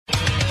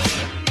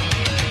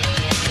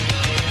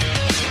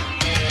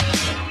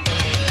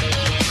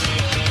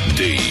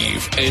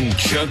and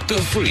Chuck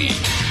the Freak.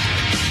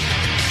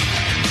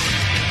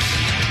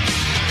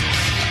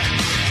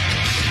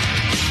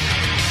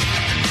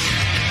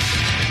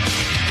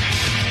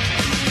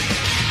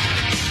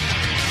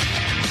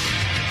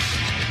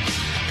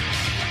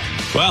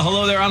 Well,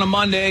 hello there on a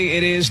Monday.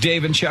 It is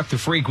Dave and Chuck the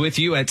Freak with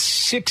you at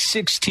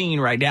 6:16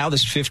 right now,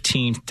 this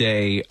 15th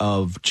day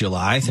of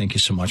July. Thank you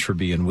so much for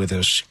being with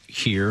us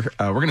here.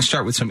 We're going to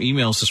start with some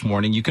emails this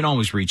morning. You can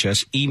always reach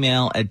us.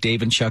 Email at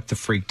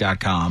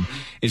daveandchuckthefreak.com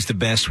is the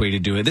best way to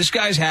do it. This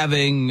guy's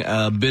having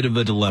a bit of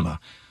a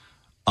dilemma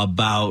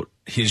about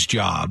his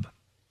job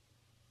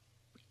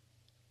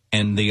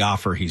and the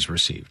offer he's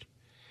received.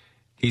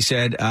 He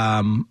said,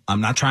 I'm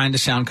not trying to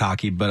sound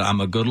cocky, but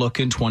I'm a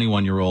good-looking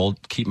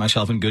 21-year-old, keep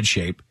myself in good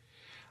shape.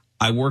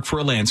 I work for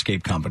a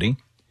landscape company,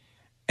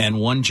 and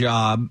one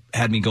job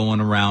had me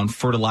going around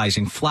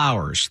fertilizing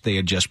flowers they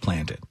had just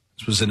planted.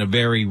 This was in a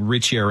very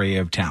rich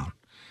area of town.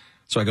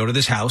 So I go to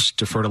this house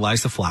to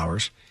fertilize the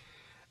flowers.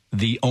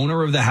 The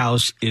owner of the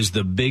house is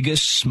the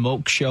biggest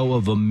smoke show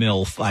of a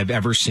MILF I've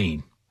ever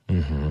seen.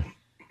 Mm-hmm.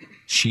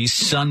 She's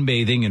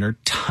sunbathing in her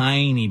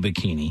tiny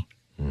bikini.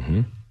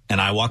 Mm-hmm. And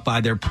I walk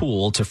by their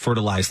pool to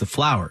fertilize the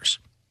flowers.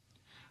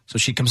 So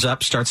she comes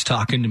up, starts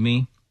talking to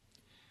me.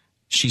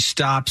 She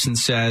stops and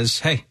says,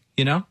 hey,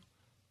 you know,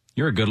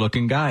 you're a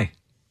good-looking guy.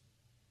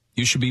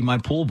 You should be my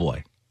pool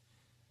boy.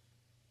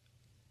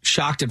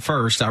 Shocked at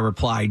first, I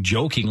replied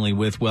jokingly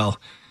with, well,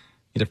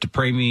 you'd have to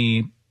pay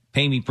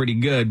me pretty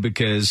good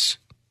because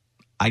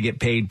I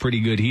get paid pretty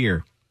good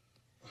here.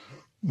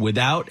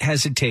 Without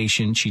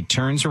hesitation, she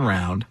turns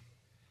around,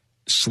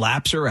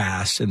 slaps her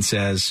ass, and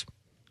says,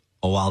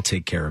 oh, I'll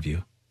take care of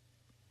you,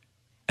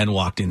 and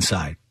walked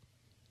inside.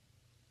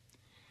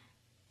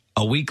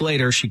 A week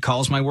later, she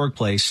calls my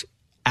workplace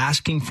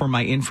asking for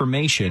my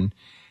information.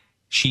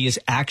 She is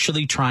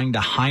actually trying to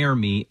hire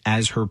me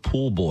as her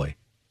pool boy.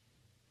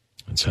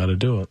 That's how to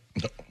do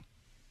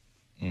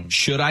it.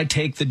 Should I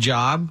take the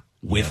job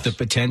with the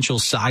potential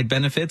side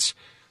benefits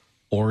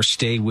or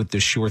stay with the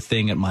sure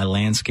thing at my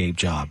landscape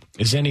job?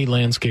 Is any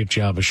landscape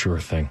job a sure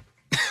thing?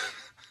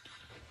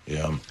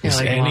 Yeah. Is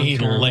like any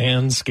long-term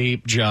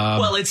landscape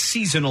job? Well, it's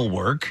seasonal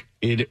work.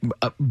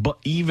 But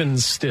even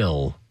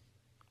still,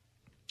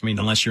 I mean,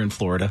 unless you're in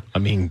Florida. I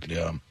mean,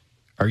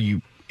 are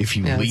you? If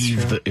you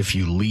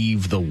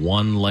leave the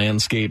one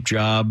landscape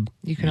job,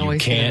 you can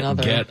always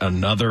get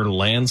another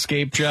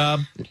landscape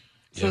job.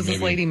 So is this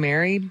lady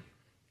married?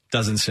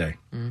 Doesn't say.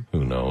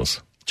 Who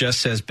knows? Just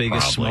says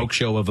biggest smoke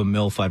show of a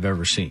MILF I've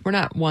ever seen. We're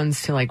not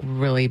ones to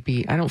really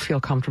be. I don't feel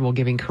comfortable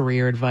giving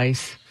career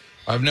advice.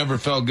 I've never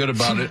felt good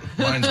about it.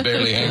 Mine's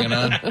barely hanging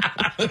on.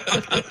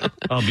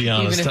 I'll be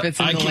honest. Even if it's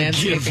in I the can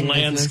give landscaping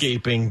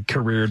landscaping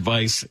career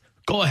advice.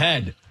 Go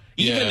ahead.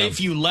 Even Yeah. if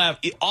you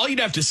left, all you'd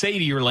have to say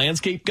to your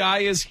landscape guy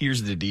is,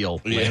 here's the deal,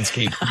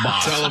 landscape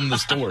boss. Tell him the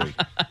story.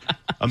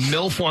 A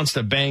MILF wants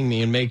to bang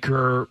me and make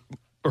her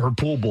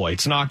pool boy.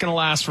 It's not going to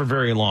last for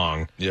very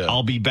long. Yeah.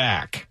 I'll be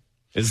back.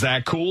 Is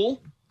that cool?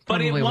 But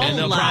it Probably won't And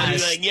they'll probably be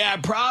last. like, yeah,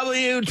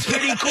 probably it's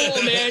pretty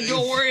cool, man.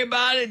 Don't worry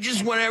about it.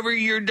 Just whenever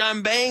you're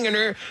done banging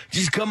her,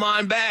 just come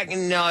on back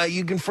and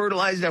you can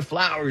fertilize the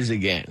flowers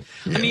again.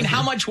 I mean,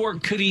 how much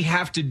work could he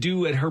have to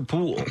do at her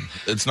pool?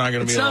 It's not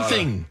going to be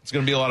nothing. It's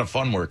going to be a lot of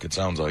fun work, it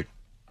sounds like.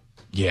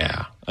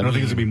 Yeah. I don't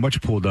think there's going to be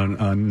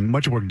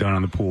much work done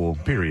on the pool,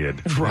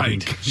 period.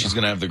 Right. She's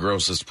going to have the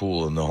grossest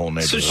pool in the whole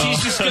So neighborhood.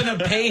 she's just going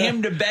to pay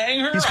him to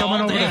bang her? He's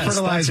coming all over day? to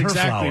fertilize her That's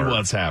exactly flower.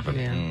 what's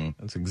happening. Yeah.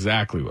 That's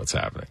exactly what's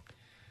happening.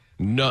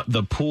 No,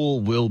 the pool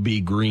will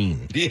be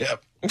green. Yeah.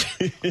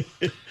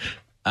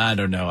 I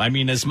don't know. I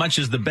mean, as much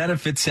as the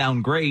benefits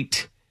sound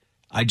great,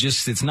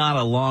 it's not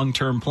a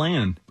long-term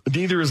plan.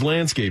 Neither is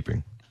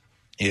landscaping.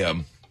 Yeah.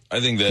 I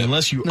think that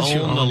Unless you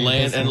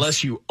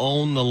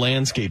own the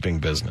landscaping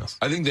business.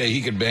 I think that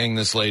he could bang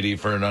this lady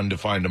for an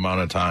undefined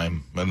amount of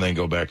time and then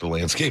go back to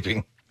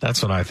landscaping,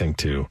 That's what I think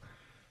too.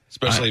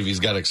 especially if he's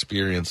got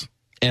experience.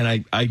 And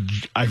I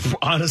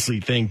honestly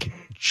think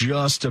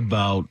just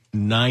about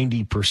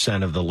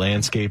 90% of the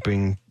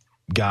landscaping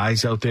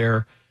guys out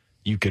there,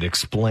 you could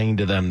explain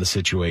to them the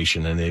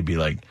situation and they'd be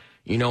like,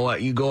 you know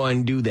what, you go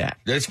and do that.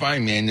 That's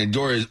fine, man. The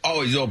door is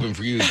always open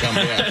for you to come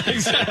back.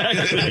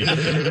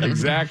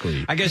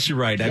 Exactly. I guess you're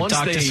right. I've Once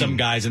talked they- to some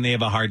guys, and they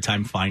have a hard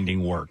time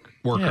finding workers,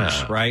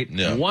 Yeah. right?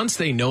 Yeah. Once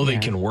they know they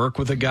can work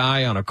with a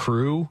guy on a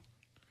crew,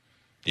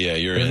 Yeah,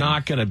 you're they're in.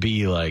 not going to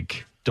be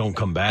like, don't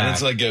come back. And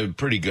it's like a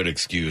pretty good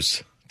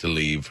excuse to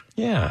leave.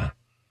 yeah.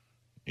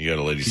 You got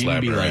a lady You can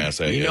slapping be her like, ass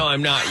at you you. know,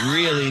 I'm not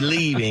really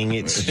leaving.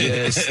 It's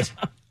just,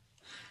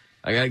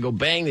 I got to go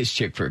bang this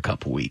chick for a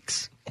couple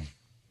weeks.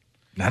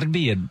 That'd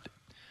be a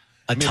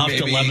tough maybe-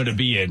 dilemma to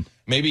be in.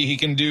 Maybe he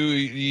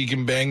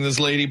can bang this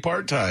lady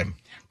part-time.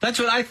 That's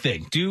what I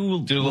think. Do a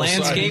little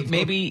landscape, side-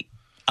 maybe,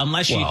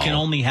 unless you can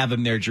only have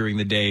him there during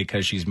the day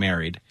because she's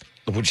married.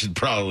 Which is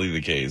probably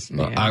the case.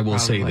 I will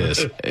say probably.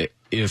 this.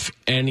 If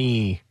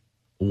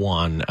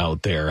anyone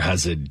out there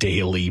has a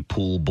daily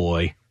pool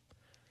boy,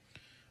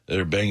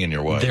 They're banging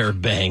your wife. they're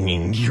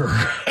banging your...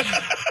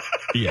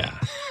 Yeah.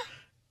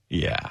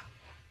 Yeah.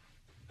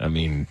 I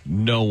mean,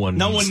 no one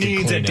needs a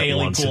clean it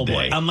daily once pool a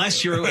boy day.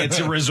 unless it's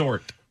a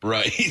resort.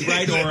 Right.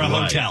 Right, or a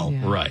hotel.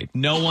 Yeah. Right.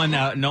 No one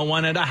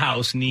at a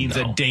house needs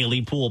a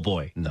daily pool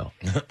boy. No.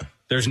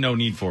 There's no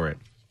need for it.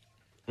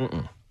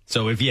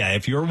 So if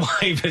your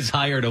wife has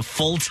hired a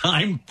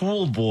full-time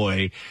pool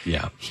boy,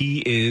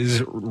 he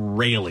is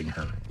railing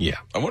her. Yeah.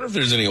 I wonder if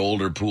there's any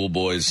older pool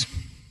boys.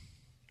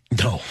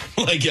 No.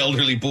 Like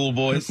elderly pool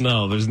boys.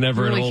 No, there's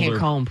never You an really older. can't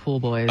call them pool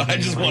boys. I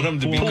just want them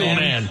to be Pool called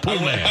man. Pool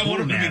man. I want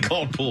them to be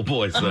called pool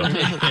boys, though.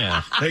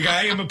 Yeah. Like,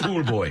 I am a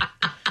pool boy.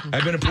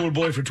 I've been a pool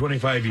boy for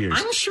 25 years.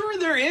 I'm sure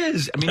there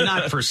is. I mean,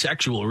 not for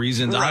sexual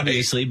reasons, Right.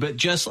 obviously, but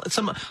just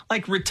some,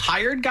 like,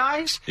 retired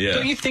guys. Yeah.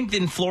 Don't you think that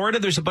in Florida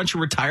there's a bunch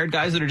of retired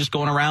guys that are just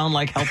going around,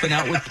 like, helping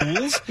out with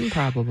pools?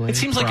 Probably. It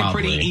seems like a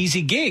pretty Probably.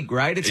 easy gig,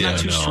 right? It's not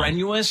too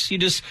strenuous. You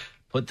just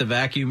put the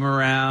vacuum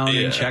around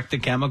Yeah. and check the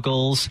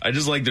chemicals. I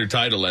just like their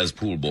title as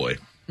pool boy.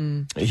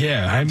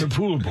 Yeah, I'm a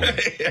pool boy.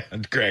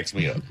 It cracks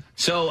me up.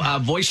 So,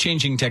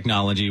 voice-changing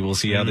technology. We'll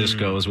see how this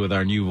goes with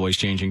our new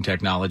voice-changing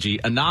technology.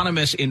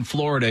 Anonymous in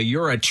Florida,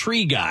 you're a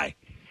tree guy.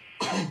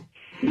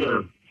 Yeah,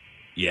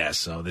 Yes,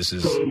 so this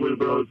is... totally,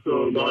 bro. So,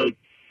 like,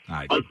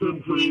 I I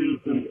trim trees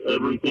and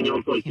everything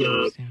else like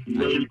that.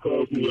 Lady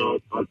calls me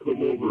up. I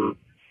come over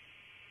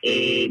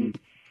and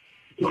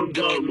comes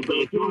out in the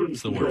backyard.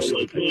 It's the worst.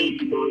 Like, hey,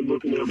 you mind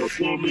looking at my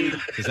plumbing?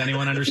 Does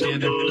anyone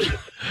understand it?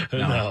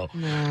 No.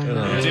 Dude,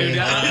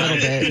 a little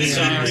bit.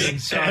 Yeah.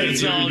 sorry.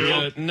 It's all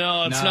good.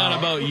 No, it's not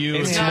about you.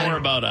 It's not. more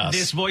about us.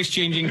 This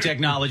voice-changing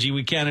technology,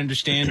 we can't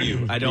understand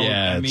you. I don't,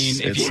 Yeah, I mean,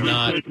 if it's you...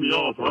 not. Take me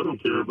off. I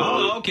don't care about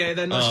Oh, it. okay,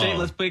 then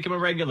let's make him a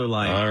regular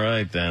line. All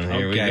right, then.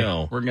 Here we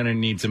go. We're going to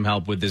need some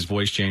help with this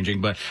voice changing.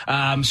 But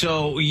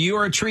so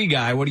you're a tree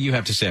guy. What do you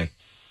have to say?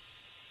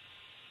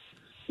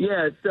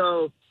 Yeah,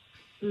 so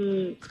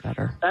she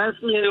Better.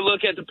 asked me to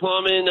look at the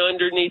plumbing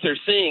underneath her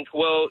sink.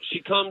 Well,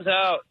 she comes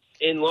out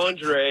in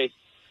lingerie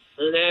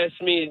and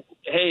asks me,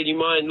 hey, do you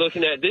mind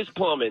looking at this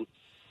plumbing?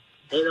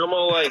 And I'm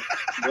all like,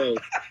 well,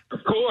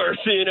 of course,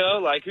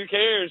 like, who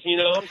cares?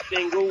 I'm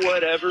single,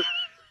 whatever.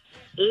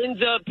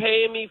 Ends up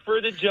paying me for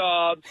the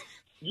job,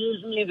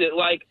 gives me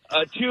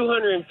a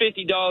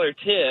 $250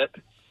 tip,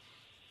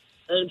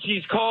 and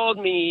she's called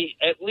me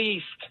at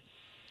least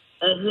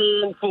a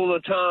handful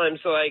of times,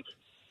 like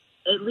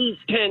at least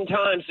 10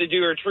 times to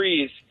do her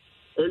trees.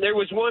 And there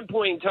was one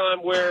point in time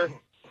where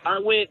I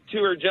went to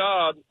her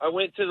job, I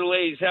went to the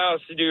lady's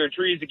house to do her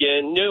trees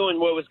again, knowing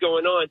what was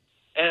going on,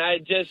 and I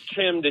had just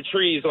trimmed the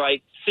trees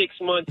like 6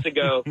 months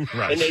ago,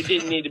 and they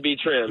didn't need to be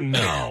trimmed.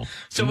 No.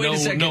 So wait a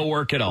second. No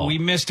work at all. We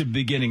missed a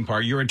beginning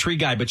part. You're a tree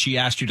guy, but she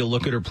asked you to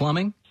look at her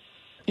plumbing?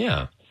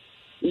 Yeah.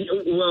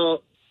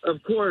 Well,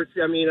 of course,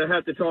 I mean, I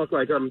have to talk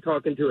like I'm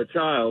talking to a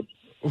child.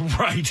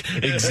 Right.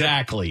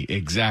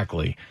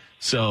 Exactly.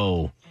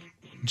 So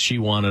she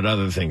wanted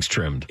other things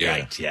trimmed. Yeah.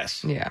 Right,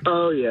 yes. Yeah.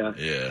 Oh, yeah.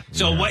 Yeah.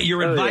 So what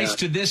your advice yeah.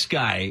 to this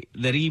guy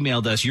that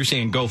emailed us, you're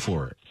saying go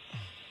for it.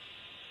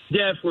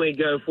 Definitely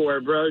go for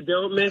it, bro.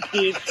 Don't miss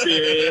the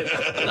experience.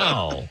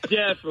 No.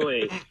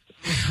 Definitely.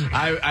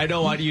 I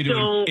don't want you to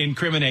Don't.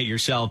 incriminate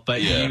yourself,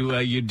 but Yeah.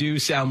 you do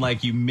sound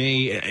like you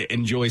may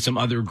enjoy some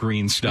other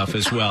green stuff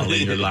as well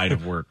in your line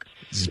of work.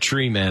 He's a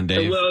tree man,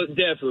 Dave. Well,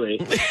 definitely.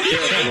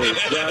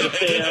 Gotta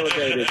stay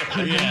elevated.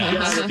 Yeah,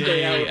 Gotta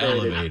stay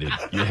elevated.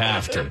 You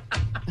have to.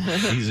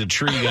 He's a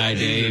tree guy,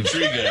 Dave.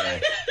 Tree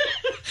guy.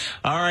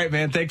 All right,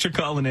 man. Thanks for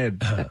calling in.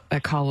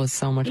 That call was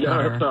so much No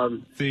better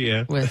problem. See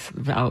ya.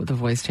 without the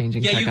voice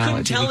changing Yeah, you technology.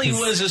 couldn't tell he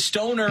because- was a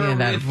stoner Yeah,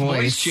 that with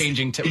voice. voice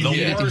changing. The You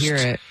need to worst. hear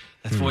it.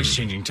 That voice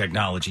changing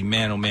technology,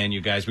 man. Oh man, you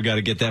guys, we got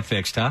to get that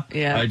fixed, huh?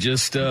 Yeah. I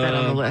just that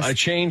on the list. I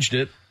changed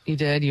it. You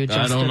did. You I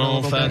adjusted don't a know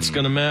little if that's bit.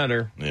 going to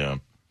matter. Yeah.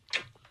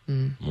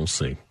 We'll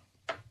see.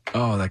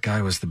 Oh, that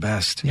guy was the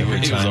best. Every He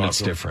was time it's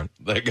awesome. different.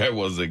 That guy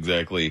was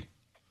exactly.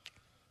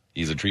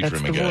 He's a tree That's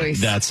trimming the guy.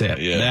 voice. That's it.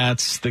 Yeah.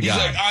 That's the He's guy.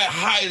 like, I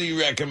highly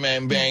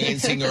recommend banging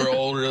single or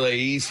older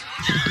ladies.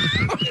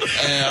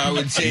 And I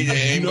would say that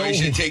anybody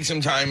should take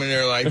some time in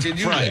their life to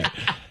do Right.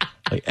 that.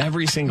 Like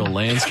every single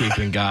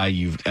landscaping guy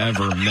you've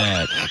ever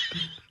met,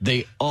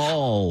 they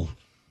all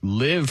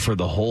live for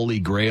the holy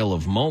grail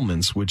of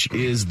moments, which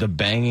is the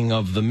banging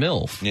of the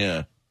MILF.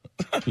 Yeah.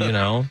 You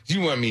know?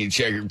 You want me to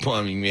check her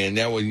plumbing, man.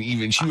 That wasn't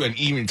even, she wasn't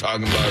even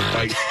talking about her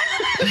pipes.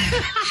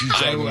 She was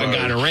talking about I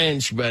got a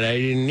wrench, but I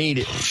didn't need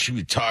it. She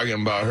was talking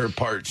about her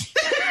parts.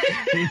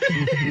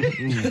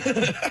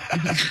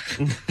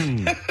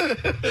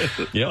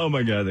 Yep. Oh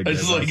my God, that I guy's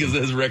just like awesome.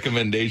 his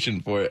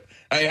recommendation for it.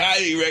 I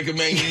highly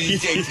recommend you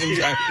to take some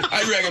time.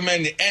 I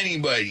recommend to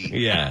anybody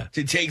Yeah.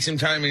 to take some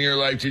time in your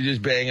life to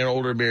just bang an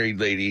older married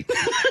lady.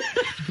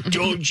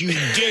 Don't you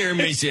dare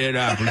miss that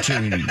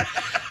opportunity.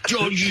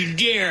 Don't you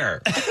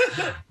dare.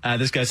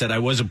 This guy said, I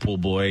was a pool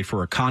boy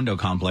for a condo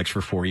complex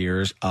for 4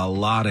 years. A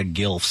lot of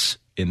gilfs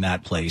in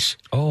that place.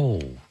 Oh,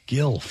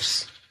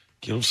 gilfs.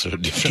 Gilfs are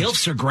different.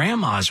 Gilfs are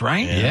grandmas,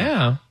 right?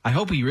 Yeah. I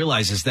hope he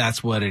realizes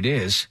that's what it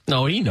is.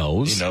 No, he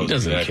knows. He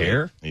doesn't exactly.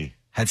 care.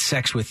 Had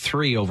sex with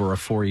 3 over a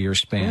 4-year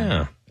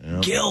span. Yeah.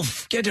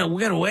 Gilf, get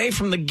away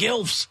from the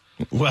gilfs.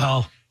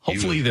 Well,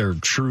 hopefully they're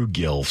true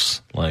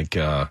gilfs. Like,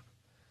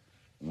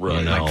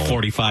 Right. Like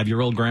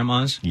 45-year-old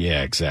grandmas?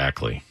 Yeah,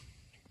 exactly.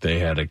 They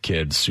had a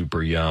kid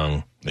super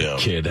young. The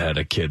kid had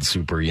a kid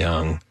super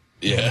young.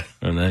 Yeah.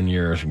 And then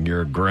you're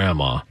a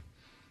grandma.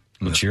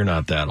 But you're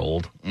not that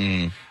old.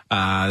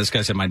 This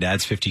guy said, my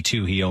dad's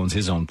 52. He owns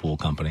his own pool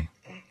company.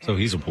 So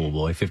he's a pool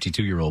boy,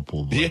 52-year-old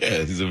pool boy.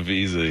 Yeah,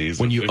 he's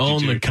when you 52.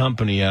 own the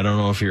company, I don't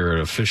know if you're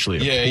officially a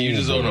pool boy. Yeah, you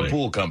just own a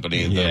pool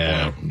company at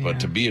that point. Yeah.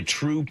 But to be a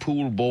true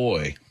pool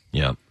boy.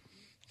 Yep.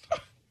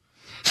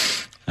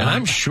 And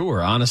I'm sure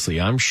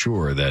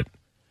that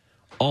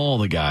all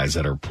the guys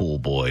that are pool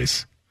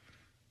boys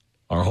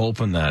are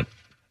hoping that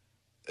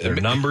their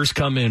numbers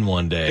come in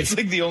one day. It's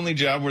like the only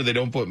job where they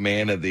don't put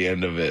man at the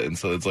end of it. And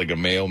so it's like a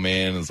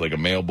mailman. It's like a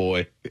mail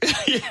boy.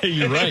 Yeah,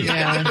 you're right.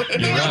 Yeah.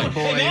 You're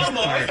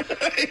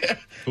right.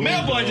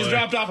 Mail boy just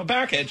dropped off a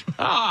package.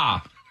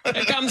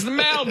 Here comes the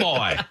mail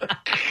boy.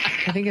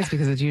 I think it's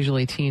because it's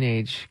usually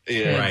teenage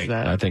kids right.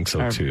 that I think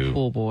so, are too.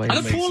 Pool boys.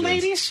 Are the pool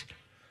ladies?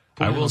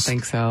 I don't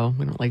think so.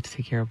 We don't like to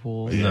take care of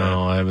pools.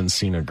 No, I haven't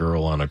seen a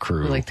girl on a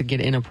crew. We like to get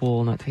in a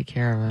pool, not take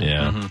care of it.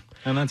 Yeah.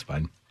 And that's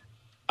fine.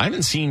 I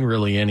haven't seen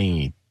really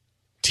any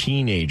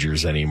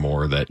teenagers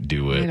anymore that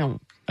do it. They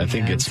don't. I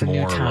think it's a new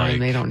more time. like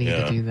They don't need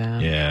to do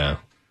that. Yeah.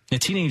 The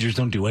teenagers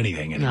don't do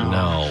anything anymore.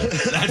 No.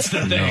 That's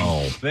the thing.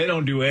 No. They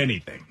don't do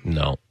anything.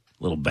 No.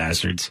 Little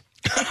bastards.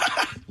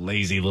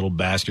 Lazy little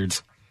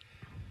bastards.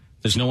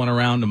 There's no one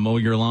around to mow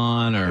your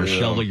lawn or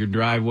shovel your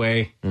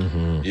driveway.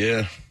 Mm-hmm.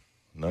 Yeah.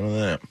 None of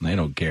that. They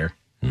don't care.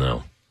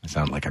 No. I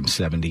sound like I'm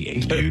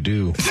 78. You do.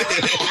 You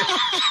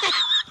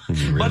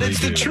But really it's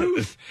do. the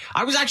truth.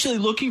 I was actually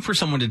looking for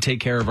someone to take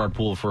care of our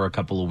pool for a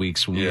couple of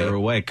weeks when we were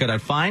away. Could I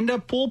find a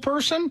pool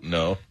person?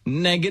 No.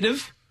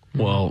 Negative.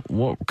 Well,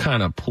 what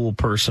kind of pool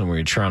person were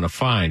you trying to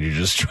find? You're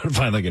just trying to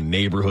find like a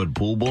neighborhood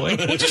pool boy?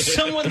 Well, just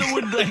someone that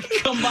would like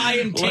come by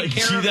and take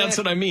care of That's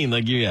it. what I mean.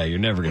 Like, you're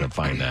never going to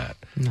find that.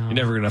 No. You're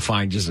never going to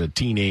find just a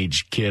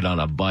teenage kid on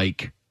a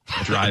bike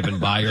driving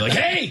by. You're like,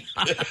 hey,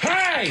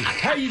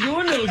 how you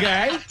doing, little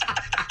guy?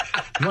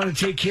 Want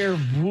to take care of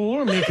the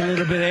pool and make a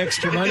little bit of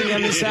extra money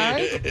on the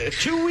side?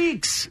 2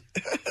 weeks.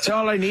 That's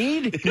all I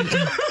need.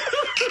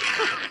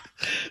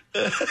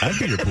 I'd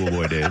be your pool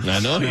boy, Dave. I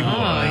know you would.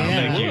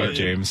 Thank you,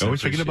 James.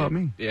 Always thinking about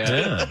me.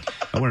 Yeah.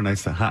 I want a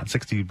nice hot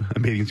 60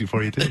 bathing suit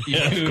for you, too.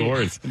 Yeah, of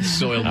course.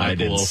 Soiled my I'd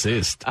pool.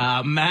 insist.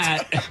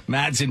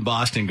 Matt's in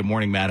Boston. Good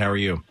morning, Matt. How are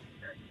you?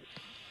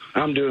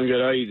 I'm doing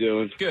good. How you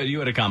doing? Good. You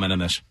had a comment on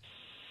this.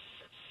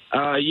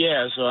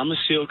 Yeah, so I'm a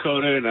seal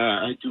coater, and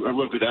I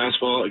work with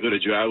asphalt. I go to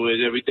driveways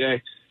every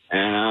day.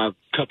 And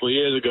a couple of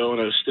years ago, when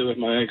I was still with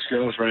my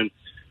ex-girlfriend,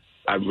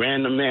 a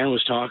random man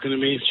was talking to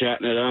me,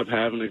 chatting it up,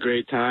 having a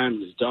great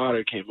time. His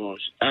daughter came over.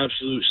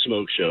 Absolute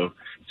smoke show.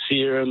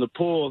 See her in the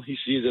pool. He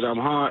sees that I'm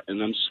hot,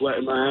 and I'm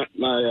sweating my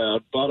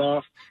butt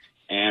off.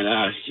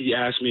 And he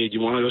asked me, do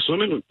you want to go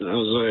swimming? And I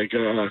was like,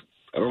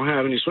 I don't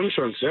have any swim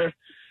trunks, sir.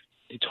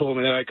 He told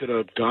me that I could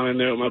have gone in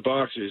there with my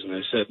boxers, and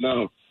I said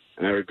no.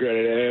 And I regret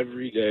it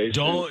every day.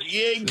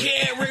 You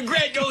can't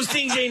regret those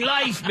things in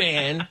life,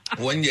 man.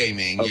 One day,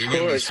 man, Of you're going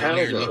to be course, sitting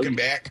there hell no. looking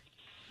back.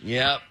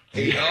 Yep.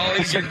 You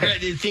always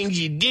regret the things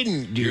you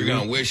didn't do. You're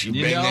going to wish you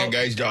banged that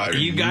guy's daughter.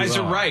 You guys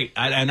are right.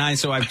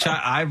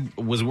 I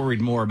was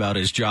worried more about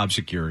his job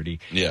security.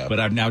 Yeah.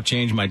 But I've now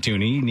changed my tune.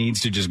 He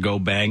needs to just go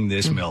bang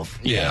this MILF.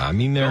 Yeah, I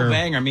mean, Go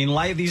bang. I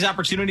mean, these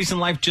opportunities in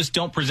life just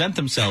don't present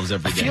themselves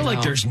every I day. feel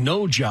like there's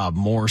no job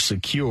more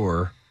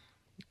secure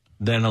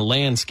than a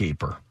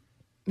landscaper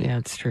Yeah,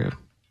 it's true.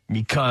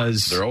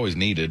 because They're always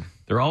needed.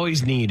 they're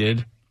always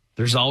needed.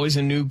 There's always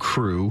a new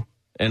crew.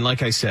 And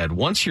like I said,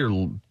 once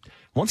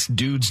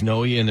dudes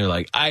know you and they're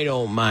like, I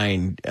don't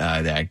mind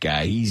that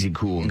guy. He's a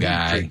cool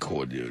guy. Pretty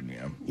cool, dude,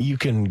 yeah. You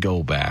can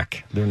go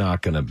back. They're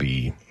not going to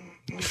be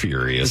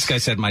furious. This guy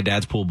said my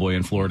dad's pool boy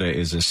in Florida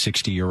is a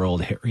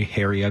 60-year-old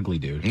hairy, ugly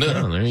dude.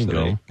 Oh, there you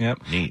go. Yep.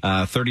 Neat.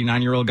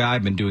 39-year-old guy.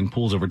 Been doing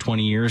pools over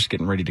 20 years.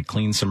 Getting ready to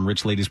clean some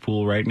rich lady's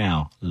pool right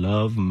now.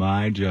 Love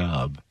my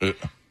job.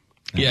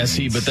 Yeah,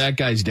 see, but that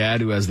guy's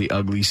dad who has the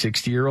ugly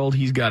 60-year-old,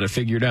 he's got it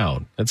figured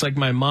out. It's like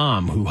my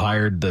mom who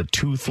hired the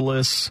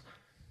toothless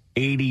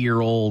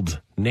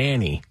 80-year-old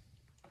nanny.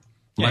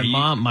 Yeah,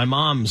 My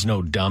mom's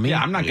no dummy.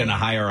 Yeah, I'm not going to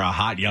hire a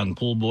hot young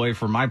pool boy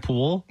for my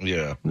pool.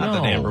 Yeah. Not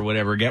that Amber would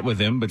ever get with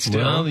him, but still.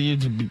 Well,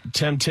 the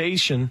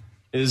temptation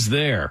is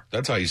there.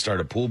 That's how you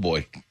start a pool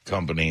boy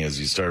company, is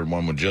you start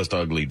one with just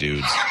ugly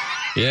dudes.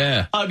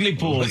 Yeah,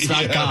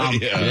 Uglypools.com.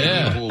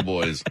 Yeah. Pool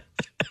boys.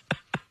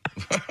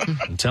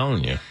 I'm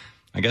telling you.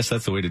 I guess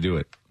that's the way to do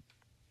it.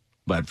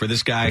 But for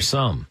this guy, For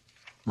some.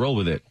 roll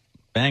with it.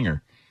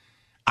 Banger.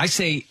 I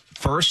say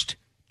first,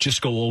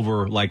 just go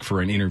over like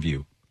for an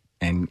interview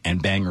and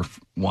banger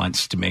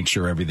once to make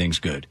sure everything's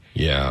good.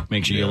 Yeah.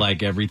 Make sure you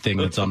like everything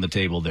that's on the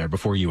table there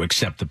before you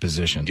accept the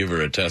position. Give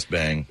her a test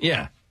bang.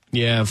 Yeah.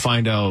 Yeah,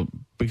 find out,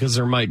 because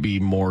there might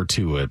be more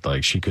to it.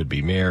 Like, she could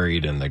be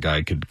married and the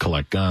guy could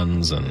collect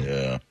guns and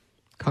Yeah.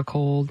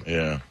 Cuckold.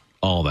 Yeah.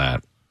 all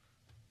that.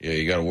 Yeah,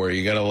 you got to worry.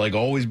 You got to, like,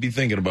 always be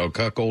thinking about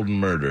cuckold and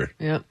murder.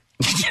 Yep.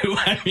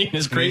 I mean,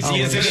 as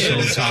crazy as it So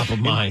is, top of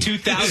mind.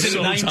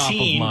 2019, So top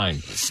of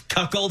mind.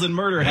 cuckold and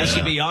murder has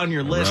to be on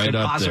your list Right of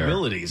up there.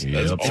 possibilities. Yep.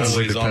 That's Sounds like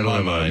always the on title my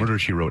of a mind. Murder,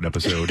 She Wrote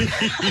episode.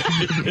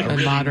 A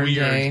modern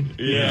day.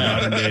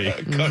 Yeah.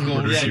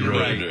 Cuckold Yeah, She you're Wrote.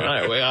 right. All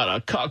right, we got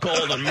a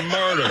cuckold and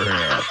murder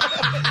here.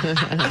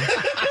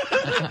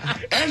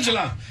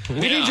 Angela, we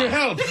need your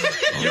help.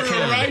 You're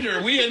a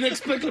writer. We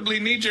inexplicably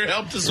need your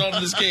help to solve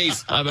this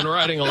case. I've been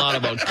writing a lot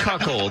about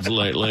cuckolds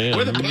lately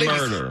We're the and police.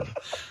 murder.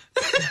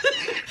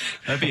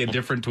 That'd be a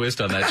different twist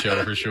on that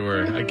show for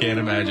sure. I can't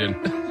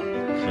imagine.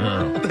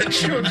 That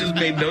show just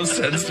made no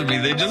sense to me.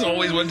 They just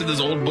always went to this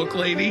old book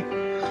lady.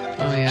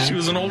 Oh, yeah. She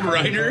was an old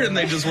writer, and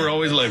they just were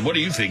always like, "What do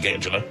you think,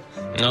 Angela?"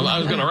 I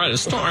was going to write a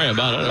story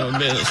about it. It would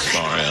be a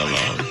story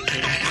about.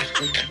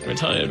 Let me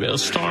tell you, it'd be a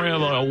story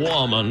about a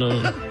woman,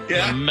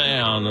 Yeah. a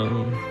man,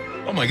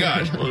 Oh my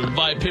God,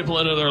 invite people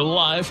into their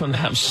life and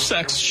have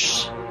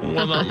sex with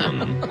them.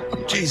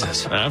 And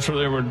Jesus! after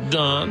they were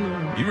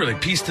done, You really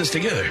pieced this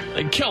together.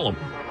 they kill them,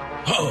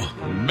 Oh,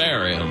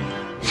 bury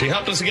them. she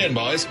helped us again,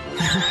 boys.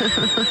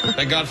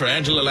 Thank God for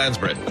Angela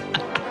Lansbury.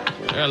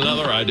 I got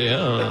another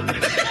idea.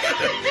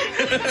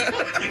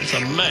 It's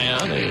a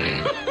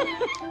man.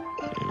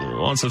 He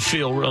wants to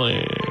feel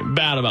really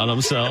bad about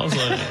himself.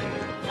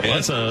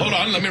 So Hold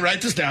on, let me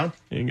write this down.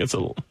 he gets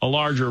a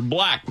larger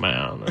black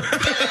man.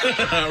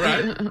 All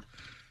right.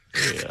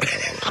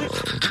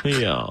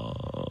 He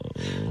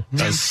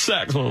has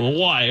sex with his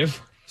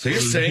wife. So you're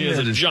saying he has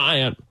that a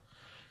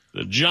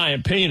it's-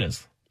 giant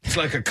penis. It's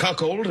like a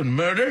cuckold and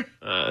murder?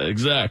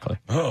 Exactly.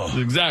 Oh. That's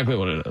exactly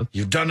what it is.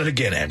 You've done it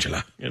again,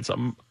 Angela. It's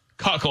a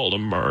cuckold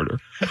and murder.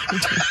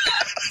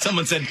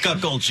 Someone said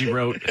cuckold, she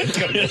wrote.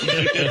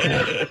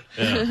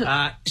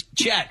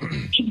 Chet.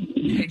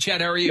 Hey,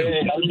 Chet, how are you?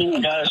 Hey, how you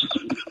doing, guys?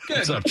 Good.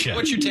 What's up, Chet?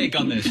 What's your take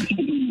on this?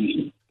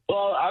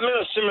 Well, I'm in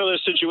a similar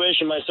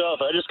situation myself.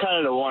 I just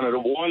kind of wanted to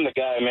warn the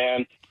guy,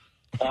 man.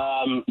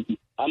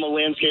 I'm a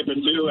landscaper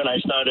too, and I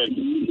started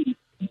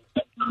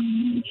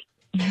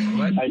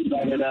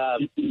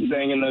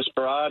banging this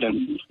broad,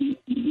 and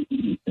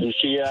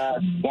she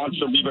wants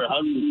to leave her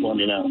husband for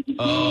me now.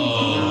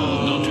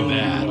 Oh, Don't do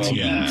that.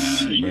 Yeah.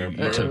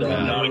 That's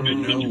not a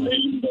good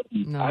situation. But,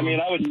 No. I mean,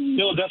 I would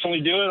still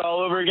definitely do it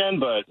all over again,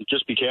 but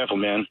just be careful,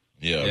 man.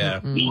 Yeah.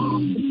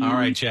 All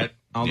right, Chet.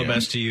 All the Yeah.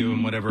 best to you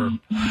and whatever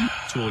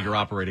tool you're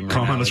operating right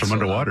Calling now. us from It's,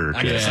 underwater.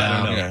 I guess I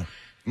don't know. Yeah.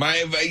 My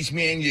advice,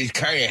 man, is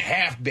carry a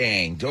half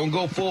bang. Don't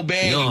go full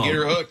bang and get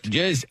her hooked.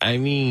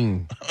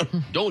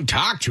 Don't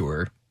talk to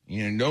her.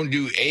 You know, don't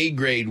do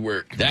A-grade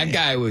work. That man.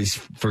 guy was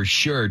for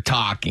sure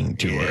talking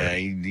to Yeah, her.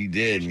 he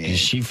did, man.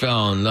 She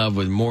fell in love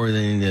with more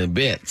than the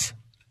bits.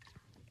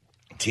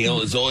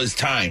 Tail is all his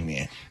time,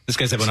 man. This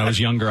guy said when I was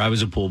younger, I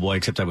was a pool boy,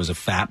 except I was a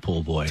fat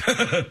pool boy.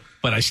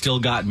 But I still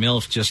got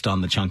MILF just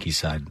on the chunky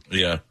side.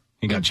 Yeah.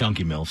 You got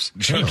chunky MILFs.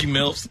 Chunky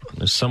milfs.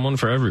 There's someone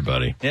for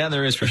everybody. Yeah,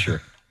 there is for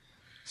sure.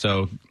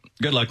 So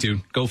good luck,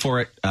 dude. Go for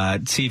it.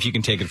 See if you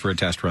can take it for a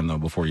test run, though,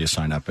 before you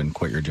sign up and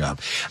quit your job.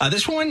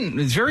 This one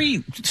is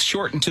very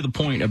short and to the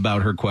point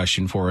about her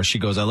question for us. She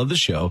goes, I love the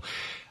show.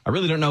 I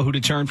really don't know who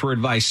to turn for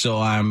advice, so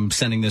I'm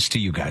sending this to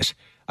you guys.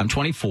 I'm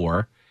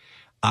 24.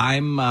 I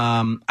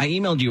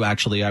emailed you,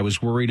 actually. I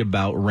was worried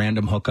about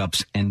random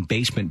hookups and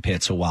basement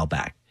pits a while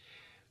back.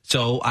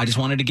 So I just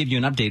wanted to give you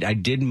an update. I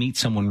did meet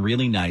someone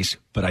really nice,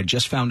 but I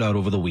just found out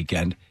over the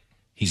weekend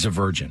he's a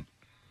virgin.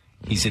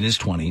 He's in his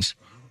 20s.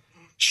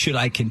 Should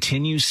I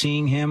continue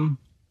seeing him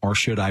or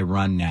should I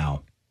run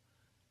now?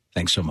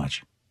 Thanks so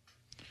much.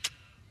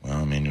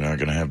 Well, I mean, you're not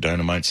going to have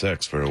dynamite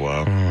sex for a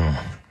while.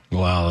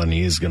 Well, and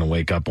he's going to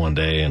wake up one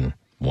day and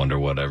wonder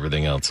what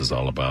everything else is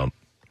all about.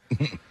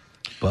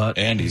 But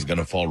And he's going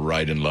to fall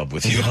right in love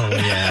with you. oh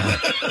yeah,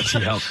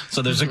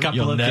 So there's a couple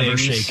You'll of never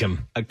things. shake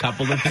him. A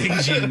couple of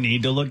things you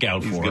need to look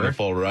out He's going to for.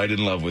 fall right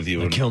in love with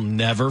you. like he'll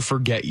never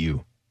forget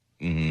you.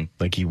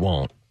 Like he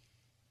won't.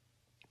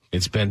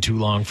 It's been too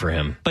long for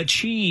him. But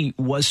she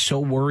was so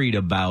worried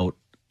about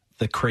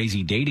the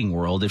crazy dating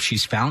world. If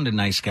she's found a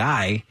nice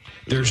guy,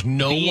 There's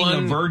no Being a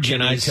one, virgin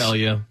can I is- tell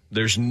you,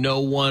 there's no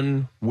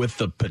one with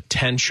the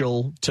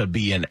potential to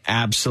be an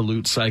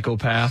absolute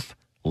psychopath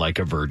like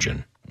a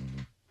virgin.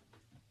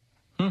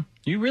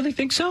 you really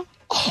think so?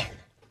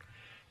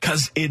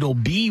 Because it'll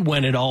be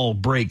when it all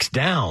breaks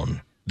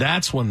down.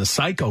 That's when the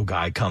psycho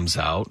guy comes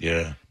out.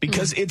 Yeah.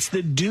 Because it's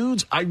the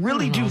dudes, I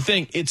really do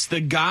think it's the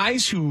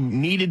guys who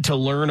needed to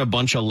learn a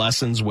bunch of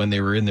lessons when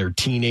they were in their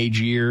teenage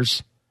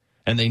years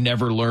and they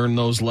never learned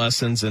those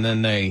lessons, and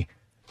then they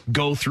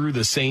go through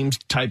the same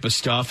type of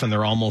stuff and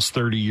they're almost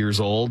 30 years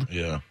old.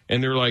 Yeah.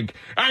 And they're like,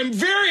 I'm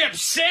very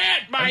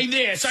upset by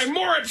this. I'm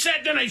more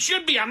upset than I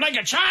should be. I'm like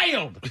a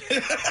child.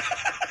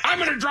 I'm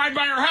going to drive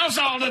by her house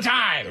all the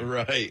time.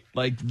 Right.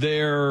 Like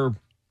they're...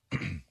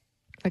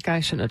 That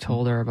guy shouldn't have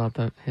told her about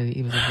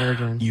he was a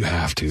virgin. You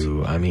have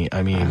to. I mean,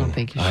 I don't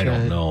think you I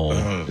don't should.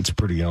 know. It's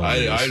pretty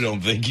obvious. I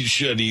don't think you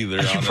should either.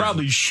 You honestly.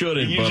 probably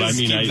shouldn't, You but I just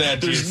mean, keep that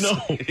to there's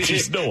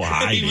yourself. no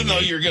hiding. Even though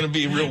it. you're going to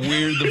be real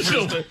weird the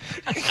first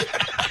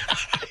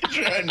time.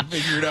 trying to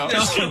figure it out.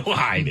 There's no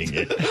hiding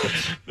it.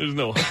 There's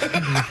no.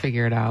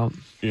 Figure it out.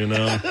 You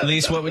know,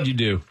 Elise, what would you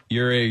do?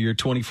 You're a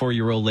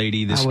 24-year-old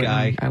lady. This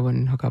guy, I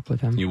wouldn't hook up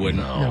with him. you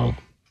wouldn't.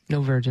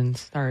 No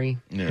virgins. Sorry.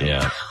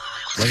 Yeah.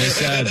 Like I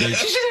said, She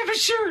should have a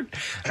shirt.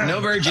 No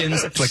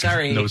virgins. It's like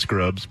Sorry. no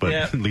scrubs,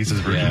 but Lisa's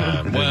virgin.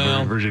 Yeah,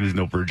 well, virgin is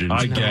no virgins.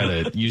 I get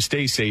it. You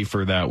stay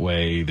safer that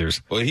way.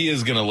 Well, he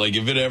is going to, like,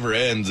 if it ever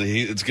ends,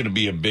 it's going to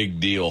be a big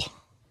deal.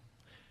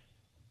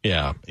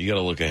 Yeah. You got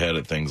to look ahead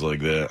at things like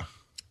that.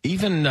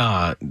 Even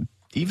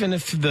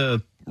if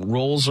the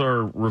roles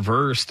are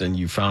reversed and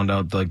you found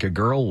out like a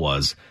girl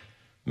was,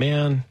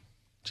 man,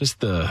 just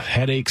the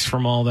headaches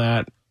from all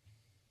that,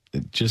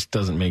 it just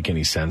doesn't make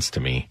any sense to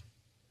me.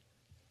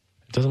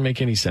 It doesn't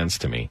make any sense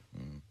to me.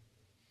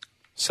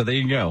 So there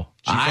you go.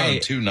 She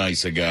found too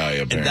nice a guy,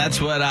 apparently. And that's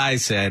what I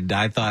said.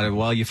 I thought,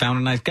 well, you found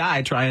a nice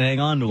guy, try and hang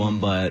on to him,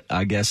 but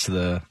I guess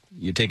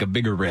you take a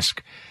bigger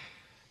risk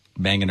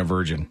banging a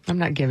virgin. I'm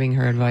not giving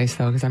her advice,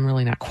 though, because I'm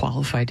really not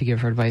qualified to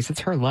give her advice. It's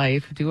her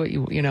life. Do what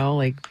you know,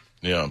 like...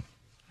 Yeah.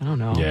 I don't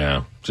know.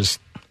 Yeah, just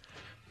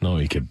know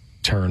you could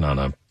turn on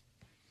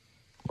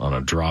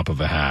a drop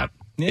of a hat.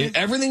 Yeah.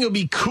 Everything will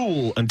be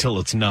cool until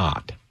it's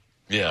not.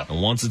 Yeah.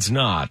 And once it's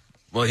not...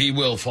 Well, he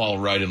will fall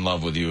right in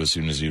love with you as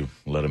soon as you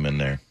let him in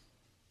there.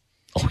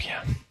 Oh,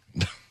 yeah.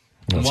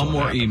 One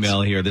more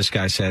email here. This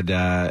guy said,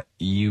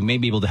 you may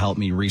be able to help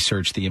me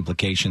research the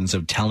implications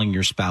of telling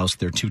your spouse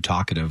they're too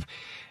talkative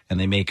and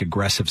they make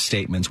aggressive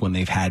statements when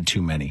they've had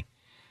too many.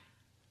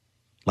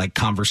 Like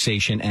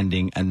conversation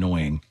ending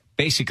annoying.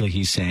 Basically,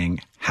 he's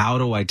saying, how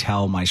do I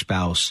tell my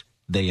spouse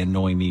they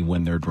annoy me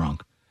when they're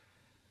drunk?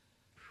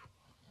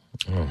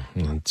 Oh,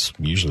 it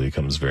usually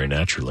comes very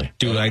naturally.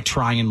 Do I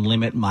try and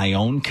limit my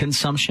own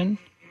consumption?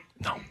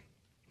 No.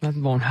 That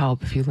won't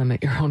help if you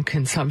limit your own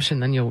consumption.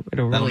 Then it'll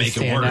really make it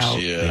stand worse.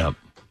 out. Yeah. Yep.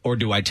 Or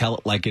do I tell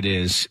it like it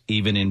is,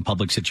 even in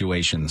public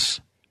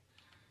situations?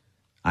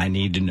 I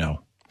need to know.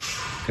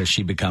 Because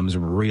she becomes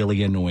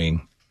really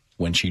annoying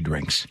when she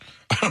drinks.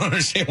 I don't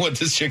understand what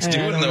this chick's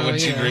doing, though, when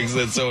she drinks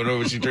that soda,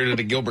 when she turned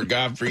into Gilbert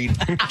Gottfried.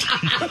 What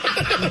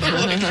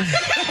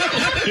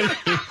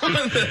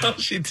the hell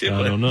is she doing?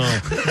 I don't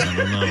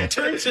know.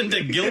 Turns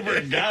into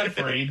Gilbert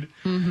Gottfried.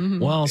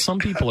 Well, some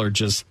people are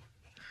just,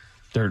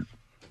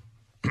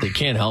 they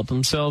can't help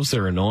themselves.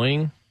 They're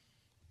annoying.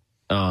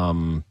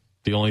 The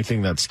only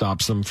thing that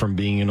stops them from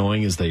being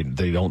annoying is they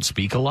don't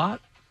speak a lot.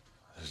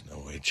 There's no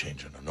way to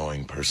change an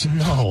annoying person.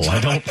 No,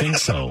 I don't think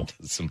so.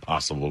 It's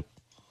impossible.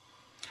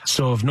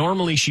 So if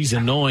normally she's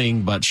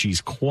annoying, but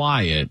she's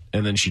quiet,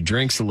 and then she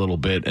drinks a little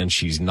bit and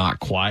she's not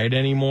quiet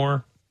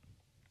anymore,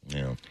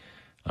 Yeah.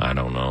 I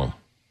don't know.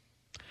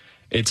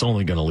 It's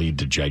only going to lead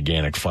to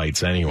gigantic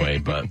fights anyway,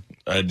 but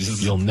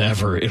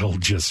it'll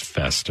just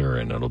fester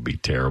and it'll be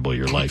terrible.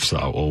 Your life's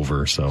all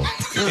over, so.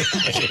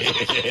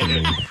 I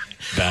mean,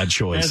 bad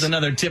choice. There's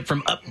another tip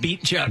from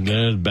Upbeat Chuck.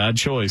 Bad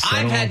choice.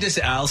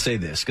 I'll say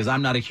this, because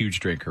I'm not a huge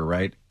drinker,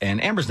 right?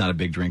 And Amber's not a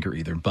big drinker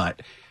either,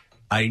 but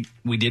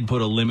we did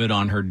put a limit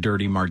on her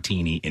dirty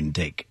martini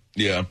intake.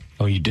 Yeah.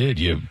 Oh, you did?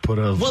 You put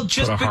a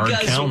hard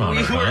count on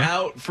we it, were huh?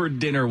 out for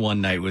dinner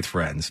one night with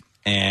friends,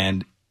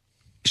 and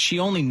she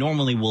only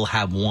normally will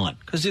have one,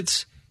 because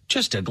it's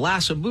just a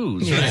glass of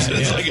booze. Yeah. Right?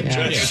 It's like a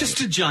giant. It's just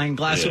a giant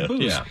glass of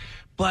booze. Yeah.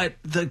 But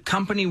the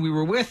company we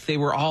were with, they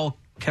were all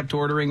kept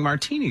ordering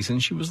martinis,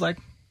 and she was like,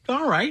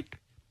 all right,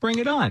 bring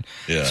it on.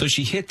 Yeah. So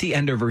she hit the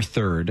end of her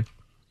third,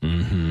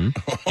 and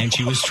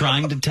she was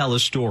trying to tell a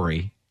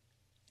story,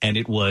 and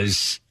it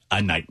was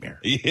a nightmare.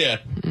 Yeah.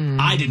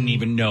 I didn't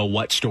even know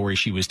what story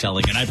she was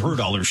telling, and I've heard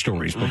all her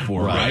stories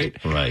before, right?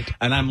 Right.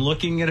 And I'm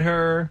looking at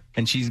her,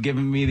 and she's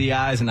giving me the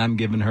eyes, and I'm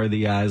giving her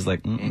the eyes like,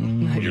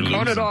 You're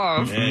Cut it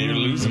off. Yeah, you're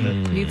losing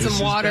it. Need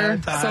some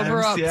water, bad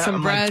sober times. up, Yeah, some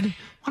I'm bread. like,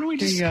 why don't we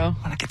There just you go.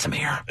 why don't I get some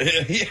air?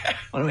 Yeah.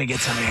 Why don't we get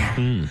some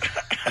air?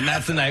 And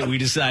that's the night we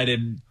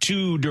decided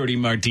 2 dirty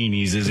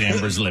martinis is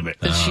Amber's limit.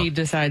 Did she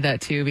decide that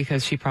too?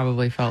 Because she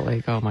probably felt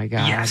like, oh my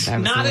God, Yes, that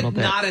was a little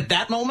bit. not at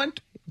that moment,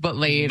 But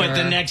later. but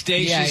the next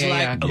day she's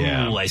like,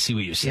 oh, I see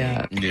what you're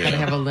saying. Yeah. Gotta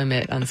have a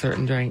limit on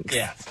certain drinks.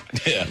 Yeah.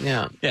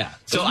 Yeah.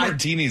 So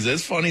martinis,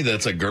 that's funny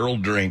that's a girl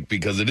drink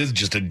because it is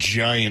just a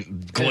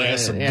giant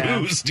glass of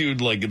booze, dude.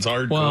 Like, it's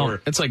hardcore. Well,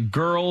 it's like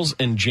girls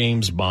and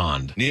James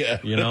Bond. Yeah.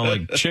 You know,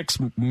 like chicks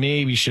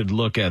maybe should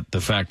look at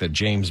the fact that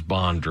James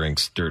Bond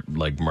drinks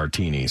like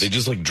martinis. They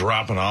just like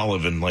drop an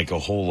olive in like a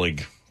whole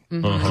like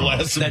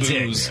glass of That's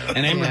booze. it.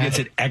 And Amber gets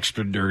it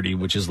extra dirty,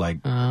 which is like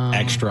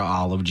extra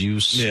olive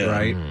juice,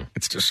 right?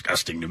 It's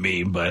disgusting to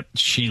me, but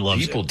she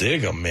loves People it.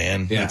 dig them,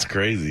 man. Yeah. That's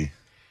crazy.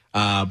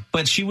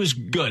 But she was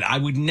good. I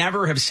would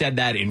never have said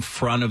that in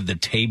front of the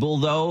table,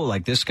 though.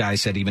 Like this guy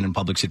said, even in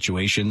public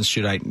situations,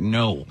 should I?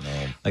 No.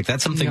 Like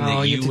that's something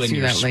that you you have to and do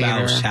your that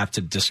spouse later. have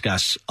to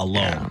discuss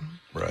alone.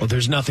 Right. Well,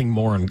 there's nothing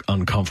more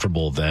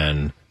uncomfortable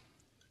than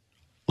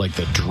like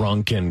the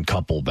drunken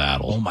couple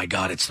battle. Oh my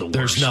God, it's the worst.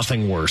 There's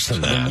nothing worse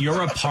than When that.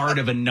 you're a part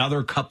of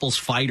another couple's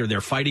fight or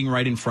they're fighting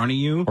right in front of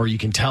you. Or you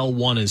can tell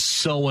one is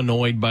so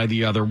annoyed by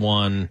the other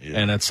one,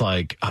 and it's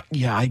like,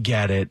 yeah, I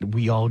get it.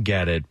 We all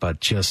get it, but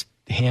just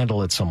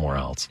handle it somewhere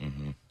else.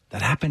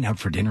 That happened out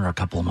for dinner a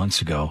couple of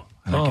months ago.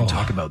 And I can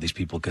talk about these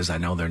people because I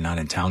know they're not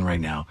in town right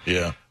now.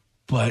 Yeah.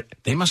 But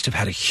they must have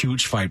had a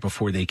huge fight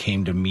before they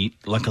came to meet.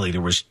 Luckily,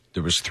 there was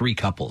 3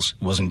 couples.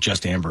 It wasn't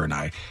just Amber and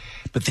I.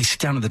 But they sit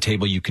down at the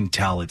table. You can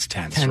tell it's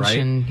tense, Tension. right?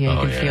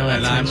 Yeah, you can feel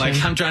that And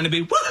tension. I'm trying to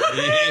be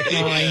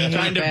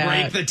trying to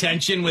break the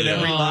tension with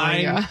every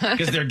line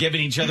because they're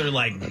giving each other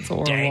like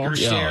dagger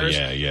stares.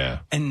 Yeah.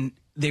 And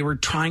they were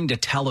trying to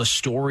tell a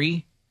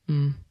story.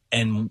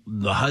 And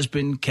the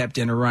husband kept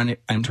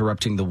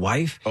interrupting the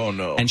wife. Oh,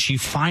 no. And she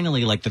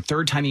finally, like the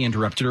third time he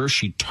interrupted her,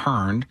 she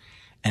turned.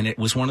 And it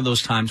was one of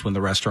those times when the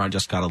restaurant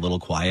just got a little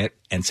quiet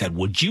and said,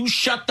 would you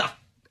shut the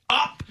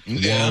up?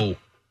 Yeah.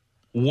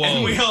 Whoa.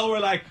 And we all were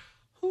like,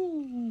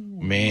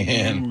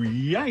 Man.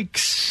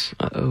 yikes.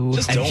 Uh-oh.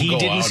 Just And don't he go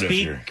didn't out if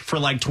speak you're- for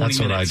like 20 That's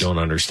minutes. what I don't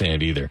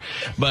understand either.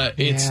 But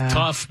it's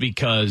tough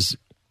because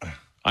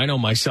I know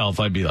myself,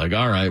 I'd be like,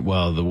 all right,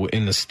 well,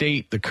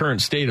 the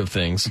current state of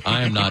things,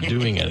 I am not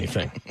doing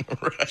anything.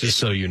 Just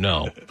so you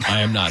know, I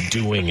am not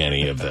doing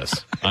any of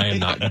this. I am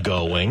not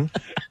going.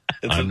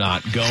 I'm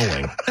not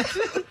going.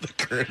 The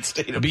current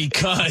state of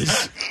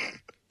Because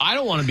I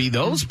don't want to be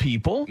those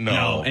people.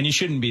 No, and you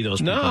shouldn't be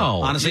those people.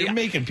 No. Honestly, You're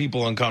making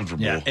people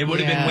uncomfortable. yeah, it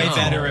would have been way No.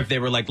 better if they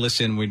were like,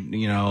 listen,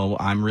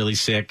 I'm really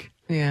sick.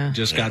 Yeah.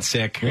 Just got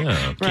sick. Yeah.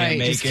 Can't Right,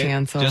 make just it.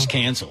 cancel. Just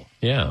cancel.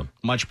 Yeah.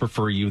 Much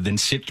prefer you than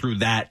sit through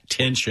that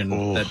tension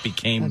that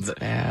became That's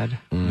bad.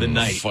 the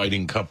night.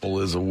 Fighting couple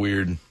is a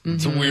weird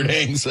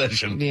hang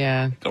session.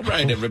 Yeah. All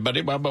right,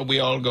 everybody. How about we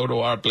all go to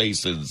our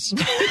places?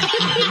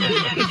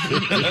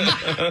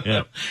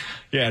 Yeah.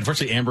 Yeah,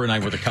 unfortunately, Amber and I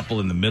were the couple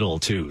in the middle,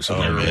 too. So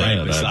they were Yeah,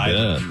 right beside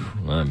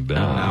them. I bet.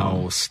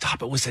 No,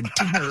 stop. It was a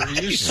dinner.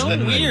 You're so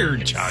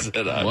weird, John.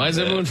 Why is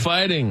everyone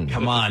fighting?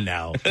 Come on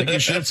now. Take your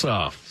shits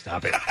off.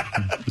 Stop it.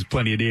 There's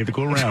plenty of day to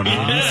go around.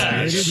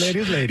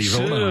 Ladies.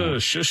 Hold on.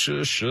 Shush.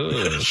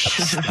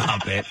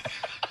 Stop it.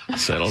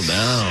 Settle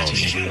down.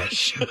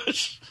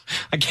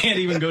 I can't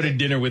even go to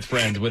dinner with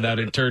friends without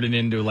it turning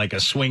into like a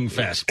swing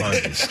fest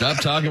party. Stop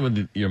talking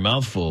with your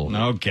mouth full.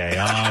 Okay,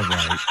 all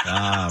right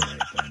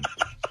then.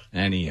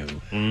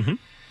 Anywho.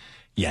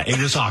 Yeah, it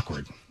was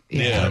awkward.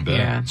 Yeah, I bet.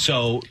 Yeah.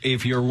 So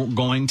if you're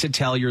going to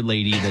tell your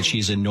lady that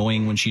she's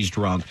annoying when she's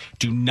drunk,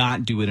 do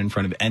not do it in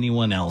front of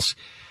anyone else.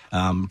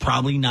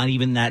 Probably not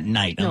even that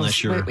night, No,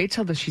 unless you're... wait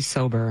till she's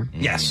sober.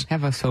 Yes.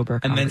 Have a sober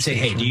And then say,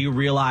 hey, conversation. do you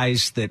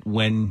realize that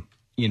when,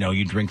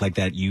 you drink like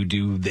that, you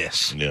do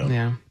this? Yeah.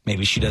 Yeah.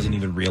 Maybe she doesn't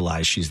even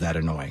realize she's that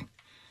annoying.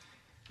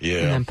 And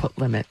Yeah. then put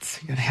limits.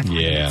 You gotta have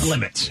Yeah.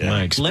 limits.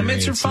 Limits. My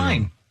Limits are experience,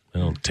 fine. I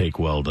don't take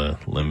well to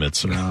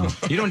limits. No.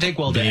 You don't take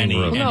well to Being any...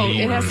 rude. No,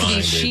 Being it has to be.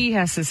 reminded. She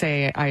has to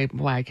say,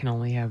 "I can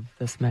only have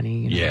this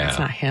many." Yeah. It's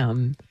not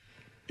him.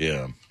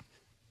 Yeah.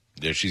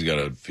 Yeah, she's got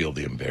to feel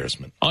the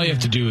embarrassment. All you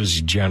have to do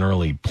is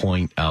generally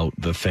point out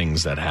the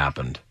things that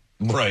happened.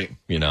 Right.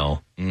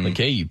 Like,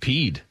 hey, you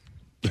peed.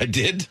 I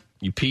did?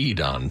 You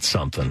peed on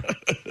something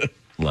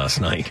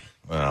last night.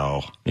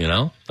 Wow.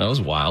 That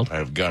was wild. I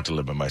have got to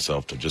limit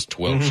myself to just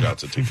 12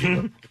 shots of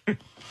tequila.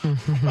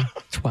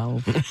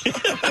 12.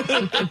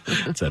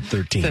 It's that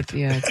 13th.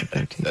 Yeah, it's a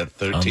 13. That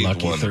 13th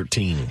Unlucky one.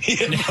 13.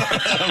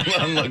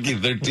 Unlucky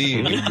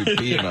 13. You'd be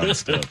peeing on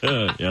stuff.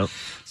 Yep.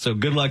 So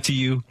good luck to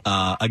you.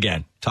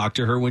 Again, talk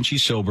to her when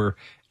she's sober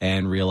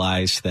and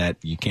realize that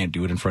you can't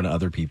do it in front of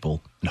other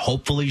people. And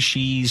hopefully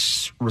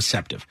she's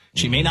receptive.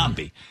 She may not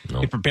be.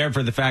 Be prepared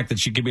for the fact that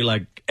she could be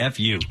like, F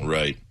you.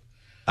 Right.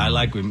 I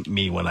like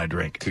me when I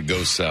drink. Could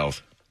go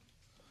south.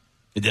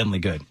 It definitely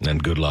could.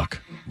 And good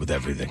luck. With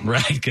everything.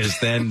 Right, because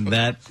then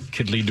that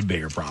could lead to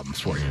bigger problems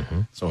for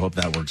you. So I hope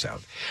that works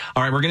out.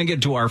 All right, we're going to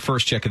get to our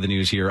first check of the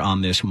news here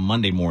on this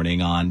Monday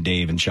morning on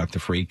Dave and Chuck the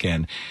Freak.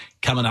 And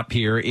coming up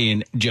here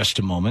in just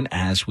a moment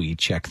as we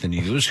check the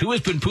news, who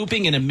has been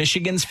pooping in a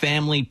Michigan's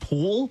family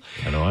pool?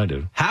 I know I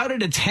do. How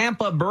did a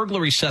Tampa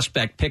burglary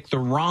suspect pick the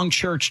wrong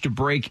church to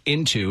break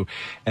into?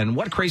 And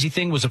what crazy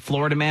thing was a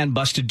Florida man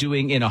busted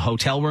doing in a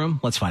hotel room?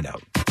 Let's find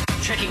out.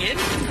 Checking in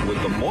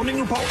with the Morning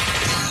Report.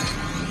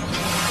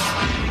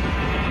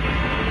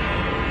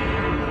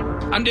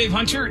 I'm Dave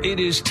Hunter. It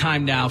is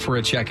time now for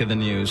a check of the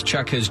news.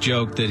 Chuck has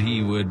joked that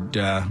he would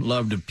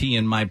love to pee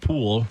in my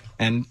pool,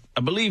 and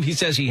I believe he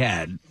says he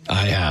had.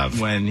 I have.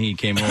 When he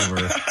came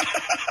over,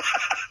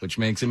 which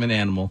makes him an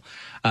animal.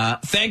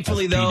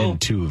 Thankfully, I've peed though, in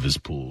 2 of his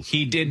pools.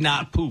 he did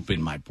not poop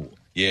in my pool.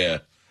 Yeah.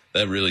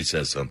 That really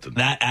says something.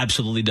 That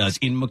absolutely does.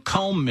 In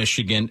Macomb,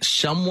 Michigan,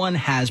 someone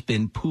has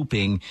been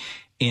pooping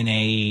in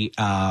a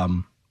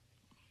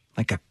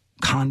like a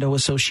condo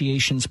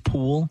association's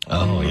pool.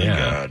 Oh, my yeah.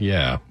 God.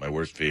 Yeah. My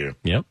worst fear.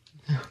 Yep.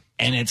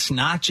 And it's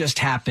not just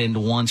happened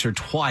once or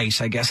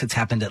twice. I guess it's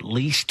happened at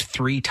least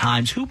 3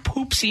 times. Who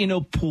poops in a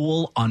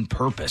pool on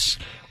purpose?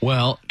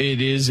 Well, it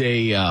is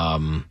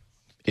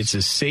it's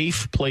a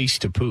safe place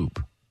to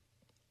poop.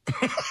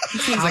 It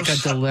seems like a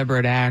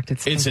deliberate act.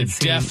 It's a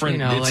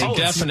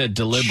definite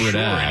deliberate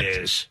act.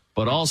 It is.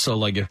 But also,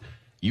 like, if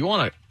you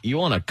want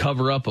to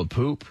cover up a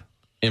poop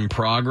in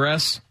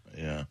progress,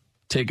 Yeah.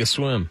 take a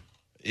swim.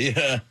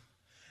 Yeah.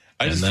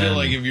 I just feel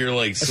like if you're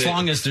like as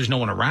long as there's no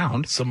one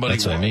around, somebody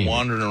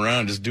wandering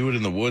around, just do it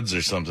in the woods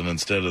or something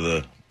instead of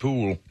the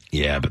pool.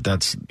 Yeah, but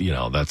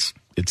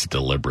it's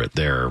deliberate.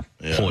 They're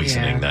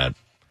poisoning that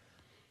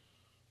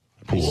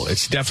pool.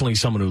 It's definitely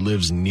someone who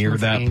lives near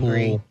that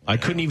pool. I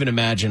couldn't even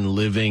imagine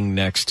living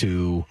next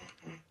to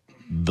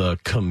the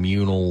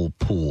communal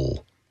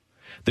pool.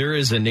 There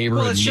is a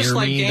neighborhood near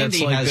me that's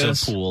like has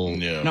this. A pool.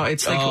 Yeah. No,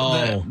 it's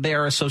like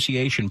their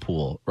association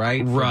pool,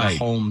 right? Right. For the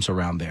homes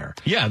around there.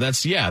 Yeah,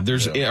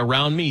 there's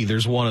around me.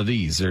 There's one of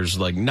these. There's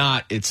like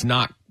it's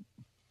not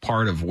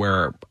part of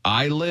where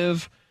I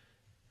live,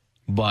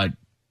 but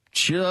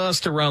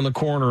just around the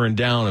corner and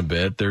down a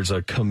bit, there's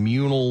a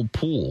communal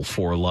pool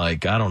for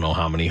like, I don't know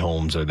how many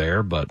homes are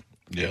there, but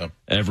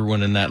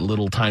everyone in that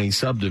little tiny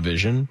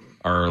subdivision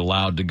are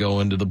allowed to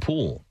go into the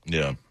pool.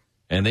 Yeah.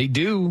 And they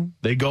do.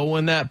 They go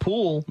in that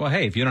pool. Well,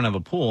 hey, if you don't have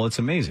a pool, it's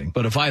amazing.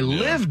 But if I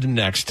lived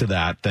next to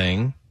that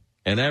thing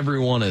and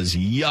everyone is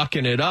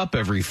yucking it up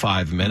every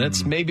 5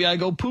 minutes, maybe I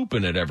go poop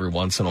in it every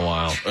once in a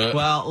while.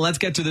 Well, let's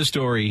get to the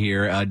story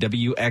here.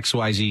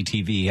 WXYZ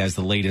TV has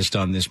the latest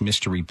on this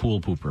mystery pool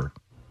pooper.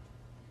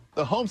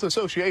 The Homes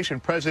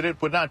Association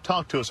president would not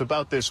talk to us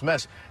about this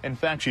mess. In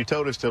fact, she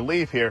told us to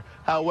leave here.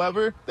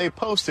 However, they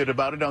posted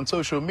about it on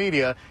social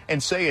media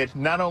and say it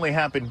not only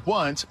happened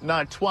once,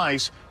 not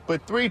twice,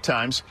 but 3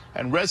 times.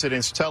 And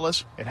residents tell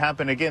us it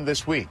happened again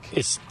this week.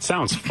 It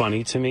sounds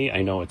funny to me.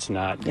 I know it's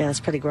not. Yeah,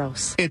 it's pretty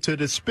gross. It's a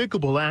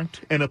despicable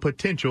act and a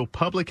potential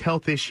public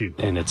health issue.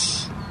 And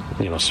it's,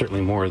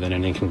 certainly more than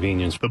an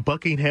inconvenience. The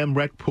Buckingham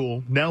Rec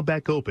Pool now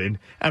back open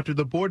after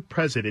the board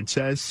president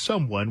says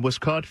someone was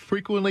caught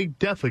frequently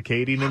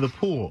defecating in the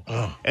pool.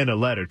 In a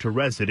letter to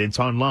residents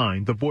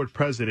online, the board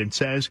president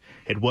says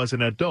it was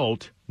an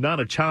adult, not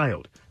a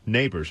child.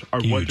 Neighbors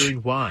are wondering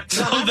why.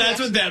 So that's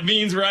what that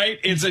means, right?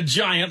 It's a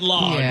giant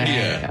log.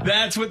 Yeah.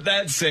 That's what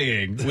that's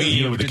saying.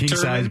 With a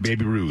king-size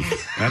Baby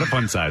Ruth. Not a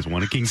fun-size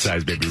one, a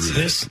king-size Baby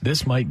Ruth.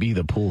 This might be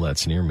the pool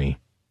that's near me.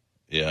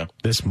 Yeah.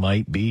 This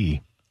might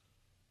be.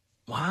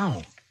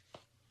 Wow.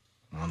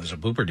 Well, there's a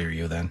pooper near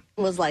you then.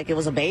 It was like it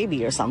was a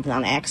baby or something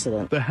on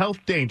accident. The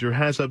health danger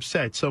has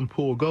upset some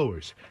pool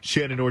goers.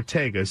 Shannon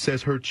Ortega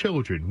says her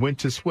children went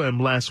to swim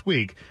last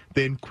week,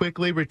 then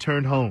quickly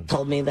returned home.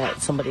 Told me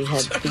that somebody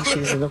had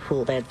feces in the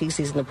pool. They had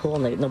feces in the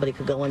pool and nobody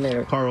could go in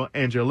there. Carl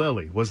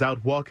Angelelli was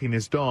out walking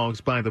his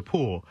dogs by the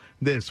pool.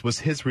 This was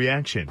his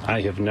reaction.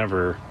 I have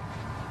never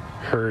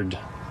heard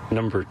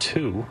number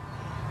 2,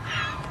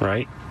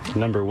 right?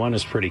 Number 1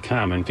 is pretty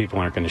common. People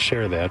aren't going to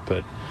share that,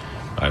 but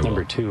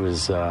number 2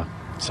 is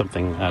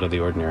something out of the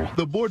ordinary.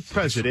 The board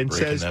president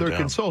says they're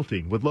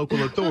consulting with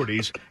local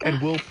authorities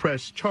and will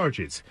press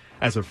charges.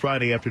 As of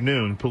Friday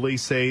afternoon,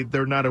 police say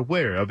they're not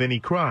aware of any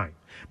crime.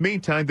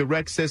 Meantime, the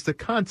rec says the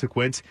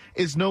consequence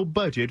is no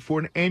budget for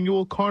an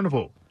annual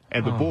carnival.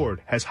 And the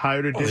board has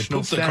hired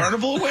additional staff. The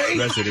carnival away?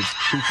 Residents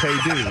who pay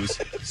dues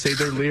say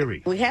they're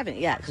leery. We haven't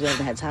yet because we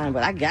haven't had time,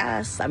 but I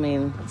guess,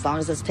 as long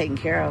as it's taken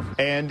care of.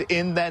 And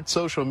in that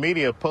social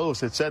media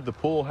post, it said the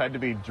pool had to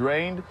be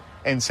drained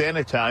and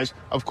sanitized.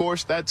 Of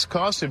course, that's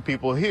costing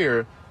people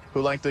here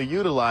who like to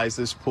utilize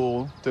this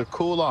pool to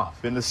cool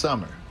off in the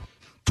summer.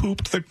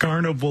 Pooped the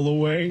carnival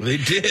away. They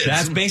did.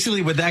 That's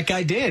basically what that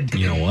guy did.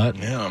 You know what?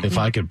 Yeah. If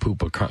I could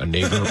poop a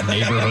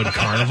neighborhood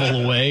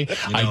carnival away,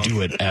 I'd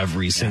do it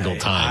every single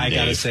time. I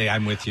got to say,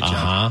 I'm with you,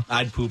 John.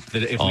 I'd poop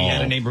if we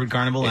had a neighborhood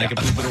carnival and I could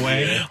poop it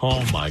away. Yeah.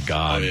 Oh, my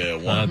God.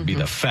 That'd be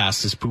the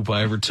fastest poop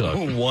I ever took.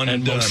 One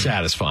and most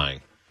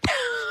satisfying.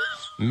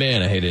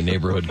 Man, I hate a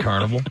neighborhood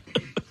carnival.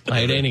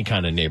 I hate any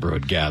kind of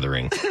neighborhood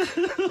gathering.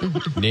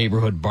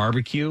 Neighborhood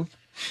barbecue.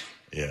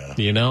 Yeah.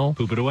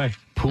 Poop it away.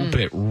 Poop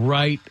it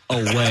right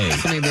away.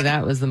 So maybe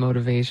that was the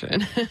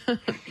motivation.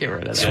 Get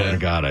rid of that. Swear to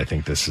God, I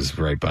think this is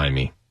right by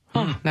me.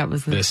 Oh, that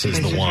was This is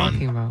place the you're one.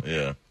 talking about.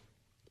 Yeah.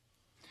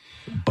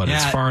 But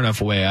it's far enough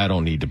away, I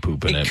don't need to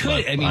poop in it.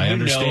 Could, but I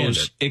understand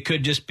knows? It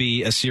could just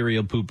be a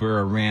serial pooper,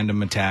 a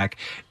random attack.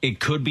 It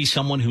could be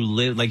someone who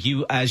lived, like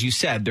you, as you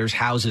said, there's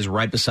houses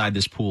right beside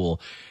this pool.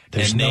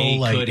 There's and they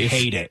no, could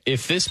hate it.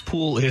 If this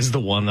pool is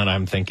the one that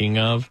I'm thinking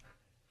of,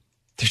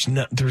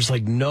 there's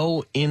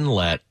no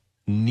inlet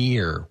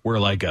near where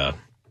like a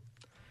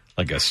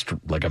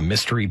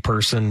mystery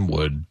person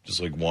would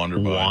just like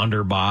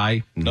wander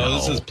by. No,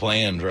 this is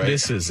planned, right?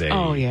 This is an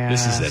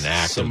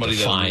act of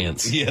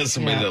defiance.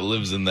 Somebody that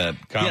lives in that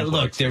complex. Yeah,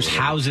 look, there's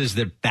houses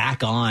that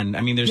back on.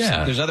 I mean, there's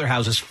other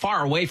houses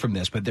far away from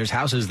this, but there's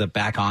houses that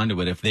back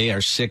onto it if they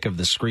are sick of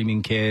the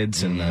screaming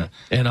kids and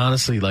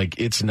honestly, like,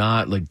 it's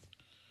not like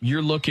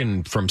you're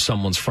looking from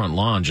someone's front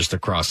lawn just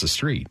across the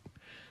street.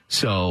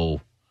 So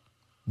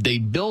they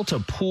built a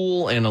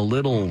pool and a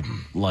little,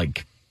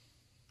 like,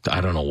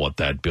 I don't know what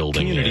that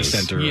building community is.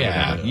 Center.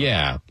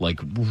 Yeah. Like,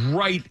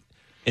 right,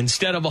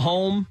 instead of a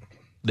home,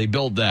 they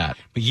built that.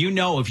 But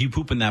if you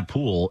poop in that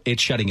pool,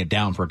 it's shutting it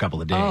down for a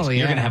couple of days. Oh,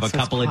 You're going to have a so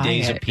couple of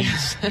days of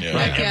peace.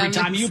 Right? Every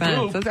time you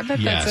poop,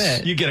 that's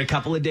it. you get a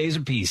couple of days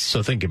of peace.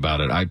 So think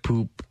about it. I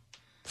poop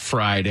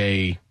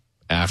Friday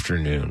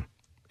afternoon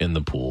in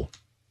the pool.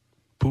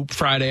 Poop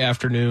Friday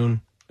afternoon,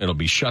 It'll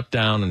be shut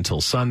down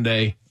until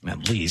Sunday.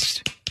 At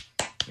least.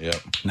 Yep.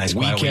 Nice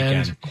Quiet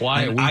weekend.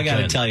 I got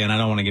to tell you, and I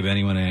don't want to give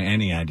anyone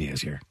any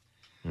ideas here,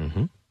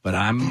 but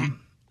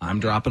I'm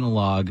dropping a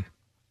log.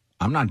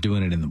 I'm not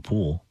doing it in the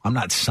pool. I'm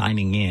not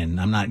signing in.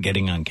 I'm not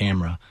getting on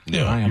camera.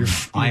 No, I am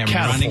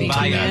running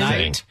by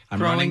tonight.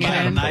 I'm running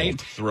by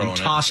tonight and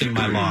tossing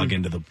my log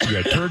into the pool.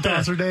 You're a turd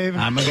tosser, Dave?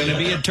 I'm going to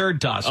be a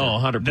turd tosser.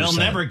 Oh, 100%. They'll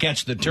never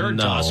catch the turd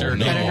tosser.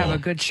 You better have a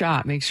good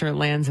shot. Make sure it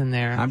lands in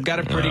there. I've got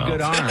a pretty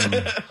good arm.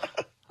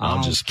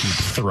 I'll just keep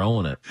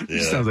throwing it.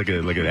 This sounds like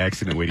an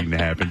accident waiting to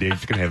happen.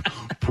 Dave's going to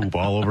have poop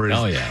all over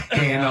his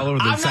hand, all over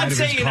the side of his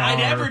car. I'm not saying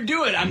I'd ever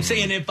do it. I'm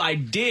saying if I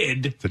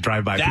did, it's a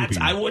drive-by pooping.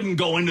 I wouldn't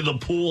go into the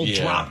pool,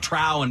 drop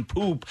trow, and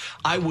poop.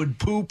 I would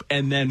poop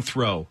and then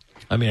throw.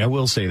 I mean, I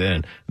will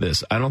say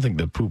this. I don't think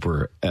the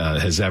pooper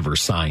has ever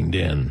signed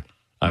in.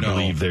 I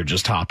believe they're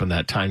just hopping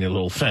that tiny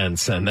little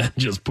fence and then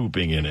just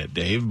pooping in it,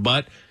 Dave.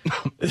 But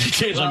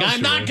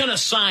I'm not going to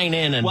sign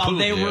in and poop.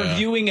 They're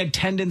reviewing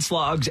attendance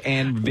logs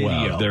and video.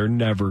 Well, they're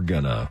never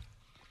going to.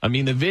 I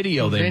mean, the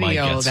video, they might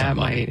get some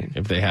money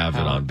if they have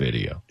it on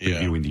video. Yeah.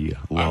 Reviewing the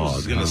log. I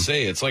was going to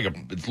say, it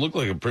looked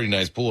like a pretty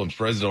nice pool. I'm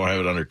surprised they don't have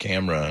it under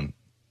camera.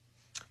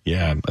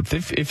 Yeah,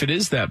 if it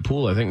is that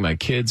pool, I think my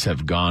kids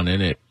have gone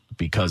in it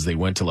because they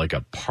went to like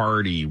a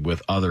party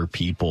with other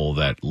people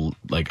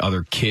like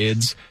other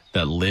kids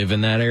that live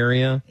in that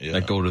area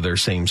that go to their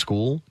same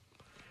school. Do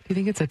you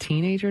think it's a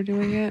teenager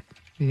doing it?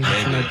 Do you think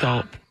it's an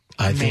adult?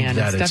 I think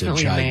that it's a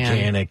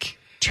gigantic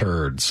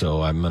turd.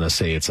 So I'm going to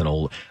say it's an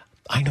old.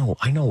 I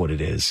know what it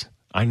is.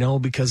 I know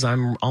because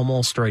I'm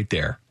almost right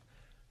there.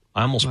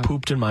 I almost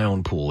pooped in my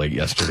own pool late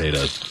yesterday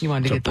you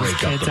wanted to get those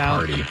break up kids the out.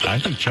 party. I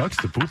think Chuck's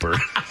the pooper.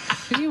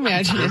 Can you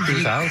imagine if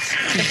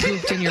you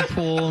pooped in your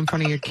pool in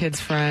front of your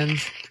kids'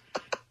 friends?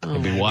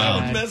 It'd be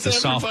wild. The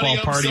softball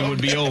party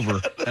would be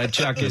over.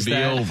 Chuck would be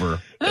over.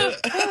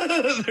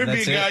 There'd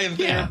be a guy in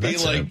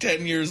therapy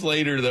 10 years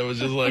later that was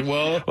just like,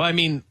 well, I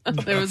mean,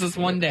 there was this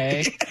one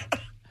day.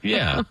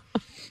 Yeah.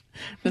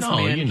 This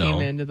man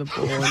came into the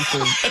pool and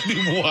pooped. That'd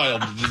be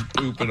wild to just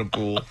poop in a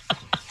pool.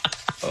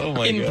 Oh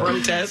my God. In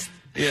protest.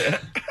 Yeah.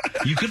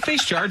 You could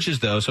face charges,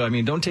 though, so, I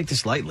mean, don't take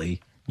this lightly.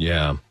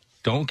 Yeah.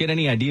 Don't get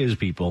any ideas,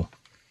 people.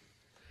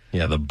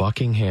 Yeah, the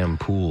Buckingham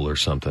Pool or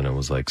something. It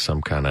was like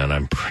some kind of, and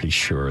I'm pretty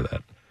sure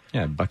that.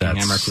 Yeah,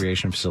 Buckingham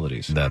Recreation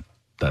Facilities. That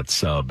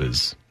sub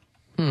is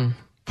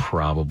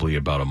probably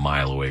about a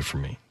mile away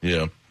from me.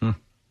 Yeah.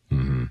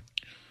 Mm-hmm.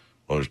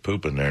 Well, there's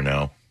poop in there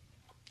now.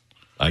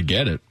 I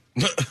get it.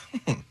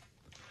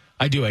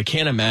 I do. I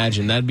can't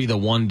imagine. That'd be the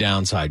one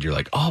downside. You're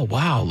like, oh,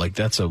 wow, like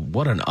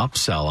what an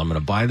upsell. I'm going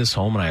to buy this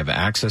home and I have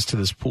access to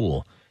this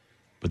pool.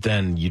 But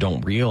then you don't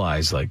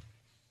realize, like,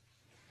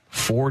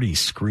 40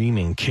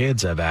 screaming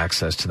kids have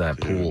access to that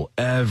pool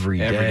every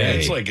day.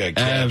 It's like a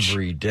catch.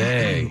 Every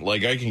day.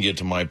 Like, I can get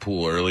to my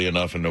pool early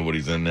enough and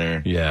nobody's in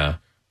there. Yeah.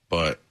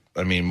 But,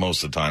 I mean,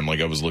 most of the time,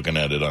 like I was looking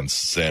at it on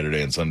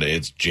Saturday and Sunday,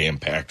 it's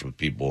jam-packed with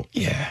people.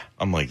 Yeah.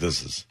 I'm like,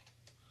 it's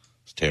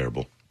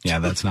terrible. Yeah,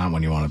 that's not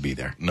when you want to be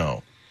there.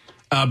 No.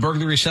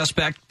 Burglary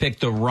suspect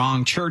picked the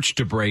wrong church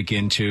to break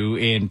into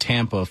in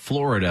Tampa,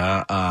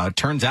 Florida.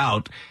 Turns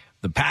out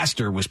the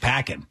pastor was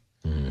packing.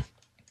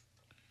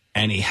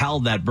 And he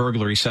held that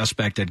burglary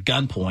suspect at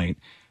gunpoint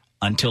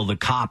until the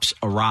cops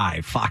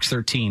arrived. Fox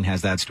 13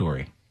 has that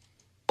story.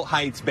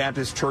 Heights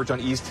Baptist Church on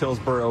East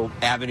Hillsborough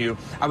Avenue.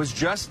 I was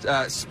just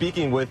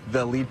speaking with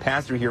the lead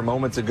pastor here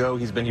moments ago.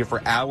 He's been here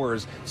for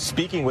hours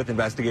speaking with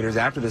investigators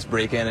after this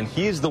break-in, and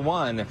he is the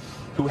one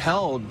who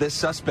held this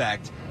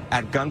suspect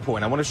at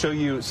gunpoint. I want to show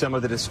you some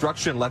of the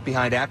destruction left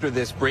behind after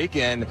this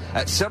break-in.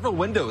 Several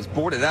windows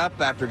boarded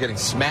up after getting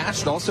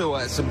smashed. Also,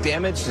 some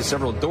damage to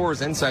several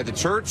doors inside the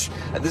church.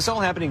 This all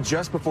happening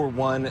just before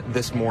 1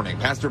 this morning.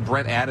 Pastor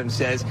Brett Adams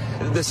says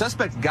the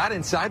suspect got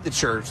inside the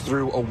church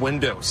through a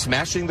window,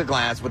 smashing the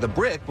glass with a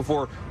brick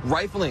before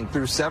rifling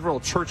through several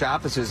church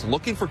offices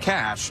looking for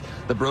cash.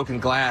 The broken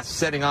glass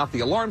setting off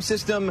the alarm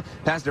system.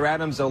 Pastor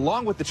Adams,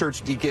 along with the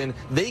church deacon,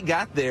 they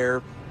got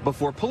there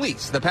before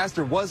police. The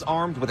pastor was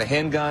armed with a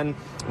handgun.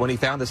 When he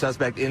found the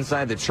suspect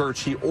inside the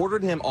church, he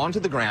ordered him onto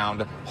the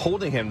ground,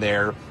 holding him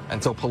there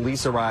until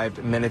police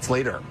arrived minutes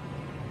later.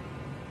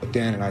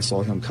 Dan and I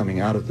saw him coming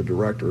out of the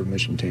director of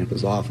Mission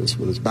Tampa's office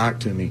with his back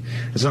to me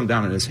and something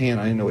down in his hand.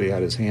 I didn't know he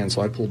had his hand,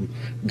 so I pulled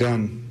the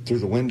gun through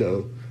the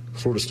window,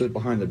 sort of stood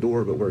behind the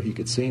door, but where he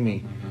could see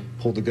me,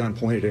 pulled the gun,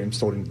 pointed at him,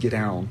 told him, get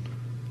down.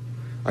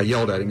 I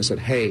yelled at him and said,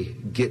 hey,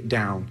 get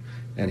down.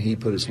 And he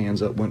put his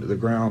hands up, went to the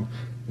ground.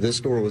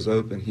 This door was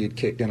open. He had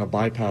kicked in a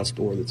bypass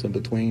door that's in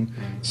between.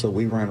 So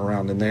we ran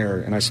around in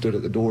there, and I stood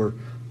at the door.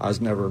 I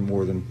was never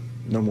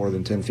no more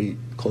than 10 feet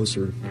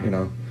closer,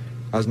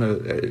 I was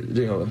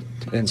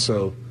and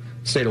so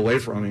stayed away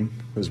from him.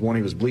 It was one,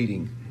 he was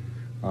bleeding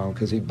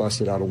because he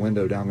busted out a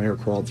window down there,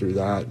 crawled through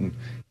that. And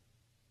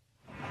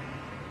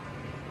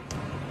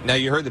Now,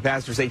 you heard the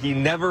pastor say he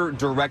never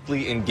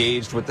directly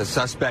engaged with the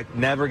suspect,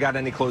 never got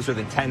any closer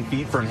than 10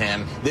 feet from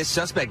him. This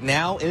suspect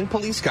now in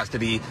police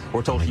custody.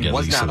 We're told he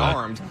was not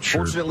armed.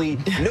 Fortunately,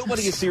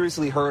 nobody is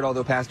seriously hurt,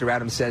 although Pastor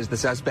Adams says the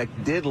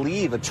suspect did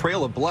leave a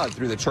trail of blood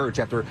through the church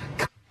after...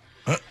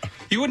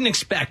 You wouldn't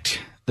expect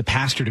the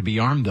pastor to be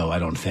armed, though, I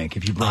don't think,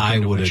 if you broke I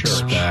into would a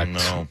church.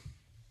 expect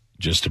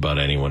just about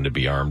anyone to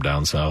be armed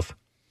down south.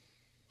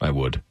 I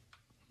would.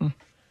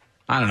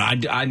 I don't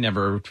know. I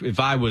never, if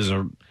I was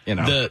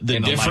the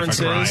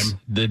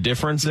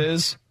difference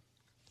is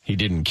he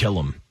didn't kill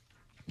him.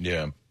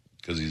 Yeah,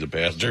 because he's a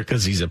pastor.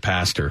 Because he's a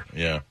pastor.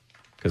 Yeah.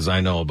 Because I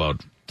know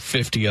about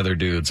 50 other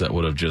dudes that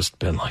would have just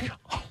been like,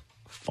 oh,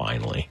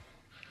 finally,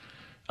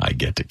 I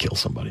get to kill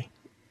somebody.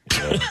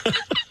 Yeah.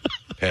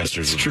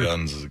 Pastors with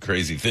guns is a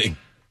crazy thing.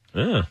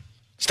 Yeah.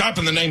 Stop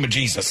in the name of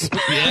Jesus.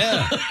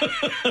 Yeah.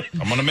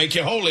 I'm going to make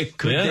you holy.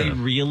 Could they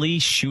really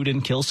shoot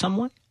and kill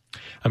someone?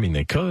 I mean,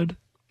 they could.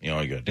 You know,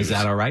 all you got to do is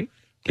that all right?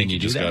 Can you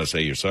just got to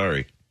say you're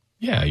sorry.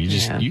 Yeah,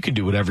 you can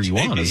do whatever you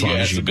want as long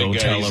as you go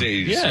tell him.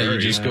 You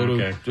just go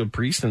to a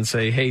priest and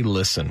say, hey,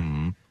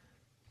 listen,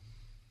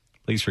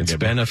 please forgive me. It's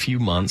been a few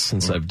months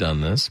since I've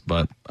done this,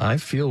 but I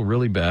feel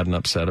really bad and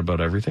upset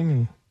about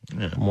everything.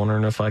 And I'm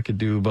wondering if I could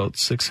do about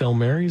 6 Hail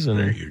Marys. And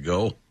there you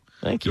go.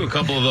 Thank you. Do a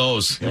couple of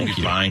those. You'll be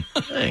fine.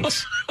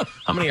 Thanks.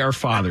 How many Our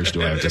Fathers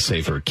do I have to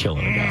say for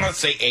killing a guy? Let's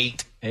say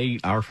 8.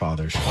 8 Our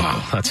Fathers.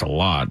 Wow, that's a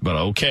lot, but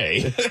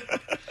okay.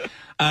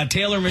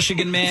 Taylor,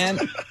 Michigan man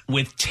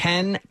with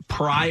 10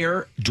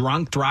 prior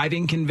drunk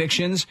driving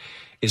convictions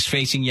is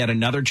facing yet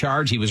another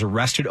charge. He was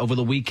arrested over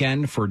the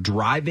weekend for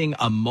driving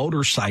a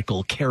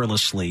motorcycle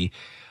carelessly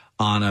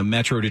on a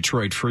Metro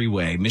Detroit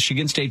freeway.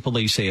 Michigan State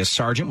Police say a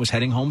sergeant was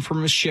heading home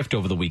from his shift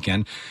over the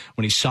weekend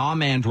when he saw a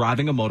man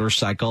driving a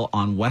motorcycle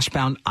on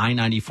westbound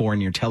I-94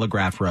 near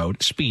Telegraph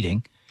Road,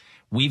 speeding,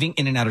 weaving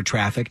in and out of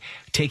traffic,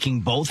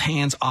 taking both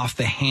hands off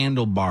the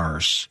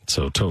handlebars.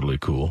 So totally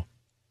cool.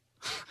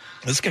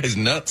 This guy's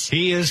nuts.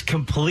 He is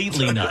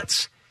completely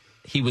nuts.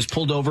 He was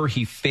pulled over.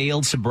 He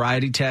failed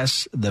sobriety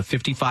tests. The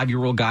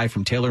 55-year-old guy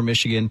from Taylor,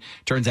 Michigan,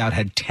 turns out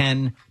had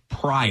 10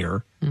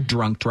 prior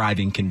drunk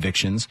driving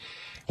convictions.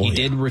 He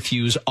did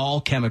refuse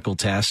all chemical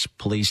tests.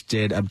 Police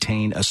did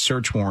obtain a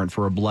search warrant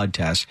for a blood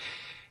test.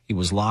 He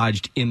was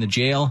lodged in the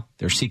jail.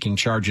 They're seeking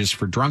charges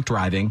for drunk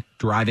driving,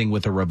 driving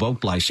with a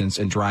revoked license,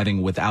 and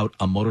driving without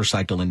a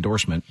motorcycle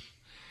endorsement.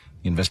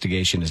 The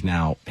investigation is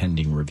now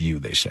pending review,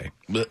 they say.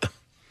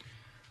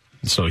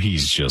 So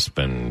he's just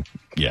been,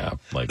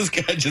 like... This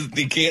guy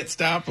he can't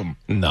stop him.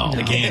 No.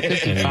 They can't.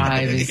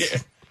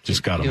 55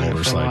 just got a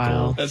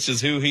motorcycle. That's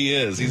just who he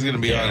is. He's going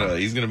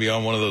to be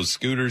on one of those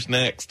scooters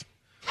next.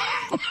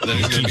 Then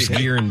he's going to be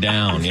gearing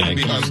down. Yeah,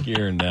 he keeps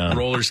gearing down.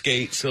 Roller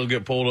skates. He'll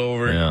get pulled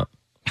over. Yeah.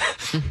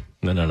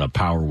 Then on a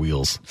Power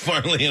Wheels.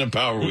 Finally in a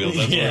Power Wheels.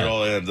 That's where it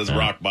all ends. That's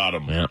rock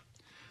bottom. Yeah.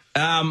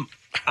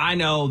 I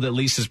know that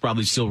Lisa's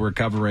probably still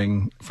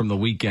recovering from the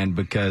weekend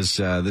because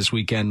this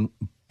weekend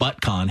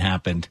ButtCon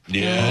happened.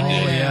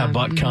 Yeah,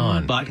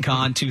 ButtCon.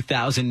 ButtCon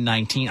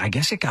 2019. I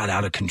guess it got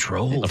out of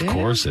control. Of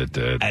course it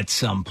did. At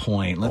some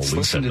point. Let's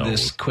listen to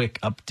this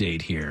quick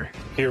update here.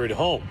 Here at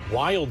home,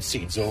 wild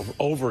scenes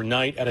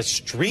overnight at a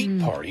street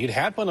party. It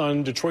happened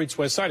on Detroit's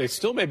west side. It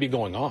still may be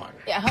going on.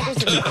 Yeah,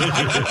 hundreds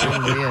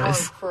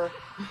of for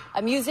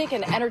a music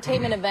and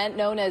entertainment event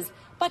known as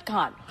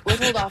ButtCon. We're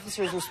told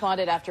officers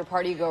responded after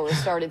partygoers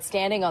started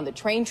standing on the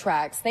train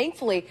tracks.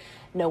 Thankfully,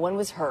 no one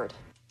was hurt.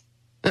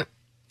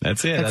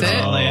 That's it.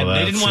 That's all they had.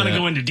 They didn't want to it.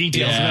 go into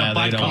details about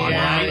ButtCon,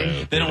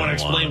 right? They don't want to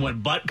explain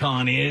what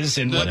ButtCon is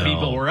and what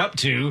people were up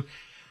to.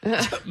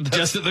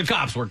 Just that the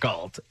cops were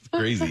called. It's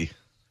crazy.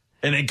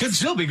 And it could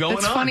still be going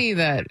on. It's funny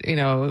that,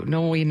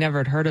 we never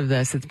had heard of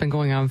this. It's been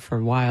going on for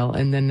a while.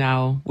 And then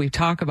now we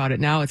talk about it.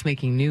 Now it's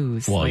making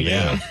news. Well,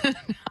 yeah.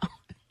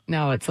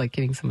 Now it's like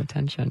getting some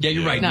attention. Yeah,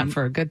 you're right. Not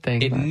for a good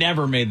thing. It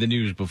never made the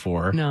news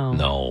before.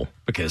 No.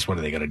 Because what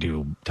are they going to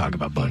do? Talk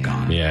about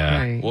ButtCon? Yeah.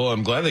 Right. Well,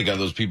 I'm glad they got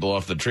those people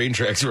off the train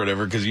tracks or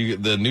whatever, because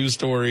the news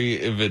story,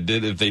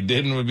 if they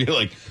didn't, would be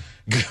like,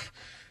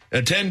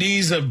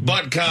 attendees of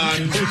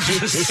ButtCon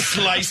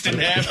sliced in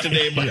half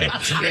today by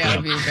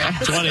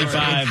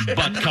 25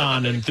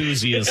 ButtCon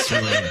enthusiasts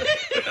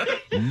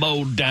were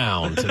mowed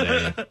down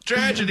today.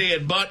 Tragedy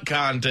at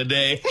ButtCon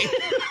today.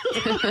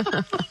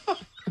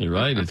 You're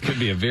right. It could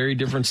be a very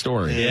different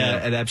story.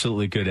 Yeah, it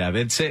absolutely could have.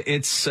 It's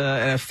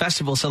a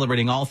festival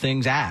celebrating all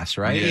things ass,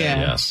 right?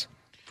 Yeah. Yes.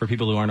 For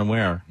people who aren't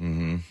aware.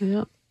 Mm-hmm.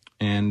 Yep.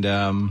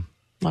 And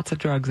lots of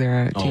drugs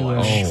there too.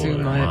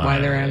 Why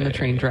they're on the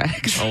train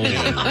tracks. Oh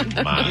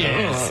my!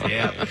 Yes,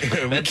 yeah.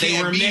 That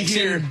they were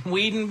mixing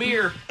weed and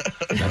beer.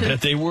 I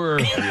bet they were.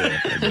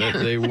 I bet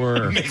they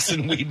were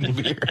mixing weed and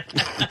beer.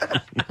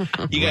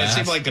 You guys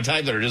seem like the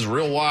type that are just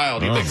real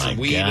wild. You mix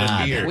weed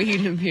and beer.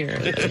 Weed and beer.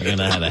 You're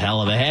gonna have a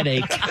hell of a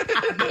headache.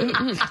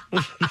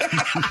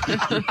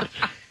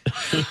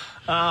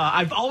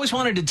 I've always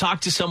wanted to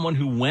talk to someone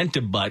who went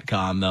to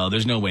ButtCon, though.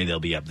 There's no way they'll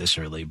be up this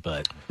early,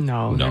 but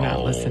no, they're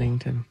not listening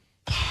to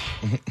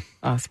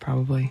us,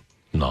 probably.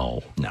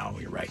 No,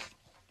 you're right.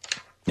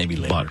 Maybe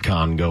later.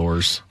 ButtCon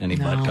goers. Any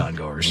No. ButtCon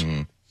goers?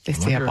 They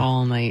stay up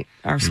all night.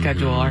 Our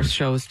schedule, our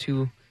show's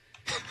too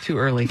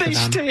early for They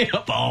them. stay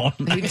up all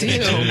They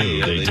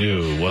do. They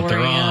do. What 4 they're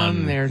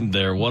a.m., on.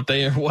 They're what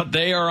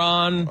they are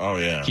on. Oh,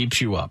 yeah.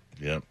 Keeps you up.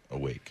 Yep,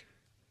 awake.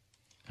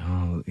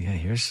 Oh, yeah,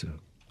 here's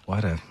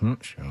what a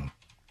show,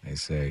 they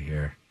say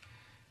here.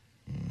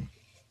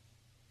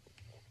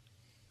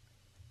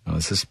 Oh,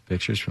 is this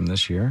pictures from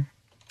this year?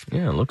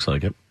 Yeah, it looks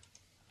like it.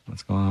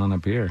 What's going on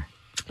up here?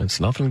 It's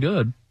nothing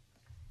good.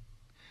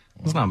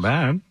 It's not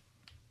bad.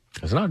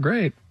 It's not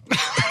great.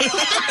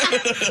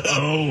 That's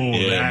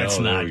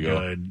not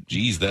good.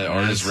 Geez, that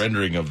artist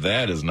rendering of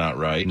that is not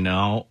right.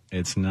 No,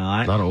 it's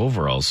not. Not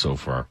overalls so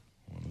far.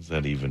 What does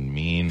that even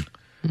mean?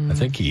 I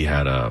think he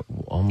had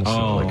almost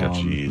like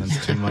a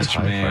that's too much,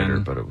 TIE man. fighter,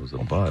 but it was a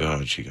butt.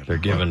 God, she got They're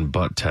giving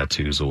butt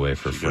tattoos away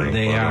for free.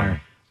 They are.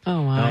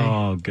 Oh, my.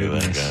 Oh,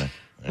 goodness.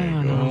 There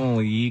you go. Oh,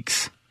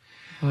 yeeks.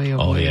 Boy, Oh,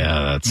 boy.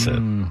 yeah, that's it.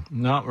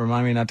 No,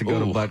 remind me not to go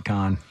to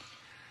ButtCon.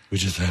 We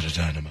just had a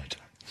dynamite.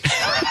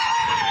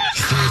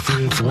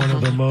 Seriously, it's one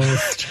of the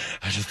most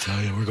I just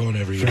tell you, we're going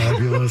every year.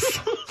 fabulous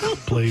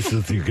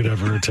places you could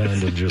ever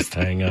attend and just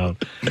hang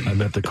out. I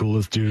met the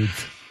coolest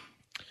dudes.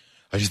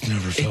 I just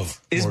never felt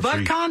Is more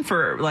free. ButtCon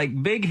for,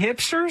 like, big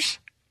hipsters?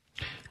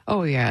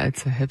 Oh, yeah,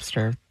 it's a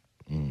hipster.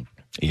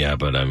 Yeah,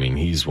 but I mean,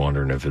 he's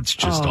wondering if it's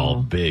just all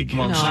big.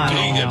 Well, No,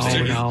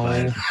 hipsters.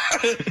 no.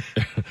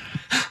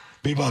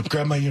 Bebop,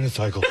 grab my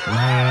unicycle. We're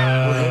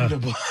heading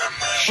to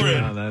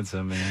Oh, that's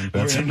a man.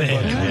 That's a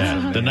man.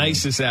 Yeah, the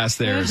nicest ass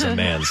there is a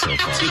man so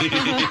far.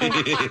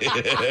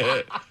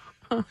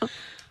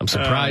 I'm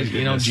surprised.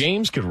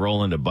 James could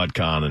roll into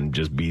ButtCon and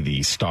just be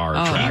the star He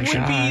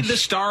attraction. would be the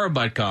star of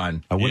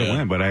ButtCon. I would have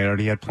went, but I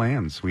already had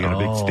plans. We had a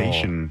big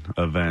station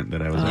event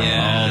that I was on.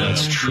 Yeah,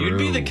 that's true. You'd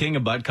be the king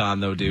of ButtCon,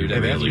 though, dude. They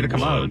I asked me to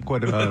come out.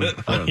 Quite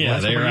Yeah,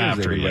 they're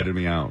after they you. invited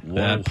me out.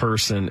 That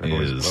person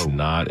is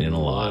not in a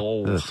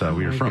lot. That's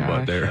we were front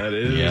butt there. That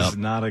is Yep.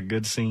 not a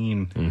good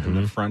scene in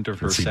the front of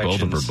her See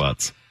sections. both of her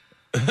butts.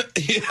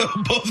 Yeah,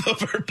 both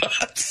of her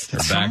butts. Her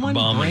back Someone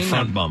bum and bring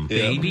front a bum.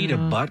 baby to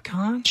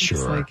ButtCon?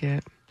 Just Sure. like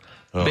it.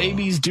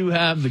 Babies do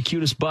have the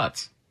cutest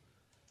butts.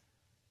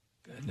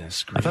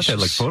 Goodness I thought that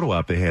like photo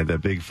op they had,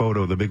 that big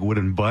photo, the big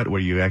wooden butt where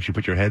you actually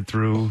put your head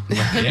through.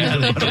 Yeah,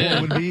 they What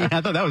did. would be?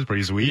 I thought that was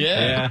pretty sweet.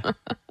 Yeah.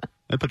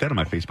 I put that on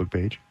my Facebook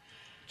page.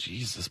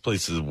 Jeez,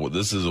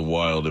 this is a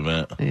wild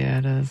event. Yeah,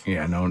 it is.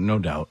 Yeah, no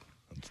doubt.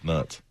 It's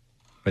nuts.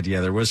 But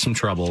yeah, there was some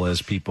trouble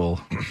as people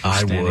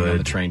standing on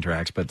the train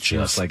tracks, but it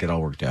seems just like it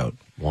all worked out.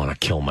 Want to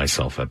kill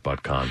myself at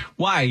ButtCon.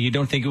 Why? You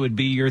don't think it would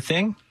be your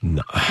thing?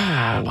 No.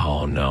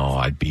 Oh, no.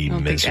 I'd be I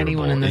don't miserable. think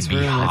anyone in this It'd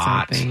be room that's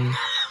hot. anything.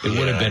 It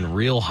would have been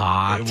real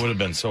hot. It would have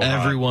been so hot.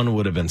 Everyone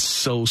would have been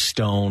so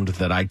stoned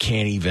that I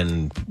can't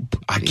even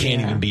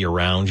be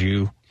around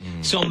you.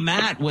 So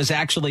Matt was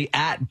actually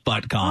at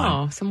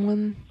ButtCon. Oh,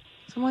 someone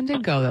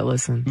did go that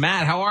listened.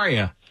 Matt, how are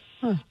you?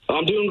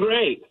 I'm doing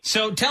great.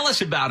 So tell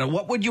us about it.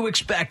 What would you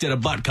expect at a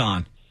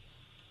ButtCon?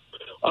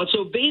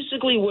 So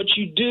basically, what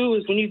you do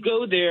is when you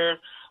go there,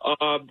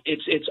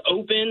 it's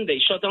open. They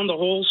shut down the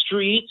whole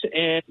street,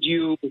 and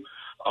you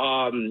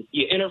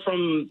enter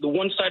from the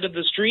one side of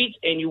the street,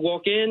 and you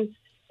walk in.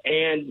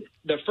 And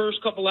the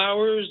first couple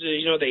hours,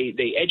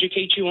 they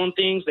educate you on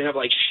things. They have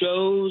like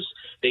shows.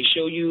 They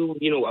show you,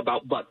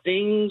 about butt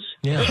things.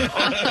 Yeah.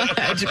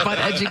 Butt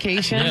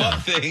education.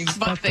 Butt things.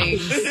 Butt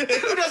things.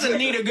 Who doesn't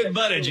need a good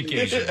butt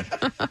education?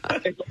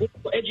 It's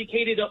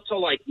educated up to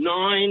like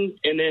 9,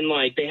 and then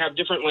like they have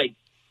different like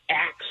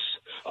acts,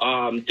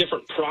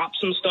 different props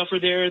and stuff are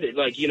there. That,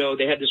 like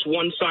they had this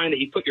one sign that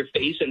you put your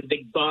face in a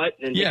big butt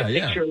and take a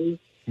picture.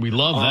 We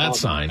love that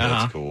sign.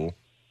 That's cool.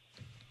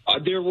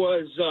 There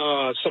was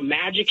some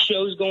magic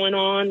shows going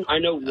on. I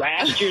know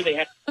last year they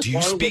had. Do you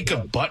speak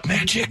of butt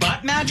magic?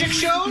 Butt magic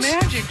shows?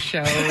 Magic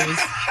shows.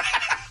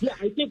 Yeah,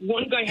 I think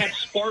one guy had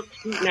sparks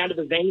shooting out of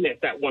his anus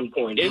at one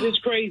point. It was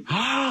crazy.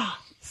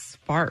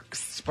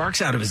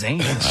 Sparks out of his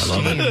anus. I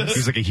love it. He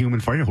was like a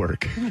human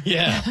firework.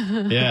 Yeah.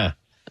 Yeah.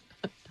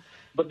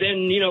 But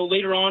then,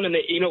 later on, and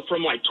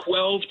from like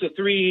 12 to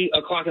 3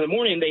 o'clock in the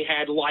morning, they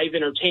had live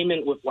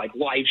entertainment with like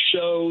live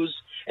shows.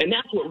 And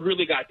that's what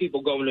really got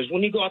people going is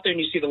when you go out there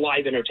and you see the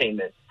live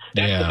entertainment.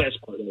 That's the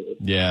best part of it.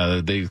 Yeah,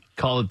 they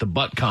call it the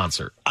butt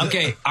concert.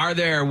 Okay,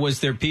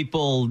 was there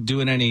people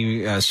doing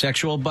any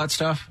sexual butt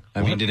stuff?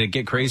 I mean, did it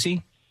get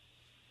crazy?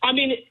 I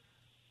mean,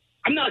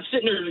 I'm not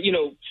sitting there,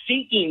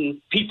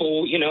 seeking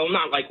people, I'm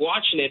not like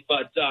watching it,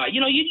 but,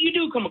 you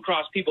do come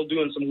across people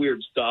doing some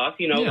weird stuff,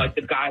 like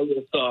the guy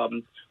with,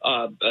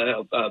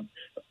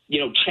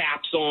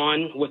 chaps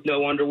on with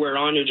no underwear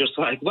on. You're just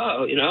like,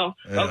 whoa, okay.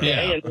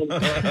 Yeah. And then,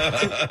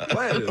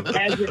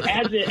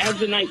 as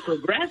the night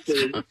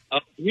progresses,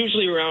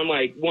 usually around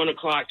like 1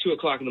 o'clock, 2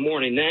 o'clock in the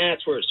morning,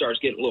 that's where it starts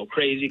getting a little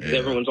crazy because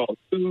everyone's all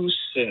loose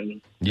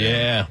and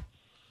yeah.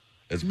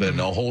 It's been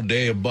a whole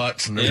day of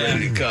butts and they're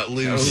ready to cut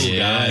loose.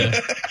 Yeah.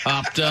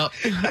 Hopped up.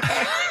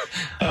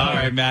 All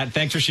right, Matt.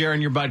 Thanks for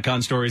sharing your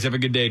ButtCon stories. Have a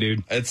good day,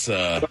 dude. It's See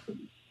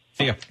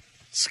ya.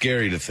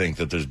 Scary to think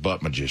that there's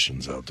butt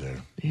magicians out there.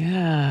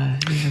 Yeah.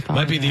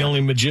 Might be the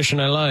only magician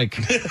I like.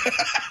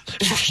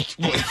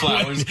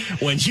 Flowers.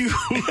 When you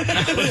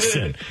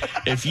listen,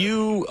 if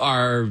you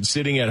are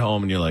sitting at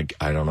home and you're like,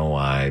 I don't know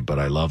why, but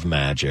I love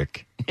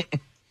magic,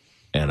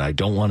 and I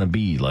don't want to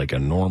be like a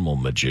normal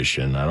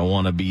magician. I don't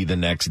want to be the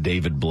next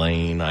David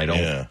Blaine. I don't.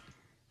 Yeah.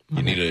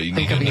 You need a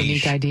Think of a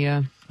unique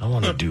idea. I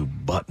want to do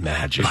butt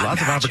magic. There's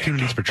lots of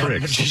opportunities for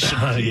tricks.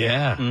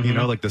 Yeah. Mm-hmm. You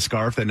know, like the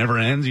scarf that never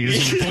ends. You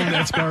just pull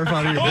that scarf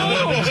out of your belly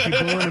and just keep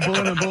pulling and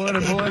pulling and pulling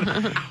and pulling.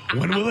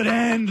 When will it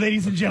end,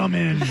 ladies and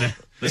gentlemen?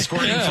 The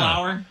squirting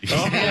flower.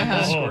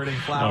 Yeah. Squirting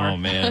flower. Oh,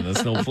 man,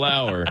 that's no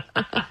flower.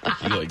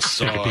 You like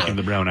saw Peek in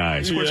the brown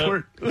eyes. Squirt,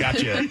 squirt.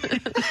 Gotcha.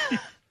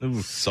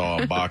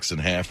 saw a box in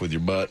half with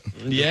your butt.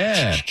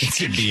 Yeah. It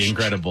could be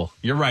incredible.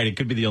 You're right. It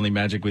could be the only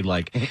magic we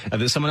like.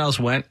 Someone else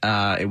went.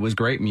 It was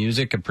great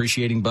music,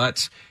 appreciating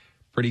butts.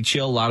 Pretty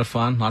chill, a lot of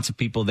fun. Lots of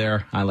people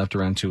there. I left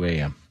around 2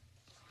 a.m.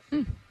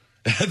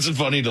 That's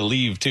funny to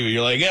leave, too.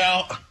 You're like,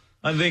 yeah,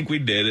 I think we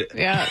did it.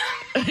 Yeah.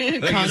 I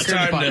think it's Conquered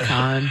time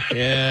ButtCon.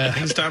 Yeah,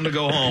 it's time to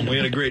go home. We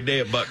had a great day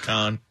at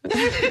ButtCon.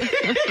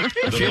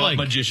 The feel like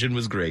magician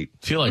was great.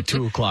 I feel like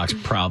 2 o'clock's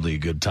probably a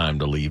good time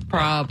to leave.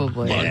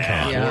 Probably.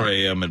 ButtCon. Yeah. 4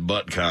 a.m. at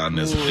ButtCon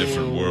is a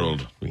different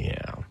world.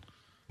 Yeah.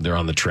 They're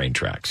on the train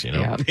tracks, you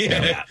know?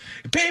 Yeah. Yeah.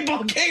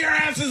 People, get your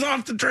asses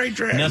off the train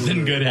tracks.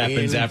 Nothing good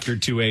happens after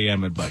 2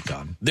 a.m. at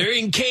ButtCon. They're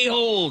in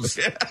K-holes.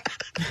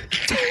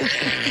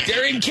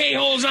 They're in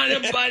K-holes on the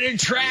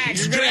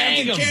tracks. You're gonna have Drag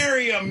to them.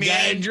 carry them, man.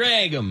 Gotta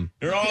drag them.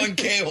 They're all in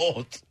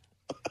K-holes.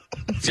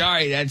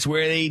 Sorry, that's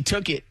where they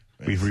took it.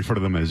 We refer to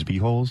them as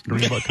B-holes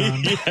during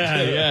ButtCon.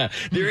 Yeah.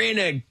 They're in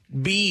a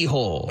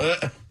B-hole.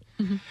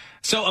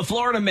 So a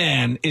Florida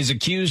man is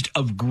accused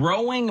of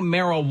growing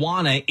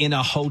marijuana in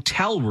a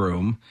hotel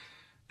room.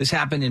 This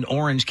happened in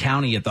Orange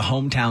County at the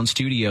Hometown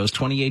Studios.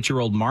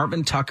 28-year-old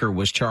Marvin Tucker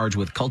was charged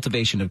with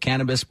cultivation of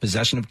cannabis,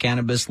 possession of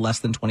cannabis, less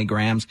than 20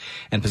 grams,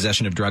 and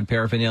possession of drug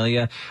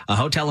paraphernalia. A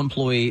hotel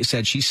employee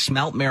said she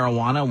smelt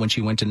marijuana when she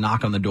went to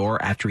knock on the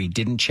door after he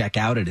didn't check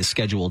out at his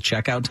scheduled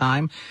checkout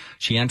time.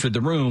 She entered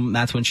the room.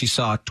 That's when she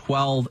saw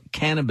 12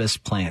 cannabis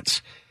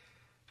plants.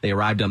 They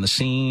arrived on the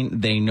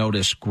scene. They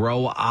noticed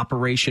grow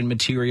operation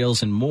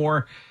materials and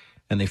more.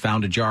 And they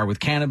found a jar with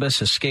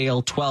cannabis, a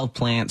scale, 12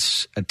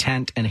 plants, a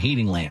tent, and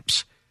heating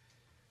lamps.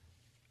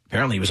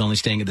 Apparently, he was only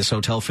staying at this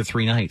hotel for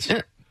 3 nights.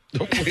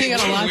 He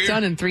got a lot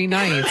done in 3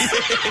 nights.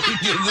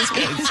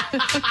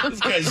 This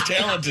guy's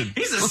talented.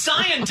 He's a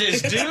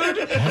scientist, dude. What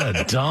a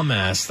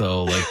dumbass,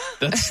 though. Like,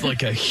 that's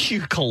like a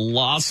huge,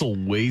 colossal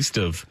waste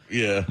of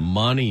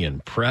money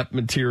and prep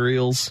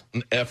materials.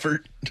 An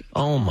effort.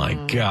 Oh, my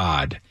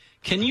God.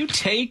 Can you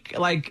take,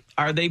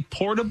 are they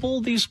portable,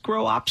 these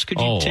grow ops?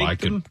 Could you take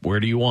them? Where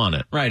do you want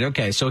it? Right,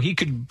 okay. So he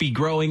could be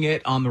growing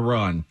it on the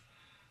run.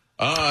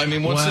 I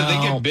mean, once they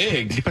get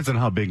big. It depends on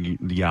how big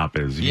the yop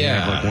is. You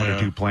Yeah. have 1 or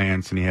 2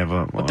 plants and you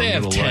have But they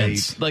have little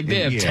tents. light.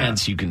 They have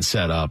tents you can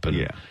set up.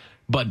 And,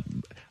 But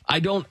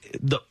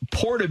the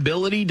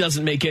portability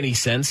doesn't make any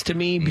sense to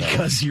me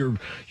because you're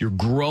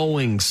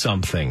growing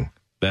something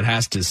that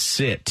has to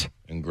sit.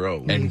 And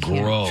grow. You can't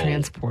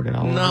transport it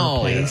all over the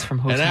place from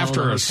hotel and after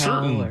to a hotel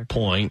certain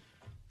point,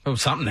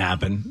 something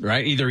happened,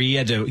 right? Either he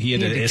had to had to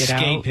get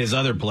escape out. his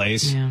other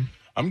place. Yeah.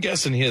 I'm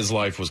guessing his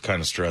life was kind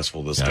of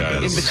stressful, this guy.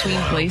 In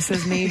between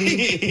places,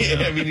 maybe?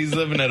 Yeah, I mean, he's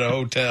living at a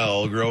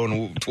hotel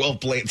growing 12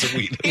 plants a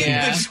week.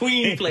 Yeah. In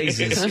between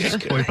places. Well,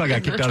 he probably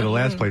got kicked out of the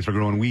last place for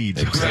growing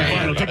weeds.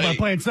 Fine, I'll take my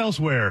plants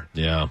elsewhere.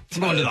 Yeah. I'm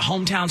going to the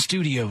Hometown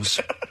Studios.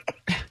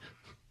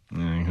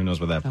 Who knows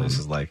what that place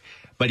is like.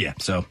 But yeah,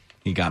 so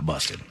he got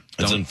busted.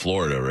 It's in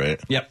Florida, right?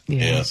 Yep.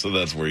 Yeah, so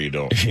that's where you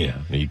don't. Yeah,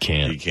 you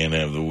can't. You can't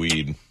have the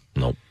weed.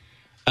 Nope.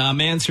 A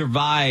man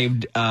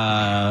survived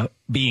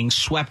being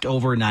swept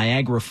over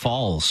Niagara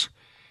Falls.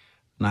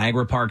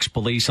 Niagara Parks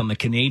police on the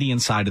Canadian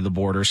side of the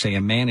border say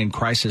a man in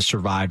crisis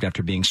survived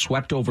after being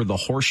swept over the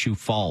Horseshoe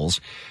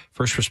Falls.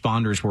 First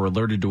responders were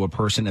alerted to a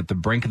person at the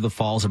brink of the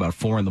falls about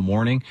 4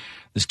 a.m.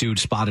 This dude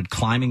spotted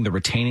climbing the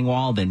retaining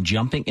wall, then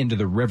jumping into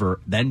the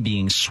river, then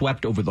being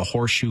swept over the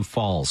Horseshoe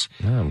Falls.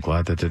 Yeah, I'm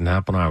glad that didn't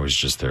happen. I was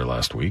just there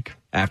last week.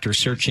 After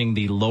searching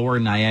the lower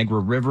Niagara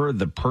River,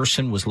 the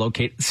person was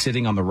located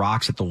sitting on the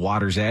rocks at the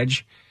water's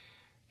edge.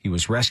 He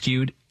was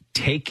rescued,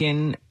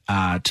 taken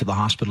to the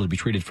hospital to be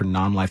treated for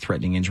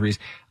non-life-threatening injuries.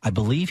 I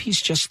believe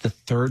he's just the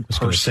third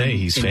person. I was going to say,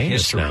 he's in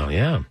famous history. now,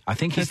 yeah. I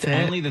think he's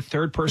That's it. only the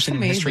third person in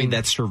That's history amazing.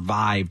 that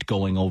survived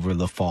going over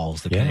the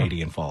falls, the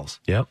Canadian falls.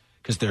 Yep.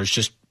 Because there's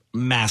just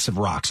massive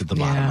rocks at the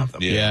bottom of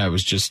them. Yeah, I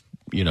was just,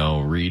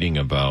 reading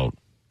about.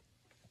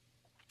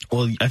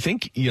 Well, I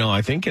think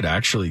it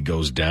actually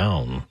goes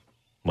down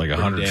like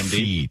 100 damn deep.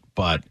 feet,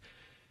 but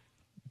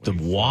the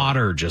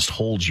water just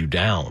holds you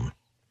down.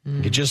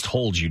 It just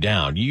holds you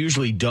down. You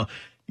usually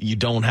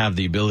don't have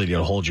the ability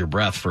to hold your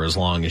breath for as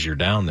long as you're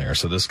down there.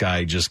 So this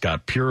guy just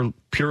got pure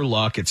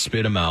luck. It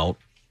spit him out.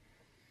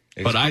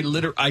 But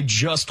I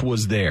just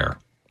was there.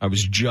 I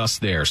was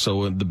just there.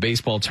 So the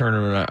baseball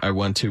tournament I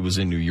went to was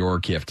in New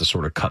York. You have to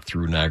sort of cut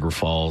through Niagara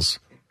Falls.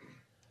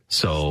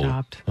 So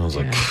Stopped. I was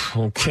like,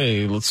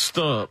 okay, let's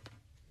stop.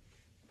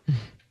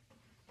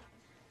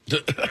 Kill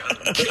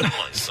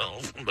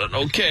myself, but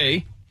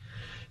okay.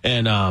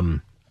 And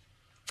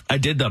I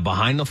did the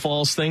behind the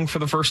falls thing for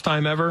the first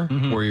time ever,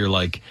 where you're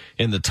like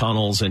in the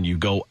tunnels and you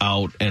go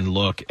out and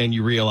look and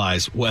you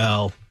realize,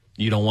 well,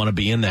 you don't want to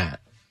be in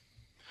that.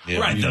 Yeah.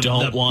 Right. You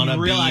don't want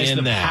to be in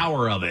the that.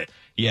 Power of it.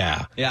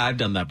 Yeah. Yeah, I've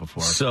done that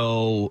before.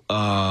 So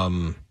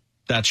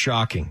that's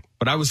shocking.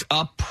 But I was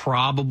up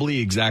probably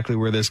exactly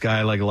where this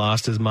guy like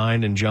lost his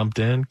mind and jumped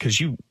in, because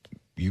you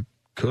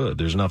could.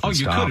 There's nothing. Oh,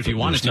 you stopping. could if you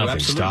wanted There's to. nothing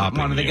Absolutely. stopping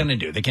What are they you. going to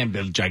do? They can't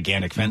build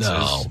gigantic fences.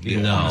 No,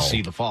 You want to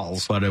see the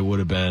falls. But it would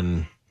have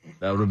been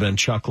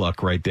Chuck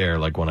luck right there.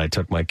 Like when I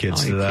took my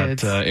kids to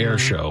that air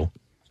show.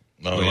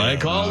 Look,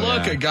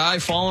 a guy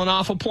falling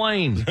off a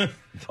plane.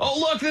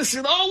 Look,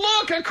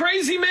 a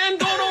crazy man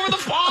going over the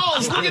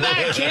falls. Look at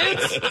that,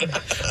 kids.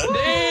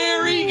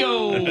 There he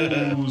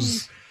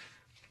goes.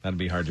 That'd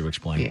be hard to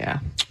explain. Yeah.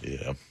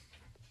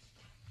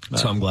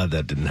 So I'm glad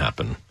that didn't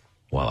happen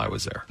while I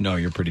was there. No,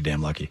 you're pretty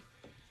damn lucky.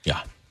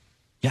 Yeah.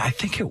 Yeah, I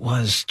think it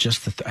was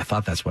just I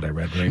thought that's what I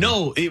read. Maybe.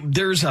 No,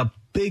 there's a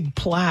big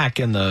plaque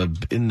in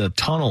the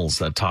tunnels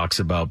that talks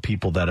about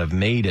people that have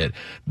made it.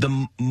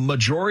 The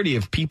majority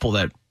of people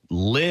that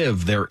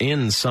live, they're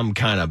in some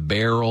kind of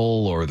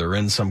barrel or they're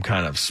in some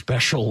kind of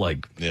special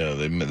like. Yeah,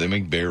 they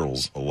make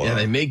barrels a lot. Yeah,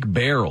 they make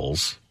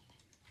barrels.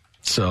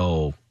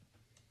 So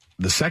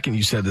the second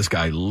you said this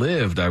guy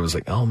lived, I was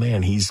like, oh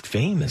man, he's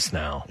famous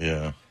now.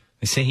 Yeah.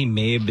 They say he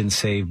may have been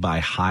saved by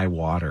high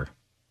water.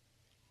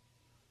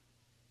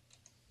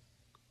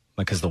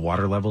 Because the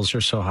water levels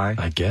are so high?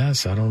 I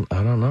guess. I don't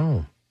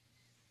know.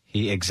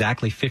 He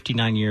exactly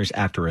 59 years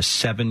after a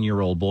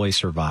 7-year-old boy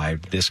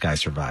survived, this guy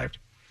survived.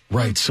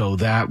 Right. So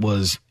that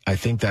was, I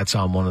think that's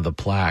on one of the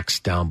plaques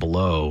down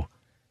below.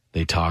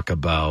 They talk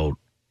about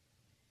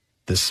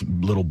this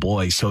little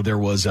boy. So there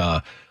was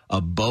a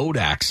boat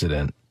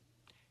accident.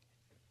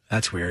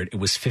 That's weird. It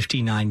was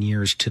 59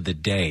 years to the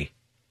day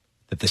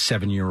that the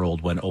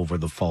 7-year-old went over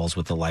the falls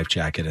with the life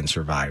jacket and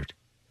survived.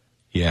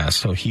 Yeah,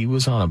 so he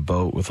was on a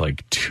boat with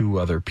like 2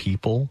 other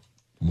people.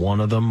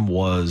 One of them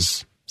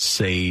was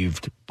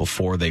saved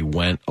before they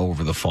went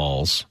over the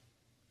falls.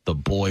 The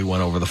boy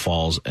went over the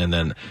falls, and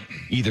then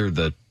either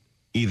there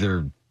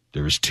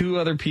was 2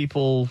 other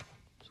people,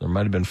 so there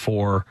might have been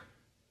 4.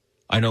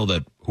 I know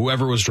that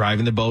whoever was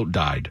driving the boat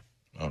died.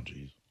 Oh,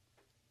 geez.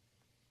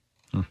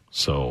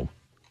 So,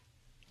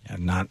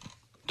 yeah,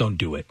 don't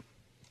do it.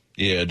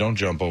 Yeah, don't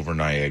jump over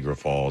Niagara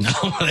Falls.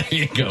 No, there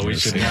you go. We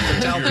shouldn't have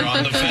to tell You're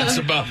on the fence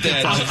about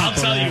that. I'll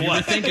tell you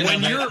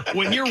what.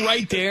 When you're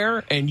right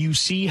there and you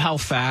see how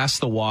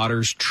fast the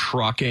water's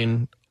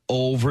trucking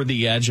over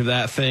the edge of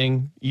that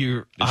thing,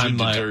 I'm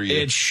like,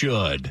 it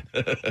should.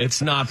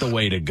 It's not the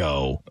way to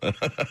go.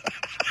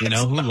 You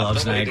know who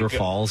loves Niagara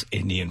Falls?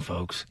 Indian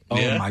folks. Oh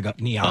my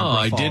God,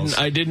 Niagara Falls.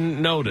 I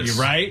didn't notice.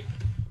 You're right.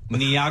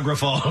 Niagara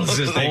Falls,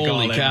 as they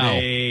call it. Cow.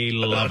 They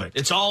love it.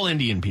 It's all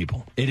Indian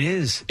people. It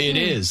is. It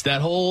is.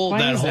 That whole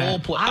place.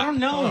 I don't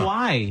know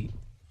why.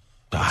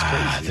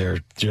 They're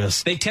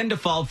just. They tend to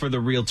fall for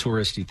the real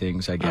touristy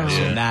things, I guess.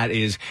 And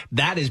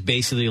that is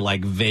basically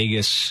like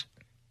Vegas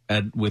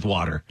with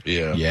water.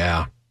 Yeah.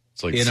 Yeah.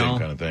 It's like the same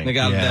kind of thing. They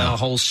got the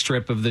whole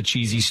strip of the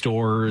cheesy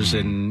stores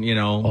and,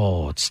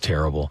 Oh, it's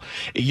terrible.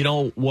 You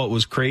know, what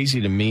was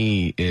crazy to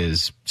me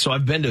is, so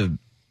I've been to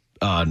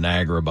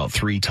Niagara about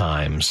 3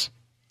 times.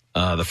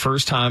 The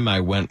first time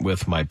I went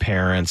with my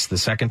parents. The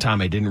second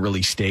time I didn't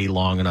really stay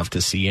long enough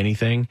to see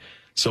anything.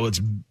 So it's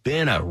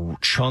been a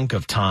chunk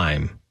of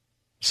time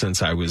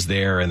since I was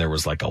there, and there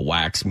was like a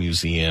wax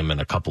museum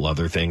and a couple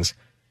other things.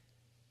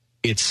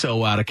 It's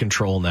so out of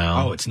control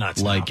now. Oh, it's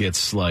nuts. Like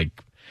it's like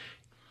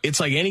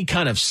any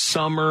kind of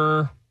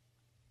summer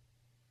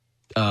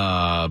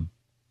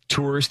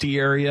touristy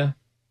area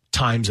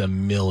times a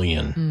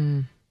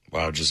million.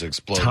 Wow, just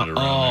exploded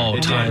around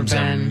there. Times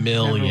a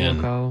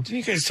million. Didn't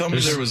you guys tell me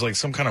there was like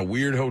some kind of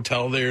weird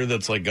hotel there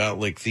that's like got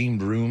like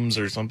themed rooms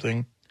or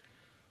something?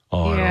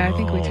 Oh, I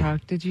think we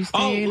talked. Did you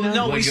stay in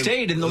no, we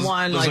stayed in the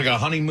one. There's like a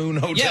honeymoon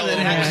hotel.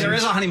 Yeah, there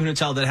is a honeymoon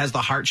hotel that has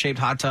the heart-shaped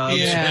hot tubs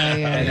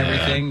and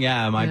everything.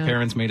 Yeah, my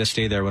parents made us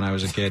stay there when I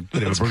was a kid.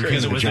 Because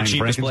it was the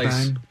cheapest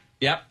place.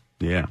 Yep.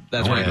 Yeah.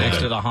 That's right next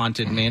to the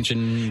haunted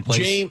mansion place.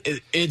 James,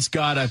 it's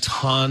got a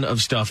ton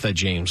of stuff that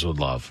James would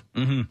love.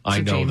 Mm-hmm. I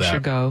know James that.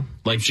 Should go.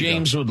 Like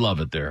James would love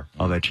it there.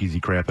 All that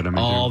cheesy crap that I'm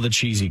into. All the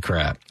cheesy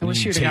crap. I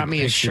wish you'd have got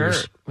me a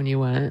shirt when you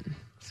went.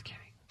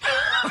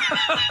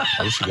 I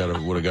wish you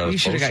would have got. You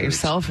should have got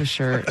yourself a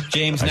shirt,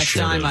 James. Next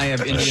time I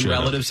have Indian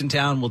relatives in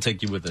town, we'll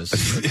take you with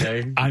us.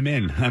 Okay, I'm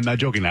in. I'm not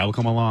joking. I will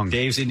come along.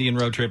 Dave's Indian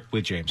road trip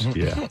with James.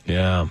 Yeah,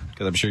 yeah.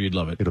 Because I'm sure you'd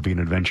love it. It'll be an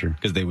adventure.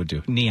 Because they would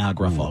do.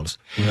 Niagara Falls.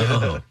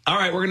 All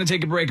right, we're going to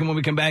take a break, and when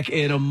we come back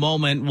in a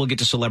moment, we'll get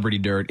to Celebrity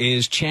Dirt.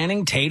 Is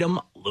Channing Tatum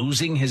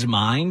losing his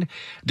mind?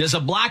 Does a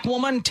black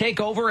woman take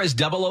over as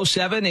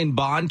 007 in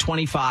Bond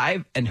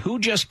 25? And who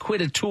just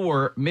quit a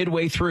tour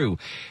midway through?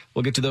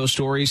 We'll get to those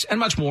stories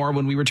and much more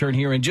when we return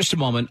here in just a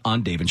moment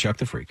on Dave and Chuck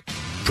the Freak.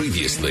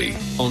 Previously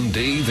on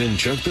Dave and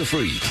Chuck the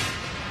Freak.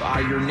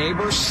 Are your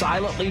neighbors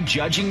silently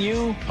judging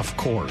you? Of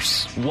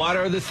course. What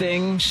are the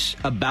things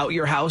about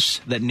your house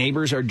that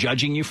neighbors are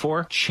judging you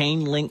for?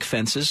 Chain link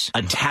fences,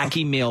 a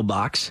tacky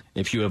mailbox,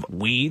 if you have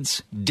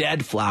weeds,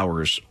 dead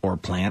flowers or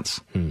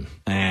plants,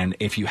 and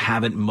if you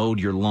haven't mowed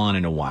your lawn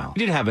in a while.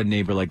 We did have a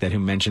neighbor like that who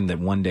mentioned that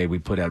one day we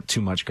put out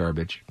too much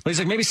garbage. He's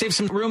like, maybe save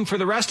some room for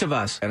the rest of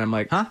us. And I'm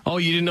like, huh? Oh,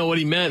 you didn't know what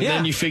he meant, Yeah.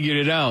 then you figured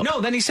it out. No,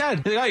 then he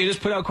said, oh, you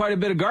just put out quite a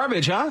bit of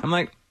garbage, huh? I'm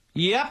like,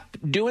 yep,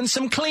 doing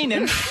some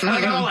cleaning. I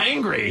got all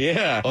angry.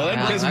 Yeah. Well,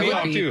 that pisses me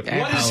off, too.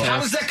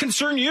 How does that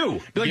concern you?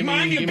 Be like,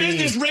 mind your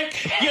business, Rick.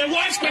 Your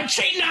wife's been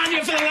cheating on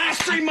you for the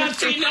last 3 months.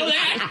 Do you know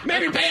that?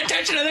 Maybe pay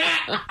attention to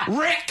that.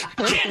 Rick,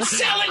 kids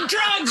selling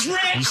drugs,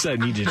 Rick. You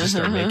said need to just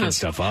start making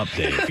stuff up,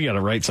 Dave. You got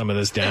to write some of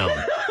this down.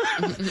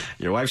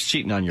 Your wife's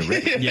cheating on you,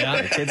 Rick.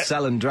 Yeah. Your kid's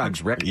selling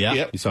drugs, Rick.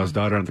 Yeah. You saw his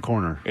daughter on the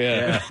corner.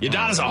 Yeah. Your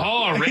daughter's a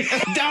whore, Rick.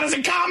 Daughter's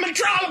a common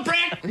trollop,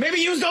 Rick.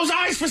 Maybe use those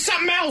eyes for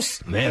something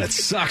else. Man, it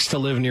sucks to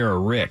live near a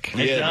Rick.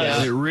 It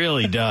does. It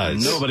really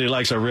does. Nobody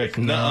likes a Rick.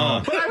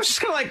 No. But I was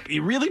just kind of like,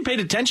 you really paid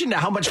attention to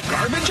how much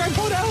garbage I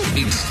put out?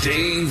 It's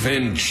Dave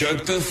and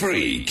Chuck the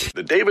Freak.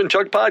 The Dave and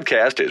Chuck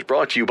podcast is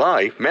brought to you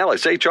by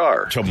Malice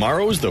HR.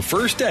 Tomorrow's the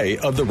first day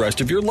of the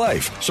rest of your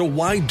life, so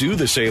why do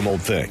the same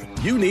old thing?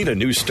 You need a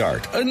new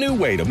start, a new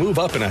way to move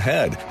up and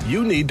ahead.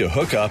 You need to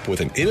hook up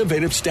with an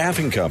innovative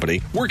staffing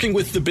company working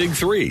with the Big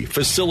Three,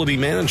 facility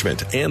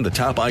management, and the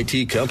top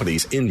IT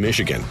companies in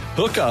Michigan.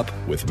 Hook up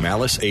with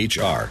Malice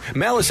HR.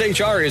 Malice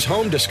HR is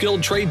home to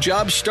skilled trade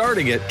jobs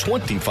starting at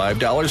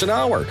 $25 an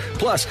hour.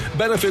 Plus,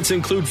 benefits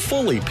include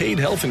fully paid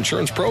health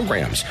insurance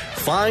programs.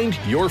 Find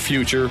your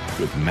future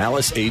with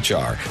Malice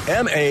HR.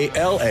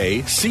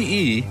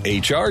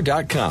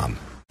 MALACEHR.com.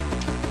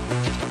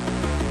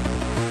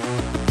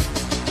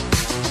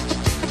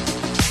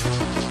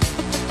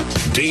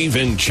 Dave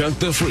and Chuck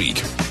the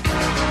Freak.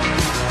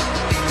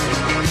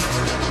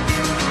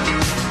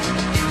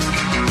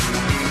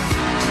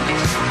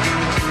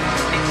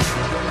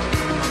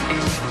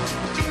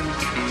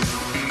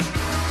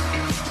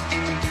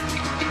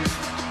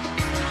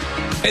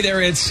 Hey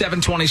there, it's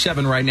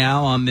 7:27 right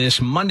now on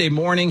this Monday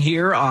morning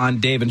here on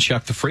Dave and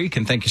Chuck the Freak,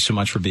 and thank you so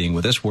much for being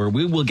with us, where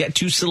we will get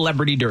to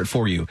Celebrity Dirt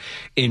for you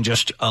in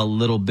just a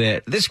little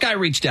bit. This guy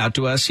reached out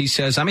to us. He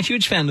says, I'm a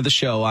huge fan of the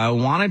show. I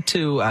wanted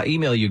to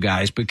email you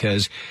guys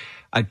because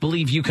I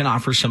believe you can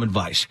offer some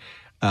advice.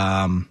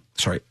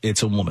 Sorry,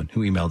 it's a woman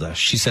who emailed us.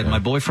 She said, my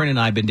boyfriend and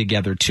I have been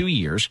together 2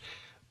 years,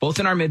 both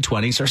in our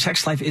mid-20s. Our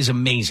sex life is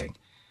amazing.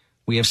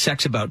 We have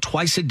sex about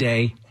twice a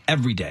day,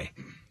 every day,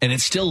 and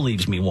it still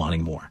leaves me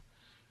wanting more.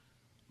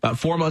 About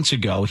 4 months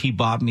ago, he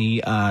bought me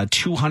a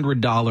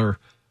 $200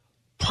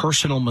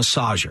 personal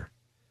massager.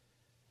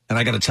 And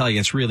I got to tell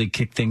you, it's really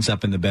kicked things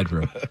up in the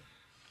bedroom.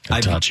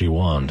 Hitachi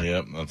wand.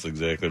 Yep, that's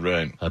exactly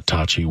right.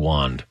 Hitachi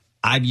wand.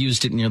 I've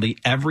used it nearly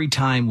every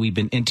time we've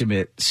been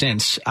intimate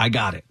since I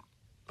got it.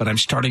 But I'm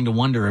starting to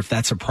wonder if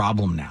that's a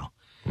problem now.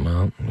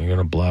 Well, you're going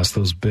to blast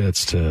those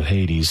bits to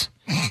Hades.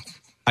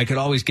 I could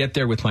always get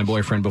there with my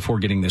boyfriend before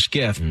getting this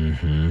gift.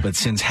 But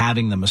since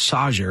having the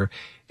massager,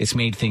 it's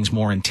made things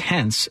more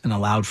intense and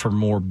allowed for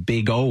more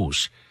big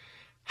O's.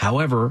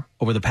 However,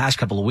 over the past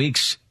couple of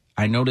weeks,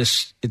 I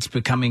notice it's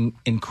becoming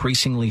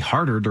increasingly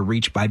harder to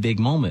reach my big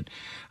moment.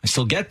 I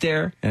still get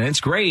there, and it's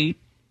great,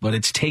 but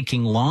it's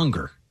taking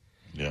longer.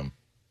 Yeah.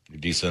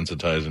 You're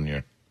desensitizing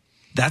your...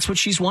 That's what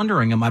she's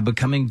wondering. Am I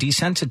becoming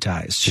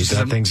desensitized? She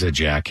That thing's a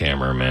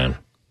jackhammer, man.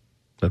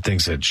 That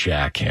thing's a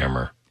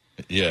jackhammer.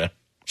 Yeah.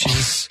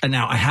 And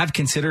now I have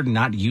considered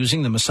not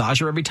using the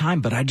massager every time,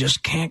 but I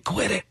just can't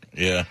quit it.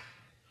 Yeah.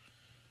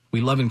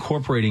 We love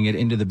incorporating it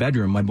into the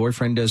bedroom. My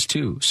boyfriend does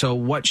too. So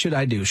what should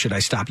I do? Should I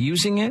stop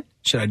using it?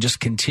 Should I just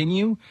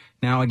continue?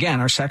 Now,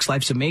 again, our sex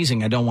life's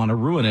amazing. I don't want to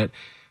ruin it,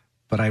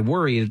 but I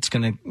worry it's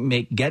going to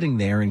make getting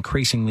there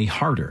increasingly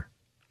harder.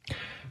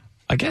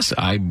 I guess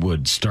I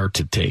would start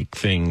to take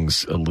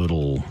things a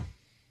little...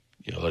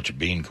 You know, let your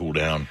bean cool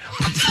down.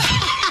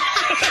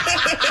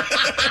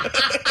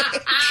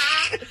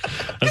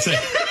 That's it.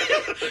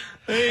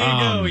 There you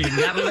go.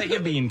 You got to let your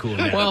bean cool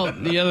down. Well,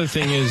 the other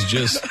thing is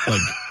just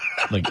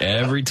like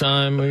every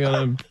time we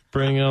gotta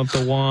bring out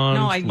the wand,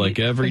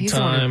 every he's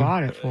time. The one who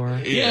bought it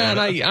for. Yeah, and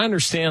I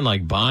understand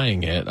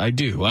buying it. I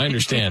do. I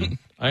understand.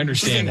 I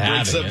understand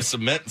Breaks having up it.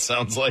 cement,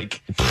 sounds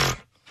like.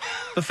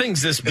 The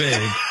thing's this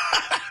big,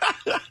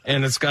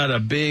 and it's got a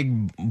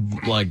big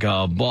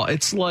ball.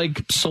 It's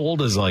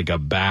sold as a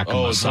back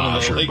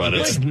massager, but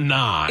it's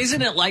not.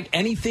 Isn't it like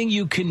anything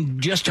you can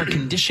just are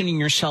conditioning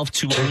yourself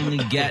to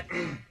only get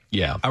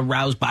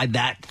aroused by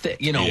that thing?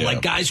 You know,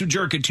 like guys who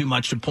jerk it too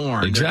much to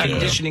porn. Exactly. They're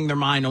conditioning their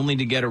mind only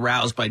to get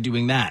aroused by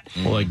doing that.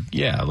 Well,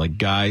 like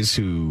guys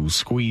who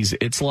squeeze.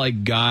 It's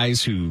like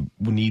guys who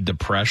need the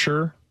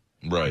pressure.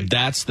 Right.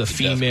 That's the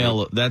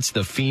female. That's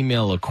the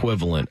female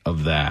equivalent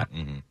of that.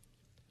 Mm-hmm.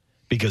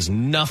 Because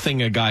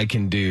nothing a guy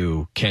can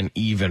do can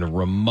even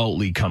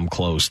remotely come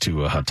close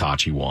to a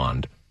Hitachi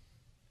wand.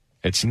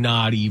 It's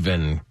not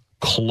even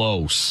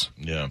close.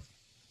 Yeah.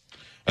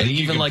 And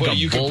even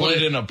you could put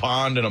it in a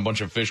pond and a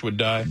bunch of fish would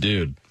die.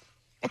 Dude,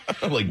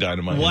 Like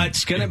dynamite.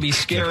 What's going to be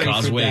scary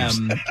Cause for waves.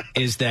 them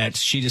is that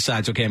she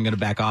decides, okay, I'm going to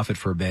back off it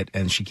for a bit,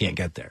 and she can't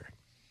get there.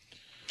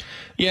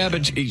 Yeah,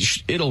 but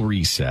it'll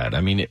reset.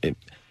 I mean,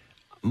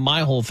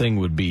 my whole thing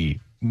would be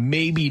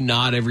maybe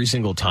not every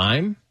single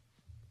time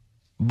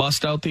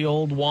bust out the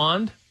old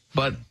wand,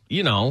 but,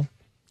 you know.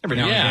 Every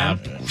now and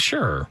again. Yeah,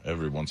 sure.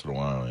 Every once in a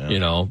while, yeah. You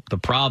know, the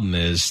problem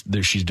is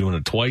that she's doing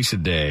it twice a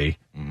day.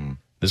 Mm-hmm.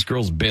 This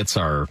girl's bits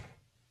are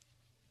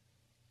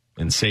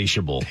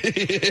insatiable.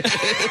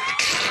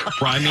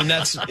 I mean,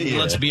 let's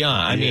be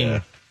honest. I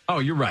mean, oh,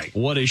 you're right.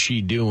 What is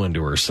she doing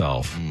to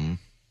herself? Mm-hmm.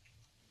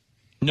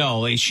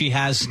 No, she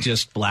has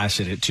just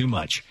blasted it too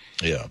much.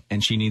 Yeah.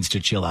 And she needs to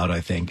chill out,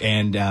 I think.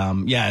 And,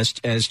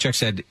 as Chuck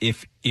said,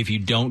 if you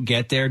don't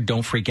get there,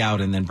 don't freak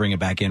out and then bring it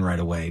back in right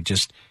away.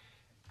 Just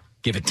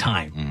give it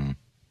time. Mm-hmm.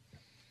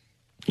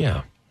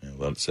 Yeah.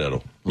 Let it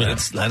settle.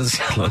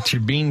 Let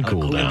your bean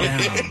cool down.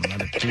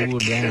 Let it cool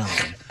down.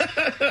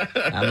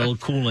 Add a little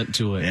coolant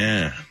to it.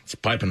 Yeah. It's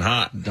piping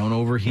hot. Don't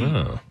overheat.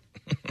 Oh.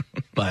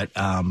 But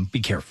be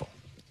careful.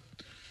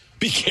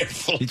 Be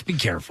careful. Just be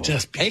careful.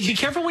 Be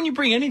careful when you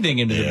bring anything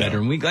into the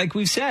bedroom. Like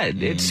we've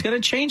said, it's going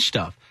to change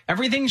stuff.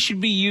 Everything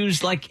should be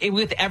used like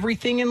with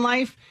everything in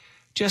life,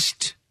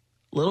 just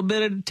a little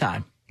bit at a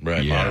time.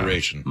 Right. Yeah.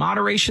 Moderation.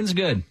 Moderation's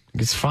good.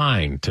 It's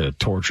fine to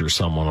torture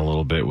someone a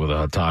little bit with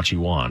a Hitachi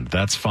wand.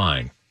 That's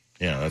fine.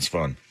 Yeah, that's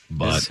fun.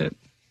 But Is it?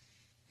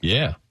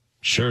 yeah,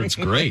 sure, it's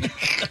great.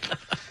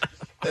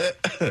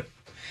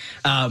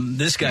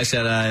 This guy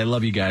said, I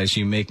love you guys.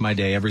 You make my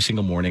day every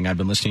single morning. I've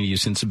been listening to you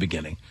since the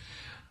beginning.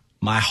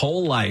 My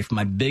whole life,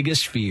 my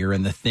biggest fear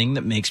and the thing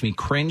that makes me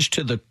cringe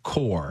to the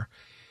core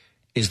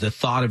is the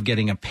thought of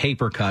getting a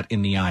paper cut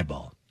in the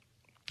eyeball.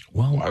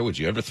 Well, why would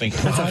you ever think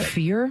That's that? a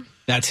fear?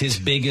 That's his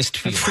biggest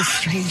fear. That's a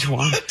strange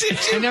one.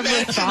 I never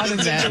thought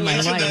of that in my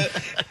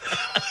life.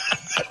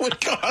 That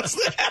would cause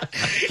that.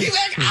 He's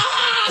like,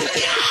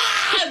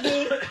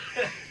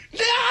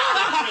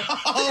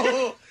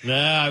 oh, no!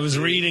 I was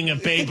reading a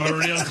paper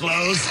real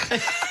close.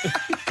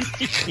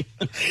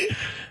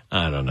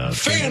 I don't know.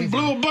 Fan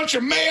blew a bunch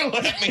of mail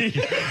at me.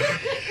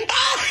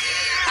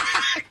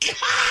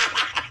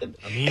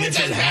 I mean, if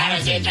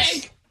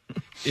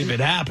it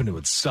happens, it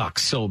would suck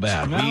so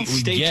bad. Well, we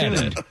stay get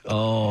tuned. it.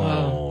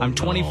 Oh, I'm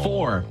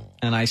 24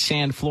 and I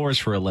sand floors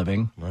for a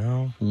living.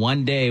 Well,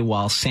 one day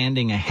while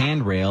sanding a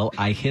handrail,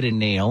 I hit a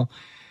nail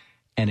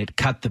and it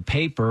cut the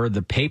paper.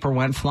 The paper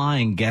went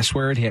flying. Guess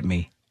where it hit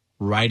me?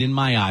 Right in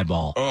my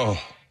eyeball.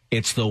 Oh.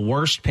 It's the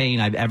worst pain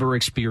I've ever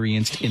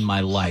experienced in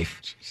my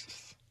life.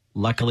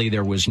 Luckily,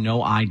 there was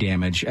no eye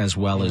damage as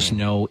well as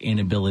no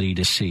inability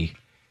to see.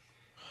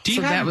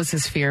 So that was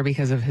his fear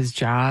because of his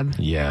job?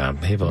 yeah,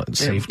 they have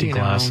safety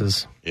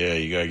glasses. Yeah,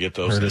 you gotta get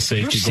those. Or the If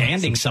safety you're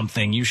sanding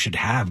something, you should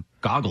have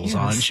goggles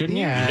on, shouldn't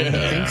you? Yeah, I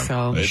think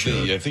so.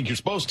 I think you're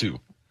supposed to.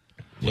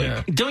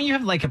 Yeah. Don't you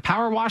have like a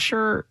power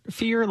washer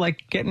fear,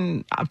 like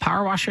getting a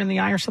power washer in the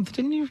eye or something?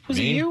 Didn't you? Was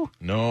it you?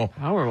 No.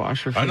 Power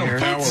washer fear. I don't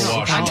power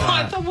wash.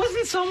 I thought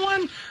wasn't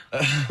someone.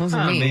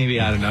 Wasn't me. Maybe,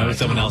 I don't know.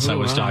 Someone else I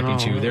was I talking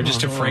don't know. to. They're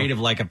just afraid of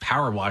like a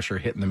power washer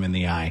hitting them in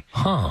the eye.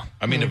 Huh.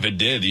 I mean, if it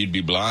did, you'd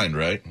be blind,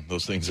 right?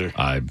 Those things are.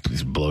 I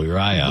blow your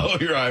eye out.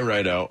 Blow your eye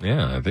right out.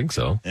 Yeah, I think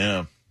so.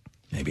 Yeah.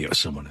 Maybe it was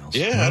someone else.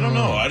 Yeah, I don't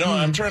know.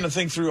 I'm trying to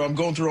think through. I'm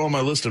going through all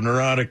my list of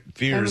neurotic I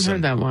fears.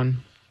 haven't heard that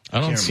one. I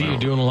don't see you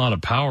doing a lot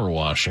of power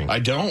washing. I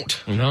don't.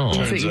 No.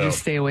 So Turns you out. just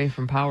stay away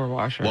from power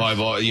washers. Well,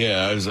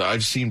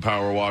 I've seen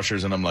power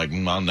washers, and I'm like,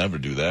 I'll never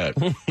do that.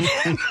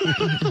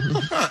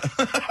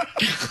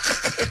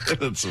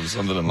 That's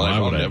something in life Why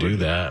I'll would I never do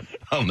that?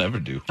 I'll never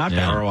do. I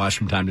power wash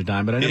from time to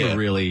time, but I never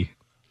really.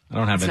 I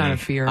don't have It's any not a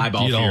fear.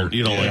 eyeball fear.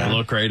 You don't like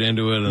look right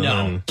into it and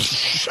No.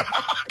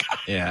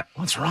 Yeah.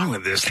 What's wrong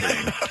with this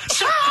thing?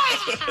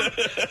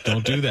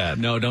 don't do that.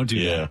 No, don't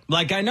do that.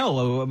 Like I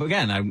know,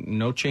 again,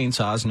 no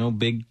chainsaws, no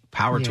big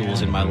power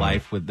tools in my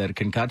life that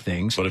can cut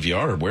things. But if you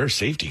are, wear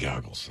safety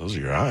goggles. Those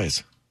are your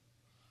eyes.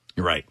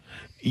 You're right.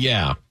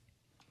 Yeah.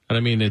 And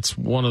I mean, it's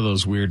one of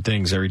those weird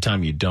things. Every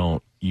time you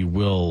don't, you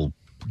will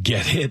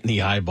get hit in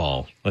the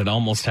eyeball. It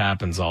almost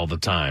happens all the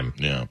time.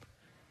 Yeah.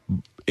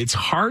 It's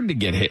hard to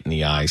get hit in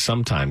the eye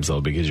sometimes,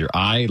 though, because your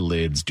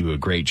eyelids do a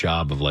great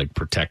job of, like,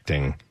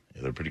 protecting.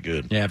 Yeah, they're pretty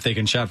good. Yeah, if they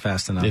can shut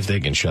fast enough. If they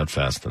can shut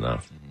fast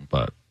enough.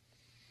 But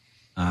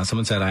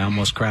someone said, I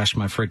almost crashed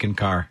my freaking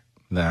car.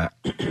 That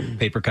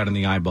paper cut in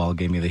the eyeball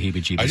gave me the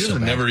heebie-jeebies. I just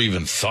never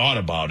even thought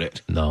about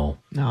it. No.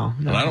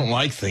 And I don't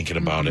like thinking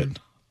about it.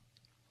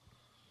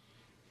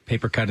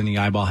 Paper cut in the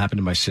eyeball happened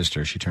to my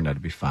sister. She turned out to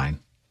be fine.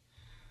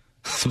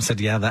 Someone said,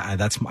 yeah,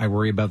 that's I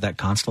worry about that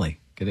constantly.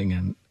 Getting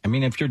in. I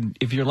mean, if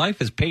your life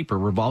is paper,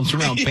 revolves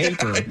around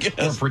paper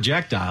or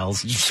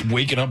projectiles. Just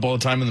waking up all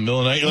the time in the middle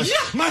of the night. You're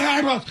like, my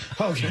eyeball.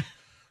 Okay,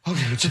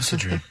 it's just a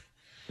dream.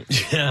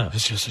 Yeah.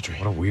 It's just a dream.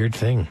 What a weird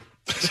thing.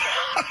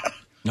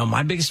 No,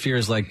 my biggest fear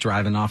is like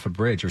driving off a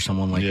bridge or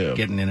someone like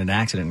getting in an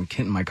accident and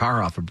hitting my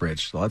car off a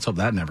bridge. So let's hope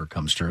that never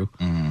comes true.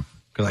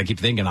 Because I keep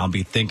thinking, I'll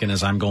be thinking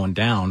as I'm going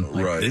down.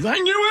 Like, Right. I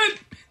knew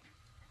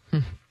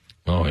it.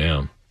 Oh,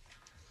 yeah.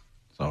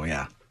 So,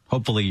 yeah.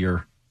 Hopefully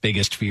your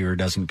biggest fear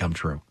doesn't come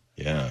true.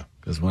 Yeah.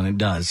 Because when it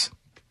does,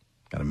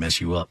 got to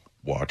mess you up.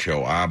 Watch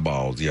your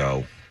eyeballs,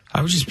 yo.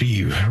 I would just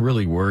be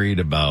really worried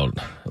about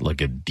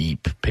like a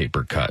deep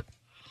paper cut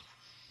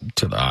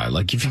to the eye.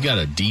 Like if you got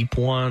a deep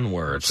one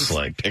where it's Just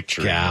like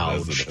picturing it,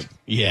 gouged. isn't it?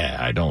 Yeah,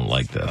 I don't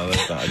like that. No,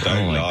 that's not, I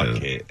don't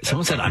like that.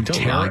 Someone said, I'm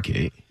don't like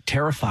it.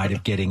 terrified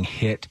of getting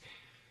hit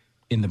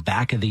in the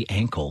back of the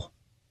ankle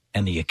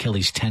and the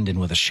Achilles tendon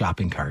with a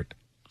shopping cart.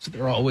 So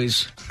they're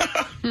always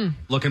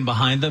looking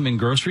behind them in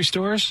grocery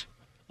stores.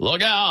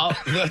 Look out.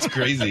 That's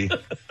crazy.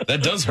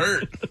 That does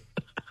hurt.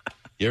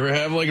 You ever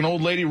have like an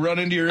old lady run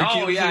into your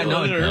Achilles? Oh, yeah,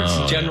 no. It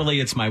hurts. Generally,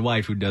 it's my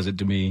wife who does it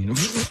to me.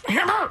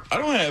 I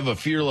don't have a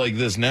fear like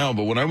this now,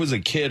 but when I was a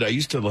kid, I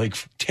used to like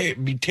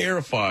be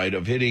terrified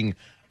of hitting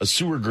a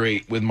sewer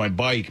grate with my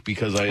bike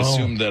because I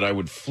assumed that I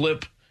would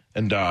flip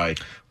and die.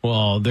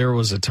 Well, there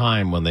was a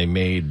time when they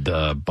made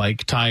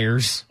bike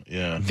tires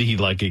the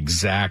like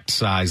exact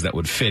size that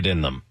would fit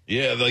in them.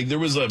 Yeah, like there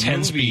was a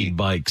 10-speed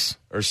bikes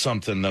or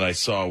something that I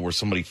saw where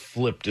somebody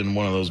flipped in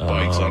one of those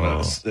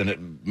bikes and it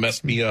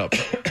messed me up.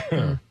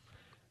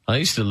 I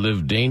used to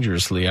live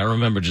dangerously. I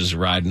remember just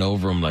riding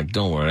over them like,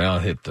 don't worry, I'll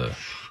hit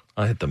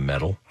the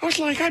metal. I was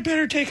like, I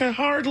better take a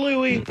hard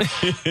Louie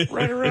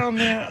right around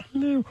that.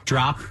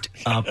 Dropped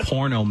a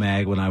porno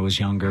mag when I was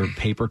younger,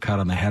 paper cut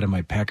on the head of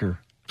my pecker.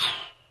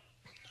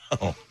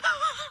 Oh,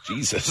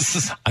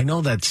 Jesus. I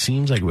know that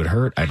seems like it would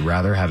hurt. I'd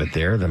rather have it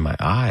there than my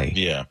eye.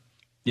 Yeah.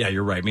 Yeah,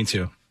 you're right. Me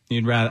too.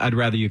 I'd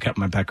rather you cut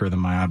my pecker than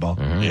my eyeball.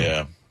 Mm-hmm.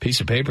 Yeah. Piece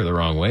of paper the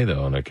wrong way,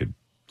 though, and I could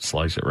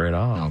slice it right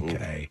off.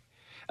 Okay.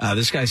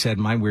 This guy said,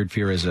 my weird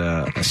fear is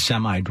a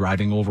semi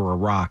driving over a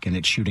rock and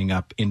it's shooting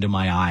up into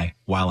my eye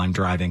while I'm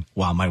driving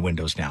while my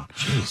window's down.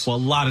 Jeez. Well, a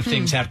lot of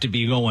things have to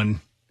be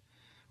going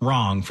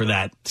wrong for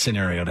that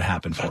scenario to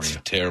happen for you. That's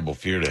a terrible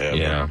fear to have.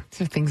 Yeah.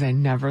 These are things I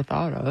never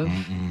thought of.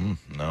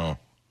 No.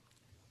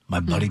 My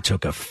buddy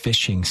took a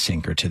fishing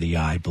sinker to the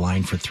eye,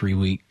 blind for 3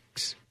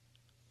 weeks.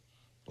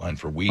 Blind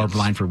for weeks? Or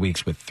blind for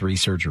weeks with 3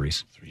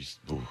 surgeries.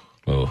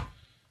 Oh.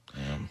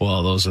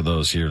 Well, those are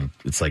those here.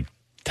 It's like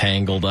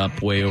tangled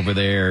up way over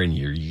there, and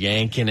you're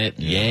yanking it.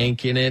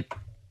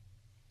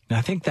 Now,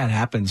 I think that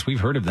happens. We've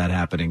heard of that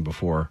happening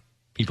before.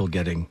 People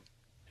getting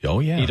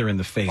either in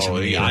the face or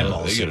the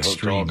eyeballs. They get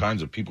hooked. All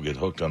kinds of people get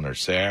hooked on their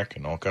sack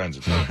and all kinds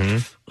of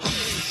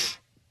things.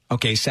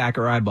 Okay, sack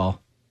or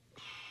eyeball?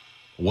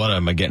 What,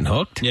 am I getting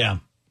hooked? Yeah.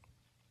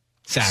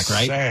 Sack,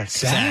 right?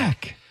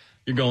 Sack.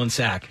 You're going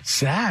sack.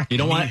 Sack. You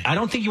don't want. I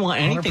don't think you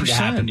want anything 100%. to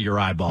happen to your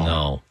eyeball.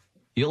 No.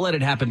 You'll let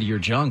it happen to your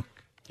junk.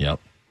 Yep.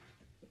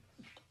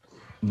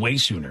 Way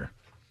sooner.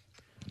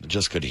 It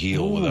just could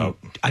heal without.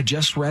 I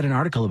just read an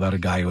article about a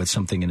guy who had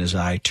something in his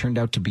eye. Turned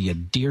out to be a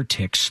deer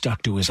tick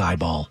stuck to his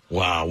eyeball.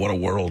 Wow, what a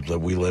world that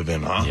we live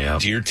in, huh? Yeah.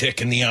 Deer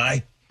tick in the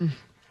eye.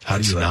 How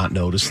do you not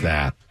notice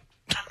that?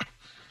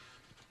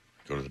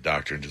 Go to the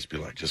doctor and just be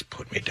like, just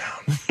put me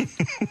down.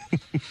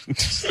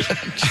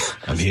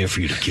 I'm here for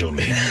you to kill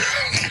me.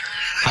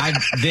 Hi,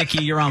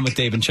 Vicky. You're on with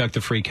Dave and Chuck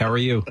the Freak. How are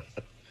you?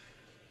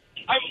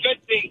 I'm good,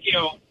 thank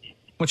you.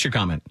 What's your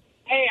comment?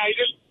 Hey, I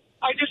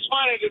just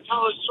wanted to tell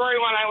a story.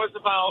 When I was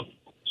about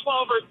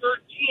 12 or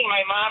 13,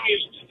 my mom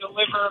used to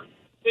deliver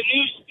the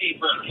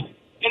newspaper,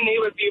 and they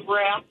would be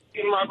wrapped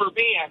in rubber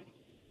bands.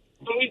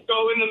 And we'd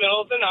go in the middle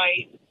of the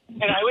night,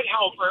 and I would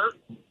help her.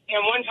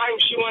 And one time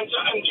she went to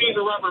undo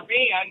the rubber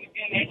band,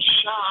 and it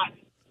shot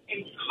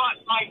and cut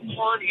my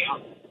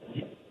cornea.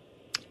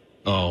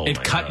 Oh,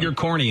 it cut God. your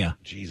cornea.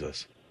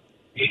 Jesus.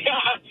 Yeah.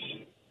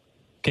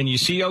 Can you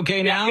see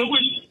okay now? It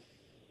was,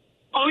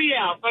 oh,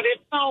 yeah, but it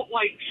felt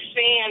like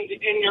sand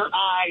in your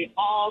eye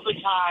all the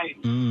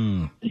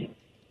time.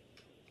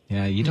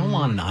 Yeah, you don't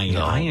want an eye.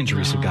 Eye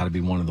injuries have got to be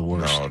one of the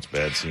worst. No, it's a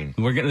bad scene.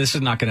 This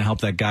is not going to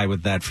help that guy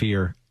with that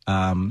fear.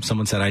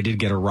 Someone said, I did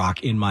get a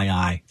rock in my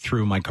eye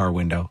through my car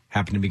window.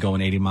 Happened to be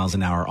going 80 miles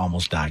an hour,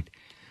 almost died.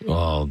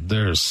 Well,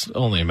 there's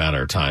only a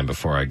matter of time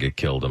before I get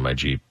killed in my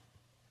Jeep.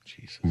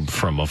 Jesus.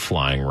 From a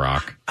flying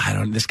rock.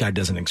 This guy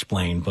doesn't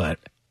explain, but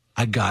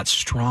I got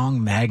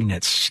strong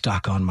magnets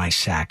stuck on my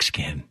sack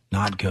skin.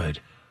 Not good.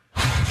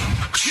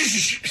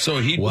 So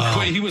he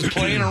was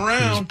playing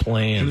around.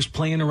 He was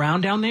playing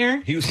around down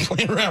there? He was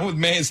playing around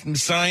with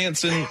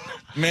science and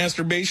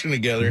masturbation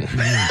together. And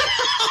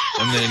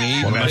then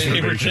he One of my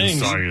favorite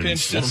things.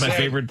 things. One of my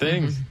favorite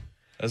things.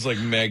 That's like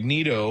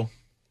Magneto.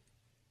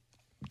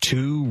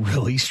 2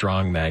 really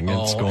strong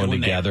magnets going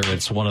together.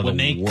 It's one of the worst.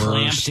 When they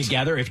clamp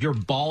together, if your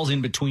ball's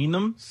in between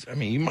them. I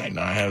mean, you might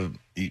not have.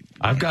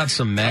 I've got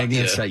some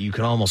magnets that you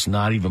can almost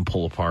not even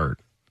pull apart.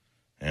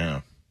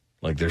 Yeah.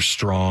 Like they're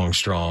strong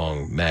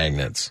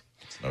magnets.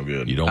 It's no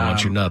good. You don't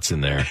want your nuts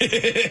in there.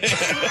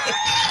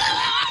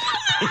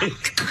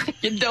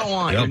 You don't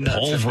want your nuts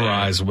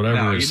pulverize, whatever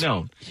no, it is. You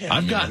don't. Yeah,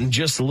 I've gotten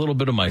just a little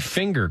bit of my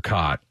finger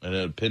caught. And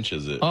it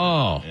pinches it.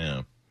 Oh.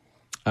 Yeah.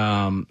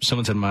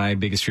 Someone said my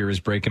biggest fear is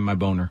breaking my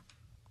boner.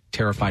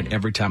 Terrified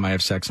every time I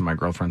have sex and my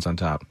girlfriend's on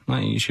top. Well,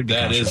 you should be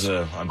cautious.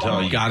 I'm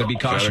telling you. Got to be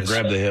cautious.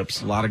 Gotta grab the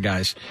hips. A lot of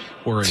guys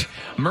worried.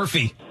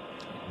 Murphy.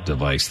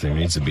 Device. There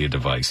needs to be a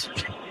device.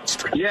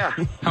 Yeah.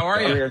 How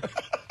are you?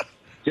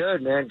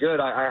 Good, man. Good.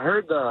 I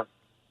heard the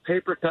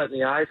paper cut in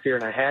the eye fear,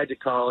 and I had to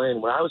call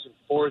in. When I was in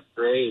 4th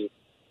grade,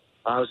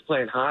 I was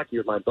playing hockey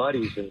with my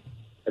buddies,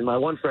 and my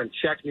one friend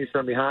checked me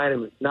from behind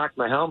and knocked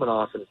my helmet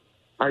off, and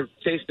I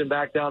chased him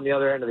back down the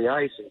other end of the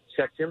ice and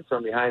checked him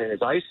from behind, and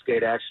his ice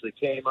skate actually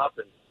came up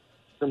and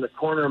from the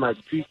corner of my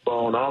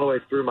cheekbone all the way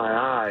through my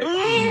eye.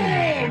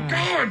 Oh,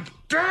 God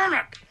damn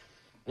it!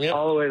 Yep.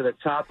 All the way to the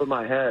top of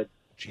my head.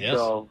 Yes.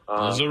 So,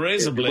 those are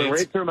razor it blades. went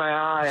right through my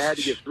eye. I had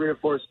to get 3 or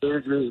 4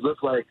 surgeries. It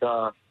looked like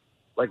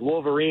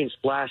Wolverine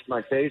splashed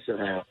my face in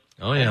half.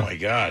 Oh, yeah. Oh, my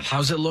God.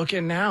 How's it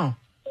looking now?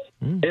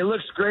 It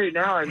looks great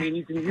now. I mean,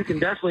 you can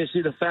definitely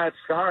see the fat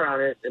scar on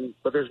it,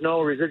 but there's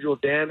no residual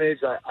damage.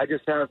 I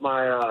just have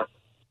my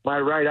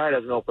right eye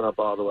doesn't open up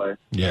all the way.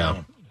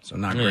 Yeah. So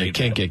not great. You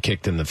can't get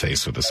kicked in the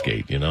face with a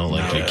skate, you know?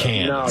 Like, you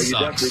can't. No, It you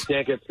sucks. definitely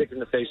can't get kicked in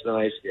the face with an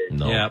ice skate.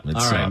 No, Yep. it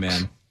All sucks. right,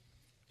 man.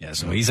 Yeah,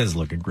 so he says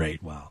looking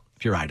great. Well,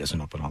 if your eye doesn't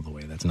open all the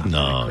way, that's not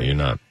No, great. you're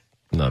not.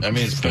 I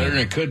mean, it's better than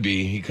it could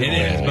be. He could It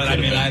is, but I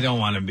mean, I don't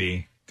want to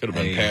be. Could have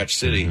been Patch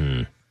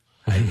City.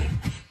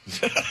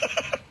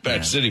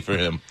 Patch City for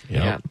him.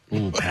 Yep.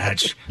 Ooh,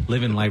 patch.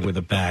 Living life with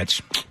a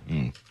patch.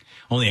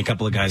 Only a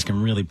couple of guys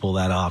can really pull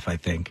that off, I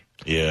think.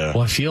 Yeah.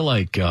 Well, I feel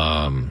like if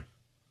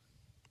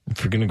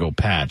you're going to go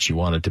patch, you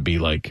want it to be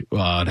like,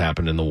 well, it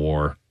happened in the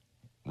war.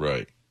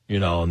 Right. You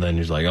know, and then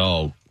he's like,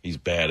 oh. He's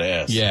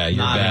badass. Yeah,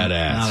 you're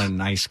badass. Not in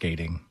ice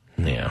skating.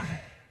 Yeah.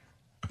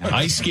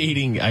 Ice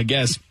skating, I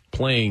guess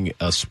playing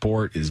a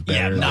sport is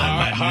better.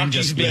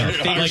 Hockey's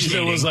better. Like if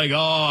it was like, oh,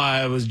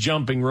 I was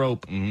jumping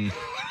rope. It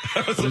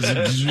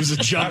was a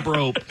jump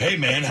rope. Hey,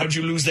 man, how'd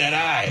you lose that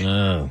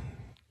eye?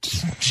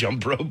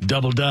 Jump rope.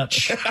 Double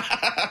Dutch.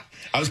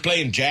 I was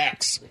playing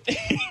jacks.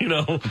 You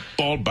know.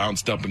 Ball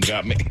bounced up and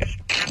got me.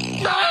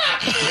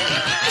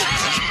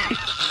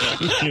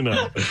 You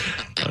know.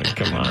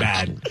 Come on.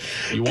 Bad.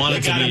 You want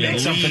it to be at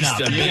something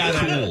least up. a bit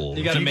cool.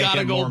 You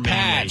gotta go more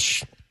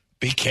patch.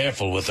 Be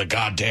careful with the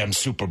goddamn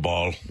Super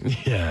Ball.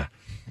 Yeah.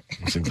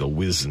 Those things will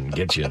whiz and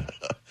get you.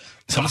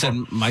 Someone said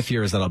my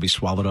fear is that I'll be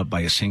swallowed up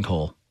by a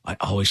sinkhole. I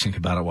always think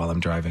about it while I'm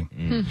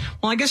driving.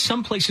 Well, I guess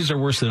some places are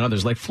worse than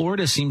others. Like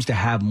Florida seems to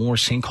have more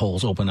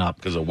sinkholes open up.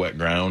 Because of wet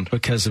ground?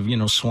 Because of,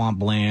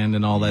 swampland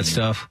and all that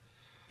stuff.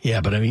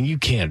 Yeah, but I mean, you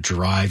can't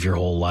drive your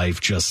whole life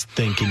just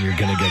thinking you're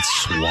going to get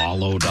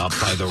swallowed up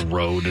by the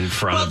road in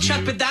front of you. Well,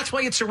 Chuck, but that's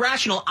why it's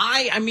irrational.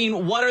 I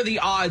mean, what are the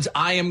odds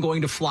I am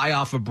going to fly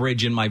off a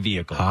bridge in my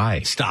vehicle?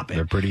 High. Stop it.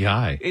 They're pretty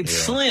high. It's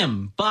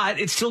slim, but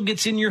it still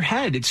gets in your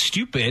head. It's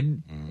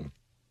stupid.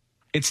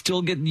 It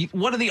still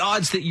what are the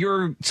odds that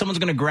someone's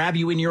going to grab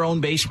you in your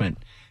own basement?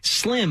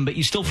 Slim, but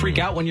you still freak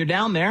out when you're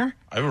down there.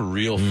 I have a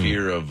real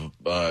fear of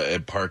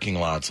at parking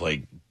lots,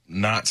 like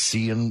not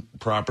seeing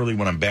properly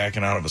when I'm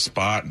backing out of a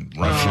spot. And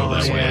I feel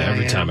that way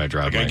every time I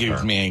drive my That gives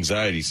car. me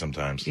anxiety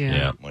sometimes.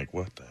 Yeah. I'm like,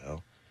 what the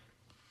hell?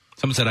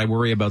 Someone said I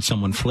worry about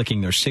someone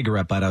flicking their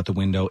cigarette butt out the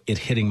window, it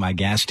hitting my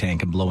gas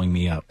tank and blowing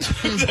me up.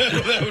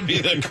 That would be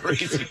the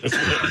craziest. If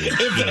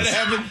that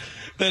happened,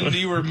 then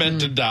you were meant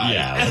to die.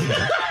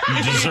 Yeah.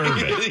 You deserve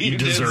it. You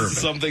deserve it.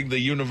 Something the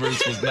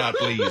universe was not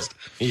pleased.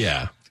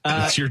 Yeah.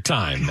 It's your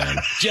time, man.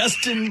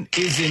 Justin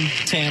is in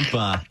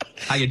Tampa.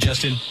 Hiya,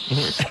 Justin.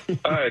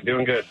 Hi,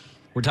 doing good.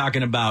 We're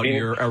talking about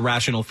your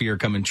irrational fear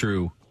coming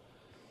true.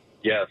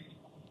 Yes.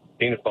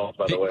 Penis balls,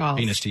 by the way.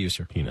 Penis to you,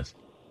 sir. Penis.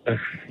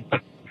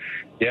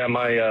 Yeah,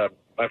 my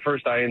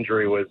first eye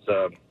injury was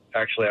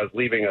actually I was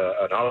leaving an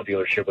auto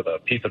dealership with a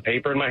piece of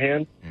paper in my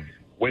hand.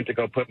 Went to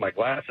go put my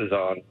glasses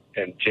on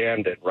and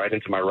jammed it right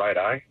into my right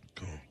eye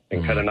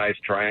and cut a nice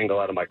triangle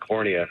out of my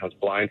cornea. I was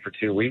blind for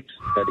 2 weeks.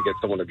 Had to get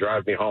someone to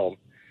drive me home.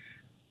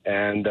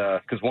 And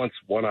because once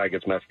one eye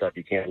gets messed up,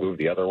 you can't move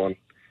the other one.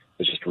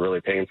 It's just really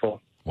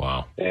painful.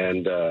 Wow.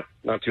 And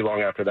not too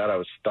long after that, I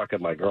was stuck at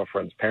my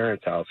girlfriend's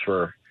parents' house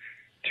for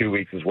 2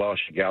 weeks as well.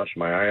 She gouged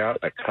my eye out,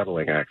 a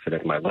cuttling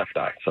accident in my left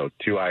eye. So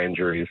 2 eye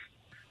injuries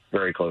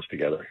very close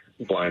together.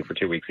 Blind for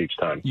 2 weeks each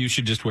time. You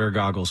should just wear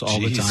goggles all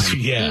the time.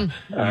 Yeah.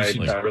 I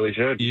really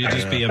should. You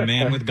just be a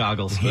man with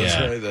goggles.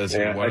 I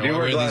do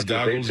wear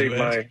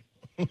glasses.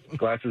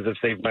 Glasses have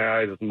saved my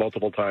eyes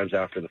multiple times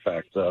after the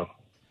fact, so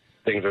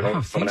things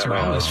are Things are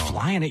always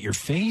flying at your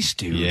face,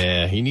 dude.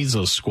 Yeah, he needs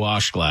those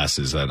squash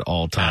glasses at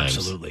all times.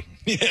 Absolutely.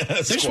 Yeah,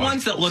 There's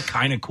ones that look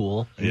kind of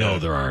cool. No,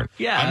 there aren't.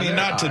 Yeah, I mean,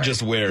 not to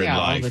just wear in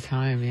life. all the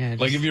time, yeah.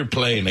 Like if you're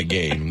playing a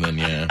game, then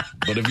yeah.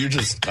 But if you're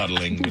just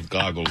cuddling with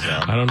goggles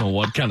on. I don't know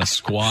what kind of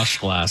squash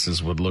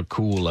glasses would look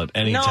cool at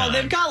any time. No,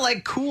 they've got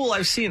like cool.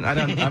 I've seen.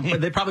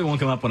 They probably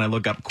won't come up when I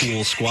look up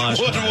cool squash.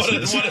 What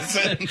a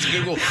sentence.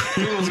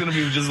 Google's going to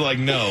be just like,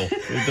 no.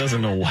 It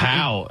doesn't know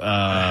how.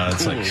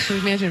 It's like, Can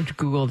you imagine if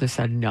Google just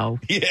said no?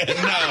 Yeah,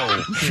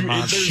 no.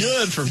 it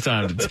should from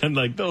time to time.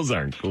 Like, those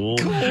aren't cool.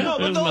 No,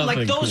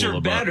 but those are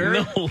better.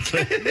 No,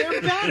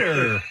 they're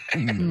better.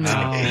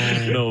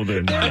 No,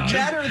 they're not.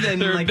 Better than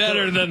They're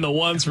better than the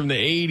ones from the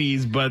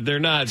 80s, but they're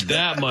not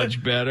that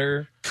much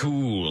better.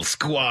 Cool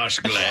squash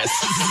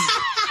glasses.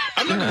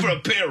 I'm looking for a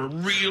pair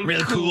of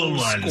real cool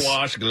ones.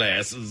 Squash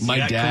glasses.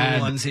 My dad,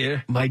 cool ones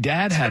here. My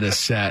dad had a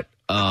set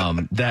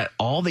that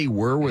all they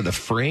were the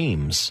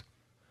frames.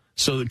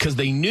 So, because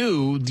they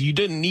knew you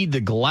didn't need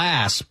the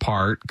glass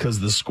part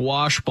because the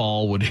squash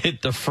ball would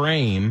hit the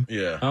frame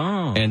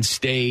and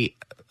stay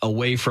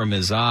away from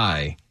his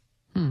eye.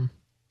 And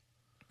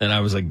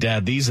I was like,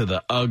 Dad, these are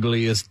the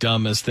ugliest,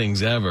 dumbest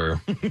things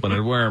ever. But I'd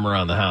wear them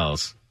around the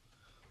house.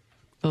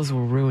 Those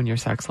will ruin your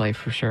sex life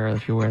for sure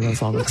if you wear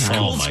those all the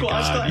time. Oh, my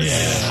God.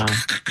 Yeah.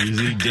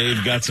 Usually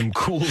Dave got some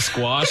cool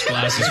squash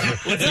glasses.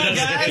 What's up,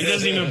 guys? He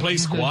doesn't even play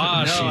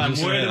squash. No, I'm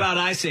worried about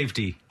eye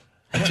safety.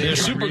 They're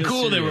super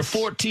cool. They were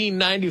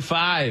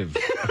 $14.95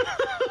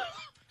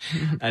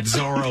 at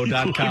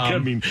Zorro.com. I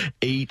mean,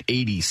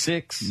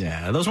 $8.86.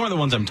 Yeah, those weren't the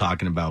ones I'm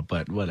talking about,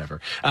 but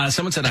whatever.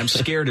 Someone said, I'm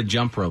scared of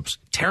jump ropes.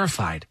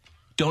 Terrified.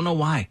 Don't know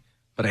why,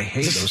 but I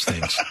hate those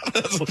things.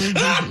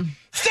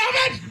 Stop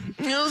it!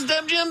 No,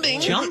 stop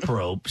jumping. Jump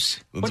ropes?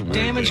 That's What weird,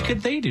 damage though.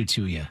 could they do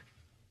to you?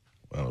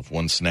 Well, if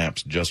one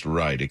snaps just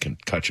right, it can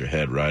cut your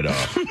head right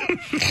off.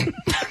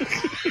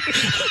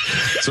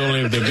 It's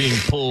only if they're being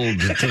pulled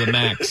to the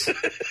max.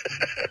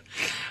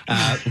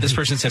 This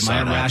person said, my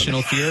Sad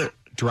irrational fear,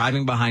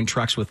 driving behind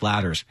trucks with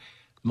ladders.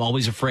 I'm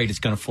always afraid it's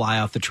going to fly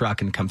off the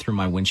truck and come through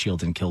my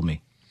windshield and kill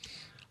me.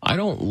 I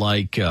don't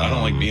like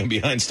being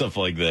behind stuff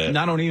like that.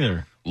 I don't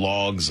either.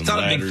 Logs and It's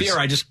not ladders. a big fear.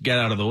 I just get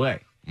out of the way.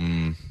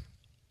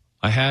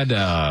 I had,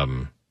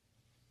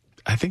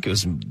 I think it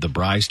was the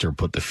Bryster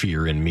put the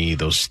fear in me,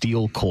 those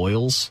steel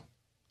coils.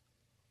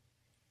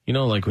 You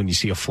know, like when you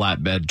see a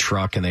flatbed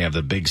truck and they have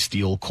the big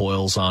steel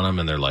coils on them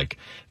and they're like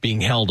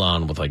being held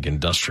on with like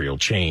industrial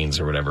chains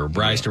or whatever.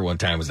 Bryster one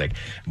time was like,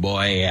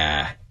 boy,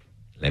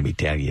 let me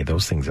tell you,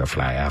 those things will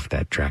fly off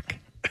that truck.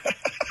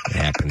 It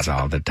happens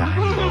all the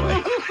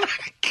time, boy.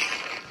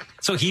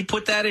 So he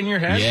put that in your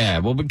head? Yeah,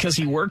 well, because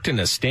he worked in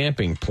a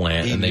stamping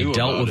plant and they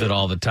dealt with it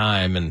all the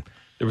time. And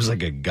there was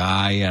like a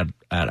guy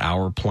at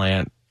our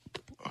plant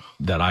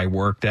that I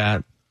worked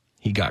at.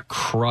 He got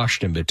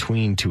crushed in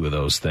between two of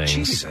those things.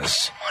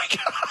 Jesus. Oh, my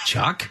God.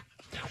 Chuck?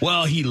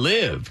 Well, he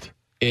lived.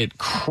 It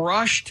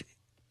crushed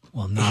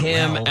him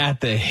at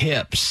the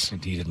hips. He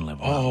didn't live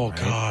well. Oh,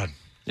 God.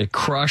 It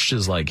crushed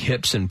his like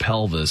hips and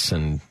pelvis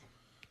and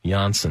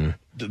Janssen.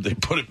 Did they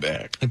put it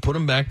back? They put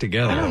him back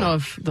together. I don't know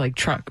if like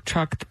truck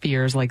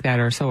fears like that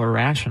are so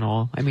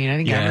irrational. I mean, I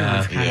think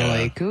everyone's kind of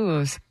like, ooh,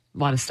 there's a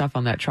lot of stuff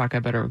on that truck. I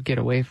better get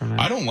away from it.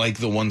 I don't like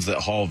the ones that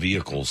haul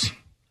vehicles.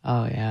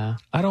 Oh, yeah.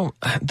 I don't.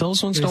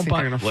 Those ones You don't think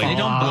bother. they're Like, gonna they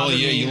don't fall bother Well,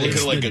 yeah, me. you look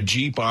It's at like the- a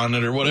Jeep on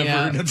it or whatever,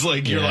 Yeah. and it's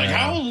like, you're like, Yeah.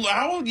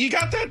 how you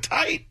got that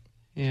tight?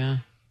 Yeah.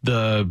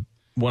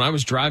 When I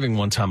was driving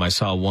one time, I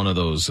saw one of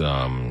those.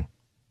 They're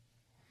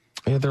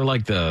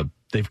like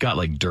they've got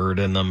like dirt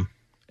in them,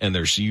 and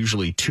there's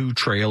usually two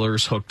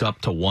trailers hooked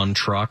up to one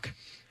truck.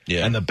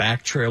 Yeah, and the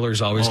back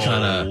trailer's always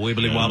kind of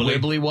wibbly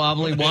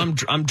wobbly. Well,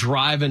 I'm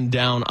driving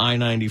down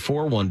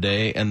I-94 one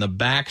day, and the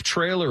back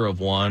trailer of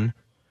one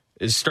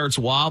starts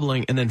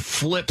wobbling and then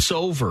flips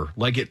over,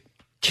 like it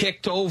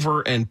kicked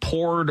over and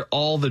poured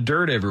all the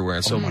dirt everywhere.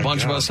 And so a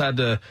bunch of us had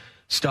to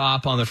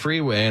stop on the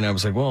freeway, and I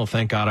was like, well,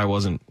 thank God I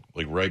wasn't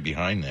like right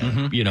behind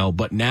that. You know,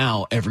 but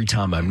now every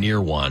time I'm near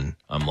one,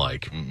 I'm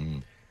like,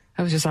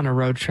 I was just on a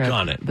road trip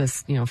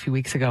this, a few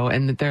weeks ago,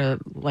 and there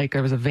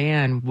was a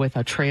van with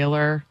a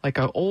trailer, like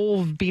an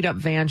old beat up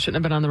van, shouldn't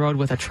have been on the road,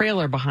 with a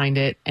trailer behind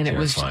it, and it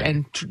was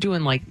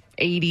doing like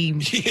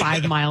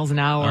 85 miles an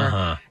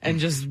hour and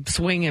just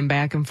swinging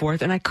back and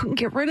forth, and I couldn't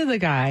get rid of the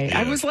guy.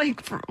 I was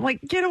like,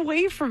 get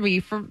away from me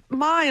for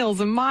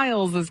miles and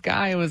miles. This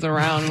guy was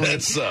around.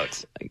 That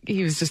sucks.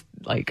 He was just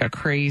like a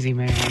crazy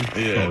man.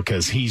 Yeah,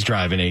 because he's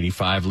driving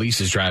 85,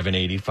 Lisa's driving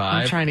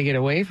 85. I'm trying to get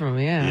away from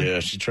him. Yeah,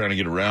 she's trying to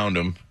get around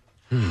him.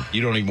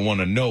 You don't even want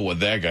to know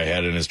what that guy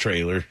had in his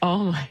trailer.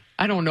 Oh,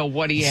 I don't know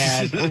what he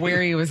had or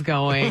where he was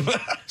going.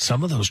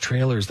 Some of those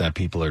trailers that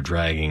people are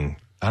dragging,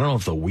 I don't know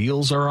if the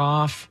wheels are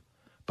off,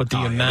 but the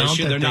amount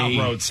they're not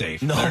road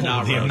safe. No, They're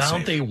not the road amount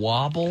safe. they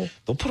wobble.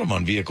 They'll put them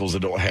on vehicles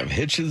that don't have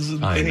hitches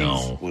and I things.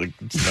 know. Like,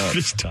 it's nuts.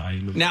 Just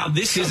time. Now,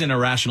 this isn't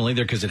irrational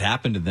either because it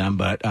happened to them,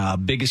 but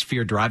biggest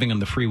fear driving on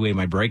the freeway,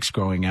 my brakes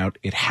going out.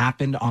 It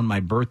happened on my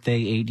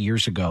birthday 8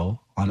 years ago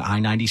on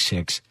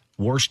I-96.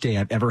 Worst day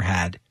I've ever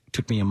had.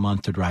 Took me a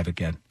month to drive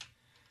again.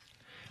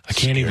 I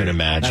can't even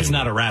imagine. That's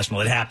not irrational.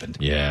 It happened.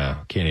 Yeah,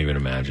 can't even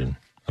imagine.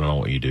 I don't know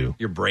what you do.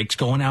 Your brakes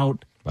going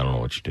out? I don't know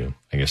what you do.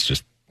 I guess you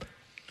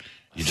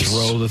just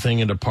throw the thing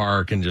into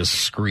park and just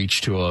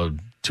screech to a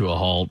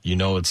halt. You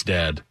know it's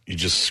dead. You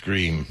just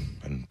scream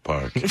and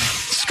park.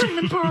 Scream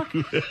and park.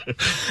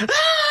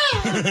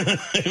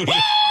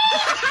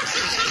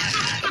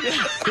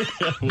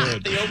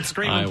 The old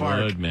scream and park.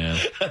 I would, man.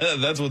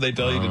 That's what they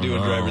tell you to do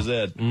in driver's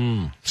ed.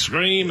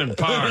 Scream and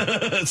park.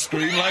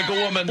 Scream like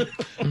a woman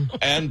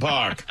and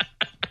park.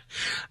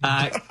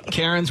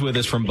 Karen's with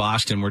us from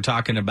Boston. We're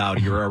talking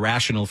about your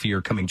irrational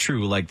fear coming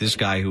true, like this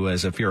guy who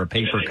has a fear of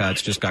paper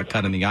cuts, just got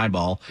cut in the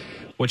eyeball.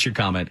 What's your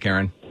comment,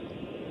 Karen?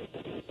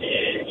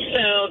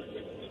 So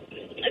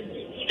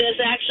this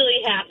actually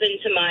happened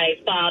to my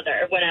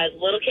father. When I was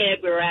a little kid,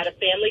 we were at a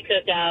family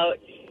cookout,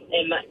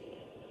 and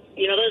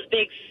those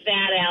big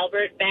fat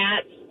Albert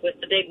bats with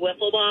the big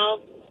wiffle ball?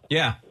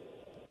 Yeah.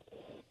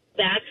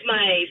 That's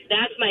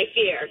my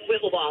fear,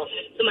 wiffle ball.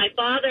 So my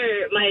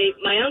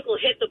uncle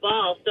hit the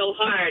ball so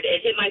hard,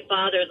 it hit my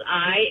father's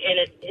eye,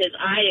 and his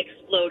eye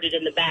exploded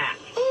in the back.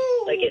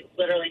 Like it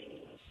literally.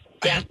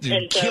 Yeah,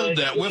 and killed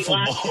that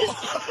wiffle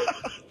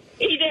ball.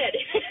 He did.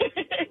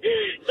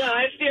 So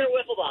I fear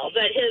wiffle ball,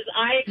 but his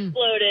eye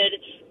exploded,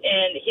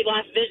 and he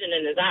lost vision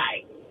in his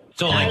eye.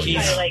 So I like was he's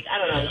probably like, I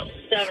don't know,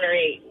 7 or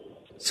 8.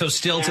 So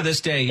still to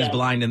this day, he's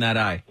blind in that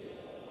eye.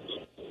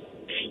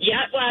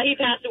 Yeah, well, he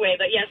passed away,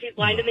 but yes, he's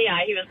blind in the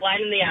eye. He was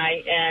blind in the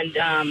eye,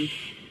 and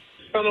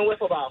from a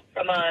wiffle ball,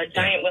 from a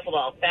giant wiffle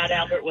ball, Fat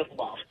Albert wiffle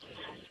ball.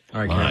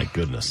 All right, my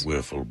goodness.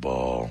 Wiffle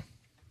ball.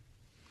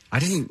 I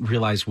didn't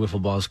realize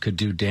wiffle balls could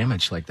do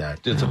damage like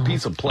that. It's a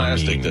piece of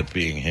plastic that's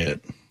being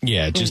hit.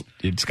 Yeah,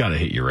 it's got to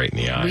hit you right in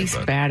the eye. Least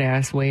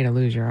badass way to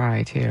lose your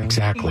eye, too.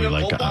 Exactly. You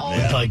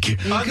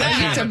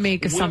have to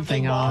make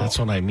something up. That's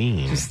what I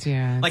mean. Just,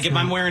 like if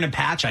I'm wearing a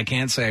patch, I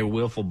can't say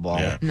wiffle ball.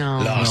 Yeah. No.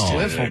 Lost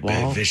Wiffle in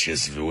ball. a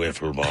vicious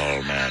wiffle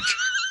ball match.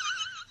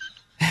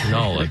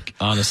 No, like,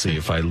 honestly,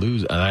 if I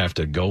lose, I have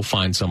to go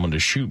find someone to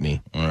shoot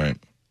me. All right.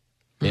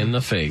 In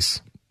the face.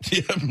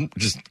 Yeah,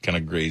 just kind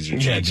of graze your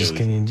Yeah, cheek.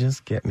 can you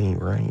just get me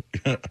right?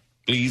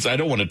 Please, I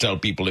don't want to tell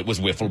people it was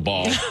wiffle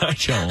ball.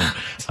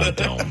 I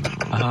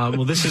don't.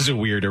 Well, this is a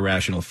weird,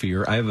 irrational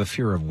fear. I have a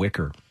fear of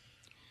wicker.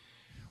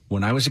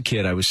 When I was a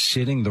kid, I was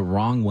sitting the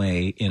wrong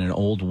way in an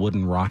old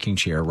wooden rocking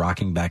chair,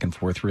 rocking back and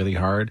forth really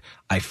hard.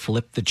 I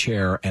flipped the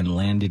chair and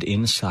landed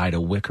inside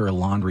a wicker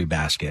laundry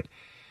basket.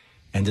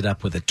 Ended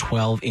up with a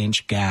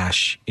 12-inch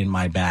gash in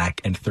my back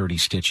and 30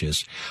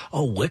 stitches.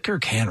 Oh, wicker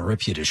can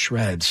rip you to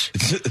shreds.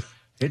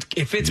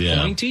 If it's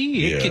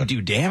pointy, it can do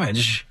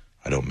damage.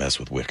 I don't mess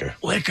with wicker.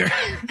 Wicker.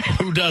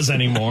 Who does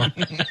anymore?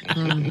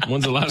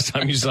 When's the last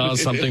time you saw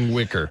something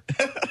wicker?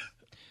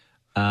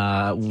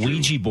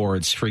 Ouija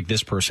boards freak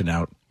this person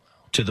out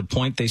to the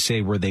point they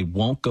say where they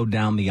won't go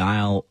down the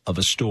aisle of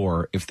a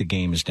store if the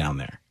game is down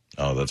there.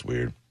 Oh, that's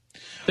weird.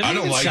 They I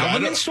don't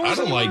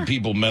like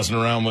people messing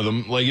around with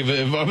them. Like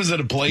if I was at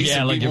a place,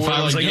 and like people if I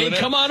were, was like, hey,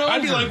 doing come on over.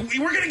 I'd be like,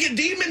 we're gonna get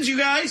demons, you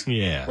guys.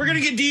 Yeah, we're gonna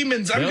get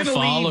demons. I'm They'll gonna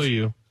follow leave.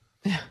 you.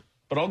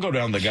 But I'll go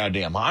down the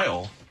goddamn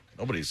aisle.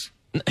 Nobody's.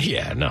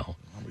 Yeah, no.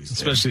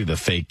 Especially the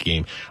fake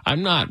game.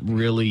 I'm not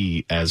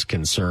really as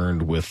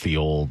concerned with the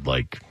old,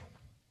 like,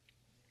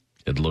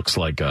 it looks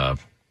like a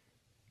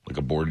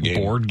board game.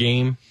 Board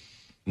game?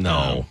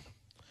 No.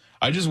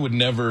 I just would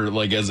never,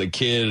 like, as a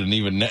kid and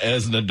even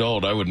as an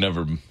adult, I would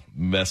never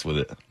mess with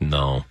it.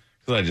 No.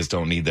 Because I just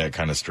don't need that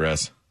kind of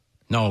stress.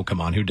 No, come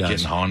on, who does?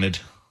 Getting haunted.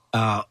 You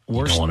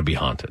don't want to be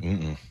haunted.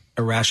 Mm-mm.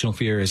 Irrational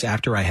fear is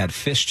after I had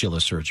fistula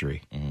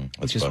surgery,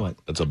 which is what?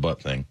 That's a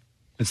butt thing.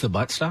 It's the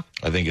butt stuff?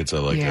 I think it's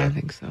I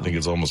think so. I think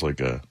it's almost like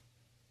a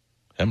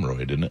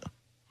hemorrhoid, isn't it?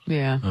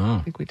 Yeah,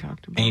 I think we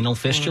talked about anal it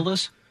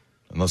fistulas?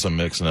 Unless I'm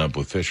mixing up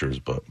with fissures,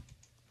 but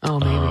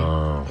maybe.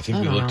 I think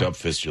we looked up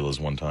fistulas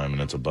one time,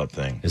 and it's a butt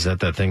thing. Is that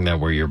thing that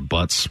where your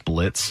butt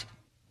splits?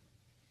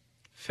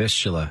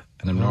 Fistula,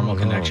 an abnormal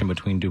connection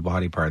between two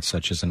body parts,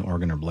 such as an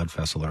organ or blood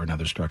vessel or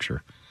another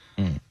structure.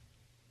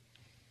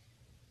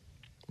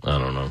 I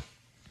don't know.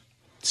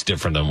 It's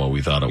different than what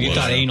we thought it was. You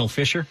thought anal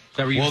fissure? Is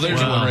that what you There's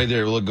one right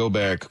there. Look, go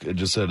back. It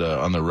just said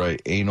on the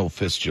right, anal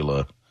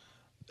fistula,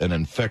 an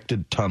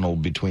infected tunnel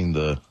between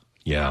the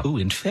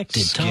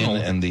infected skin tunnel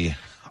and the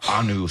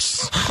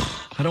anus.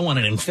 I don't want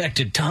an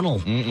infected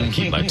tunnel. I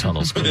keep my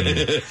tunnels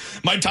clean.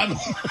 My tunnel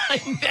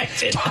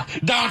infected.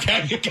 Doc,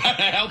 you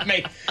gotta help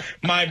me.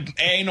 My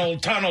anal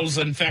tunnel's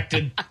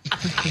infected.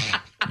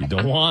 You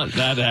don't want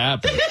that to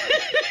happen.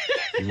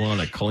 You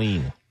want it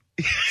clean.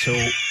 So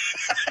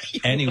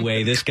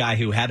anyway, this guy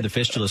who had the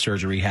fistula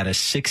surgery had a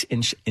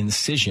 6-inch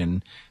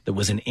incision that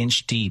was an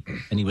inch deep,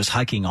 and he was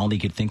hiking. All he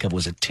could think of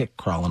was a tick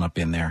crawling up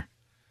in there.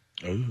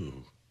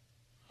 Ooh.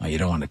 Oh, you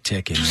don't want a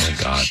tick in there.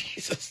 My God.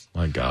 Jesus.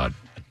 My God.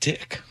 A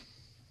tick.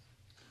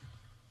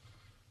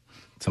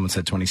 Someone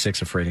said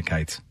 26 afraid of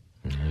kites.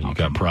 You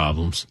got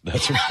problems.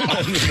 That's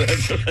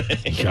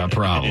right. You got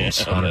problems,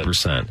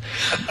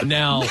 100%.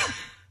 Now,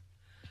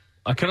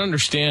 I can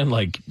understand,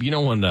 like, you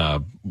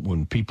know,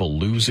 when people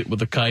lose it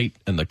with a kite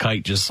and the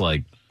kite just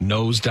like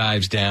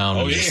nosedives down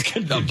and just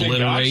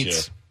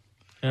obliterates.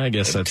 I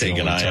guess that's the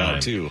only time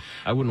too.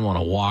 I wouldn't want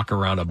to walk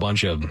around a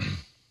bunch of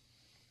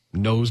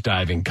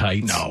nosediving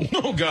kites. No.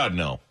 Oh God,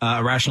 no.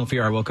 Irrational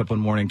fear. I woke up one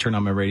morning, turned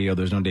on my radio.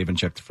 There's no Dave and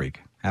Chuck the Freak.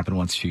 Happened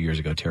once a few years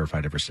ago.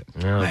 Terrified ever since.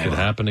 Well, it could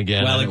happen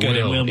again. Well, it could.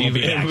 It will. We'll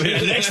be back.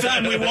 Next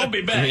time we won't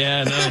be back.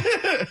 Yeah,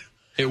 no.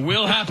 It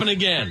will happen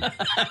again.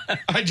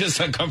 I just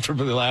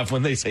uncomfortably laugh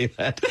when they say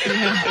that.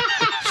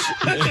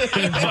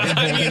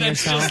 I mean,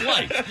 it's just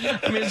life.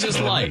 It's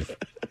just life.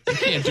 You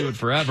can't do it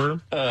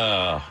forever.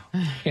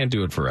 Can't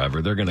do it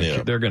forever. They're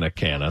gonna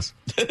can us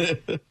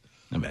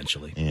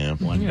eventually. Yeah,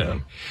 one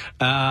day.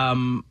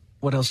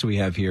 What else do we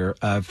have here?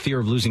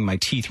 Fear of losing my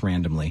teeth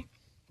randomly.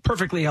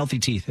 Perfectly healthy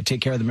teeth. I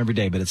take care of them every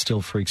day, but it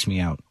still freaks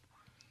me out.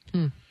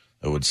 That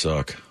would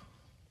suck.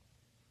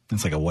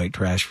 It's like a white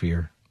trash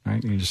fear.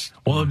 Right?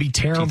 It'd be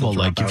terrible.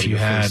 Like if you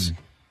had,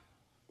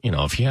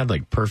 if you had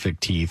like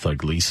perfect teeth,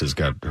 like Lisa's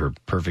got her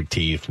perfect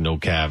teeth, no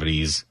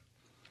cavities,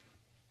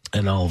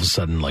 and all of a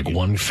sudden, like,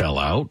 one fell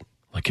out.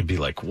 Like, it'd be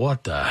like,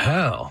 what the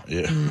hell?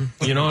 Yeah.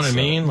 You know what I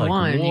mean? Like,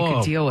 one whoa. you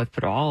could deal with,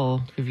 but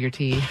all of your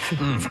teeth.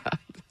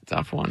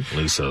 Tough one.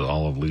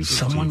 All of Lisa's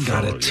Someone teeth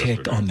got fell a out tick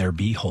yesterday. on their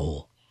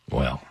beehole.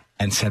 Well.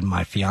 And said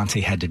my fiance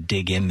had to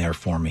dig in there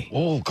for me.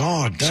 Oh,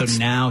 God. So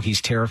now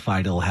he's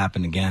terrified it'll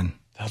happen again.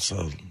 That's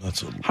a.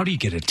 How do you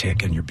get a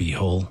tick on your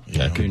beehole?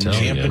 Yeah, I can tell you.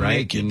 Camping Right?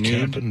 naked.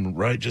 Camping,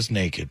 right, just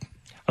naked. I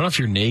don't know if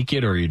you're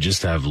naked or you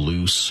just have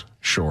loose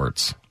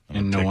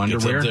and no Gets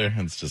underwear. up there,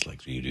 and it's just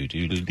like.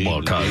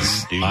 Well,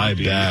 because I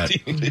bet.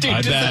 Dude,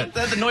 I bet.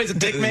 that's the noise a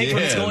dick makes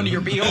when it's going to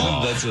your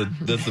beehole. That's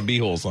the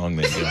beehole song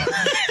they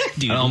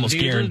do. I almost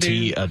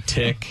guarantee a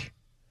tick.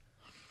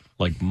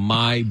 Like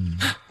my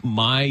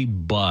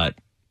butt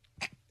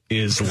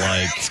is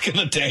like It's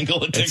gonna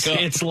tangle a tick up.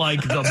 It's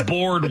like the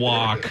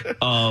boardwalk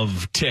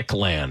of tick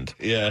land.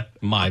 Yeah,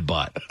 my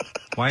butt.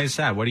 Why is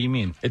that? What do you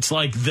mean? It's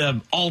like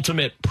the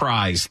ultimate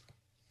prize.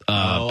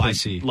 I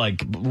see.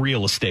 Like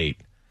real estate.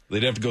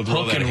 They'd have to go through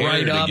all that Hooking hair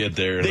right to up. get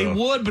there. They though.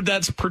 would, but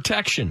that's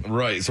protection.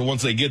 Right. So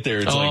once they get there,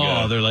 it's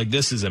like they're like,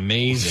 this is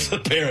amazing.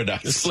 It's a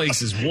paradise. This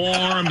place is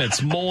warm.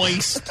 It's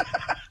moist.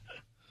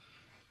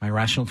 My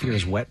irrational fear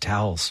is wet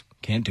towels.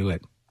 Can't do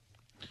it.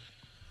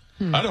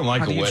 I don't like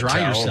How a do you wet dry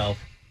towel. yourself?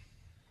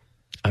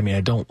 I mean,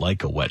 I don't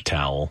like a wet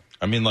towel.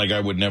 I mean, like I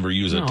would never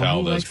use a No,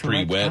 towel who that's likes a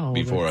wet pre-wet towel?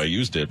 before I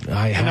used it.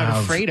 I'm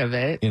not afraid of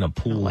it. In a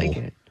pool. I like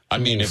it. I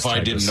mean, if I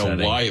type didn't of know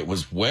setting. why it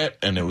was wet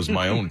and it was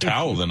my own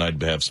towel, then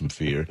I'd have some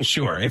fear.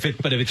 Sure.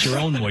 But if it's your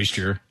own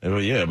moisture. Well,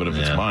 yeah, but if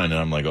it's mine, and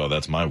I'm like, oh,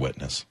 that's my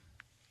wetness.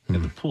 The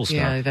pool stuff.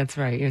 Yeah, that's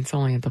right. It's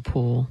only at the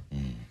pool.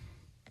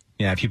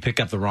 Yeah, if you pick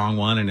up the wrong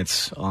one and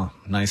it's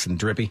nice and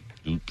drippy.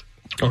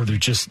 Or there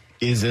just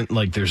isn't,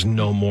 like, there's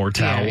no more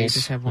Yeah, towels. you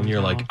just have one and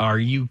you're towel. like, are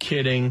you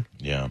kidding?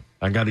 Yeah.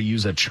 I got to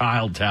use a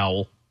child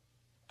towel.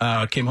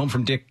 Came home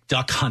from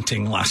duck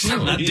hunting last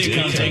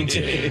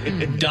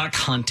duck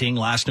hunting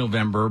last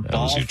November. That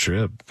was your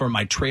trip. For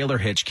my trailer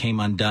hitch came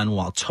undone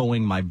while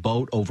towing my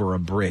boat over a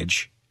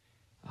bridge.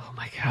 Oh,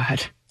 my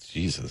God.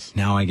 Jesus.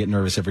 Now I get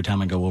nervous every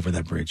time I go over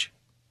that bridge.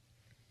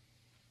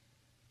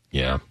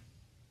 Yeah.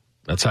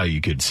 That's how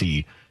you could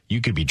see.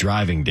 You could be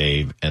driving,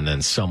 Dave, and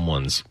then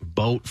someone's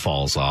boat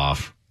falls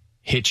off,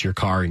 hits your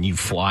car, and you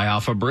fly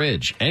off a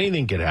bridge.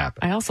 Anything could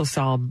happen. I also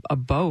saw a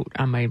boat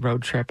on my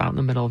road trip out in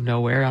the middle of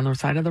nowhere on the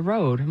side of the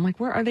road. I'm like,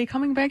 where are they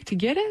coming back to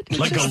get it? It's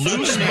Like just a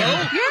loose sitting there.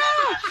 boat? Yeah.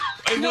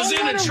 It was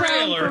in a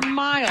trailer. For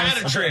miles.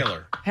 Had a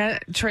trailer.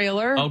 Had a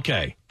trailer.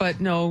 Okay. But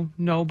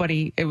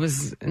nobody. It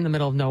was in the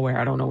middle of nowhere.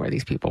 I don't know where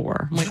these people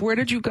were. I'm like, where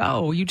did you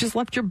go? You just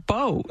left your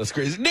boat. That's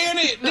crazy.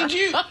 Danny, did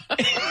you? What?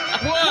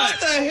 What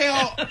the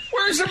hell?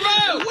 Where's the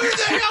boat? Where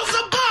the hell's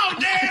the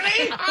boat,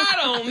 Danny? I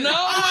don't know.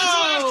 When's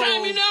the last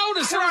time you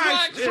noticed? It was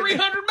like 300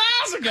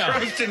 miles ago.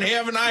 Christ in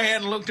heaven, I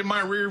hadn't looked in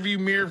my rearview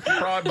mirror for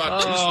probably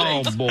about 2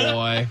 Oh, states.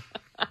 boy.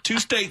 2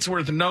 states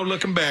worth of no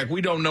looking back. We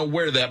don't know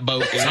where that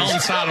boat is. It's on the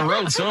side of the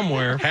road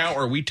somewhere. How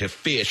are we to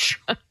fish?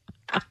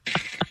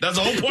 That's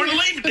the whole point of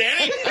leaving,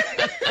 Danny.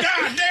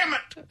 God damn it.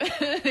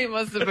 They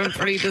must have been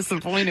pretty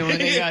disappointed when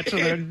they got to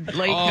their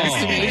lake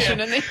destination.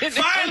 Yeah. And they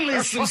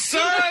Finally, some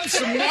sun,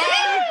 some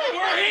water.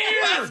 We're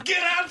here. Let's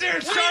get out there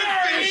and start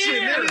fishing.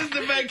 here. That is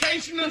the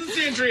vacation of the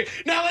century.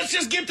 Now let's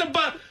just get the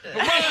boat.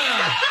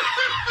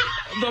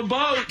 The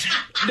boat.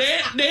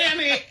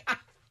 Danny.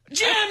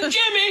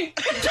 Jimmy.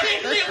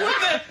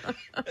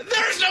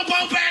 There's no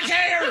boat back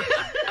here.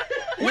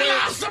 We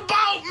lost the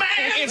boat,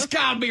 man. It's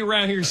got to be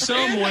around here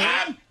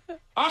somewhere.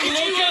 I'm Did you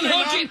looking,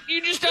 unhook and it?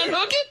 You just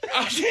unhook it?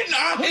 I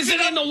didn't. Is it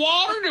in the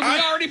water? Did we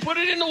already put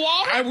it in the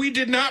water? We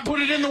did not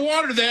put it in the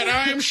water. That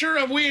I am sure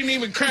of. We ain't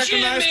even cracked a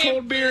nice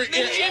cold beer.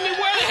 Jimmy,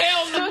 where the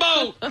hell's the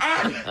boat?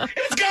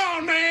 It's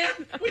gone, man.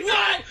 We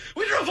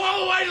drove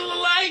all the way to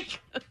the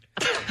lake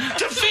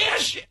to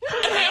fish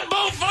and have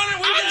boat fun.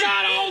 I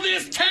got all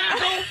this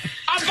tackle.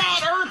 I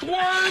bought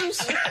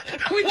earthworms.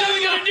 What are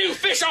we going to do?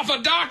 Fish off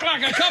a dock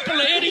like a couple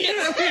of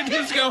idiots? We're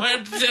just gonna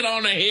have to sit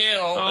on a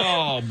hill.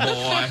 Oh,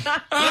 boy.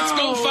 Let's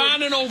go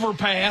find an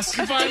overpass.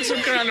 Find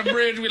some kind of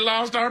bridge. We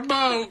lost our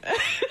boat.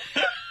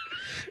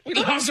 We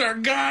lost our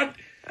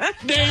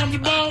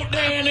goddamn boat,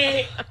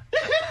 Danny.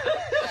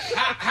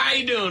 How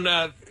you doing?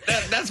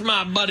 That's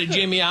my buddy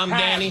Jimmy. I'm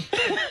Danny.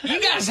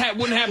 You guys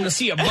wouldn't happen to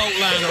see a boat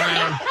lying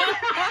around,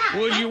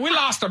 would you? We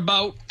lost a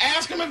boat.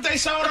 Ask them if they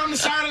saw it on the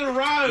side of the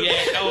road.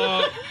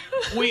 Yeah,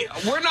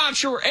 we're not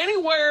sure.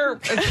 Anywhere,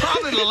 it's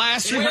probably the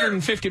last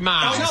 350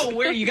 miles. Oh, no,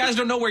 where you guys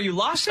don't know where you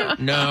lost it?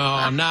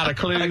 No, not a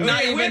clue. We've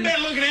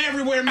been looking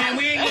everywhere, man.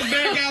 We ain't get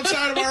back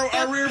outside of our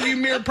rearview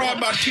mirror probably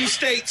about 2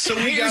 states, so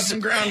we got some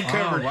ground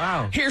covered. Oh,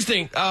 wow. Here's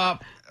the thing.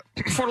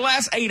 For the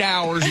last 8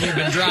 hours, we've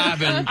been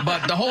driving,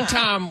 but the whole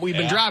time we've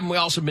been driving, we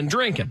also been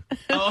drinking.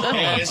 Oh,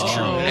 yeah, it's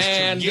true.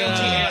 And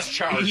Guilty as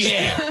charged.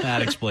 Yeah,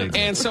 that explains.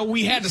 And so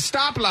we had to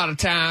stop a lot of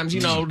times,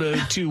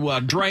 to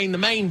drain the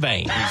main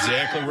vein.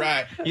 Exactly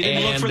right. You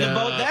didn't look for the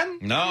boat then?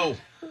 No.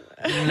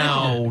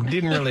 No,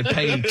 didn't really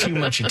pay too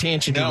much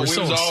attention to it. No, We're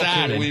so was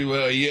excited.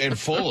 and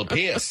full of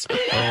piss.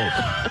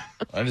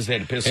 I just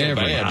had to piss so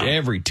bad.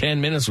 Every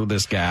 10 minutes with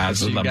this guy.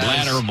 This is the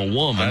bladder of a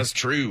woman. That's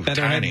true.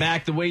 Better head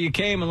back the way you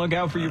came and look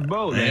out for your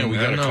boat. Man, we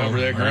got to cover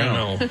that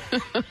ground.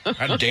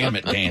 God damn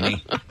it,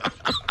 Danny.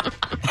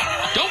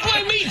 Don't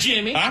blame me,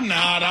 Jimmy. I'm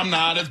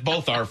not. It's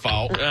both our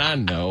fault. I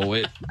know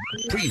it.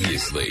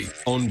 Previously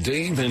on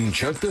Dave and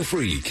Chuck the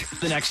Freak.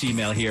 The next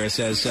email here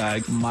says,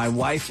 my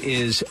wife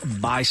is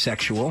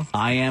bisexual.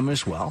 I am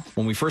as well.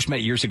 When we first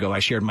met years ago, I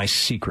shared my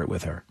secret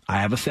with her. I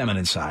have a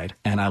feminine side,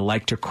 and I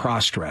like to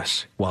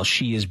cross-dress while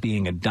she is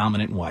being a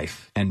dominant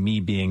wife and me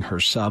being her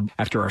sub.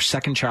 After our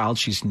second child,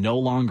 she's no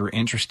longer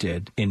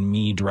interested in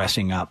me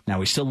dressing up. Now,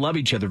 we still love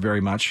each other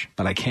very much,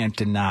 but I can't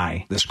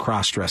deny this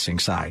cross-dressing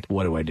side.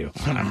 What do I do?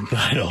 I don't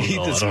know. He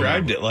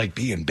described it like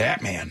being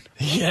Batman.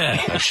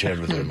 Yeah. I shared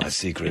with her my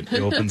secret. He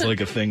opens like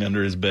a thing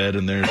under his bed,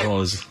 and there's all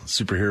his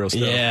superhero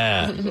stuff.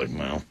 Yeah. Like,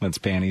 well, that's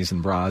panties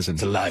and bras and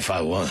the life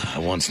I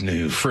once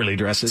knew. Frilly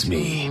dresses. It's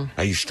me.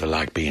 I used to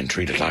like being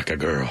treated like a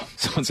girl.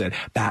 Someone said,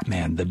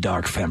 Batman, the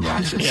dark femme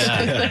rises.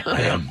 Yeah.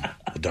 I am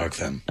the dark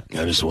femme.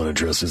 I just want to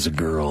dress as a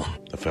girl.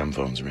 The femme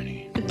phone's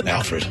ringing.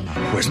 Alfred,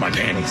 where's my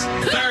panties?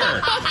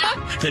 Sir,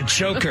 the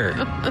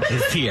Joker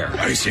is here.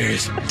 Are you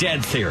serious?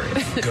 Dead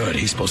serious. Good.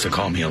 He's supposed to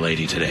call me a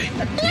lady today.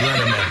 Let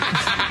him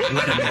in.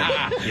 Let him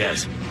in.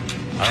 Yes.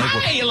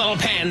 Hi, you little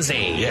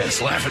pansy. Yes,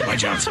 laugh at my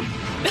Johnson.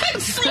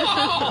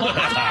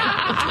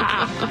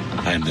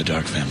 I am the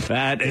dark femme.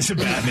 That is a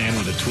Batman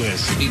with a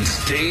twist.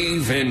 It's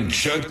Dave and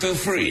Chuck the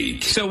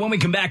Freak. So when we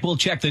come back, we'll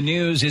check the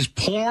news. Is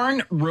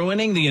porn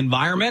ruining the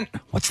environment?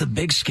 What's the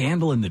big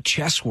scandal in the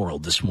chess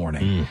world this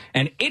morning?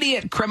 An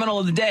idiot criminal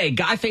of the day,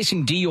 guy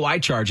facing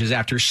DUI charges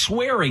after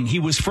swearing he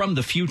was from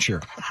the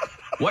future.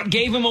 What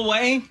gave him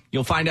away?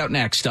 You'll find out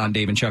next on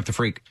Dave and Chuck the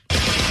Freak.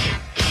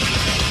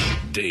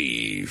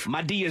 Dave.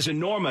 My D is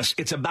enormous.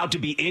 It's about to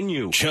be in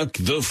you. Chuck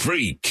the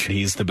Freak.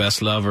 He's the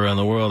best lover in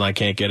the world. I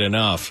can't get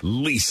enough.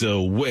 Lisa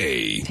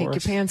Way. Take your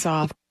pants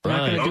off. We're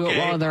not going to do it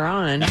while they're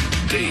on.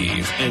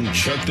 Dave and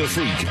Chuck the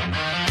Freak.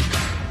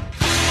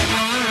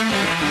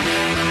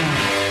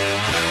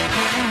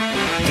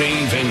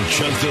 Dave and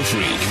Chuck the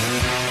Freak.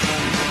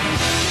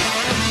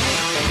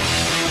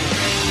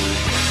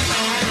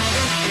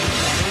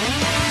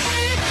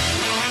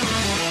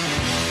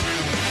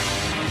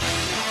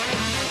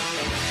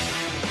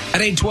 At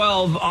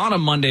 8:12 on a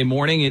Monday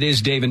morning, it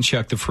is Dave and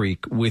Chuck the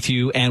Freak with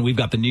you, and we've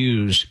got the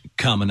news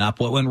coming up.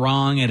 What went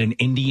wrong at an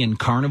Indian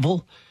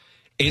carnival?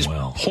 Is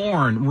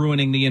porn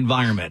ruining the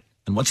environment?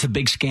 And what's the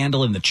big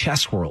scandal in the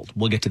chess world?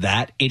 We'll get to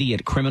that,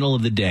 idiot criminal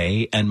of the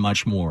day, and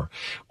much more.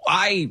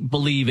 I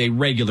believe a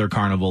regular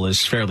carnival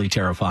is fairly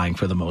terrifying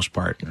for the most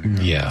part.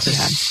 Yes. The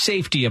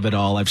safety of it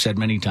all, I've said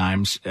many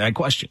times, I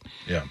question.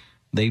 Yeah.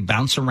 They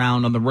bounce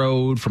around on the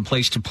road from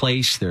place to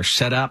place. They're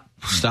set up.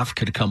 Stuff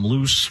could come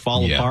loose,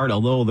 fall apart,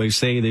 although they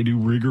say they do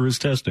rigorous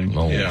testing.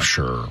 Oh, yeah.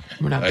 Sure.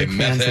 We're not big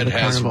fans of the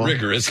has carnival.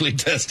 rigorously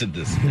tested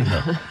this.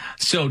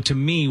 So to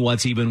me,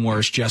 what's even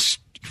worse,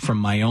 just from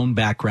my own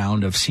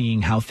background of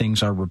seeing how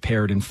things are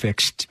repaired and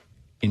fixed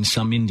in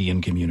some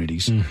Indian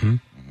communities,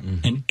 an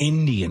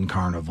Indian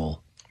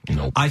carnival,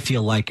 I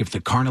feel like if the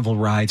carnival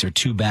rides are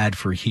too bad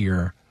for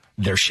here,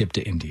 they're shipped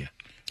to India.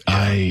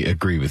 I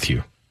agree with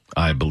you.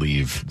 I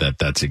believe that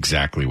that's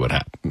exactly what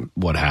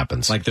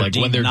happens. Like they're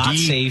when they're not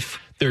safe.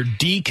 They're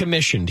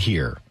decommissioned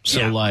here.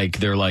 So like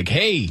they're like,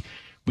 hey,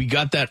 we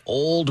got that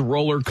old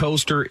roller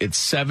coaster. It's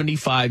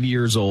 75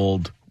 years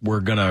old.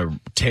 We're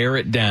gonna tear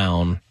it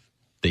down.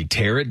 They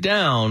tear it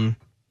down,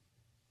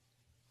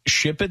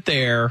 ship it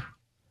there,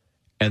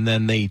 and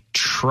then they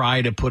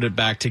try to put it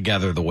back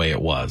together the way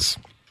it was.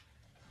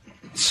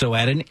 So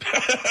at an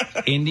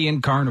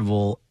Indian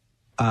carnival,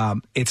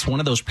 it's one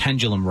of those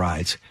pendulum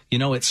rides. You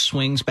know, it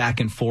swings back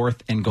and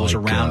forth and goes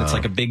around. It's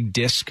like a big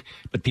disc,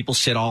 but people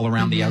sit all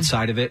around the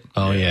outside of it.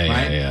 Oh, yeah,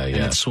 right? yeah. And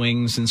it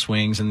swings and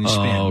swings and you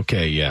spin. Oh,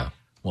 okay, yeah.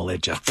 Well,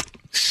 it just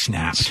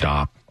snapped.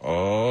 Stop.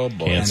 Oh,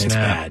 boy. And it's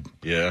bad.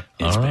 Yeah.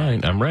 It's all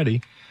bad. right, I'm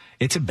ready.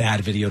 It's a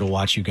bad video to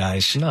watch, you guys.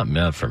 It's not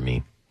meant for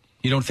me.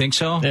 You don't think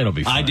so? It'll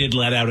be fine. I did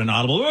let out an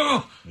audible.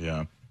 Oh!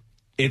 Yeah.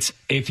 It's,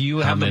 if you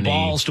have the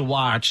balls to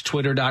watch,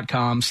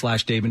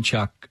 twitter.com/Dave and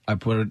Chuck. I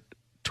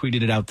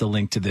tweeted it out, the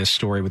link to this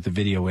story with the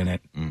video in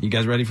it. You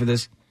guys ready for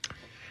this?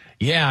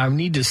 Yeah, I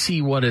need to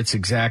see what it's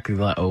exactly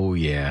like. Oh,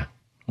 yeah.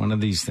 One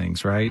of these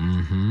things, right?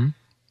 Mm-hmm.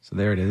 So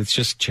there it is. It's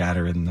just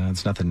chatter, and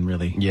it's nothing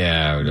really.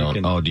 Yeah.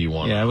 Do you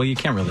want Yeah, well, you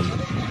can't really.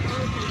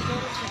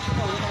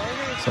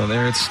 So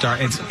there it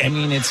starts.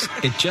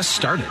 It just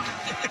started.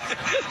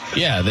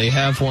 Yeah, they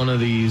have one of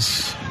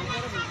these.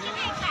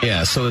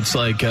 Yeah, so it's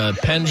like a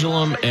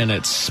pendulum, and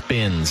it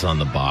spins on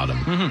the bottom.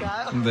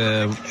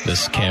 Mm-hmm.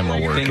 This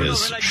camera work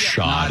is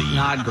shoddy.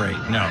 Not great.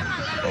 No.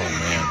 Oh,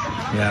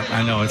 man. Yeah,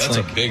 I know. It's That's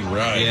like a big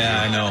ride.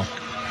 Yeah, I know.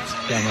 It's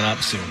coming up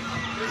soon.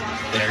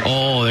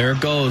 There it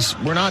goes.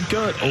 We're not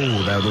good.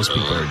 Oh, those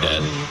people are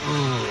dead.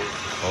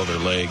 Oh, their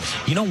legs.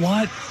 You know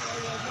what?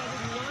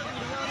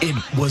 It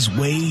was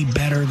way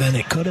better than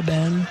it could have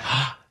been.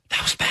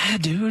 That was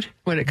bad, dude.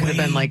 What, it could have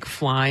been like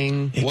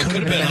flying. What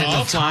could have been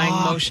a flying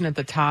motion at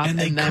the top and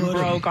then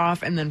broke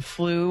off and then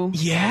flew.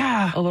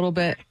 Yeah. A little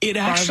bit. It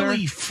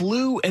actually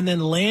flew and then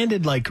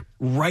landed like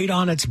right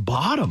on its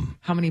bottom.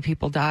 How many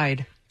people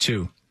died?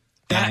 2.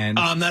 And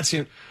that's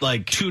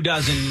like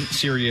 24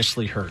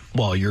 seriously hurt.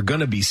 Well, you're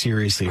going to be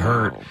seriously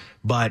hurt,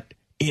 but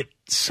it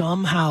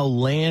somehow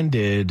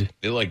landed.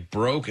 It like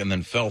broke and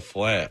then fell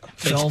flat. I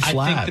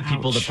think the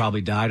people that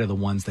probably died are the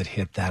ones that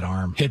hit that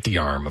arm. Hit the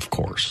arm, of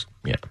course.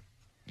 Yeah.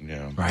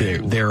 Yeah.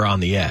 Right. They're on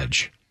the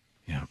edge.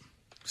 Yeah.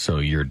 So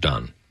you're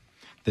done.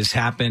 This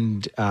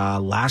happened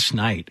last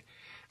night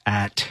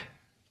at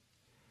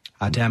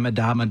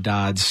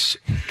Adamadamadad's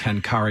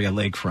Kankaria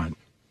lakefront.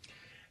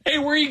 Hey,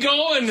 where are you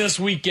going this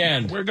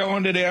weekend? We're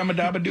going to the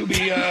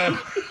Amadabadooby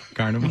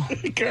Carnival.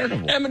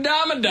 Carnival.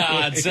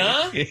 Amadamadads,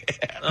 huh? Yeah.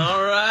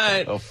 All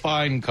right. A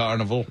fine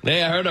carnival.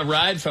 Hey, I heard a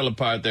ride fell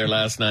apart there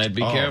last night.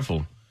 Be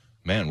careful.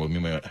 Man, we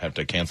may have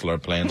to cancel our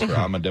plans for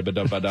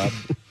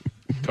Amadabadabadab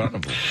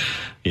Carnival.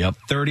 Yep.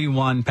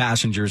 31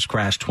 passengers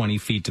crashed 20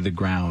 feet to the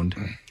ground.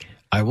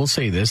 I will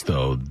say this,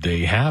 though.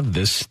 They have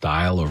this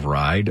style of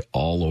ride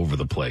all over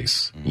the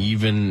place,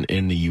 even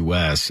in the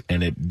U.S.,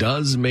 and it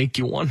does make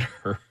you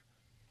wonder,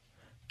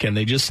 can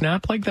they just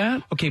snap like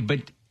that? Okay, but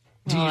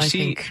do you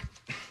see...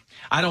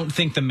 I don't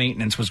think the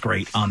maintenance was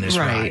great on this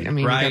ride. I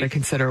mean, you got to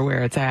consider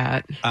where it's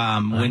at.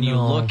 When you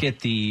look at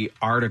the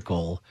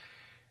article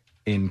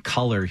in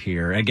color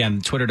here,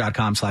 again,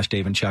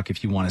 twitter.com/Dave and Chuck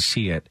if you want to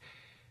see it.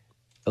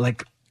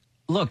 Like,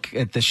 look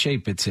at the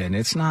shape it's in.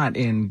 It's not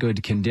in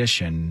good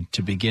condition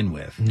to begin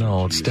with.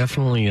 No, it's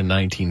definitely a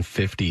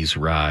 1950s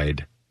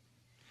ride.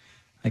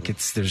 Like,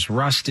 there's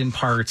rust in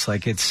parts.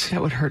 Like, that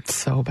would hurt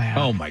so bad.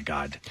 Oh my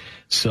God.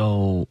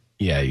 So,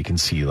 yeah, you can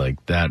see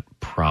like that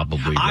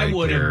probably right I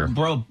would there. have,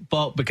 bro,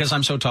 because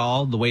I'm so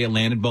tall, the way it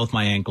landed, both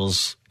my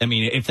ankles. I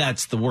mean, if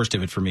that's the worst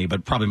of it for me,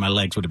 but probably my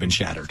legs would have been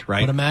shattered,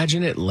 right? But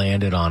imagine it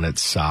landed on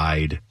its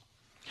side.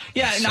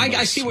 Yeah, and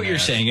I see what you're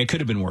saying. It could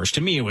have been worse.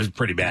 To me, it was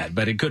pretty bad,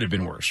 but it could have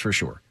been worse for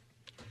sure.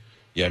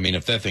 Yeah, I mean,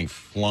 if that thing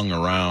flung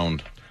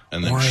around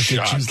and then or if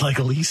shot. it just like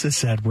Elisa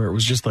said, where it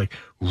was just like,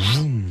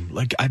 vroom,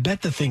 like I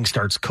bet the thing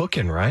starts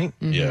cooking, right?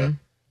 Mm-hmm. Yeah.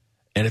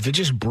 And if it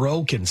just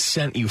broke and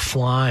sent you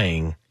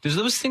flying. Does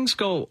those things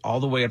go all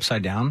the way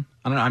upside down?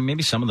 I don't know.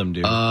 Maybe some of them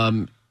do. I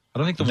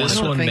don't think this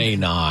one may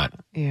not.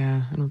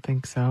 Yeah, I don't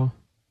think so.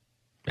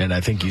 And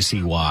I think you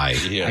see why.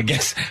 Yeah. I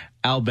guess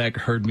Albeck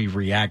heard me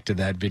react to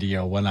that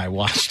video when I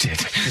watched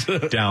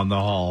it down the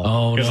hall.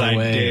 Oh, no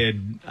way.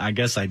 I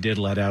guess I did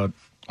let out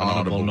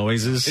audible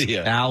noises.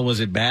 Yeah. Al, was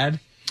it bad?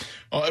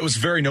 Oh, it was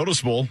very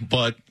noticeable,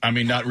 but I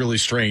mean, not really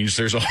strange.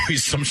 There's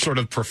always some sort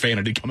of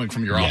profanity coming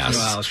from your office.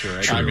 Well,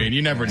 sure. I mean,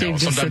 you never know. Dave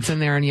just sits in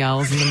there and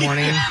yells in the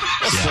morning.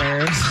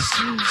 Swears.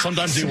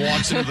 Sometimes he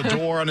walks into the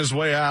door on his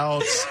way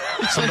out.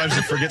 Sometimes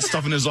he forgets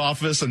stuff in his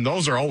office, and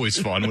those are always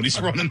fun when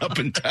he's running up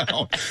and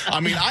down. I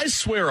mean, I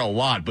swear a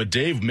lot, but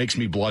Dave makes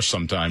me blush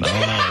sometimes.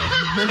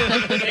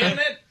 Oh. Damn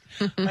it.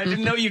 I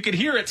didn't know you could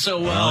hear it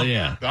so well.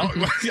 Yeah.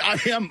 I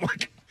am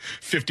like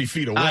 50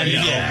 feet away.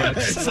 Yeah,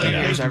 There's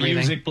there's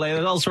music playing.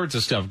 There's all sorts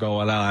of stuff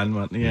going on.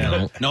 But,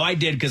 yeah. No, I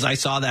did because I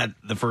saw that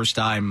the first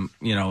time,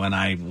 and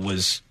I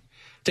was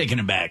taken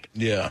aback.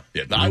 Yeah.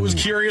 I was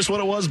curious what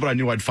it was, but I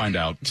knew I'd find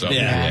out. So.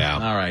 Yeah.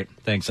 All right.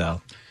 Thanks,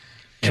 Al.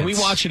 Can we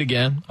watch it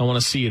again? I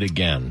want to see it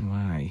again.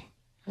 Why?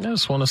 I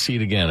just want to see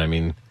it again. I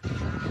mean,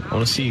 I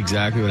want to see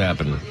exactly what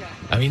happened.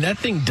 I mean, that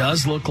thing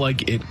does look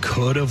like it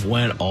could have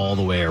went all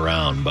the way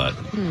around, but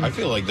I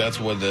feel like that's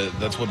what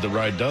the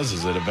ride does.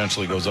 Is it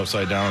eventually goes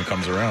upside down and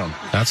comes around?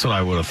 That's what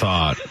I would have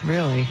thought.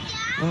 Really?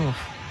 Oh,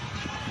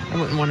 I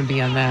wouldn't want to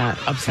be on that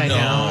upside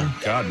down.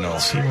 God no.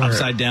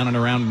 Upside down and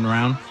around and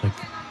around.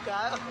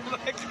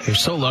 You're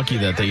so lucky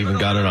that they even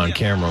got it on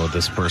camera with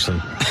this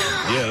person.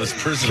 Yeah, this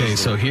person. Okay,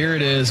 so here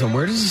it is, and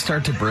where does it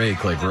start to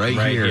break? Like right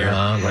here,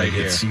 huh? Right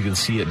here. You can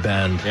see it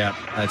bend. Yep,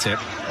 that's it.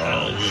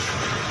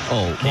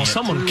 Oh, well,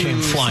 someone came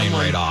flying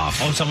right off.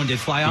 Oh, someone did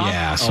fly off?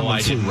 Yeah,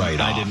 someone flew right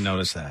off. I didn't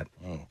notice that.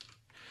 Oh.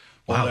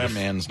 Well, that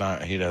man's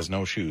not. He has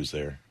no shoes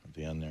there at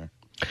the end there.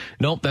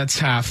 Nope, that's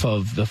half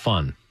of the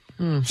fun.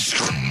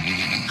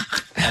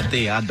 At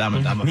the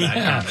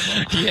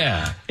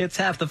Yeah. It's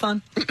half the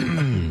fun.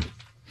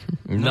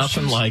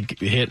 Nothing like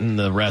hitting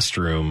the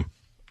restroom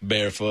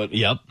barefoot.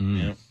 Yep.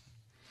 Yep.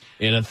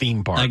 In a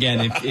theme park.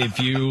 Again, if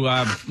you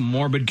have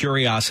morbid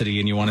curiosity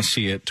and you want to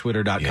see it,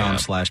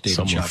 twitter.com/Dave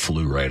Someone Chuck.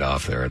 flew right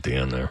off there at the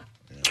end there.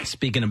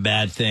 Speaking of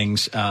bad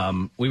things,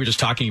 we were just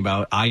talking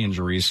about eye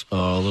injuries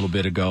a little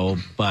bit ago,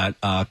 but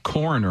a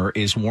coroner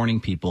is warning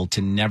people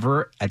to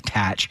never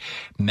attach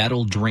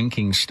metal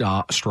drinking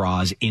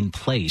straws in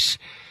place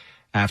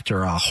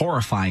after a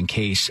horrifying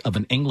case of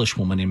an English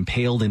woman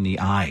impaled in the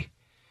eye.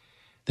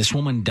 This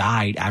woman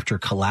died after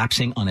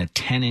collapsing on a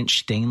 10-inch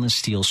stainless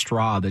steel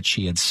straw that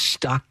she had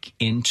stuck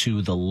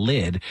into the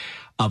lid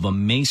of a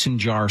mason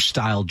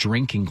jar-style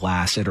drinking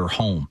glass at her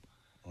home.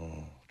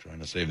 Oh, trying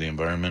to save the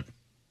environment.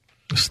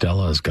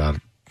 Stella's got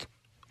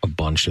a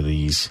bunch of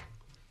these.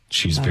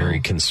 She's very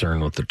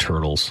concerned with the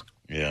turtles.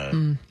 Yeah,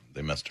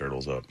 they mess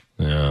turtles up.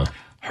 Yeah.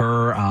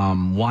 Her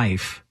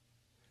wife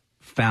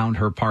found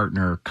her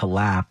partner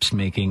collapse,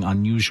 making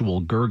unusual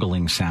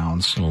gurgling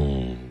sounds.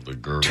 Oh, the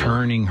gurgle.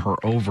 Turning her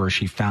over,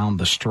 she found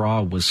the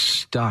straw was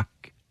stuck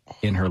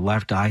in her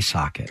left eye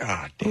socket.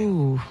 God damn.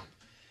 Ooh.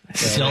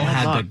 Still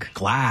had the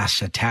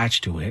glass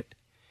attached to it.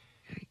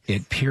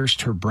 It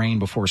pierced her brain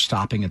before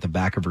stopping at the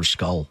back of her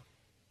skull.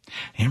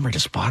 Amber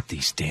just bought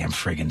these damn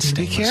friggin'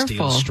 stainless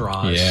steel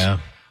straws. Yeah.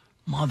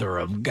 Mother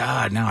of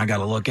God, now I got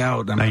to look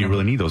out. Now you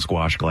really need those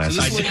squash glasses.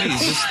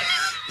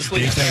 This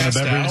lady's Dave's having a passed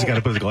beverage, out. got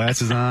to put his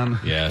glasses on.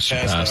 Yeah, she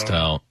passed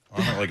out.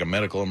 Like a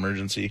medical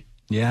emergency.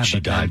 Yeah, She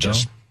but then died,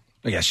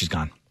 yeah, she's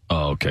gone.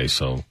 Oh, okay,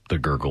 so the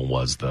gurgle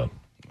was the...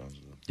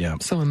 Yeah.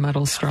 So when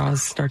metal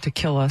straws start to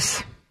kill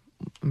us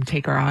and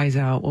take our eyes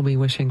out, we'll be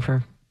wishing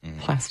for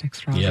plastic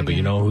straws. Yeah, but again.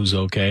 you know who's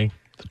okay?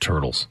 The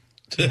turtles.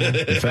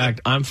 In fact,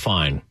 I'm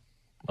fine.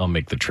 I'll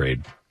make the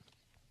trade.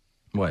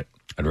 What?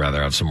 I'd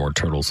rather have some more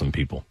turtles than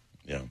people.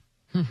 Yeah.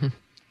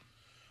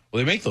 Well,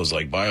 they make those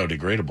like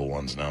biodegradable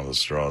ones now, those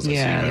straws. I see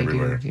Yeah, them they do,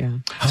 everywhere. yeah.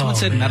 Someone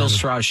said metal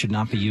straws should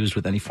not be used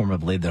with any form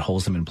of lid that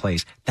holds them in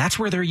place. That's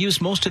where they're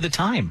used most of the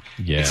time.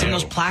 Yeah. It's in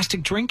those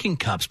plastic drinking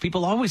cups.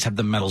 People always have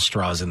the metal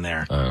straws in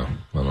there. Oh,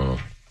 I don't know.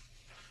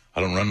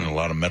 I don't run in a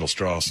lot of metal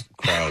straws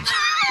crowds.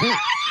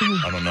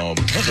 I don't know.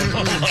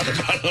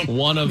 About them.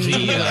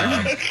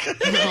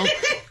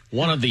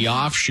 One of the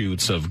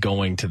offshoots of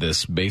going to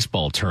this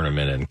baseball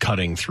tournament and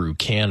cutting through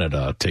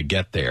Canada to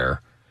get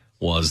there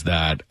was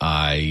that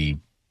I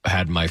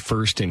had my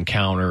first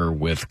encounter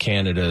with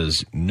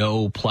Canada's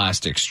no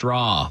plastic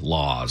straw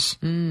laws.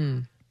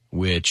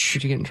 Which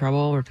did you get in trouble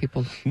or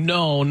people?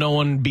 No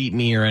one beat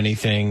me or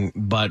anything.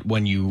 But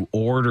when you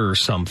order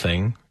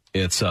something,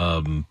 it's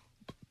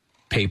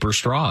paper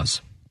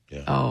straws.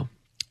 Yeah. Oh,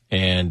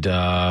 and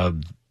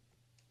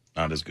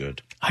not as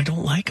good. I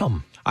don't like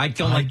them. I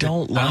don't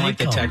like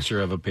the texture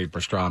of a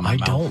paper straw in my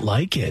mouth. I don't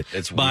like it.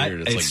 It's But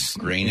weird. It's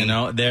like grainy. You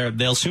know,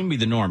 they'll soon be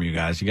the norm, you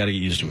guys. You got to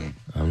get used to it.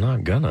 I'm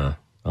not gonna.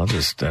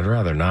 I'd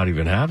rather not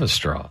even have a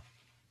straw.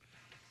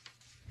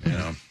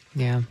 Yeah.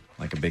 Yeah.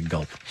 Like a big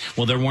gulp.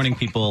 Well, they're warning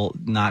people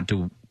not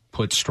to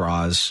put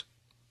straws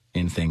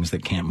in things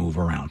that can't move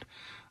around.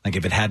 Like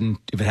if it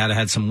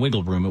had some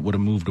wiggle room, it would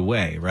have moved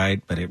away,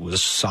 right? But it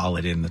was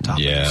solid in the top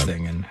of this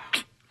thing and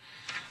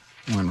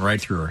went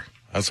right through her.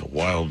 That's a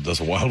wild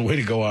way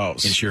to go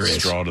out. It sure is.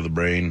 Straw to the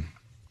brain.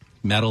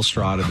 Metal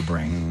straw to the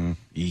brain.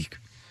 Eek.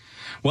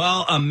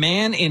 Well, a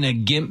man in a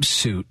gimp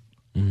suit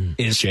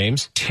is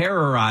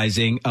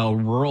terrorizing a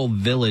rural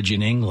village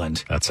in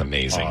England. That's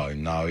amazing. Oh,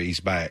 no, he's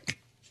back.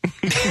 Look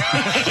at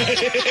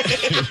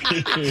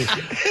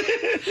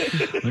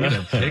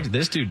the pics.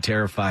 This dude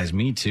terrifies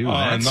me too.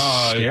 That's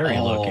scary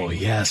looking. Oh,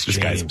 yes, this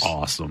James. guy's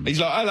awesome. He's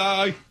like,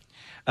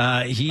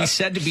 hello. He's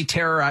said to be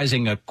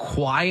terrorizing a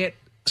quiet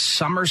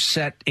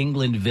Somerset,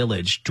 England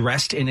village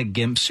dressed in a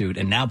gimp suit,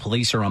 and now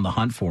police are on the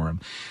hunt for him.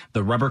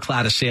 The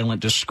rubber-clad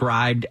assailant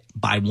described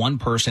by one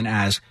person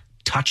as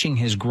touching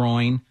his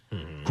groin,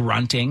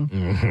 grunting,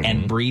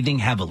 and breathing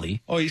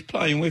heavily. Oh, he's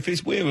playing with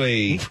his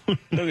willy. Look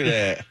at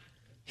that.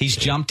 He's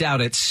jumped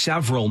out at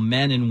several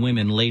men and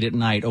women late at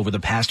night over the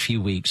past few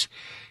weeks.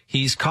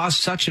 He's caused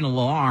such an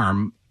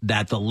alarm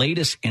that the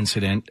latest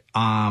incident,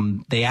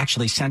 they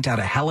actually sent out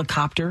a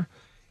helicopter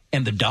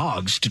and the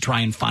dogs to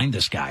try and find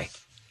this guy.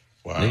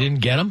 Wow. They didn't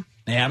get him?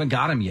 They haven't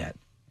got him yet.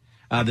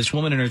 This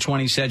woman in her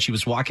 20s said she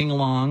was walking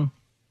along.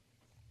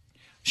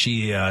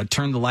 She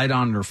turned the light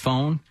on her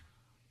phone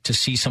to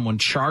see someone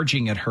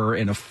charging at her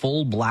in a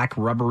full black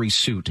rubbery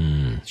suit.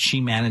 She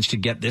managed to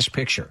get this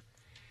picture.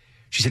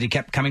 She said he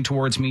kept coming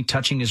towards me,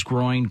 touching his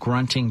groin,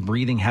 grunting,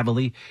 breathing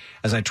heavily.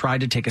 As I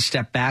tried to take a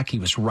step back, he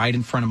was right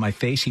in front of my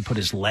face. He put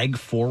his leg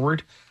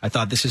forward. I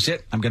thought, this is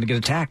it. I'm going to get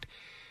attacked.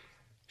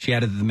 She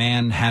added that the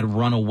man had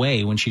run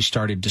away when she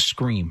started to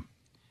scream.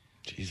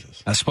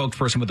 Jesus. A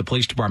spokesperson with the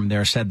police department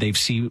there said they've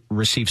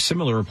received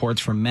similar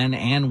reports from men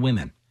and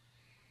women.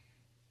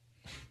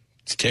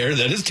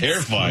 That is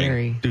terrifying.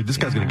 Scary. Dude, this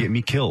guy's going to get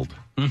me killed.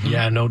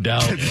 Yeah, no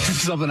doubt. This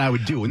is something I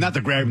would do. Not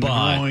to grab the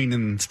groin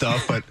and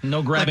stuff, but...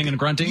 No grabbing and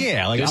grunting?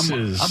 Yeah, like I'll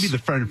be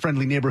the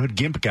friendly neighborhood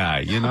gimp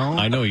guy, you know?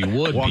 I know you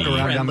would Walk be.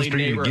 around down the Friendly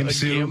street in a gimp neighborhood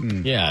suit. gimp.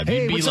 And, Yeah,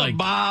 hey, you'd be what's like, up,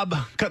 Bob?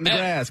 Cutting the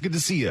grass. Good to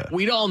see you.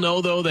 We'd all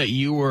know, though, that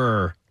you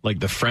were like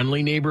the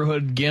friendly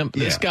neighborhood gimp.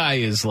 This guy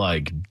is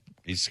like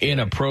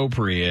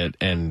inappropriate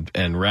and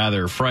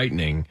rather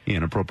frightening.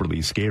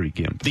 Inappropriately scary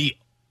gimp.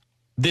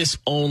 This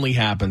only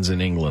happens in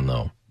England,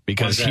 though,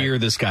 because here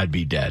this guy'd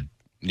be dead.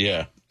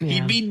 Yeah.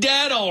 He'd be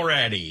dead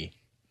already.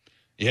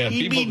 Yeah,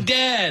 He'd be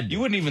dead. You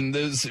wouldn't even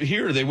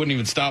here. They wouldn't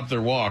even stop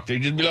their walk.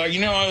 They'd just be like,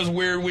 I was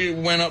weird. We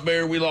went up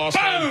there. We lost.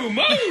 Boom!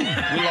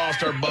 We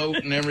lost our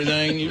boat and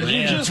everything. You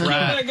just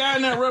right. that guy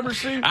in that rubber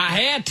suit. I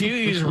had to.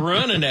 He was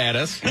running at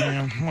us.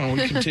 Yeah, well,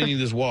 we continue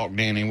this walk,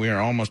 Danny. We are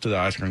almost to the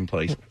ice cream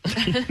place.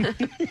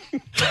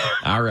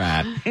 All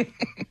right.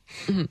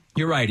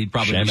 You're right. He'd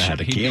probably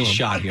be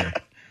shot here.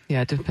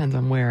 Yeah, it depends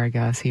on where, I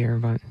guess, here.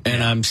 But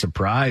And I'm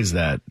surprised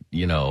that,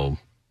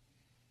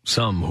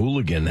 some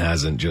hooligan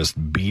hasn't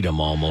just beat him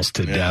almost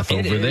to death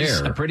over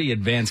there. A pretty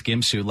advanced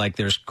gimp suit. Like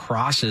there's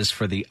crosses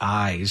for the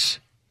eyes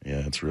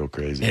Yeah, it's real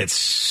crazy. It's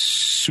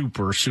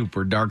super,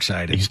 super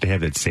dark-sided. I used to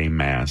have that same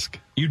mask.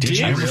 You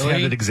did? I used to really?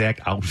 have that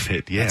exact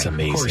outfit. Yeah. That's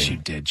amazing. Of course you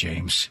did,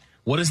 James.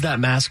 What is that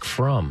mask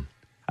from?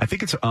 I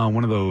think it's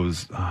one of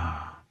those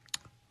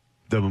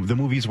the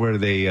movies where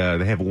they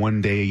have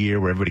one day a year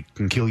where everybody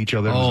can kill each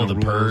other. Oh, There's no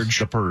The rules. Purge?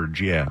 The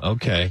Purge, yeah.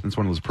 Okay. It's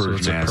one of those So Purge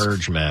it's masks. a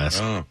Purge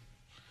mask. Oh.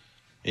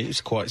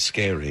 It's quite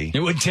scary. It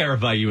would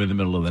terrify you in the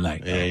middle of the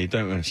night. Yeah, you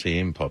don't want to see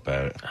him pop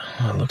out.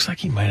 Oh, it looks like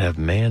he might have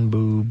man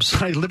boobs.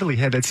 I literally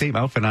had that same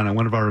outfit on at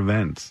one of our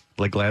events,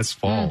 like last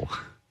fall.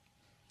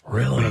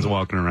 Really? When I was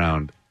walking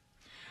around.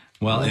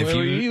 Well, if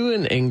Were you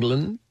in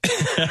England?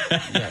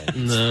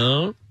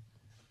 No.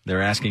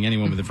 They're asking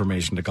anyone with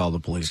information to call the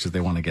police because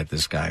they want to get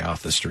this guy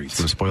off the streets.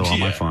 It's going to spoil all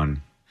my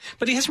fun.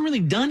 But he hasn't really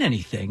done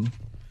anything,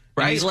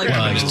 right? He's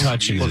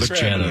touching his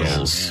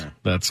genitals. Yeah.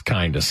 That's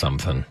kind of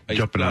something.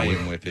 Jumping out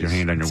with your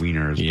hand on your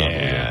wiener is probably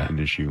an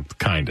issue.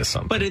 Kind of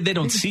something. But they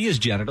don't see his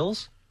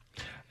genitals.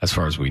 As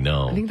far as we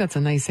know. I think that's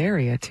a nice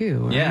area,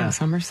 too. Right? Yeah.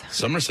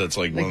 Somerset's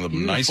like one of the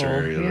nicer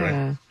beautiful, areas,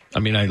 yeah. right? I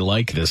mean, I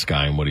like this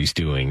guy and what he's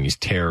doing. He's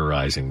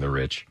terrorizing the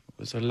rich. It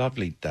was a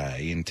lovely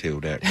day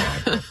until that guy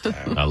got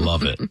down. I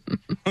love it.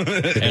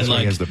 And like,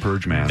 he has the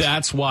Purge mask.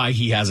 That's why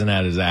he hasn't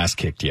had his ass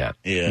kicked yet.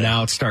 Yeah.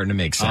 Now it's starting to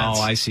make sense. Oh,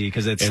 I see.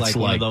 Because it's like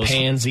one of those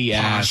pansy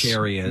ass posh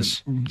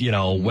areas. You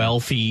know,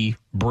 wealthy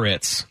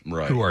Brits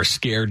who are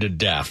scared to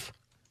death.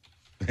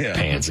 Yeah.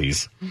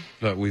 Pansies.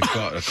 But we've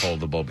got to call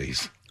the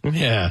bobbies.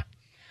 Yeah.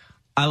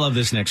 I love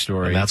this next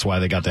story. And that's why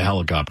they got the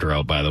helicopter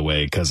out, by the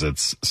way, because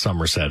it's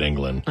Somerset,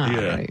 England.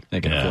 Right.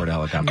 They can afford a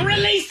helicopter.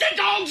 Release the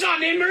dogs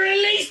on him!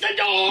 Release the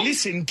dogs!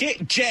 Listen,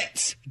 get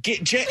jets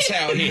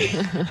out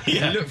here.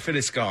 Yeah. Look for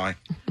this guy.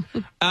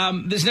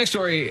 This next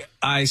story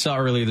I saw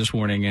earlier this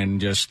morning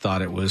and just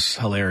thought it was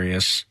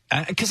hilarious.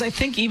 Because I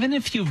think even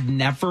if you've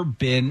never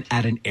been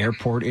at an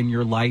airport in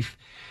your life,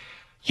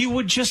 you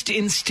would just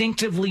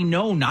instinctively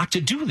know not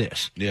to do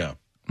this. Yeah.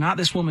 Not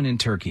this woman in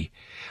Turkey.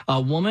 A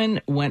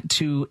woman went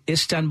to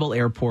Istanbul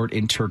Airport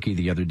in Turkey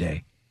the other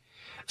day.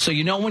 So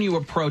you know when you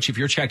approach, if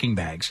you're checking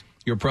bags,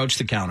 you approach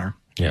the counter.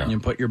 Yeah. And you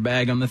put your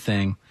bag on the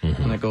thing,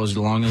 and it goes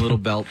along a little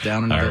belt,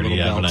 down into I the already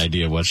little have belt. an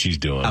idea what she's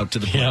doing. Out to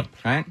the plane,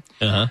 right?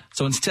 Uh-huh.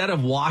 So instead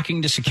of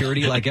walking to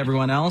security like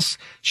everyone else,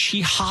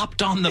 she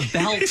hopped on the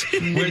belt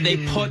where they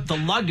put the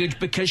luggage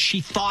because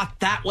she thought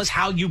that was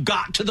how you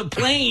got to the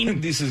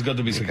plane. This has got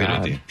to be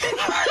security.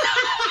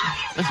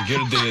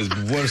 Security is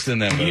worse than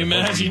that. Can you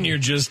imagine you're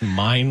just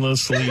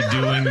mindlessly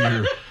doing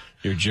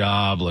your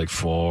job, like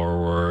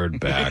forward,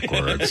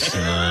 backwards.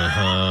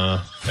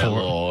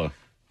 Hello.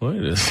 What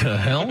is the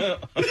hell?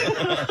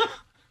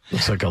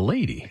 Looks like a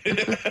lady.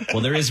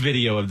 Well, there is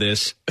video of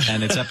this,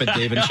 and it's up at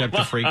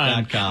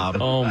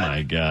daveandchuckthefreak.com. Oh,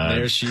 my God.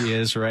 There she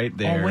is right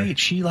there. Oh, wait,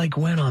 she,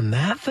 went on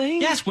that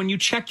thing? Yes, when you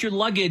checked your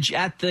luggage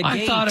at the gate.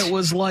 I thought it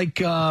was like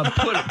putting...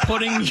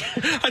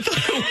 I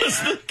thought it was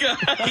the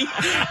guy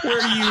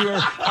where you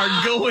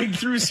are going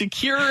through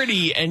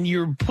security and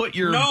you put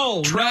your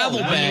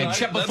travel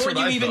bag... Before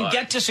you even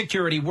get to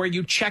security, where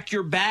you check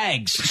your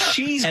bags.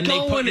 And they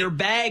put your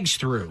bags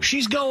through.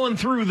 She's going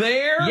through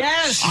there?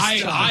 Yes.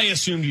 I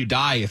assumed you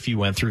die if you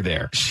went through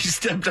there. She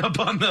stepped up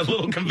on the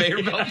little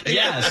conveyor belt.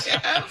 Yes.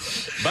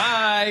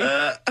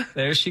 Bye.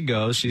 There she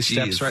goes. She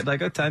steps right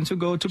like a time to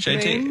go to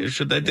plane.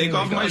 Should I take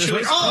off my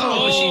shoes?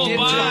 Oh, she did.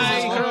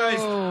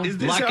 Bye. Is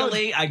this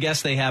Luckily, I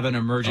guess they have an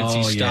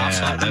emergency stop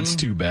button. That's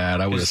too bad.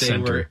 I would have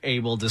sent her. They were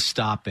able to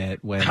stop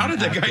it when. How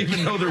did that guy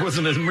even know there was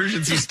an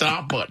emergency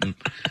stop button?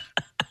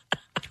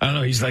 I don't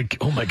know. He's like,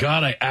 oh my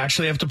God, I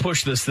actually have to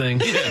push this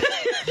thing. Yeah.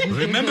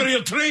 Remember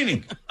your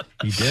training.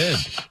 He did.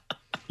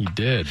 He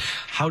did.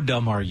 How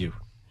dumb are you?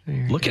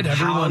 Look at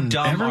everyone.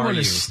 Everyone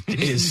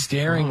is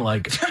staring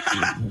like,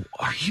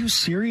 are you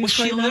serious? Was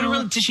she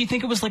literally? Did she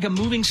think it was like a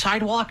moving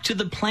sidewalk to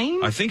the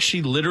plane? I think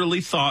she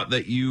literally thought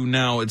that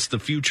it's the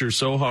future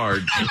so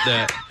hard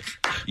that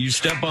you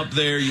step up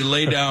there, you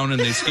lay down, and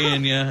they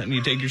scan you, and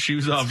you take your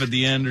shoes off at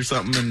the end or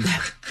something. And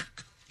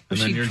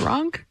was then she you're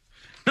drunk?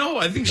 No,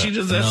 I think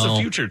that's the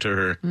future to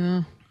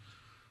her.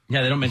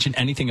 Yeah, they don't mention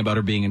anything about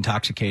her being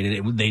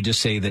intoxicated. They just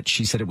say that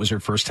she said it was her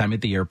first time at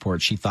the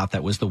airport. She thought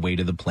that was the way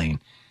to the plane.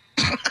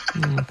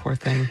 Poor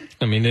thing.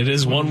 I mean, it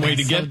is one way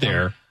to get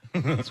there.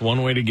 It's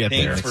one way to get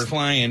there. Thanks for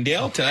flying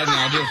Delta.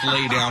 Now just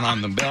lay down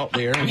on the belt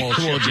there, and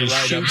we'll just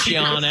shoot you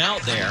on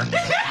out there.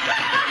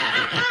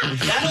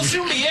 That'll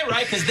soon be it,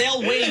 right? Because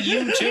they'll weigh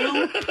you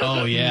too.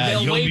 Oh yeah,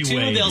 they'll you'll weigh be too.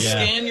 weighed, They'll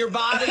scan your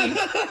body.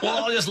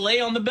 Well, I'll just lay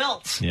on the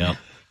belts. Yep.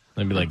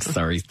 I'd be like,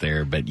 sorry,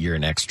 there, but you're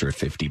an extra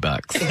 $50.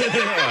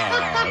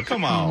 Oh,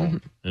 come on.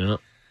 Yeah.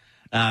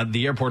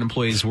 The airport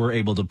employees were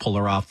able to pull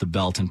her off the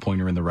belt and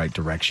point her in the right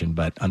direction,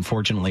 but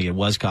unfortunately it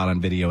was caught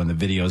on video, and the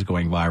video is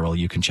going viral.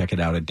 You can check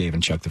it out at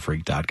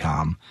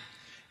daveandchuckthefreak.com.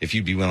 If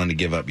you'd be willing to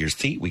give up your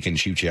seat, we can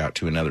shoot you out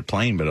to another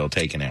plane, but it'll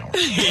take an hour.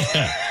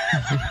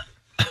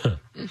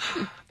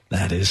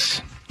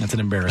 That's an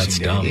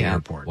embarrassing day at the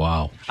airport.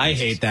 Wow. I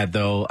hate that,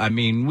 though. I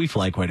mean, we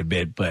fly quite a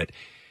bit, but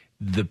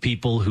the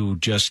people who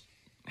just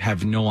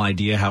have no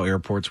idea how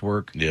airports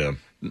work, yeah,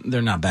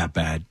 they're not that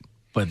bad,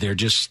 but they're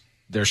just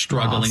They're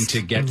struggling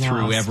to get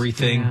through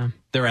everything. Yeah.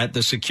 They're at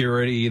the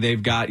security.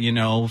 They've got,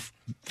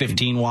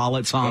 15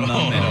 wallets on them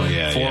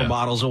and 4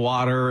 bottles of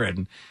water.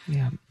 And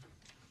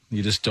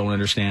you just don't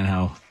understand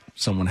how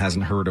someone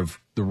hasn't heard of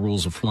the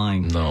rules of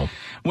flying. No.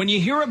 When you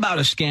hear about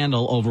a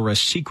scandal over a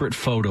secret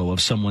photo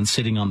of someone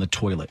sitting on the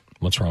toilet.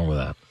 What's wrong with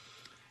that?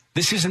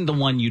 This isn't the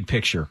one you'd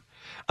picture.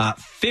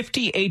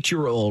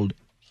 58-year-old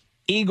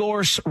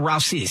Igor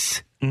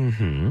Rausis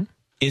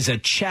is a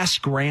chess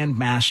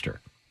grandmaster.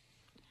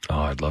 Oh,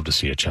 I'd love to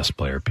see a chess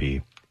player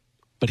pee.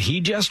 But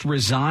he just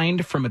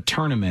resigned from a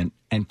tournament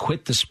and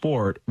quit the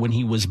sport when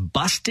he was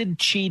busted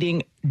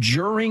cheating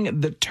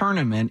during the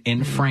tournament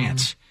in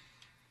France.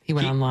 He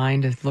went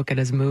online to look at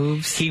his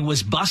moves. He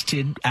was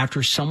busted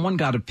after someone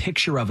got a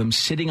picture of him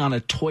sitting on a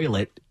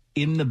toilet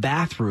in the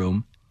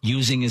bathroom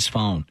using his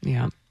phone.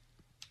 Yeah.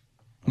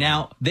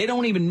 Now, they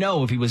don't even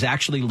know if he was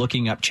actually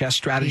looking up chess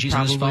strategies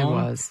on his phone. He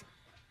probably was.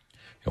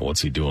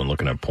 What's he doing,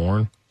 looking at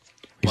porn?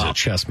 He's a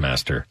chess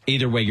master.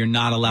 Either way, you're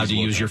not allowed to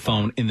use your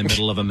phone in the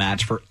middle of a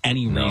match for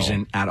any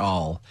reason at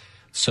all.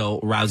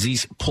 So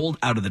Rausis pulled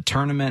out of the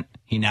tournament.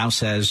 He now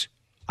says,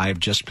 I have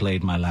just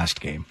played my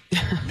last game.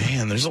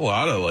 Man, there's a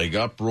lot of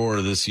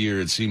uproar this year,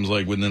 it seems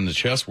like, within the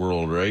chess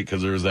world, right?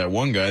 Because there was that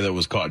one guy that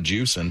was caught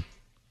juicing.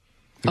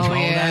 Oh,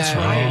 yeah. That's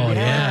right. Oh,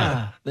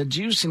 yeah. The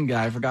juicing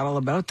guy. I forgot all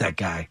about that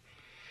guy.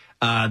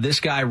 This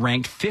guy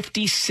ranked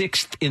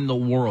 56th in the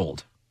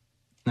world.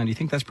 Now, do you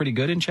think that's pretty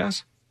good in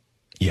chess?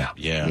 Yeah,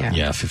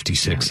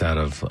 56 out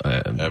of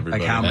everybody.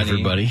 Like how many?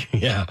 Everybody.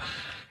 Yeah.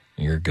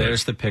 You're good.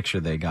 There's the picture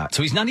they got.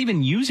 So he's not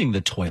even using the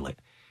toilet.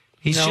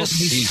 He's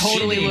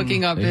totally cheating.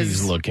 looking up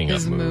his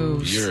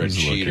moves. You're a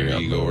cheater,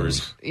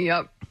 Igors.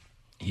 Yep.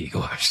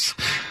 Igors.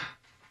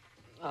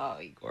 Oh,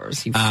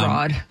 Igors, you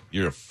fraud.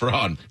 You're a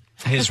fraud.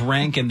 His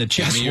rank in the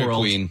chess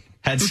world queen.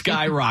 had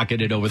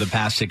skyrocketed over the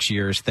past 6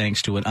 years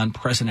thanks to an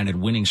unprecedented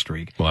winning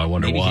streak. Well, I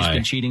wonder Maybe why. He's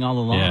been cheating all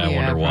along. Yeah, I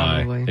wonder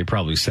why. Probably. They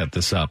probably set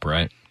this up,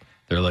 right?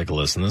 They're like,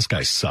 listen, this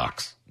guy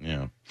sucks.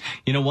 Yeah.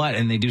 You know what?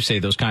 And they do say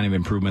those kind of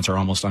improvements are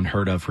almost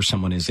unheard of for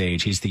someone his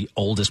age. He's the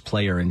oldest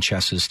player in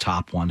chess's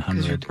top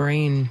 100. Your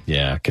brain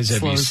Yeah, because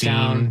have you seen,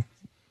 down.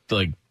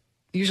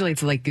 Usually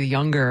it's like the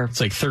younger. It's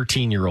like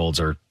 13-year-olds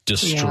are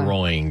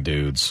destroying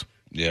dudes.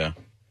 Yeah.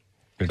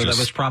 So that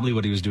was probably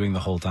what he was doing the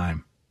whole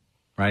time,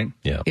 right?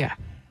 Yeah. Yeah.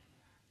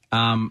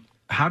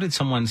 How did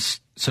someone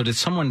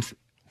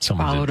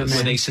followed him?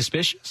 Were they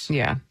suspicious?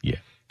 Yeah. Yeah.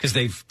 Because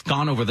they've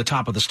gone over the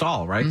top of the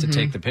stall, right, to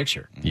take the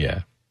picture.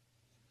 Yeah.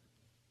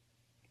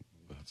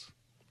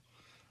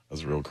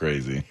 That's real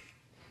crazy.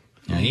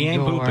 Yeah, he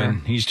ain't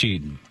pooping. He's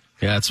cheating.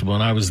 Yeah, it's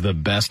when I was the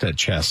best at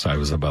chess. I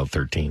was about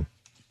 13.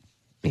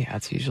 Yeah,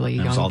 it's usually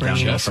It was all young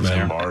brain. downhill from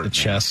there. The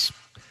chess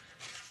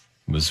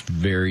was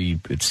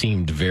it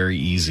seemed very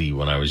easy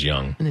when I was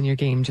young. And then your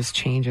game just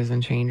changes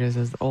and changes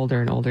as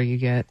older and older you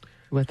get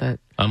with it.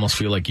 I almost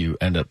feel like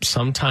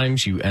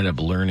sometimes you end up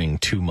learning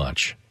too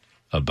much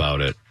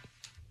about it.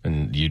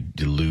 And you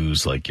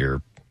lose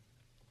your,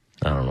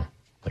 I don't know,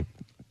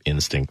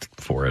 instinct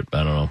for it.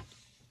 I don't know.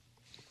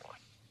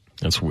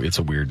 It's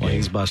a weird game.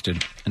 He's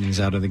busted, and he's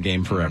out of the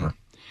game forever.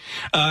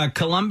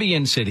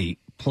 Colombian city,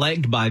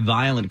 plagued by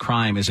violent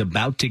crime, is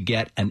about to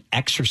get an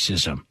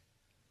exorcism.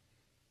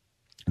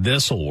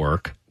 This'll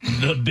work.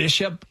 The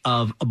Bishop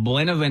of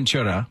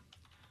Buenaventura,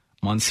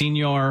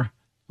 Monsignor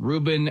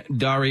Ruben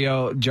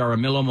Dario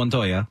Jaramillo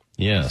Montoya.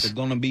 Yes. It's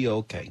going to be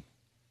okay.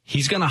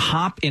 He's going to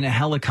hop in a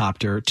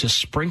helicopter to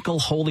sprinkle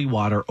holy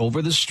water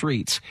over the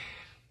streets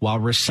while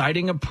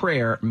reciting a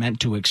prayer meant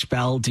to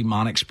expel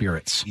demonic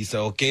spirits. He said,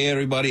 okay,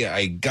 everybody,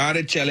 I got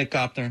a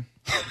helicopter.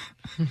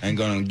 I'm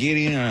going to get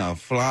in and I'll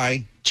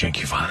fly. Thank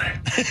you, Father.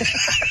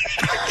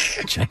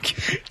 Thank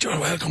you. You're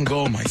welcome.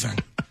 Go, my son.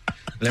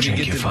 Let me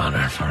get you, Father.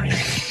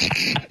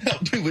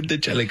 Help me with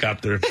the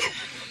helicopter.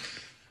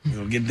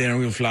 We'll get there and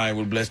we'll fly.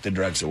 We'll bless the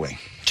drugs away.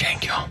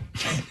 Thank you.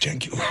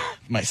 Thank you,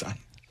 my son.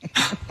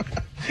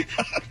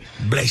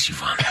 Bless you,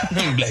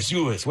 Father. Bless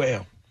you as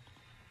well.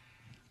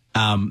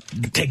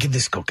 Take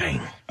this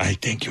cocaine. I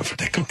thank you for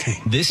that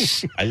cocaine.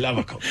 I love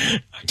a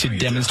cocaine. To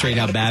demonstrate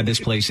how bad this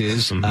place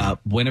is,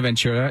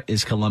 Buenaventura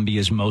is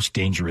Colombia's most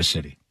dangerous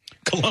city.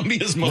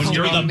 Colombia's most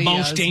You're the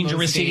most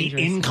dangerous city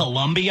in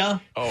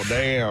Colombia? Oh,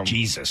 damn.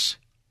 Jesus.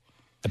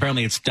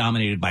 Apparently it's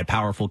dominated by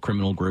powerful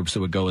criminal groups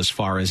that would go as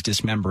far as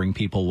dismembering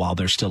people while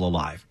they're still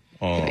alive.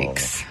 Oh.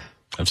 Yikes.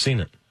 I've seen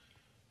it.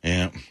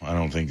 Yeah, I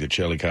don't think the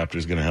helicopter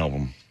is going to help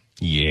them.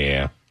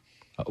 Yeah.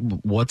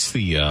 What's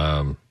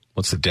the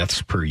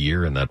deaths per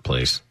year in that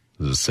place?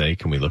 Does it say?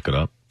 Can we look it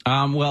up?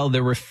 Well,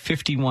 there were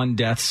 51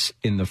 deaths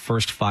in the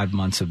first 5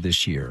 months of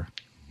this year.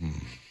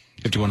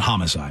 51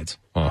 homicides.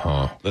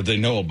 That they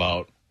know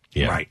about.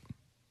 Yeah. Right.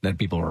 That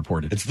people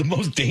reported. It's the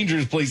most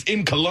dangerous place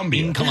in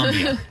Colombia. In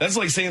Colombia. That's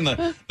like saying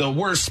the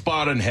worst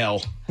spot in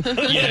hell.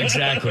 Yeah,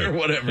 exactly. Or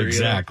whatever.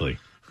 Exactly.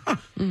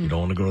 You don't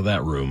want to go to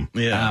that room.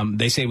 Yeah.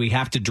 They say we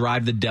have to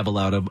drive the devil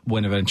out of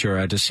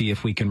Buenaventura to see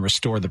if we can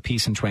restore the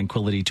peace and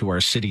tranquility to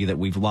our city that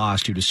we've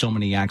lost due to so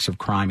many acts of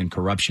crime and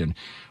corruption,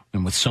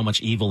 and with so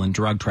much evil and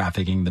drug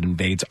trafficking that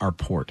invades our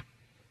port.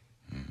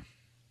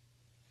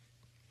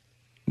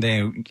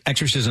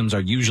 Exorcisms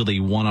are usually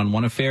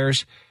one-on-one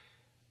affairs,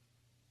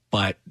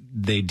 but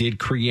they did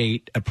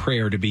create a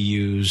prayer to be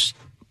used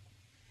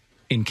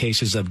in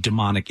cases of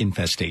demonic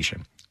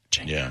infestation.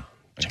 Yeah.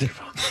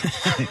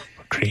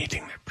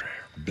 Creating the prayer.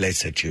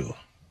 Blessed you.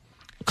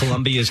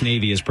 Colombia's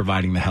Navy is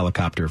providing the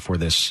helicopter for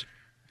this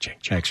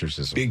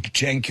exorcism. Big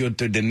thank you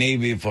to the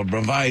Navy for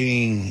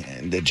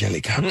providing the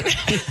helicopter.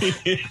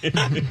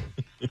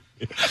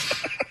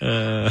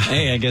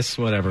 Hey, I guess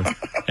whatever.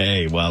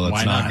 Hey, well,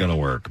 it's not going to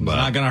work. But it's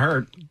not going to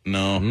hurt.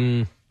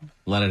 No.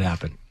 Let it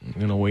happen. I'm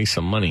going to waste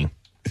some money.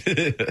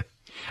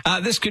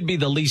 This could be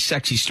the least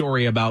sexy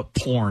story about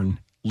porn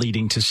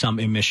leading to some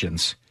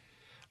emissions.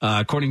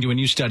 According to a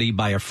new study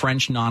by a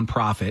French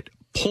nonprofit,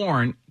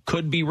 porn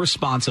could be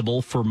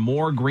responsible for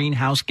more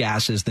greenhouse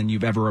gases than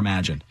you've ever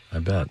imagined. I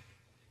bet.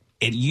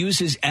 It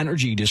uses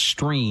energy to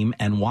stream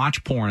and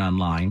watch porn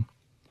online.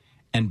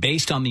 And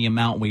based on the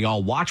amount we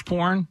all watch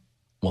porn,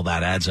 well,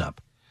 that adds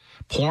up.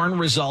 Porn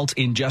results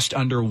in just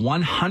under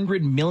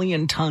 100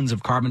 million tons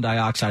of carbon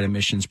dioxide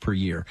emissions per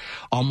year,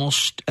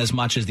 almost as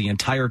much as the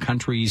entire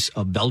countries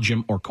of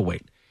Belgium or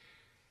Kuwait.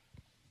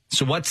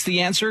 So what's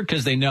the answer?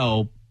 Because they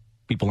know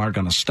people aren't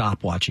going to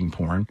stop watching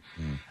porn.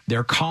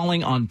 They're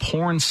calling on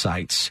porn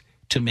sites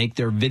to make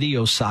their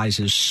video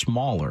sizes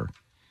smaller,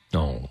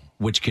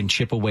 which can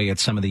chip away at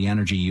some of the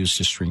energy used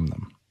to stream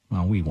them.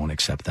 Well, we won't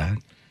accept that.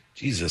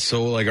 Jesus,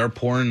 so like our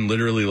porn,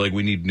 literally like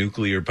we need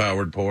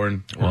nuclear-powered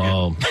porn?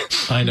 Well,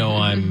 I know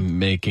I'm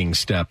making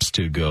steps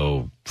to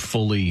go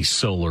fully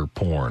solar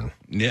porn.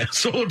 Yeah,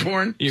 solar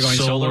porn? You're going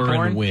solar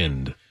porn? and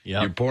wind.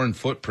 Yep. Your porn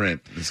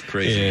footprint is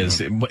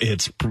crazy.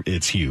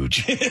 It's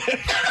huge.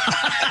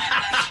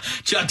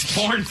 Just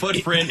porn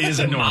footprint is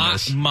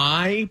enormous.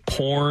 My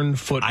porn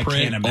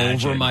footprint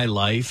over my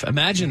life.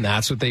 Imagine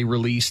that's what they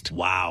released.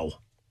 Wow.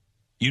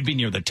 You'd be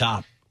near the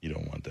top. You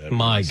don't want that.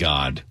 My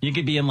God. You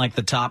could be in like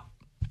the top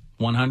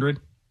 100.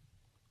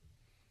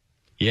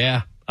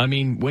 Yeah. I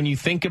mean, when you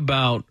think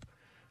about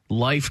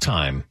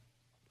Lifetime,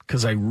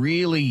 because I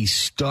really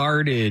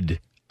started,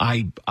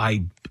 I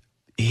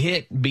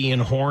hit being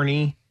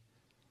horny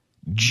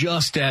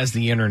just as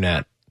the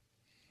internet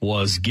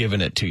was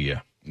giving it to you.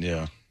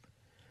 Yeah.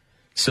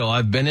 So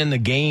I've been in the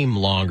game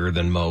longer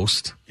than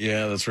most.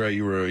 Yeah, that's right.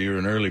 You're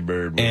an early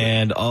bird.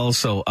 And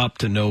also up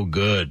to no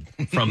good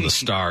from the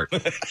start.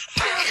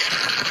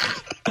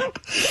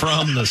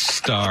 From the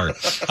start.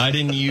 I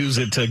didn't use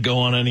it to go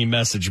on any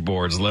message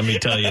boards, let me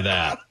tell you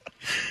that.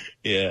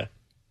 Yeah.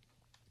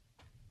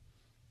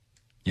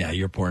 Yeah,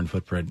 your porn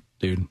footprint,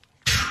 dude.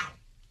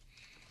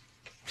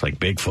 It's like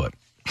Bigfoot.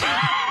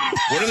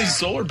 What are these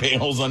solar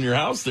panels on your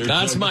house there?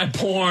 That's my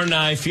porn.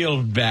 I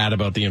feel bad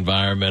about the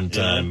environment.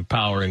 Yeah. I'm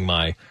powering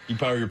You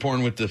power your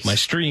porn with my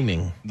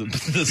streaming.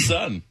 The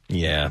sun.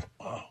 Yeah.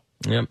 Wow.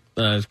 Yep.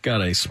 I've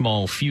got a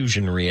small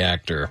fusion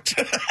reactor.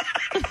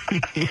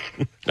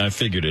 I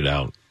figured it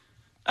out.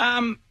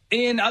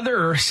 In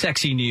other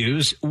sexy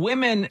news,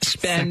 women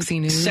spend... Sexy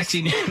news?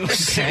 Sexy news.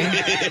 Okay.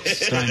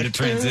 It's time to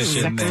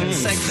transition.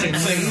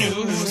 Sexy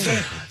news.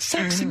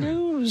 Sexy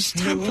news.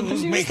 Time for the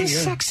news. The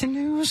sexy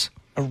news.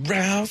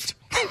 Aroused.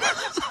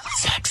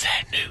 Sexy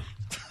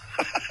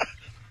news.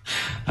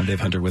 I'm Dave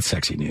Hunter with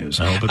sexy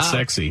news. I hope it's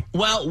sexy.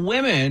 Well,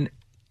 women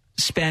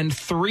spend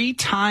 3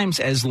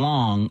 times as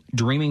long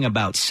dreaming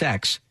about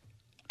sex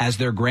as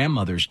their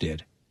grandmothers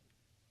did.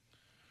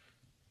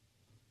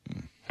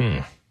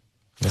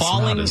 It's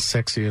not as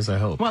sexy as I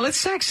hope. Well, it's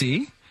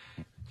sexy.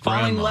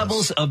 Falling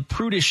levels of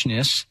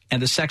prudishness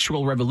and the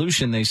sexual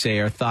revolution, they say,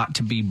 are thought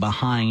to be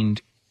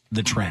behind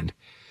the trend.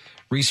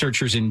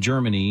 Researchers in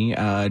Germany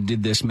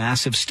did this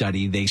massive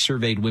study. They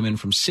surveyed women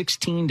from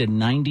 16 to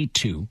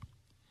 92.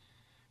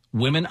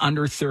 Women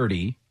under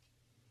 30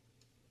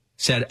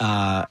 said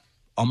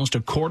almost a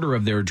quarter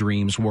of their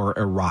dreams were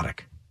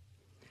erotic.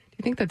 Do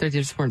you think that they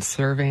just weren't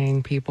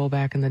surveying people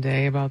back in the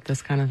day about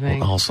this kind of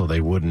thing? Well, also,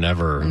 they would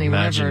never and they would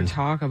never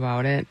talk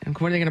about it. And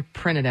what are they going to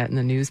print it at in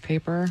the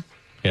newspaper?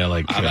 Yeah,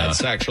 like I've had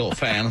sexual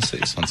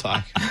fantasies since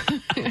I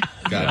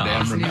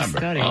goddamn remember.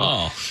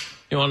 Oh,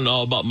 you want to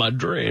know about my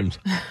dreams?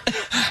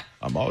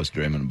 I'm always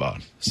dreaming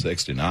about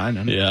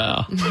 69.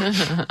 Yeah.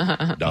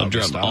 I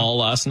dreamt all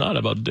last night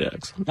about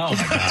dicks. Oh,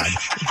 my God.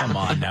 Come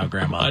on now,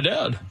 Grandma. I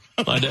did.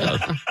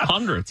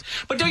 Hundreds.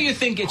 But don't you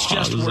think it's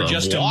just we're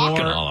just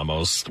walking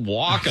almost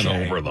walking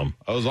over them?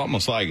 I was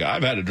almost like,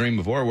 I've had a dream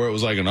before where it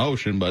was like an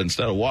ocean, but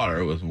instead of water,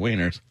 it was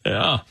wieners.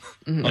 Yeah.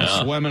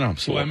 I'm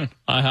swimming.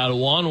 I had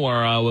one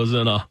where I was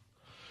in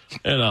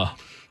a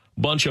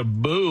bunch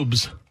of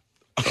boobs,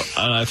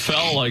 and I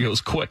felt like it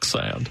was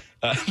quicksand.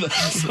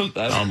 That's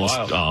almost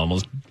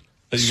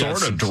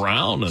sort of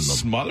drowned in them.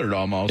 Smothered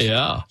almost.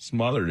 Yeah.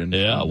 Smothered in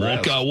I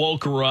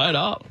woke right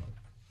up.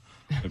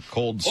 A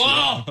cold sweat.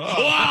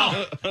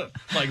 Wow.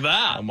 Like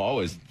that. I'm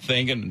always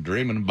thinking and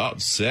dreaming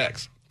about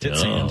sex. Tit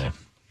sand.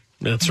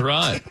 That's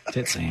right.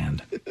 Tit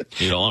sand.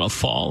 You don't want to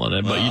fall in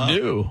it, but you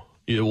do.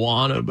 You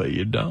want it, but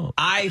you don't.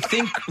 I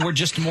think we're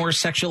just more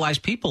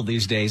sexualized people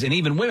these days, and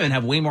even women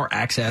have way more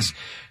access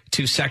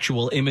to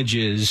sexual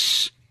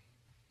images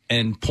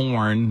and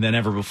porn than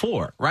ever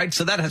before, right?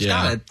 So that has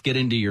got to get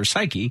into your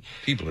psyche.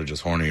 People are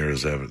just hornier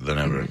than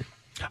ever.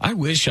 I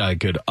wish I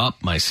could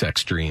up my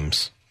sex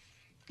dreams.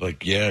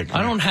 Like, yeah.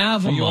 I don't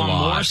have them You a want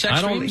lot. more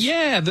sex dreams?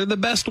 Yeah, they're the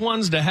best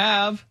ones to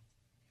have.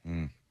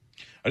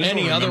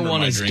 Any other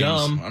one is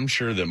dumb. I'm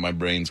sure that my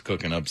brain's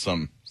cooking up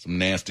some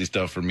nasty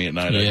stuff for me at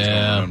night. I just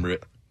don't remember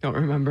it. Don't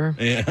remember?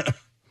 Yeah.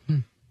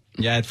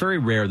 Yeah, it's very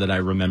rare that I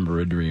remember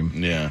a dream.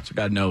 Yeah. So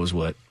God knows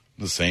what.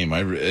 The same. I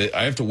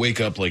have to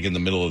wake up like in the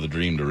middle of the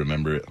dream to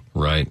remember it.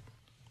 Right.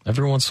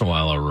 Every once in a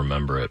while I'll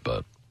remember it,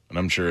 but... And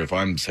I'm sure if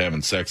I'm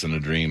having sex in a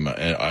dream,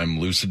 I'm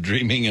lucid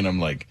dreaming, and I'm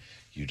like,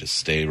 you just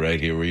stay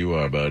right here where you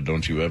are, bud.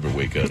 Don't you ever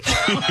wake up.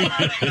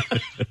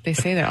 They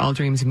say that all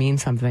dreams mean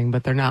something,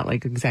 but they're not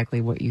like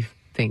exactly what you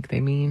think they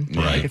mean.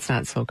 Right. Like it's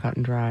not so cut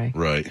and dry.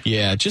 Right.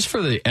 Yeah, just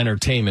for the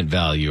entertainment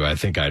value, I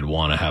think I'd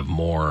want to have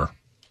more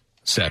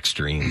sex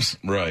dreams.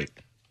 Right.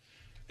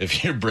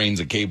 If your brain's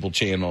a cable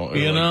channel or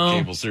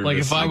cable service. Like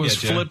if I was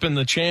flipping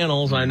the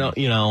channels, I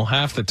know,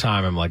 half the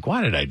time I'm like,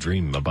 why did I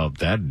dream about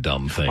that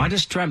dumb thing? I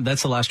just dreamt,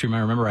 that's the last dream I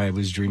remember. I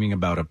was dreaming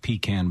about a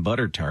pecan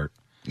butter tart.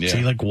 Yeah.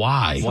 See, like,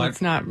 why? So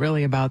it's not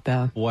really about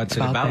that. What's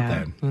it about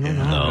then? I don't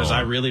know. Because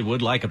I really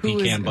would like a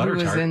pecan butter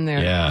who tart. was in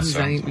there? Yeah. Who's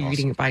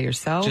eating it by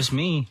yourself? Just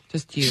me.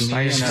 Just you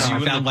by yourself. I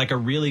found like a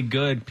really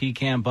good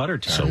pecan butter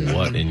tart. So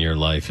what in your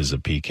life is a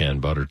pecan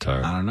butter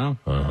tart? I don't know,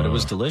 but it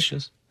was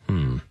delicious.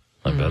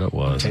 I bet it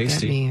was. What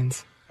that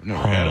means. I've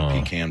never had a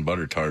pecan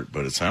butter tart,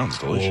 but it sounds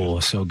delicious. Oh,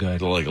 so good.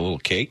 Like a little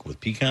cake with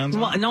pecans?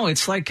 Well, no,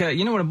 it's like,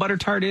 you know what a butter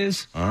tart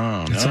is?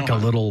 Oh, It's like a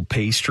little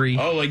pastry.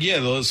 Oh, like,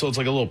 so it's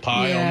like a little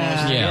pie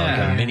almost?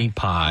 Yeah, like a mini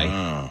pie.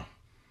 Oh.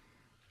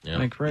 Yeah.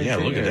 Like right Yeah,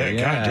 there. look at that.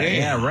 Yeah, God damn.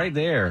 yeah, right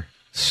there.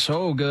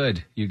 So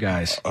good, you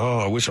guys. Oh,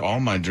 I wish all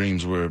my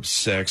dreams were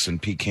sex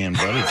and pecan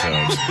butter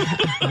tarts.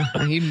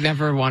 You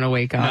never want to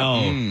wake up.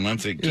 No.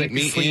 That's it. You Keep like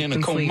me sleep in a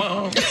and sleep.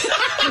 coma.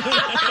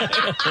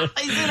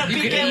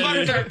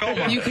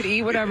 You could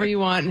eat whatever you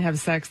want and have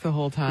sex the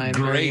whole time.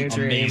 Great.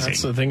 Amazing.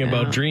 That's the thing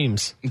about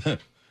dreams. They're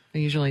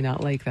usually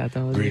not like that,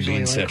 though. It's Great usually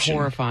like Inception.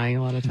 horrifying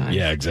a lot of times.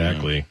 Yeah,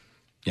 exactly.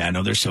 Yeah, I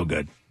know they're so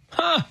good.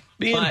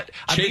 Being But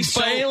I've been chased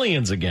by so-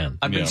 aliens again.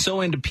 I've been so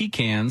into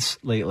pecans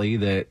lately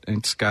that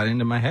it's got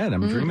into my head.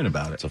 I'm dreaming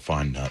about it. It's a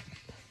fine nut.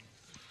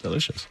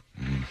 Delicious.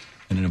 And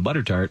in a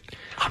butter tart,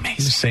 I'm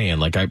just saying,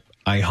 like,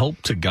 I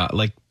hope to God,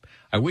 like,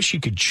 I wish you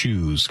could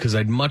choose, because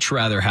I'd much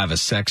rather have a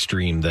sex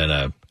dream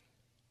than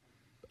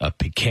a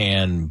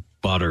pecan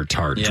butter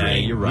tart dream. Yeah,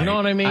 you're right. You know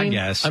what I mean? I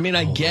guess. I mean,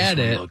 I get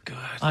those it. would look good.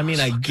 I mean,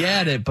 I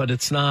get it, but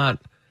it's not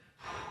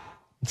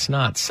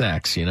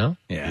sex, you know?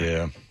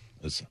 Yeah.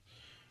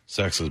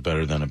 Sex is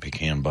better than a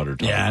pecan butter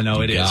tart. Yeah, I know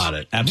it is. got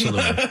it.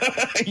 Absolutely.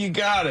 You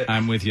got it.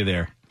 I'm with you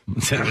there.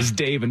 Said it was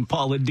Dave and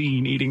Paula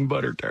Dean eating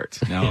butter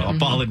tarts. No,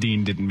 Paula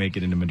Dean didn't make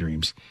it into my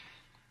dreams. I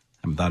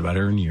haven't thought about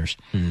her in years.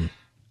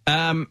 In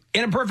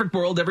a perfect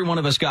world, every one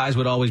of us guys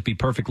would always be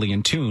perfectly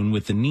in tune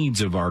with the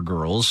needs of our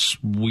girls.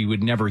 We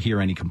would never hear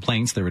any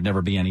complaints. There would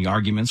never be any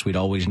arguments. We'd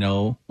always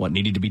know what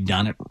needed to be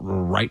done at the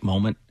right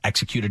moment,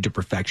 executed to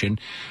perfection.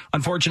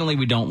 Unfortunately,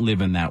 we don't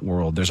live in that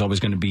world. There's always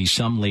going to be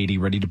some lady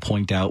ready to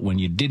point out when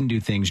you didn't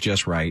do things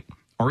just right,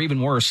 or even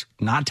worse,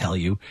 not tell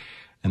you,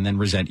 and then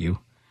resent you.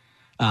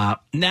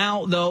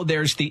 Now, though,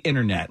 there's the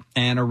internet,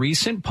 and a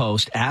recent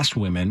post asked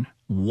women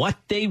what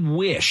they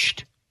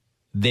wished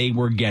they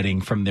were getting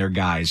from their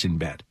guys in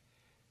bed.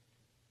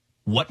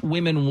 What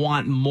women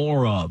want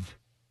more of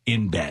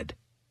in bed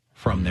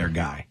from their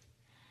guy.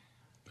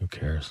 Who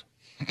cares?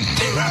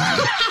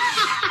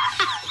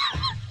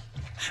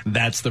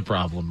 That's the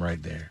problem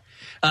right there.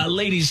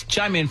 Ladies,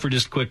 chime in for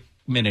just a quick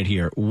minute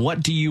here.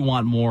 What do you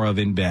want more of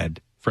in bed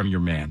from your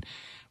man?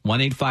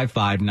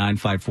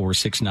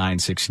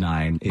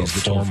 1-855-954-6969 is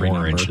the toll-free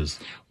number.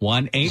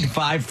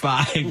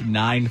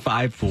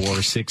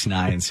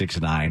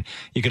 1-855-954-6969.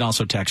 You can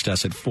also text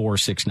us at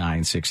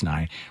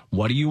 46969.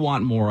 What do you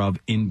want more of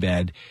in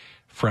bed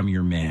from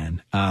your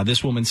man?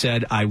 This woman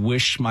said, I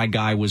wish my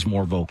guy was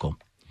more vocal.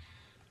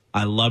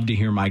 I love to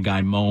hear my guy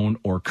moan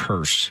or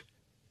curse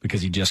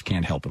because he just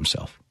can't help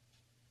himself.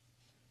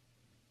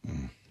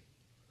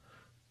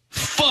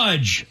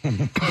 Fudge!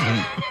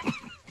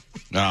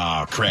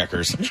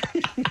 Crackers.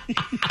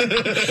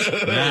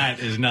 That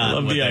is not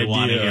love what the they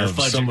want to idea hear. of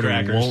Fudge and somebody who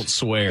crackers. won't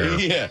swear.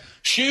 Yeah.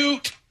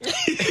 Shoot. Darn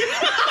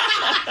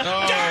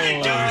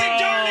it.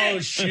 Oh,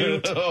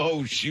 shoot.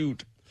 Oh,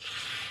 shoot.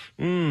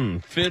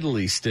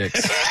 Fiddly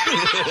sticks.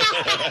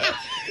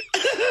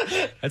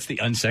 That's the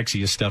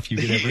unsexiest stuff you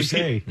could ever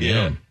say.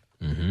 Yeah.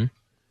 Mm-hmm.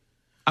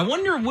 I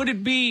wonder, would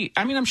it be,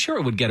 I mean, I'm sure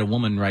it would get a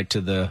woman right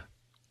to the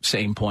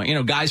same point. You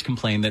know, guys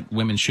complain that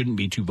women shouldn't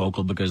be too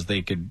vocal because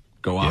they could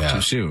go off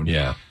too soon.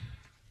 Yeah.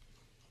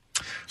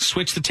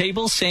 Switch the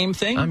table, same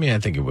thing? I mean, I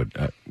think it would,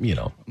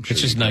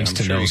 it's just nice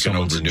to know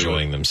someone's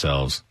enjoying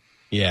themselves.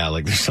 Yeah,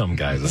 like there's some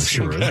guys, I'm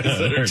sure. That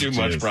are too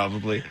much,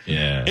 probably.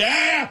 Yeah.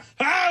 Yeah!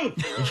 How?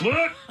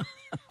 What?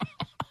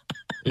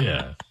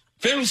 Yeah.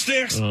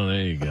 Fiddlesticks! Oh,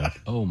 there you go.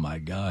 Oh, my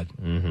God.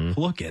 Mm-hmm.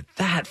 Look at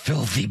that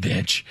filthy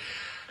bitch.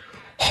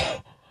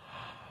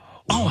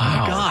 Oh,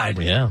 my God.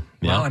 Yeah.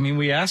 Well, I mean,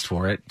 we asked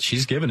for it.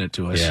 She's given it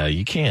to us. Yeah,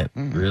 you can't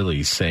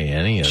really say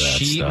any of that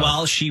stuff.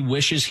 Well, she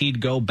wishes he'd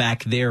go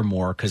back there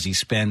more because he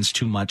spends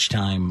too much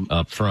time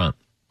up front.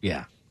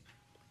 Yeah.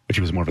 But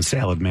he was more of a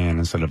salad man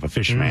instead of a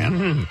fish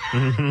man.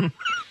 Man,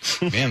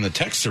 the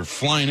texts are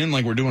flying in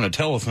like we're doing a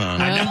telethon.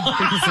 I know.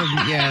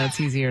 Yeah, it's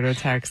easier to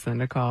text than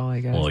to call,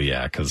 I guess. Well,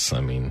 yeah, because,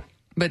 I mean...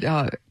 But,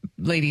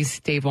 ladies,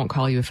 Dave won't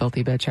call you a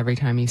filthy bitch every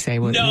time you say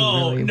what you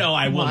really No,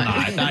 I will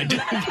want. not.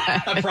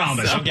 I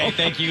promise. So, okay,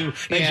 thank you.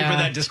 Thank you for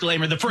that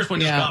disclaimer. The first one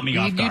just caught me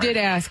off guard. You did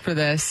ask for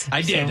this.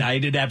 I did. So. I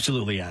did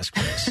absolutely ask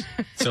for this.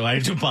 So I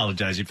do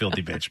apologize, you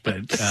filthy bitch.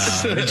 But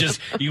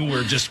you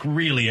were just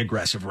really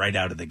aggressive right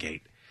out of the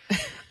gate.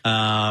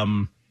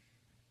 Ooh,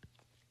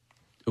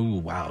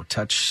 wow.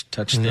 Touch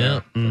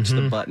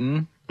the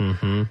button.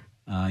 Mm-hmm.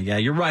 Yeah,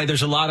 you're right.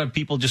 There's a lot of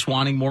people just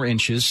wanting more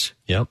inches.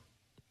 Yep.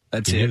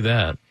 That's you it. knew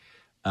that.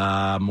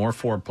 More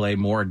foreplay,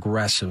 more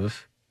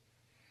aggressive,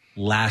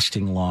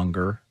 lasting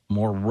longer,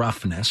 more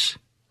roughness,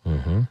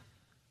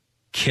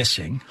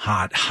 kissing,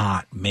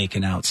 hot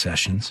making out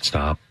sessions.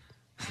 Stop.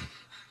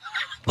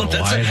 Well, I don't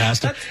know why it has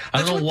to. I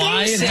that's don't know what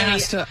why they it say.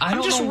 has to.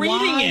 I'm just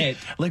reading it.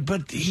 Like,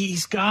 but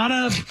he's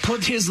gotta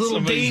put his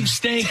little Dave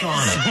steak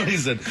on it. Somebody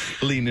said,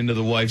 lean into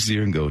the wife's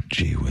ear and go,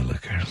 gee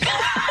willikers.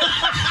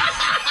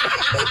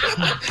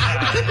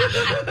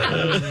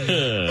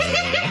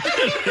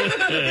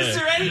 Is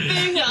there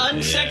anything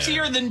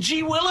unsexier than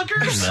G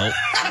Willikers? Nope.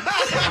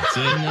 That's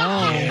it.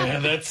 No. Yeah,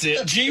 that's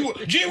it. Gee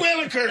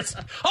willikers.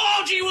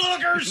 Oh, G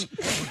Willikers.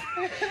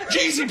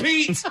 Jeezy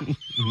Pete's.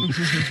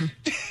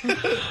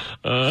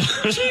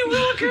 Gee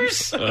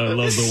Willikers. I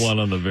love the one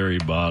on the very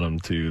bottom,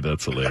 too.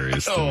 That's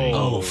hilarious to me.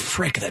 Oh,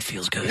 frick, that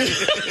feels good.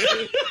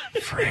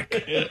 Frick.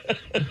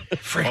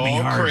 Frick me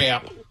Oh, hard.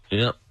 crap.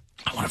 Yep.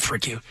 I want to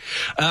frick you.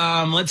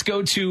 Let's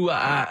go to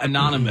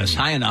Anonymous.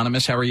 Hi,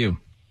 Anonymous. How are you?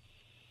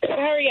 How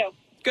are you?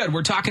 Good.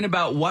 We're talking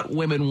about what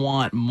women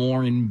want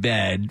more in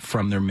bed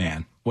from their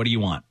man. What do you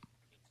want?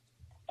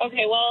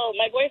 Okay, well,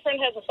 my boyfriend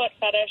has a foot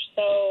fetish,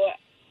 so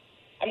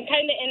I'm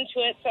kind of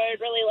into it, so I'd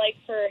really like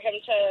for him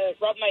to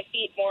rub my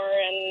feet more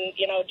and,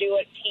 do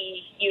what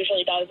he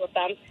usually does with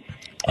them.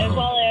 As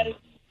well as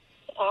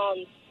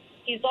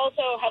he's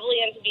also heavily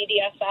into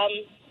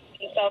BDSM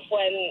and stuff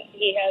when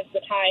he has the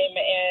time,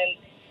 and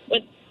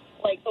with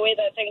the way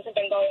that things have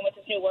been going with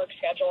his new work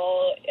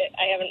schedule,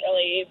 I haven't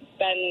really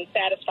been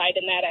satisfied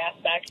in that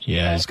aspect.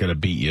 Yeah, he's gonna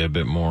beat you a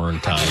bit more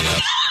and tie you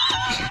up.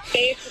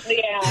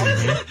 Basically,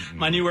 yeah.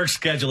 My new work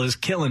schedule is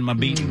killing my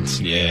beatings.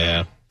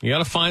 Yeah. You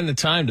gotta find the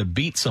time to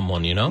beat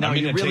someone, No, I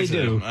mean, you it really takes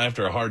do.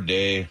 After a hard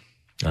day.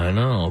 I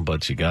know,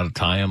 but you gotta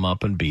tie him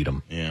up and beat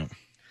him. Yeah.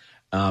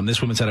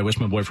 This woman said, I wish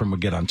my boyfriend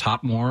would get on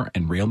top more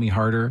and rail me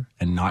harder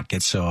and not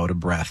get so out of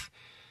breath.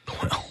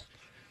 Well,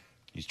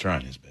 he's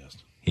trying his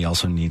best. He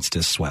also needs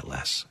to sweat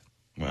less.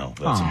 Well,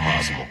 that's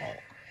impossible.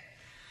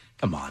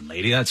 Come on,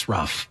 lady. That's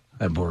rough.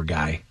 That poor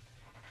guy.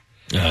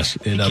 Yes.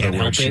 In other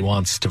words, she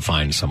wants to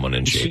find someone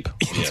in shape.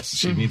 Yes.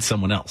 She needs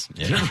someone else.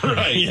 Yeah.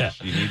 Right. Yeah.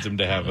 She needs him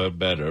to have a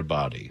better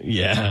body.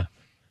 Yeah.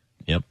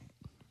 Yep.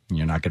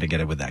 You're not going to get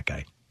it with that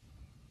guy.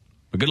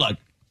 But good luck.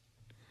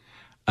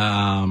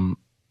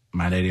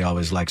 My lady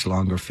always likes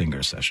longer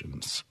finger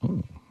sessions.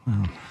 Oh,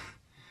 well.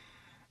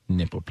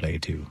 Nipple play,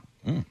 too.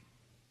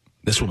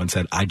 This woman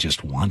said, I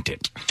just want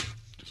it.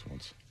 Just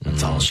wants.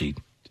 That's all she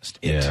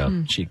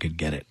she could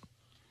get it.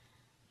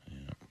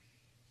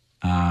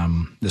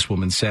 This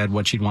woman said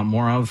what she'd want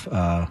more of,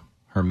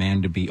 her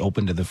man to be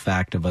open to the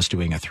fact of us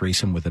doing a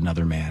threesome with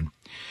another man.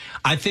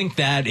 I think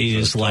that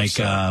is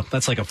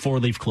that's like a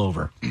 4-leaf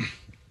clover.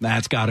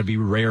 That's got to be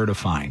rare to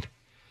find.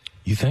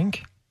 You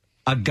think?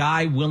 A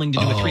guy willing to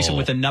do a threesome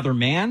with another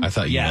man? I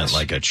thought you meant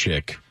like a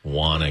chick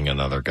wanting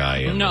another guy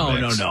in the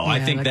mix. No. I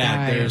think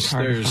that there's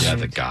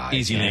the guy.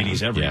 easy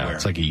ladies everywhere. Yeah,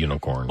 it's like a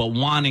unicorn. But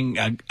wanting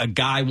a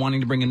guy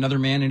wanting to bring another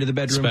man into the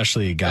bedroom,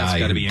 especially a guy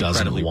who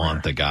doesn't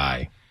want the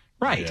guy.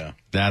 Right. Yeah.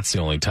 That's the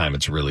only time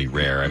it's really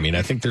rare. I mean,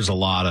 I think there's a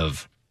lot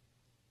of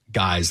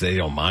guys, they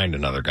don't mind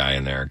another guy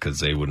in there because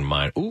they wouldn't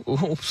mind.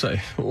 Oops.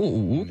 Yeah.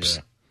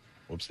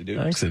 Whoopsie doo.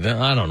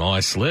 I don't know. I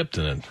slipped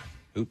and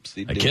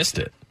I kissed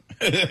it.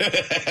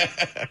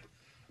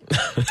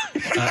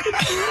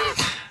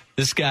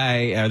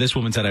 This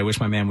woman said, I wish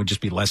my man would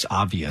just be less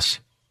obvious.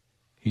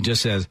 He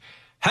just says,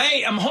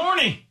 hey, I'm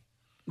horny.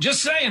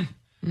 Just saying.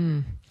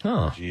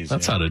 Oh,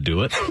 that's how to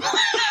do it.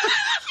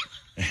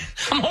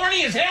 I'm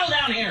horny as hell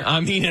down here. I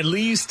mean, at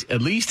least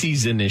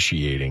he's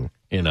initiating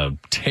in a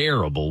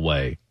terrible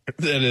way.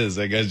 That is.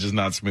 That guy's just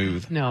not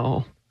smooth.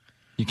 No.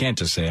 You can't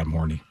just say I'm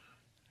horny.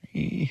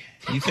 You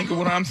think of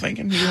what I'm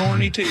thinking? You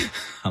horny too?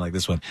 I like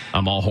this one.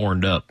 I'm all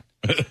horned up.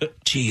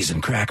 Cheese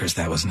and crackers.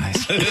 That was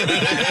nice.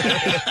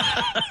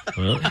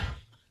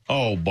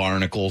 Oh,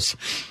 barnacles.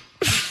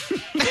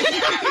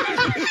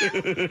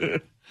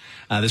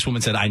 This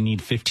woman said, I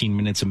need 15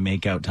 minutes of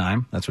makeout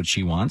time. That's what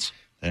she wants.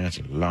 That's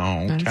a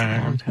long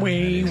time.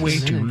 Way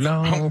too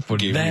long for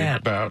Give that.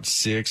 Me about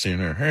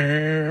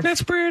 6.5.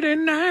 That's pretty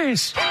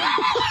nice.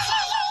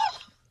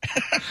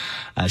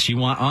 A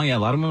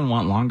lot of women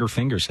want longer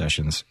finger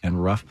sessions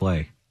and rough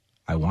play.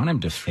 I want him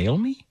to fail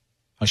me?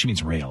 Oh, she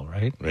means rail,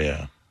 right?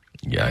 Yeah.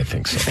 Yeah, I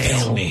think so.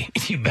 Fail me.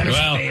 You better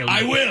fail me.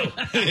 I will.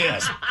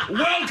 Yes.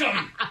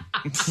 Welcome.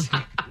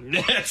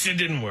 Yes, it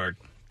didn't work.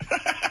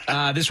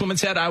 This woman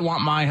said, I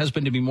want my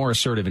husband to be more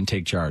assertive and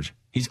take charge.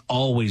 He's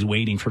always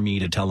waiting for me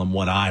to tell him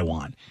what I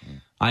want.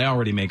 I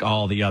already make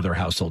all the other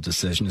household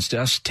decisions.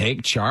 Just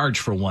take charge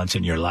for once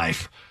in your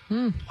life.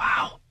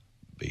 Wow.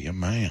 Be a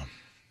man.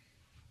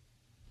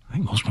 I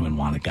think most women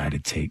want a guy to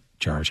take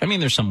charge. I mean,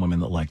 there's some women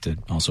that like to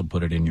also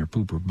put it in your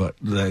pooper, but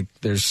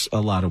there's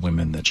a lot of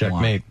women that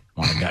want a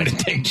guy to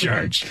take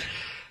charge.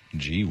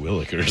 Gee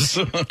willikers.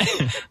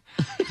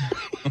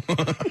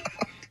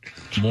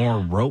 More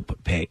rope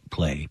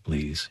play,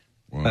 please.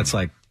 That's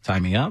like, tie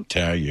me up.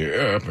 Tie you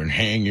up and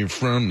hang you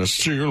from the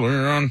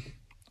ceiling.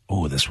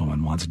 Oh, this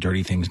woman wants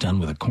dirty things done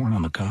with a corn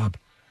on the cob.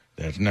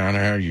 That's not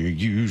how you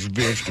use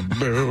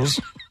vegetables.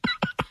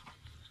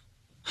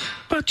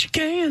 But you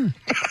can.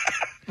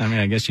 I mean,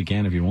 I guess you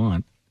can if you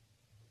want.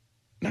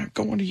 Not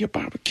going to your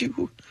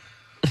barbecue.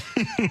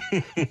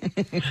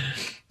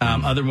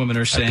 Other women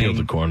are saying... I peeled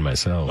the corn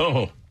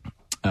myself.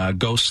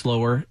 Go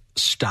slower.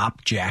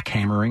 Stop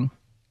jackhammering.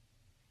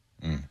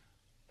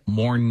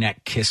 More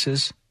neck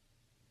kisses.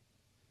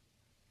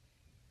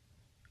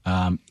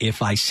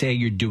 If I say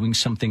you're doing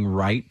something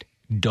right,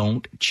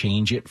 don't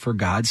change it for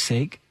God's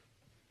sake.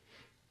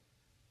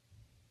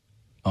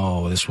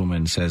 Oh, this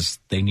woman says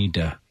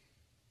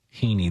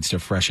he needs to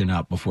freshen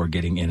up before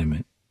getting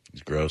intimate.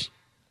 It's gross.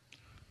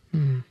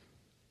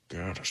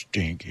 Got a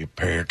stinky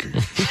package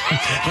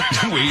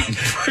waiting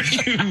for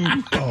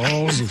you.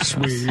 Oh,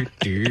 sweet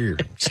dear,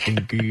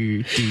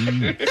 stinky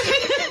dear.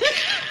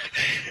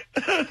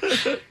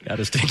 Got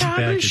a stinky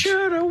package. I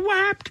should have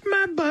wiped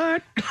my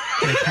butt.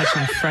 They catch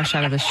them fresh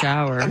out of the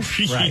shower.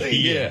 Right.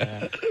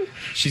 Yeah.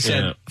 She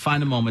said,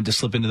 find a moment to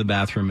slip into the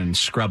bathroom and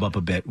scrub up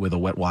a bit with a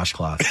wet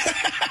washcloth.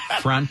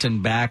 Front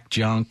and back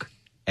junk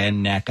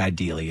and neck,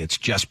 ideally. It's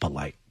just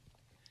polite.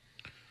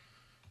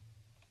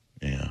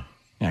 Yeah.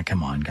 Yeah,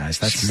 come on, guys.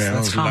 That's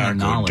Smells common like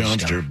knowledge a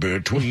dumpster stuff.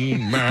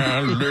 between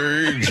my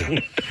legs.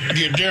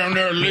 Get down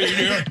there,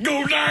 lady.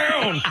 Go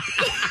down.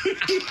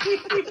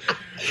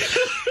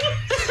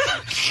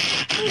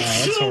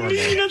 That's horrible.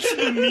 That's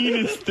the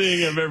meanest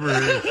thing I've ever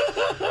heard.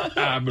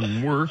 I've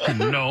been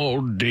working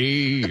all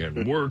day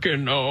and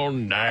working all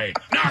night.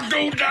 Now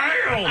go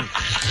down.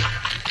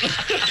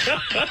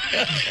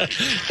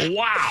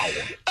 Wow.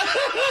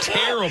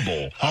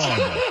 Terrible.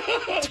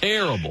 Horrible.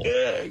 Terrible.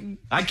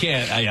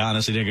 I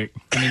honestly think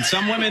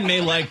some women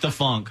may like the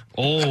funk.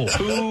 Oh.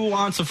 Who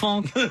wants a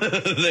funk?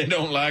 They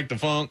don't like the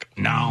funk.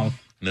 No.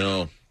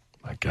 My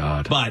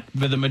God. But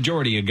for the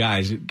majority of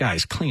guys,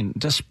 clean.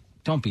 Just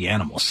don't be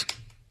animals.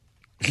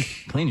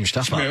 Clean your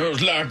stuff up.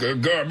 Smells like a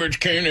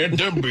garbage can at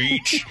the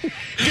beach.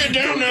 Get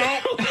down now.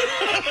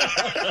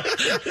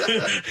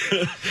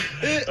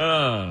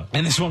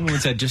 And this one woman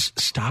said, just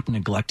stop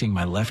neglecting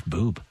my left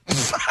boob.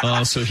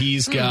 Oh, so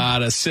he's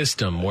got a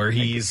system where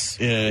he's...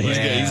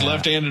 he's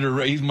left-handed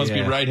or he must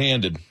be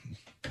right-handed.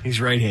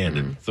 He's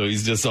right-handed. So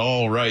he's just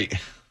all right.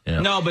 Yeah.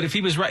 No, but if he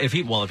was right, if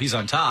he's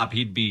on top,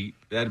 that'd be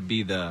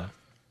her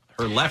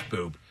left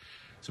boob.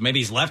 So maybe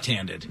he's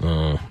left-handed.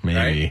 Oh, maybe.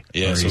 Right?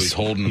 Yeah, so he's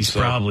holding He's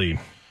himself. probably...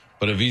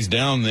 But if he's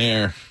down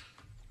there,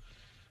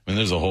 I mean,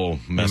 there's a whole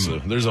mess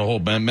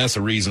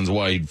of reasons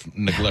why he'd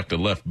neglect a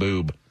left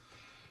boob.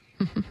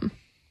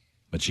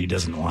 But she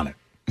doesn't want it.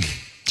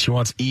 She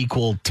wants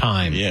equal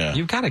time. Yeah.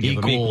 You've got to give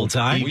them equal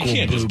time. We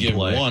can't just give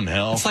one,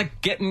 hell. It's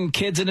like getting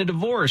kids in a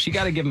divorce. You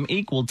got to give them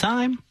equal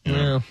time.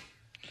 Yeah.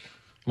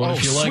 What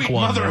if you like sweet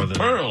one mother more of than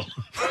pearl.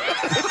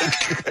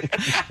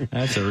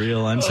 That's a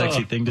real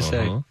unsexy thing to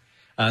say.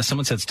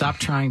 Someone said, stop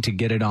trying to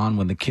get it on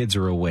when the kids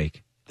are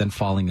awake, then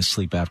falling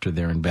asleep after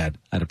they're in bed.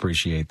 I'd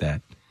appreciate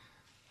that.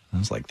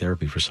 That's like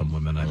therapy for some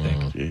women, I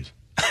think. Jeez.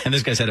 And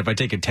this guy said, if I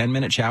take a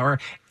 10-minute shower,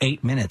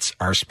 8 minutes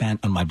are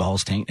spent on my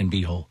balls, taint, and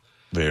beehole.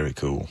 Very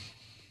cool.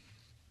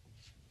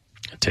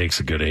 It takes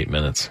a good 8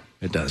 minutes.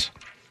 It does.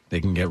 They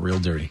can get real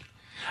dirty.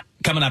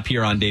 Coming up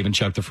here on Dave and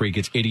Chuck the Freak,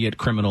 it's Idiot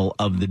Criminal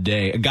of the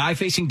Day. A guy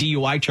facing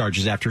DUI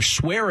charges after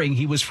swearing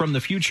he was from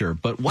the future.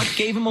 But what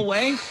gave him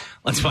away?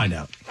 Let's find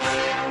out.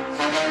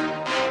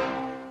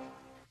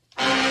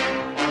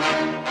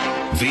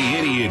 The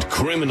Idiot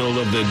Criminal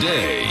of the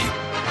Day.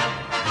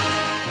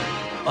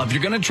 If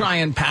you're going to try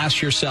and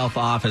pass yourself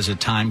off as a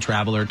time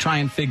traveler, try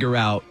and figure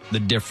out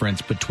the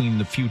difference between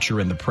the future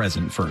and the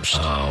present first.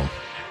 Oh.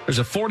 There's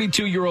a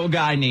 42-year-old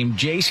guy named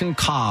Jason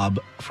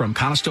Cobb from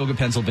Conestoga,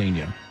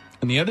 Pennsylvania.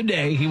 And the other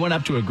day, he went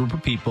up to a group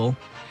of people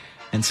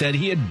and said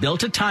he had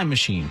built a time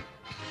machine.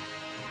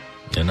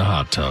 In a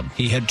hot tub.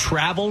 He had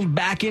traveled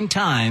back in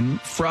time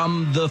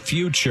from the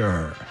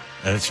future.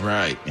 That's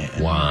right,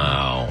 man.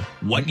 Wow.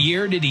 What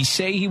year did he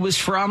say he was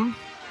from?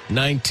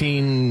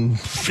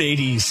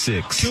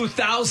 1986.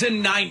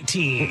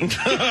 2019.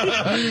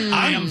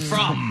 I'm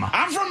from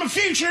the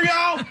future,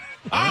 y'all.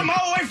 I'm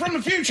all the way from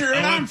the future,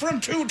 and I'm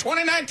from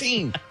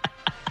 2019.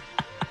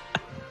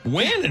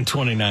 When in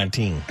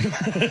 2019?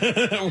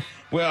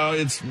 Well,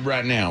 it's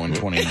right now in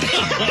 2019.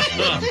 That's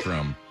where I'm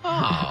from.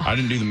 Oh. I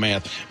didn't do the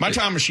math. My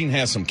time machine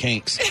has some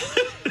kinks.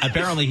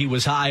 Apparently, he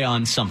was high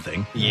on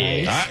something.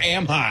 Yeah, I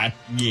am high.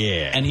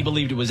 Yeah. And he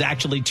believed it was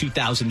actually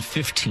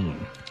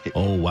 2015.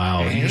 Oh,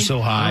 wow. You're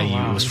so high.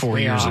 It was 4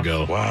 years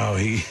ago. Wow,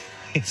 he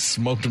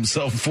smoked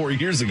himself 4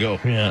 years ago.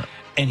 Yeah.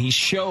 And he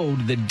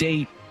showed the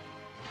date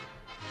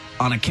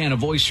on a can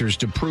of oysters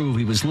to prove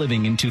he was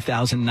living in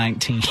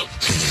 2019.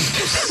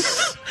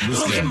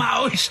 Look at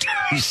my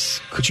oysters.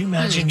 Could you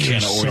imagine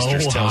you're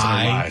so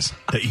high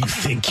that you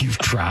think you've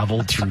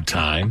traveled through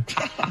time?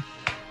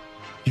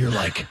 You're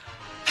like,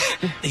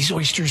 these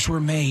oysters were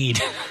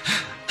made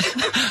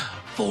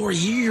 4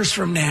 years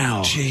from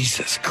now.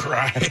 Jesus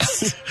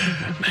Christ.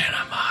 Man,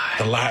 I'm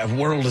high. The live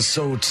world is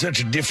such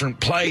a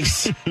different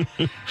place.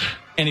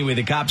 Anyway,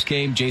 the cops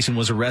came. Jason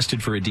was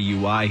arrested for a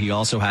DUI. He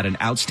also had an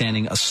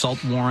outstanding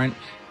assault warrant,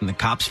 and the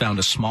cops found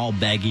a small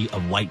baggie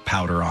of white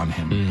powder on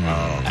him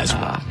as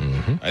well.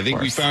 Mm-hmm. I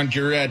think we found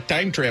your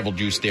time travel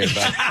juice there,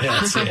 bud.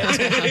 That's it.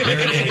 There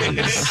it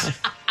is.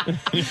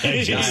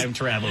 Time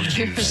travel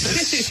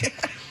juice.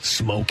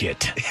 Smoke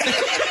it.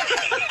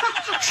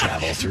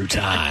 Travel through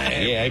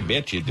time. Yeah, I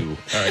bet you do.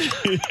 All right.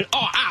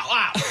 Oh, ow.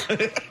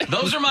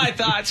 Those are my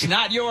thoughts,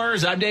 not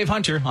yours. I'm Dave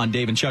Hunter on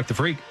Dave and Chuck the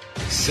Freak.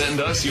 Send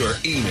us your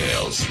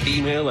emails.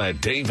 Email at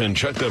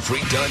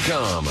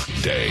daveandchuckthefreak.com.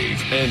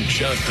 Dave and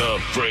Chuck the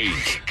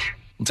Freak.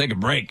 We'll take a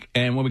break,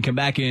 and when we come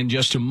back in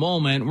just a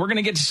moment, we're going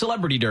to get to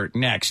Celebrity Dirt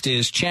next.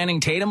 Is Channing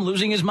Tatum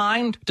losing his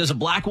mind? Does a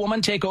black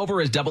woman take over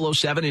as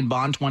 007 in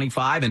Bond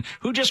 25? And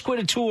who just quit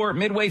a tour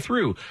midway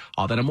through?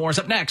 All that and more is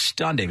up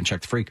next on Dave and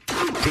Chuck the Freak.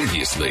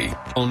 Previously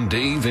on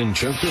Dave and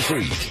Chuck the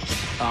Freak.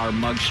 Our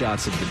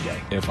mugshots of the day.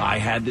 If I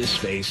had this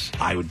face,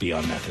 I would be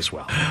on meth as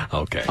well.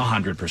 Okay.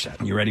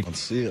 100%. You ready? Let's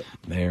see it.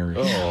 There.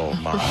 Oh,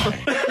 my.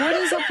 What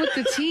is up with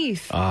the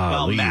teeth?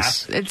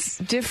 Meth. It's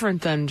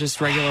different than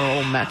just regular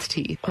old meth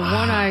teeth.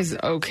 One eye's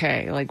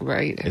okay, like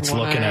right. It's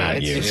one looking eye,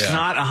 at you. It's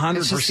not 100%.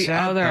 It's just the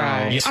other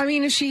eye. Yes. I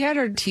mean, if she had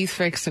her teeth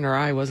fixed and her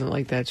eye wasn't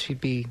like that, she'd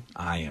be.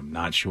 I am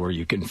not sure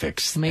you can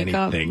fix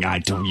Makeup, anything. I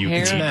don't. You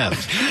hair, can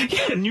meth.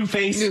 Yeah, new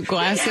face, new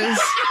glasses.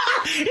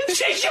 She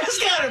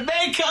just got her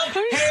makeup,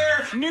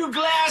 hair, new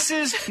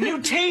glasses,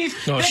 new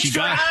teeth,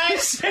 extra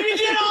eyes. If you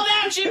did all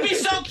that, she'd be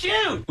so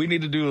cute. We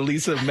need to do a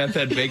Lisa Meth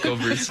Head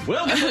makeovers.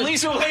 Welcome to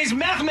Lisa Way's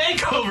Meth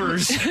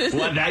Makeovers.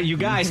 Well, that, you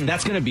guys,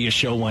 that's going to be a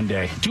show one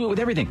day. Do it with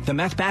everything. The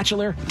Meth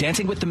Bachelor,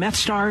 Dancing with the Meth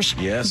Stars.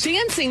 Yes.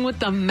 Dancing with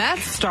the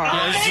Meth Stars.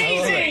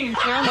 Amazing.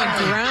 They're on the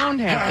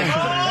ground half the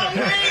time.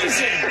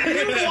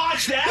 Amazing. You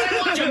watch that? I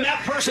watch a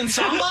meth person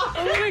samba.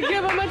 I'm going to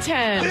give him a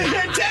 10.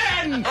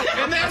 10! And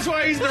that's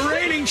why he's the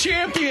reigning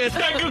champion.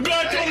 Thank you,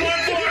 God, for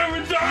one for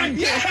everything.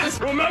 Yes.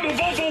 Remember,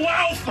 vote for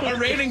wealth. A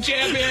reigning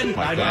champion.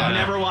 I'd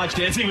never watch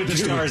Dancing with the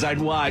Stars.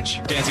 I'd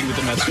watch Dancing with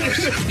the Meth Stars.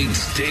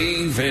 It's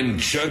Dave and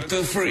Chuck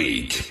the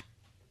Freak.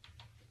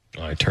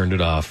 I turned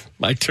it off.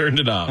 Oh.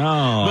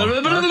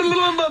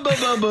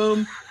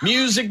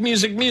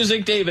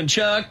 Music, Dave and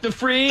Chuck the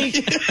Freak.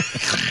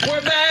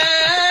 We're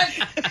back.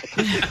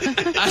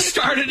 I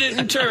started it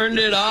and turned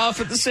it off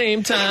at the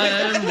same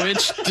time,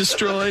 which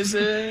destroys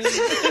it.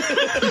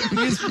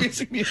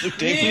 Music,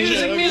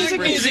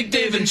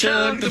 Dave and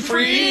Chuck the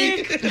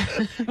Freak.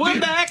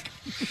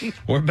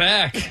 We're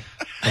back.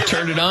 I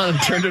turned it on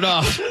and turned it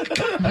off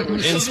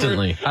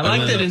instantly. I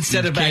like that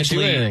instead of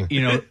actually,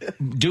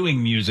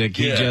 doing music,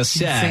 he just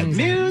said,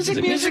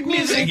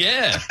 music.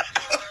 Yeah.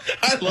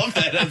 I love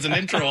that as an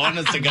intro,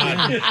 honest to God.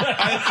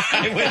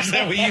 I wish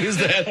that we used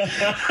that.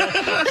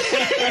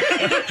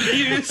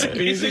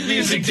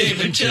 Music,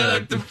 Dave and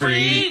Chuck the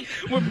Freak.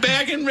 We're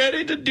back and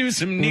ready to do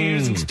some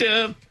news and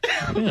stuff.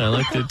 Yeah, I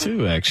liked it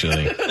too,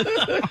 actually.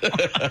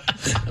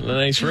 A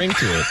nice ring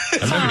to it.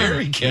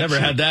 I've never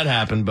had that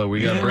happen, but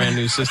we got a brand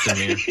new system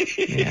here.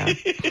 Yeah.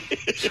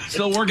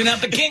 Still working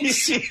out the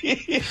kinks.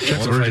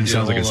 Chuck's version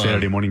sounds like a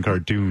Saturday morning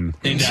cartoon.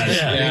 It does.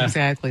 Yeah.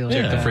 Exactly. Like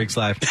Chuck the Freak's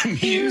live.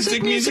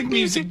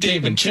 Music,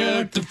 Dave and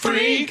Chuck the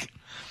Freak.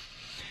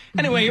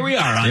 Anyway, here we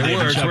are on Dave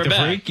and Chuck We're the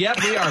back. Freak.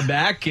 Yep, we are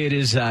back. It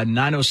is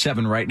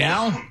 9:07 right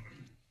now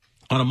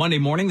on a Monday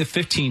morning, the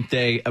 15th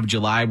day of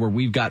July, where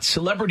we've got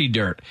Celebrity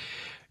Dirt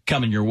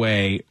coming your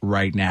way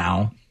right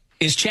now.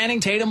 Is Channing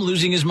Tatum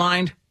losing his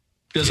mind?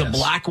 Does a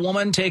black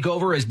woman take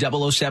over as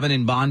 007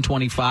 in Bond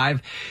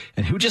 25?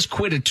 And who just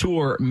quit a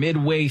tour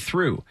midway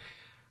through?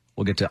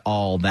 We'll get to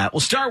all that.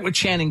 We'll start with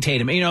Channing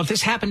Tatum. You know, if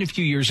this happened a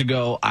few years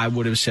ago, I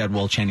would have said,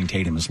 well, Channing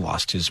Tatum has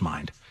lost his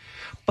mind.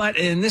 But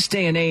in this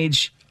day and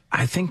age,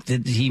 I think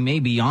that he may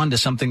be on to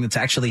something that's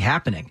actually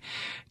happening.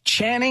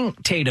 Channing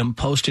Tatum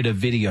posted a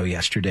video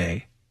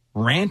yesterday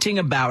ranting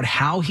about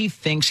how he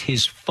thinks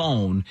his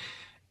phone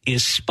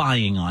is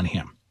spying on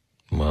him.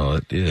 Well,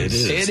 it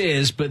is. It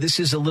is, but this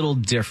is a little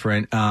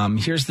different.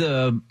 Here's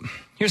a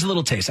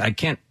little taste. I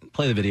can't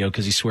play the video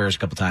because he swears a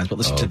couple times, but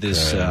listen to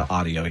this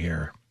audio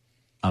here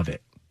of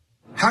it.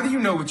 How do you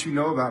know what you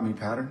know about me,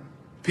 Pattern?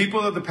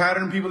 People of the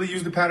pattern, people that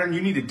use the pattern,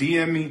 you need to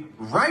DM me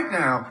right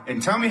now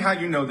and tell me how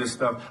you know this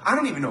stuff. I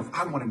don't even know if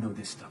I want to know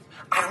this stuff.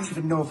 I don't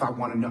even know if I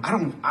want to know.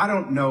 I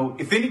don't know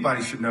if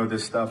anybody should know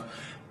this stuff.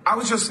 I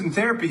was just in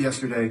therapy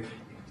yesterday.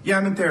 Yeah,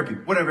 I'm in therapy.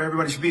 Whatever,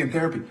 everybody should be in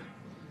therapy.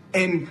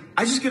 And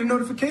I just get a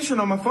notification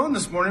on my phone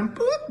this morning.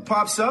 Boop,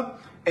 pops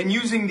up. And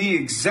using the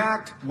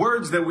exact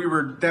words that we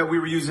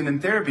were using in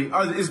therapy.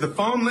 Is the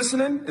phone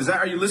listening?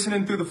 Are you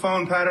listening through the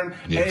phone pattern?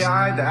 Yes.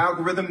 AI, the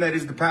algorithm that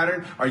is the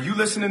pattern. Are you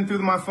listening through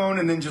my phone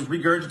and then just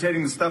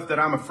regurgitating the stuff that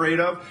I'm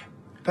afraid of?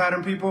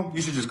 Pattern people,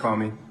 you should just call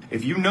me.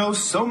 If you know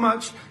so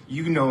much,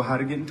 you know how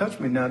to get in touch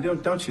with me now,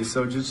 don't you?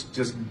 So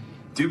just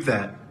do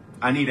that.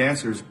 I need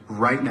answers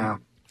right now.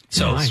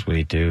 So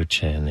sweet dude,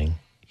 Channing.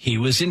 He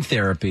was in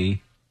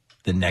therapy.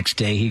 The next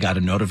day, he got a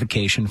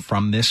notification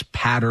from this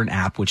Pattern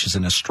app, which is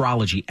an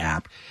astrology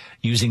app,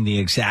 using the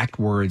exact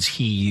words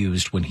he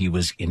used when he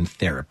was in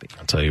therapy.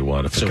 I'll tell you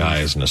what, if a guy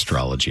has an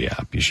astrology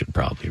app, you should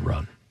probably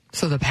run.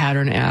 So the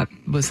Pattern app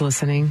was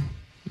listening?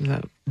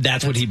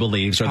 That's what he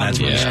believes, or that's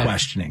what he's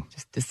questioning.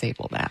 Just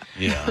disable that.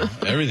 Yeah,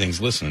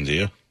 everything's listening to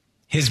you.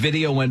 His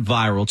video went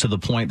viral to the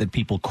point that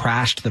people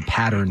crashed the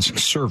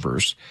Pattern's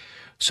servers.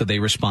 So they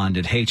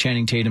responded, "Hey,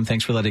 Channing Tatum,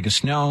 thanks for letting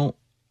us know.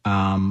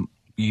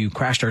 You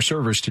crashed our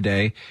servers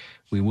today.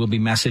 We will be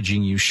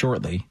messaging you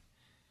shortly."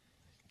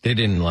 They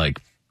didn't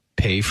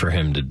pay for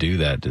him to do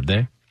that, did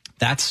they?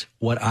 That's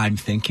what I'm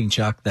thinking,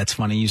 Chuck. That's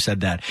funny you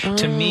said that.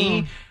 To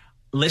me,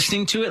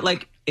 listening to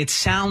it, it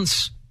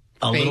sounds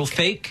a little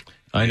fake.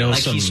 I know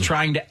he's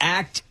trying to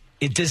act.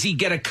 Does he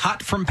get a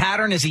cut from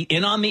Pattern? Is he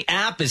in on the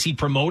app? Is he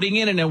promoting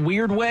it in a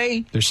weird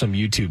way? There's some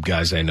YouTube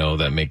guys I know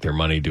that make their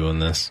money doing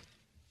this.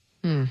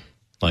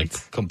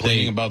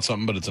 Complaining about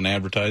something, but it's an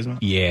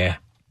advertisement? Yeah.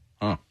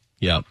 Huh.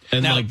 Yep.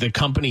 And the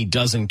company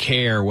doesn't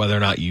care whether or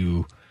not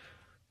you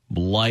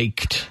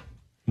liked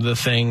the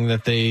thing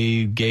that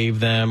they gave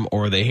them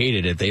or they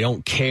hated it. They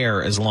don't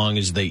care as long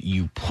as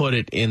you put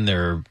it in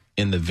the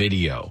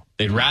video.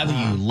 They'd rather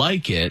you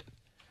like it,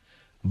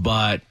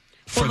 but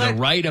for the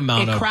right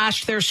amount it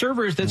crashed their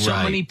servers that so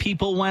many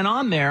people went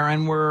on there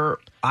and were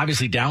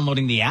obviously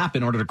downloading the app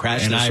in order to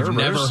crash the servers. And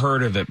I've never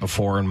heard of it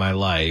before in my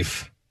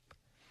life.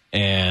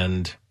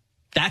 And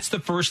that's the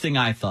first thing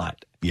I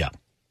thought. Yeah.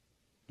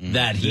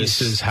 That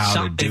this is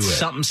how to do it's it.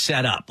 Something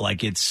set up.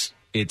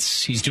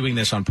 He's doing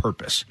this on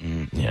purpose.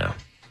 Yeah.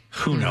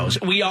 Who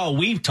knows?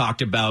 We've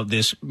talked about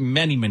this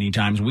many, many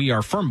times. We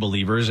are firm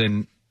believers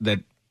in that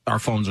our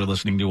phones are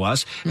listening to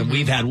us.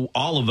 And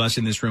all of us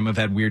in this room have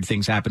had weird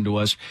things happen to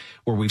us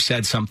where we've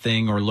said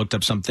something or looked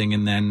up something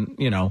and then,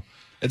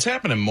 It's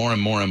happening more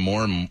and more and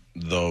more,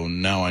 though.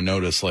 Now I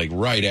notice,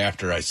 right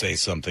after I say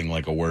something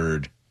like a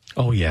word.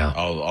 Oh, yeah.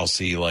 I'll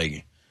see,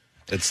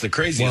 it's the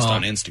craziest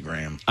on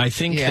Instagram. I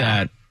think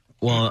that,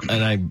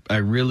 and I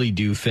really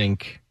do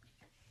think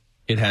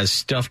it has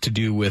stuff to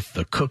do with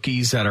the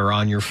cookies that are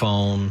on your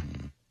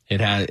phone. It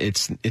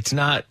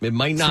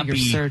might not be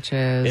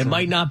searches. It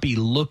might not be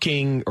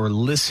looking or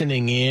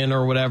listening in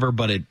or whatever,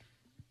 but it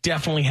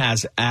definitely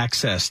has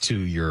access to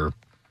your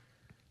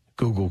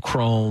Google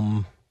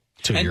Chrome,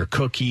 to your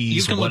cookies,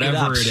 you can whatever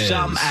look it up. it is.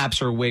 Some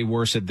apps are way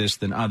worse at this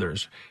than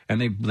others, and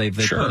they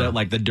put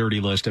out the dirty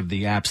list of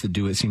the apps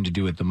that seem to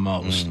do it the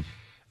most. And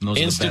those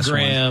are the best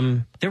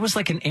ones. There was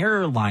an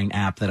airline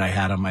app that I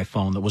had on my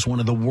phone that was one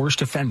of the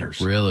worst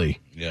offenders. Really?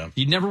 Yeah.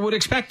 You never would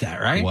expect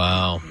that, right?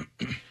 Wow.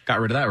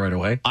 Got rid of that right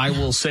away. I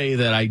will say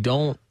that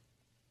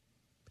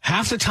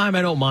half the time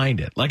I don't mind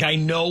it. I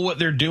know what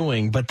they're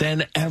doing, but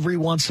then every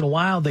once in a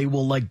while they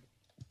will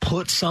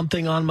put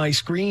something on my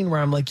screen where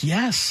I'm like,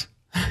 yes.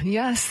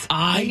 Yes.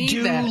 I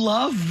do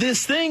love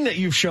this thing that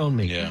you've shown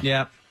me.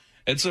 Yeah.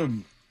 It's I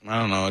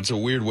don't know, it's a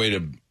weird way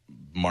to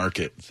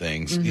market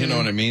things. You know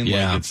what I mean?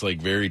 Yeah. It's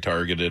very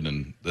targeted,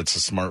 and that's a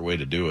smart way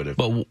to do it.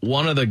 But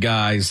one of the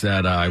guys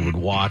that I would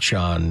watch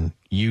on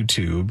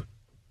YouTube,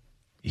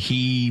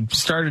 YouTube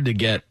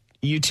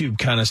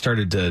kind of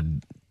started to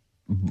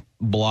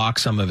block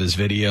some of his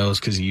videos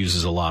because he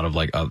uses a lot of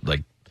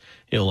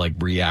he'll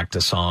react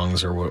to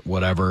songs or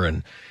whatever,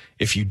 and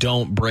if you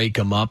don't break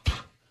them up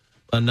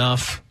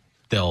enough,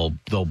 they'll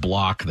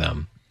block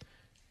them.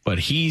 But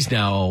he's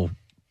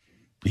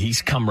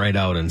come right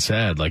out and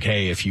said,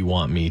 hey, if you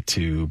want me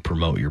to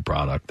promote your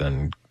product,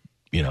 then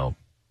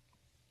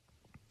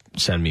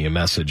send me a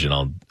message and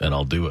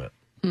I'll do it.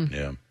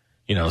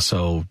 Yeah.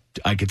 So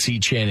I could see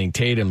Channing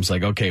Tatum's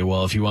okay,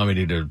 well, if you want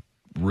me to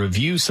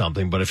review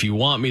something, but if you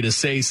want me to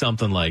say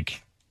something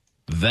like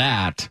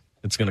that,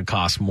 it's going to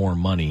cost more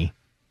money.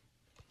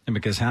 And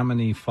because how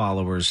many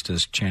followers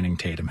does Channing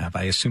Tatum have?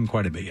 I assume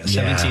quite a bit.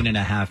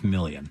 17.5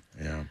 million.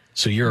 Yeah.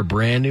 So you're a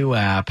brand new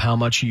app. How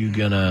much are you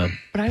going to pay?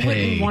 But I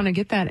wouldn't want to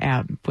get that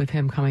app with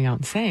him coming out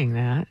and saying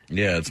that.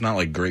 Yeah, it's not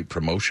great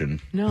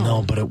promotion.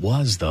 No, but it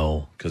was,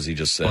 though. Because he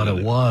just said But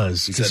it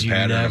was. He said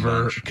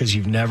Because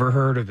you've never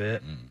heard of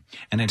it.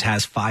 And it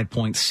has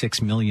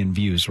 5.6 million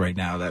views right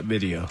now, that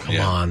video.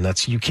 Come on.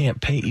 You can't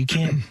pay. You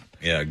can't.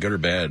 Yeah, good or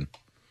bad.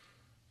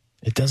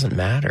 It doesn't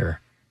matter.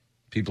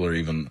 People are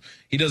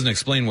he doesn't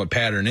explain what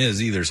pattern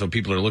is either, so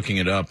people are looking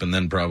it up and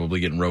then probably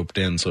getting roped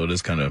in, so it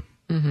is kind of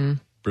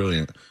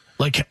brilliant.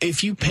 Like,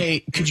 if you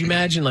could you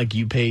imagine, like,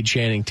 you paid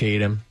Channing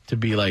Tatum to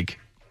be like,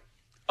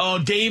 oh,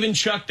 Dave and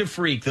Chuck the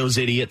Freak, those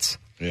idiots.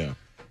 Yeah.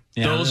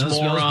 Those morons.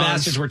 Those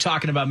bastards were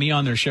talking about me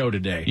on their show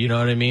today. You know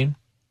what I mean?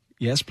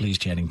 Yes, please,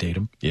 Channing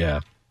Tatum.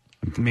 Yeah.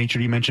 Make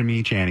sure you mention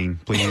me, Channing,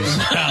 please.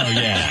 Oh,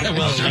 yeah.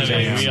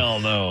 Well, we all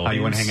know. How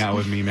you want to hang out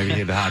with me, maybe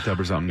hit the hot tub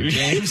or something.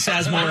 James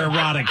has more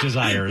erotic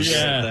desires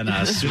than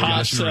us.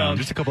 Joshing around.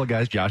 Just a couple of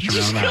guys joshing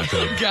around in the hot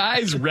tub.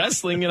 Guys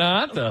wrestling in a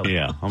hot tub.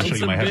 Yeah, I'll show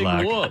you my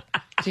headlock. Whoop.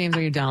 James,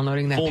 are you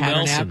downloading that Full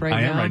pattern Nelson. app right now?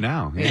 I am right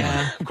now.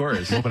 Yeah. Of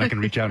course. I'm hoping I can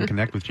reach out and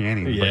connect with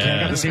Channing. Yeah. But I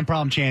got the same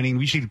problem, Channing.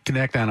 We should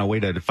connect on a way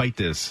to fight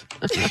this.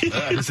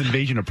 This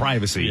invasion of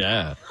privacy.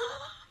 Yeah.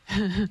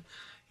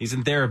 He's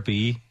in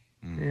therapy.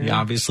 He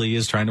obviously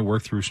is trying to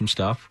work through some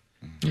stuff.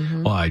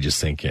 Well, I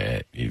just think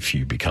if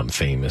you become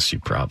famous, you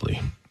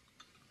probably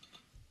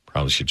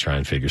should try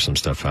and figure some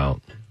stuff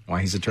out.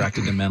 Why he's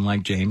attracted to men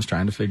like James,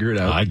 trying to figure it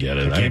out. I get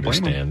it. I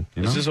understand.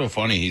 It's just so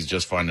funny. He's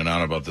just finding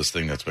out about this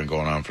thing that's been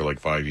going on for like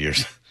 5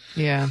 years.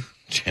 Yeah.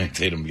 Channing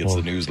Tatum gets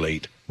the news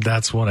late.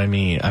 That's what I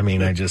mean. I'm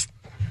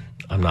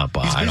not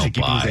buying. I don't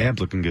keeping buy. his abs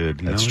looking good.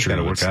 That's true.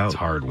 Got to work out. It's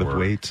hard with work.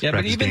 weights. Yeah,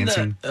 but practice even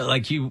dancing.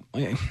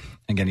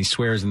 again, he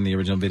swears in the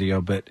original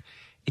video, but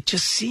it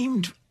just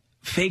seemed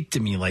fake to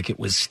me, like it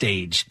was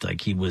staged,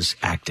 like he was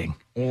acting.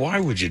 Well, why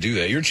would you do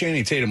that? You're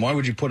Channing Tatum. Why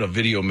would you put a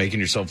video making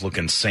yourself look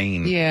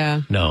insane?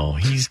 Yeah. No,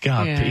 he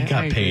got I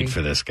agree. paid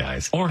for this,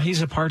 guys. Or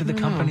he's a part of the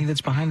company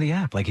that's behind the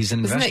app, like he's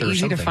an Isn't investor that or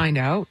easy something. to find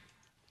out?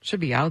 Should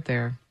be out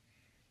there.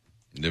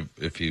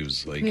 If he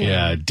was like...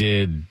 Yeah,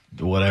 did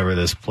whatever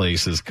this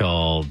place is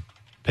called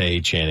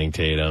pay Channing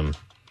Tatum.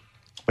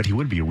 But he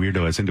would be a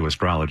weirdo that's into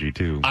astrology,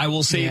 too. I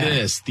will say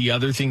this. The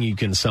other thing you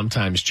can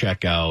sometimes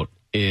check out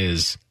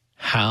is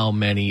how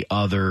many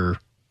other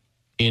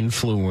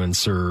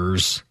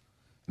influencers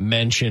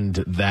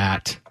mentioned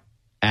that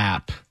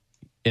app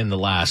in the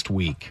last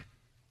week.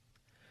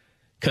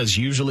 Because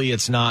usually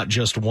it's not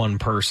just one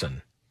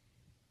person.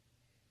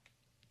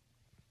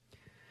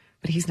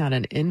 But he's not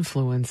an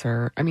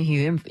influencer. I mean,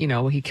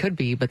 he could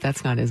be, but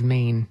that's not his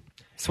main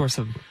source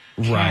of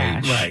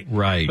cash.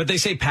 Right. But they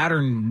say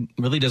Pattern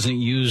really doesn't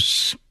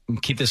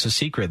keep this a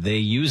secret. They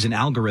use an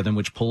algorithm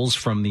which pulls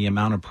from the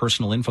amount of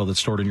personal info that's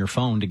stored in your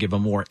phone to give a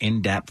more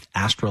in-depth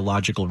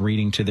astrological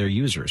reading to their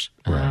users.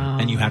 Right.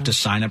 And you have to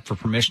sign up for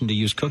permission to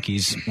use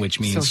cookies, which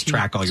means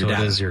track all your data.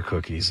 So it is your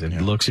cookies. It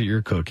looks at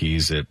your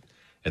cookies.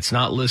 It's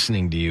not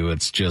listening to you.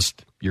 It's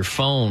just your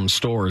phone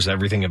stores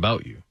everything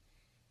about you.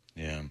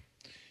 Yeah.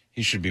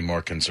 He should be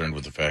more concerned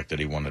with the fact that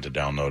he wanted to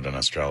download an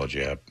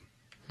astrology app.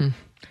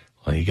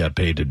 Well, he got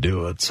paid to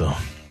do it, so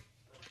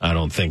I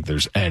don't think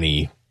there's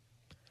any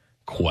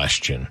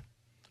question.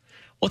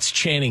 What's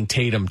Channing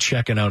Tatum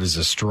checking out his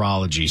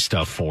astrology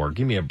stuff for?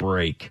 Give me a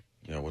break.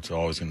 Yeah, what's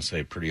always going to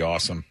say? Pretty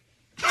awesome.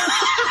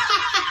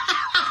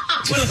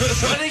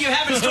 What do you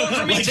have in store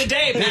for me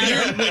today,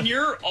 Pattern? When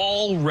you're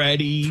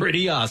already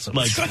pretty awesome,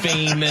 like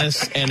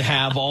famous and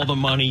have all the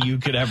money you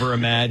could ever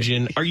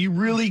imagine, are you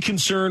really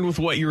concerned with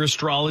what your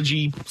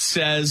astrology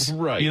says?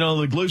 Right. You know,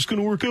 like, life's going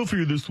to work out for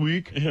you this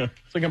week. Yeah.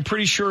 It's like, I'm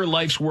pretty sure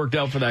life's worked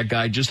out for that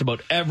guy just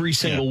about every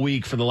single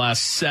week for the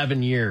last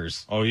 7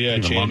 years. Oh, yeah,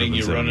 Even Channing,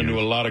 you run into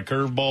years. a lot of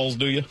curveballs,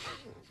 do you?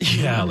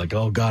 Yeah, like,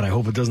 oh, God, I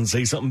hope it doesn't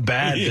say something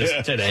bad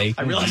today.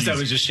 I realized I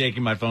was just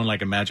shaking my phone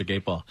like a magic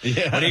 8-ball.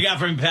 Yeah. What do you got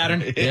for me,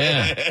 Pattern?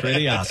 Yeah,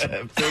 pretty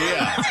awesome.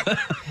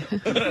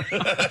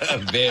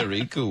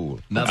 Very cool.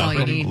 That's all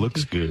you need.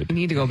 Looks good. You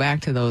need to go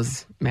back to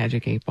those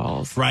magic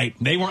 8-balls. Right.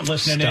 They weren't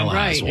listening Stella in.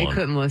 has Right. They one.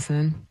 couldn't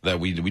listen. That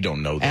we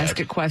don't know that. Ask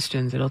it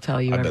questions. It'll tell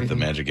you I everything. bet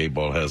the Magic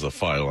 8-Ball has a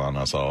file on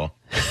us all.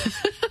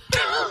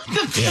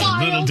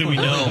 Yeah, little do we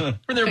know.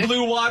 For their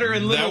blue water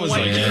and little That was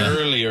white. like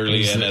early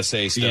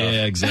NSA stuff.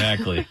 Yeah,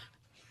 exactly.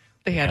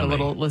 They had a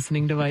little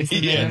listening device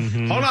in Yeah.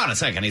 there. Hold on a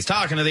second. He's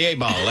talking to the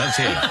 8-Ball. Let's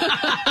hear it.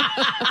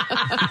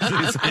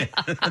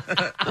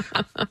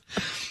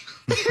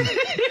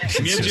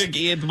 Magic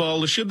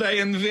 8-Ball. Should I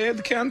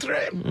invade country?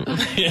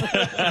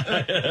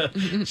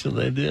 Should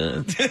I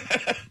do it?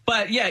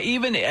 But yeah,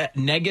 even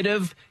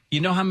negative,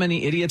 you know how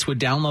many idiots would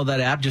download that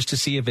app just to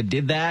see if it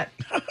did that?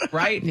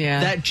 Right?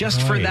 Yeah. That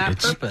just for Right, that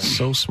it's purpose.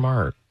 so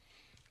smart.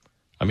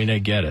 I mean, I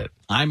get it.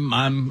 I'm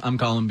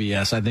calling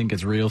BS. I think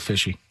it's real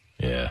fishy.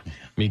 Yeah,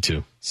 me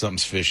too.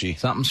 Something's fishy.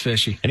 Something's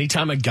fishy.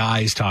 Anytime a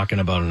guy's talking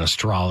about an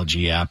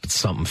astrology app, it's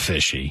something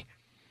fishy.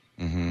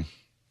 Mm-hmm.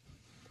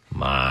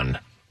 Come on.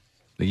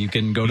 You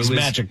can go to He's his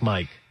Magic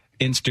Mike.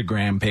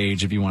 Instagram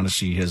page if you want to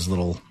see his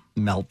little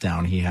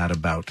meltdown he had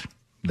about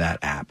that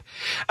app.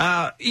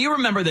 You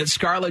remember that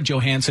Scarlett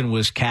Johansson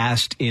was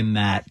cast in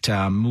that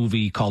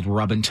movie called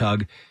Rub and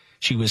Tug.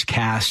 She was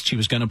cast. She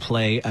was going to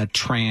play a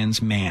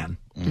trans man.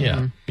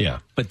 Yeah, yeah.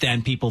 But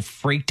then people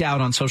freaked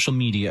out on social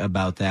media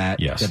about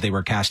that, Yes. that they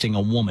were casting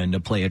a woman to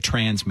play a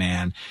trans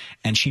man,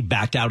 and she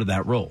backed out of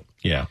that role.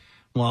 Yeah.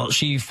 Well,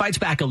 she fights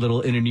back a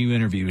little in a new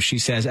interview. She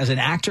says, as an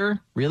actor,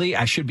 really,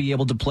 I should be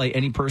able to play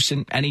any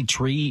person, any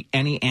tree,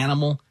 any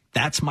animal.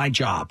 That's my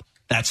job.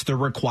 That's the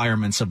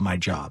requirements of my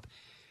job.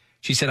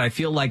 She said, I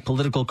feel like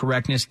political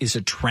correctness is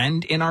a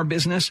trend in our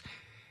business,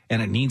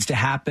 and it needs to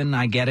happen.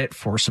 I get it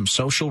for some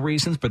social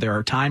reasons, but there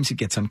are times it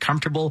gets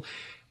uncomfortable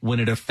when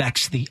it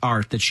affects the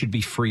art that should be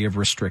free of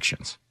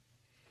restrictions.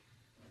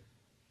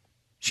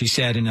 She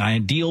said, in an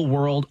ideal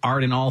world,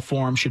 art in all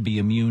forms should be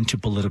immune to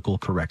political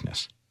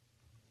correctness.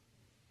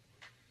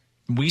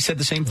 We said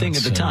the same thing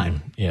at the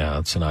time. Yeah,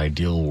 it's an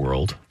ideal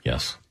world.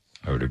 Yes,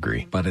 I would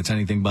agree. But it's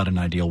anything but an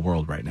ideal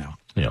world right now.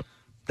 Yep.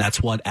 That's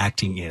what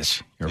acting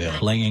is. You're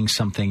playing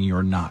something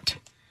you're not.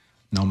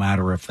 No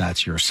matter if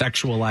that's your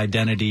sexual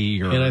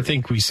identity or... And I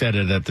think we said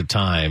it at the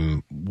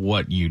time.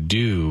 What you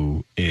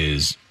do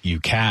is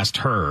you cast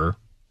her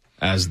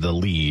as the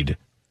lead,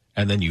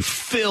 and then you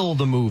fill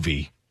the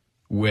movie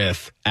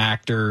with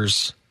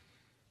actors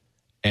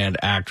and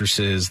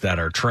actresses that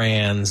are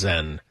trans,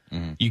 and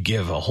you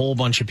give a whole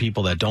bunch of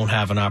people that don't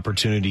have an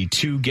opportunity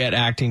to get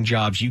acting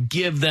jobs. You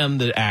give them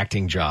the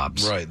acting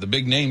jobs. Right. The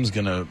big name's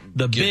going to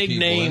The big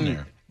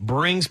name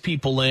brings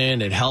people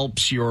in. It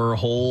helps your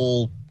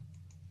whole,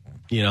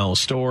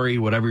 story,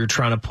 whatever you're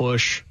trying to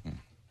push.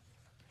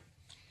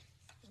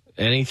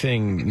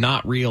 Anything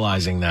not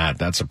realizing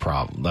that's a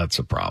problem. That's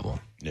a problem.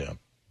 Yeah.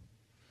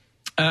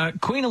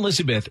 Queen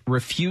Elizabeth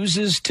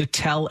refuses to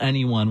tell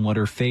anyone what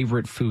her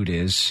favorite food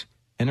is.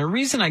 And her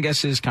reason, I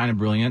guess, is kind of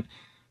brilliant.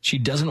 She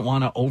doesn't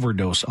want to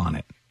overdose on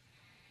it.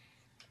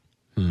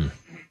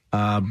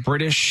 A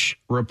British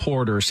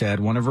reporter said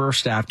one of her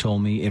staff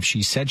told me if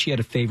she said she had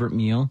a favorite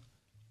meal,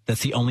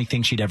 that's the only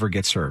thing she'd ever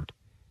get served.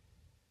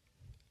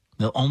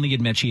 They'll only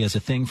admit she has a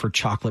thing for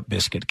chocolate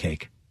biscuit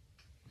cake.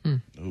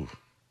 Ooh.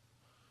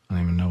 I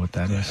don't even know what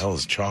that is. What the hell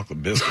is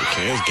chocolate biscuit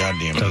cake? It's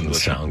goddamn Doesn't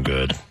English. sound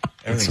good.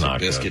 Everything's It's not a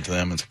biscuit good. to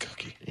them. It's a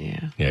cookie.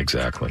 Yeah. Yeah,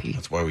 exactly.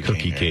 That's why we Cookie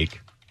came here. cake.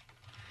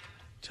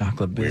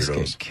 Chocolate biscuit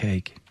Weirdos.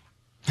 cake.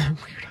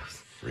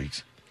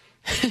 Freaks.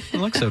 It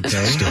looks okay.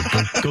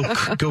 Still,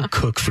 go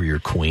cook for your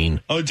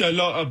queen. Oh, I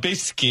love a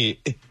biscuit.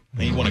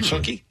 You want a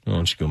cookie? Why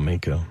don't you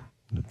go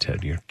tell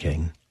your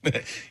king.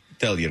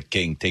 Tell your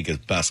king, take his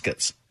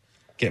baskets.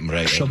 Get him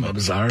right. Show him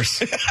his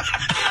arse. Oh,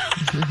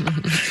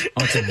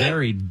 it's a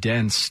very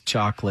dense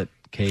chocolate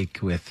cake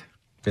with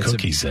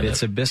Cookies in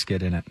bits it. of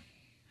biscuit in it.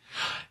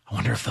 I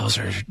wonder if those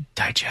are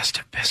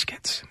digestive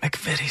biscuits.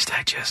 McVitie's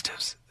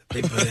digestives.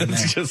 They put in there.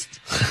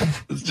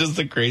 It's just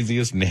the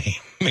craziest name.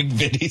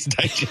 McVitie's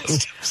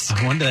digestives.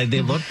 I wonder,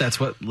 they look, that's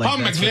what...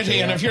 I'm that's what McVitie,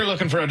 they and are. if you're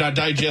looking for a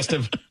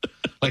digestive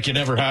like you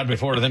never had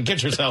before, then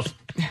get yourself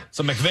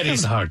some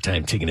McVitie's. Having a hard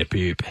time taking a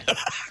poop.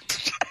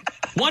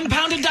 1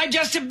 pound of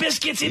digestive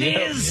biscuits, it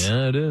is.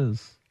 Yeah, it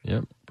is.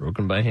 Yep,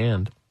 broken by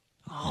hand.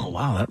 Oh,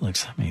 wow, that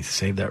looks... Let me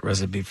save that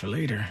recipe for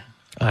later.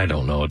 I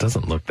don't know. It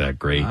doesn't look that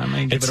great. I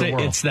may give it a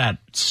whirl. It's that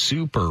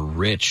super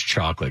rich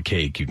chocolate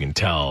cake. You can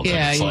tell.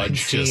 Yeah, the you can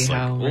fudge see just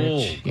how like,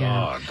 rich. oh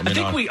god. I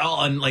think we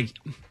all, and like,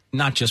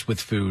 not just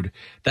with food.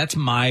 That's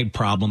my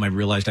problem. I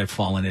realized I've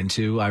fallen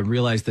into. I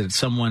realized that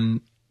someone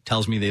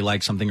tells me they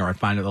like something, or I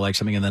find out they like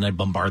something, and then I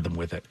bombard them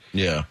with it.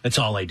 Yeah, that's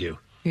all I do.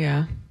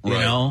 Yeah. You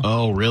know?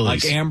 Oh, really?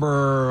 Like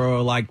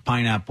Amber liked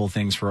pineapple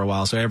things for a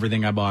while, so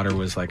everything I bought her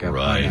was like a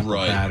pineapple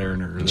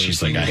pattern. Or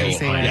she's like, I hate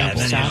Say that.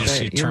 pineapple. Stop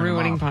just it. turn You're them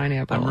ruining off.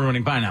 pineapple. I'm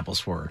ruining pineapples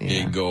for her.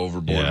 You go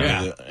overboard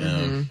Yeah. with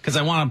it. Because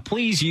I want to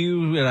please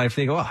you, and I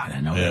think, oh, I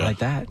didn't know they like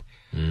that.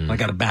 I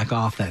got to back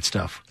off that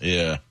stuff.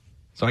 Yeah.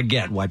 So I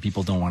get why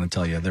people don't want to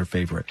tell you their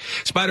favorite.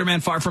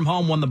 Spider-Man Far From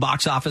Home won the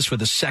box office for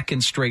the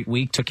second straight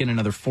week, took in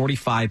another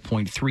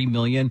 $45.3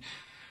 million.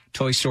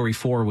 Toy Story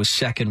 4 was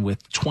second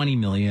with $20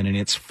 million in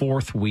its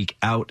fourth week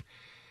out.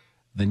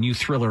 The new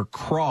thriller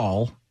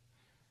Crawl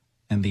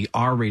and the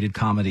R-rated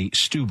comedy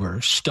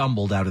Stuber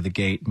stumbled out of the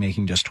gate,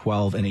 making just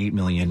 $12 and $8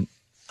 million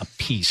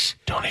apiece.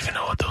 Don't even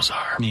know what those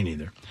are. Me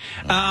neither.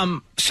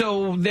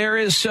 So there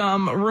is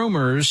some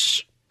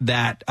rumors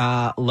that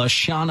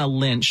Lashana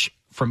Lynch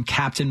from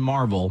Captain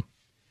Marvel,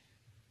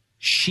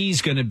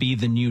 she's going to be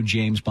the new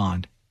James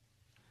Bond.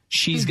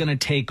 She's going to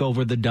take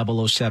over the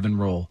 007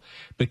 role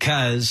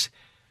because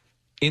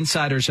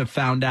insiders have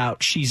found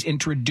out she's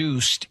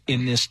introduced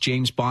in this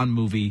James Bond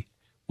movie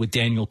with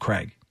Daniel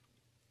Craig.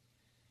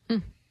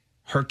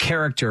 Her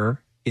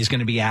character is going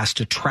to be asked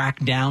to track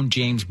down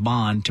James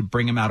Bond to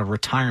bring him out of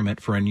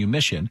retirement for a new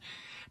mission.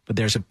 But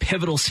there's a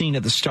pivotal scene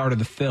at the start of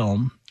the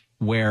film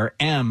where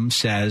M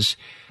says,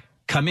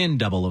 "Come in,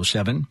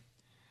 007.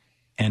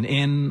 And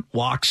in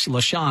walks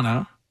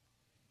Lashana,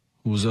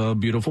 who's a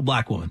beautiful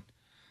black woman.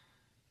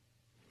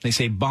 They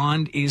say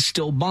Bond is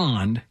still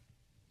Bond,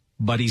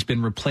 but he's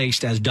been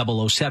replaced as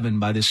 007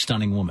 by this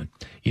stunning woman.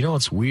 You know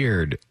what's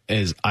weird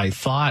is I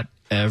thought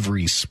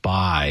every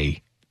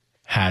spy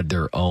had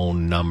their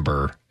own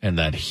number and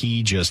that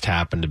he just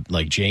happened to,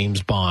 like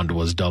James Bond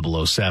was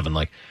 007.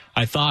 Like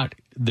I thought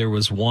there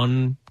was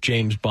one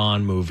James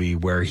Bond movie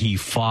where he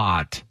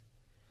fought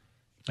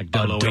like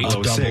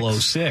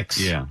 006.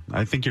 Yeah,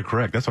 I think you're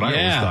correct. That's what I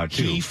always thought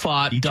too. He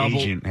fought Each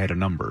agent had a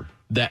number.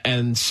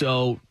 And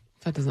so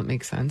that doesn't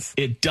make sense.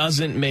 It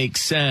doesn't make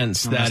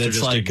sense Unless that they're it's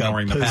just like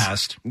ignoring the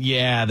past.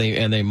 Yeah,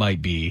 they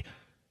might be.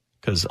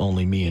 because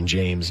only me and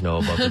James know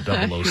about the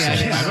 006.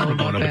 I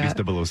remember going up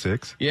against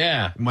 006.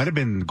 Yeah. It might have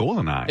been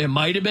GoldenEye. It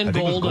might have been I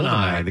think it was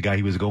GoldenEye. The guy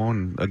he was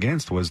going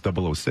against was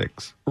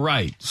 006.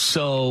 Right.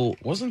 So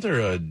wasn't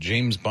there a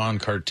James Bond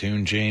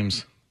cartoon,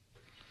 James?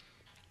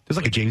 There's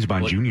like a James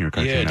Bond Jr.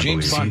 cartoon. Yeah,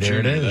 James Bond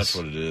there Jr. it is. That's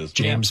what it is.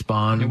 James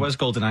Bond. It was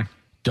GoldenEye.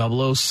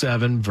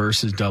 007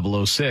 versus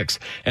 006.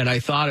 And I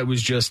thought it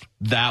was just,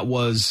 that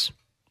was...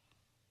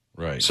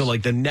 Right. So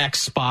like the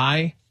next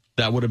spy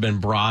that would have been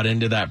brought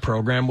into that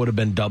program would have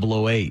been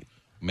 008.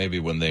 Maybe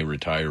when they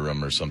retire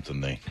him or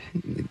something,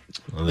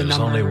 Well, there's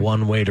only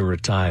one way to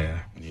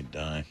retire. You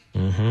die.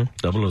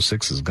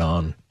 006 is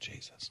gone.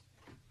 Jesus.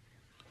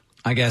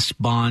 I guess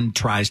Bond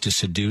tries to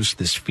seduce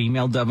this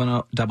female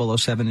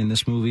 007 in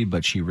this movie,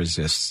 but she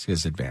resists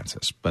his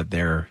advances. But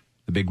the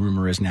big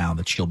rumor is now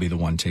that she'll be the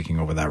one taking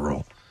over that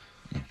role.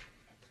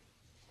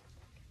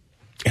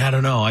 I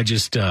don't know. I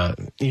just,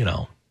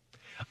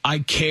 I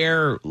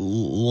care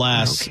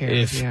less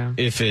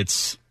if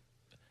it's...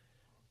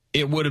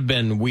 It would have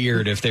been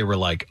weird if they were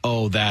like,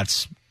 oh,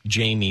 that's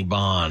Jamie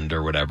Bond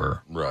or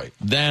whatever. Right.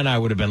 Then I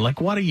would have been like,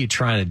 what are you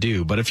trying to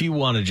do? But if you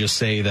want to just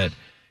say that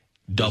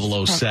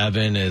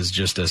 007 is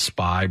just a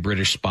spy,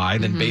 British spy,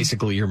 then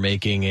basically you're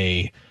making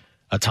a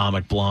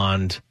Atomic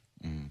Blonde.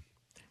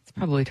 It's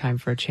probably time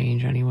for a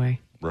change anyway.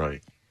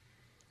 Right.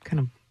 Kind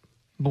of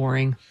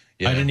boring.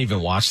 Yeah. I didn't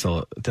even watch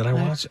Did I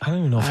watch? I don't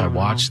even know if I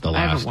watched the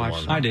last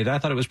one. I did. I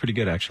thought it was pretty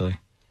good, actually.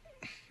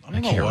 I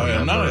don't know why.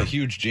 I'm not a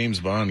huge James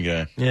Bond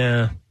guy.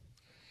 Yeah.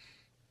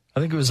 I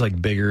think it was like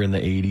bigger in the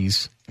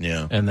 80s.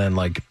 Yeah. And then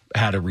like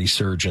had a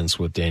resurgence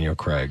with Daniel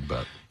Craig,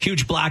 but...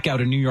 Huge blackout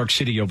in New York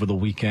City over the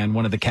weekend.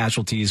 One of the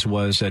casualties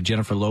was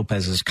Jennifer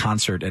Lopez's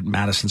concert at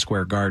Madison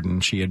Square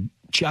Garden. She had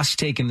just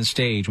taken the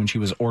stage when she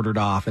was ordered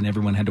off and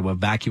everyone had to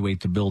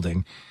evacuate the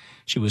building.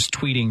 She was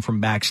tweeting from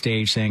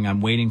backstage saying,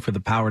 I'm waiting for the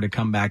power to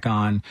come back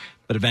on.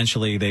 But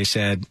eventually they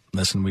said,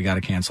 listen, we got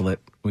to cancel it.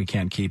 We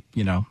can't keep,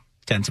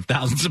 tens of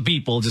thousands of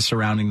people just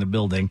surrounding the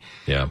building.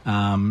 Yeah.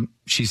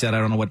 She said, I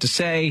don't know what to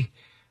say.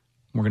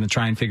 We're going to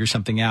try and figure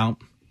something out.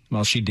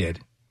 Well, she did.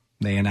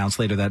 They announced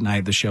later that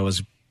night the show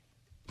has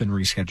been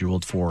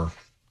rescheduled for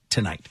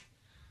tonight.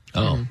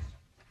 Oh.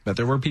 But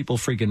there were people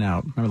freaking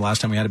out. Remember the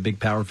last time we had a big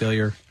power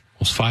failure? It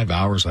was 5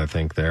 hours, I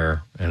think,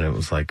 there. And it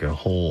was like a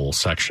whole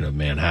section of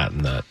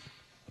Manhattan that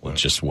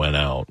just went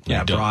out.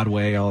 Yeah,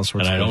 Broadway, all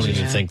sorts of And I don't places.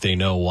 even think they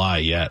know why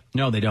yet.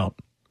 No, they don't.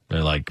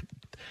 They're like,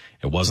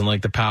 it wasn't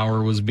like the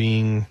power was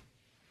being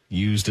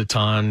used a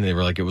ton. They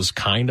were like, it was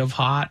kind of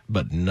hot,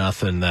 but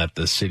nothing that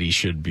the city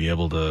should be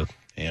able to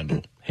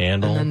handle.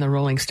 And then the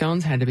Rolling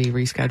Stones had to be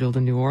rescheduled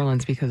in New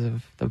Orleans because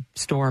of the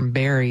storm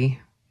Barry.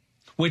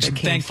 Which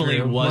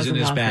thankfully wasn't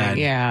as bad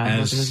it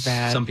wasn't as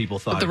bad. Some people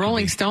thought. But the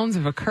Rolling Stones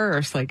have a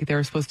curse. Like, they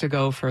were supposed to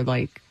go for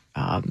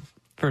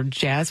for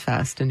Jazz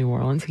Fest in New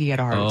Orleans. He had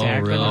a heart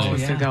attack. Really? They were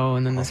supposed to go,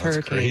 and then this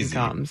hurricane crazy.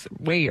 comes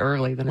way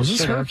early than Was it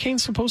this should have. hurricane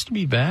supposed to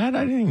be bad?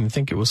 I didn't even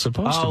think it was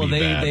supposed to be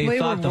bad. They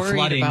thought were the worried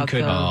flooding about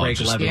could break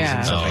just levees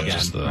and stuff again,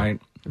 just right?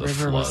 The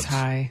river was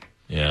high.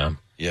 Yeah.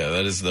 Yeah,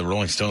 that is, the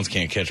Rolling Stones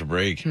can't catch a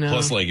break. No.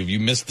 Plus, like, if you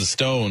miss the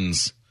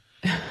Stones,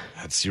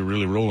 you're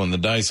really rolling the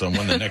dice on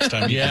when the next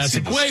time you Yeah, can it's see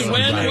like, the wait,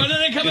 Stones. when are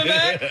they coming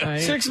back? Right.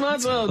 6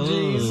 months? Oh,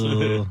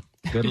 jeez.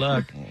 Good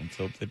luck. Let's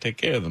hope they take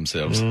care of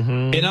themselves.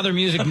 In other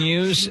music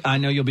news, I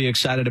know you'll be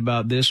excited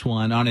about this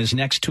one. On his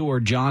next tour,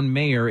 John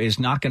Mayer is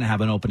not going to have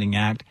an opening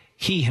act.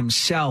 He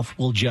himself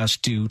will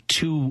just do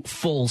 2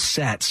 full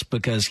sets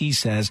because he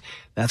says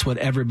that's what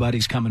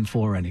everybody's coming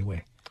for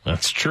anyway.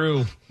 That's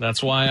true.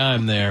 That's why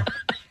I'm there.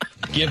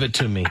 Give it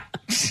to me.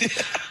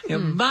 Your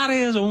body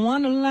is a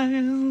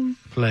wonderland.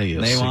 Play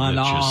your They want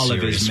signature all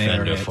of his Sirius Mayer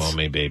Fender hits. for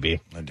me, baby.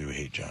 I do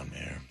hate John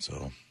Mayer,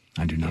 so.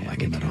 I do not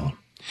like him at all.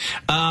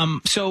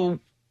 So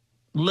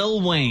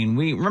Lil Wayne,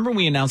 we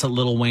announced that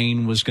Lil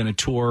Wayne was going to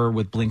tour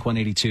with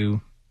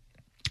Blink-182.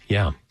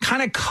 Yeah.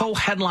 Kind of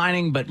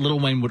co-headlining, but Lil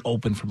Wayne would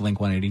open for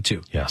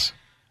Blink-182. Yes.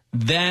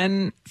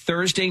 Then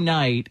Thursday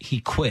night,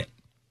 he quit.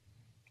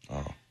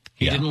 Oh.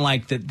 He didn't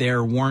like that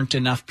there weren't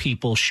enough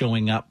people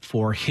showing up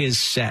for his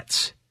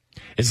sets.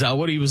 Is that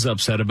what he was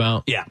upset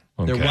about? Yeah.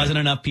 Okay. There wasn't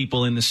enough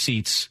people in the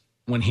seats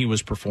when he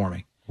was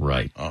performing.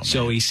 Right.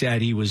 So he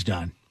said he was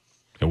done.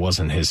 It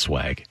wasn't his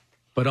swag.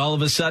 But all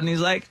of a sudden, he's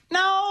like,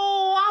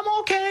 no, I'm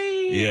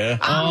okay. Yeah.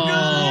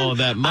 I'm good.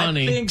 That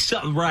money. I think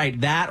so.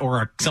 Right. That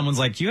or someone's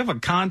like, you have a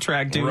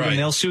contract, dude, Right. and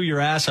they'll sue your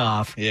ass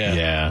off. Yeah.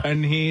 Yeah.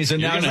 And You're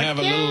now going he's to have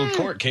like, a little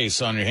court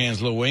case on your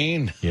hands, Lil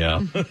Wayne.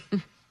 Yeah.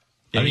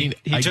 I mean,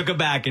 he took it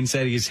back and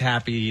said he's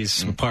happy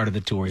he's part of the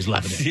tour. He's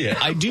loving it. Yeah.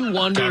 I do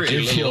wonder Talked to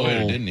your if little lawyer,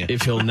 didn't you?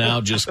 he'll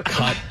now just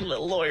cut.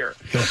 Little lawyer.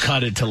 He'll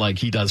cut it to like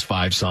he does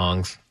 5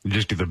 songs.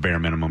 Just do the bare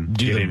minimum.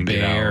 Do Get the in and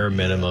get bare out.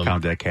 minimum.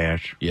 Count that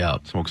cash. Yeah.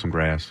 Smoke some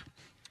grass.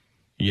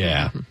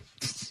 Yeah.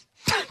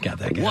 Got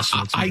that guy. Well,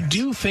 I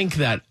do think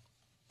that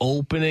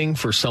opening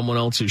for someone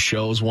else's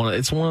show is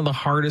it's one of the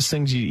hardest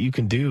things you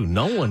can do.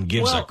 No one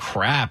gives a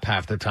crap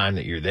half the time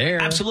that you're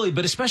there. Absolutely,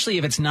 but especially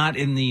if it's not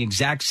in the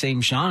exact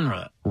same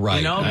genre. Right.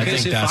 You know, I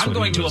because think if that's I'm what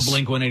going he to a was-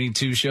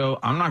 Blink-182 show,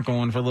 I'm not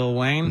going for Lil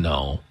Wayne.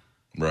 No.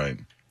 Right.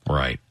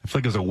 Right. I feel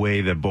like there's a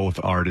way that both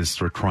artists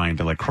were trying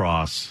to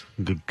cross,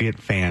 get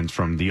fans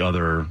from the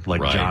other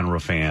genre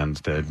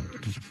fans to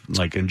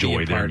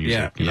enjoy their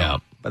music. Yeah.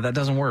 But that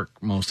doesn't work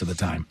most of the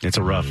time. It's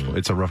a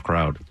rough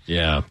crowd.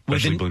 Yeah.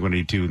 Especially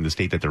Blink-182 in the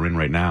state that they're in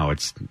right now.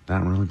 It's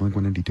not really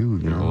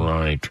Blink-182,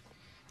 Right.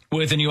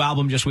 With a new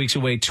album just weeks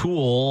away,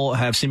 Tool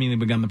have seemingly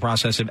begun the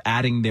process of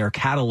adding their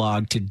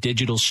catalog to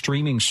digital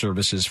streaming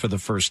services for the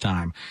first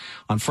time.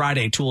 On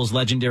Friday, Tool's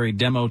legendary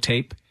demo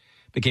tape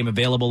became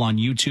available on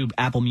YouTube,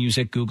 Apple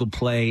Music, Google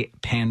Play,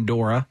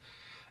 Pandora.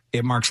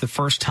 It marks the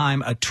first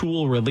time a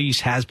Tool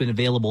release has been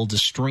available to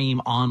stream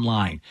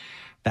online.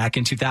 Back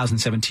in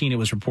 2017, it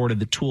was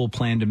reported that Tool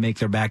planned to make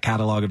their back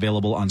catalog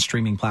available on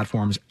streaming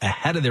platforms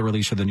ahead of their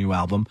release of the new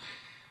album,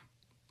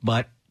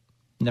 but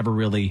never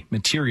really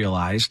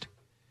materialized.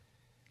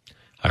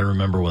 I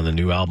remember when the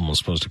new album was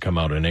supposed to come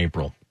out in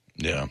April.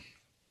 Yeah.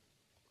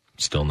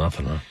 Still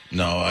nothing, huh?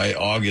 No,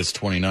 August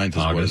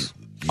 29th is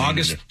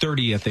August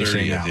 30th, they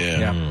say now.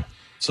 Yeah.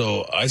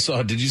 So I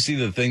saw, did you see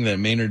the thing that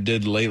Maynard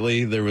did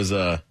lately? There was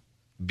a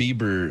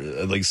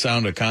Bieber,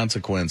 Sound of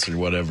Consequence or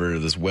whatever,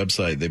 this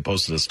website. They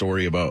posted a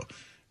story about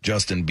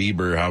Justin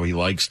Bieber, how he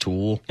likes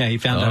Tool. Yeah, he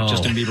found out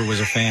Justin Bieber was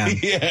a fan.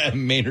 Yeah,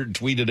 Maynard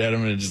tweeted at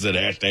him and it just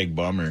said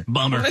 #bummer.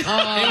 Bummer. It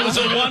was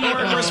a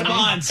one-word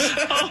response.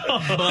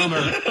 Bummer.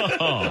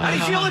 How do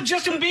you feel that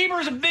Justin Bieber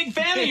is a big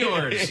fan of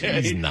yours? Yeah,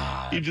 He's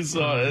not. You just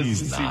saw it.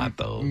 He's not,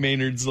 though.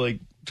 Maynard's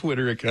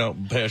Twitter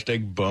account,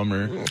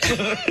 #bummer.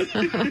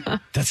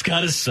 That's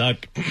gotta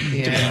suck to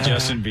be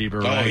Justin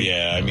Bieber, right? Oh,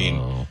 yeah. I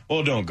mean,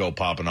 don't go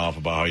popping off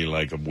about how you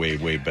like a way,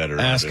 way better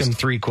Ask artist. him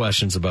 3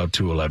 questions about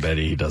Tool. I bet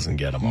he doesn't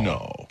get them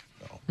all.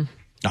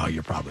 No,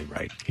 you're probably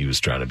right. He was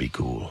trying to be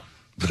cool.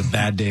 But a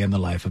bad day in the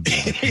life of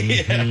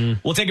Bill.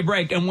 We'll take a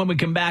break, and when we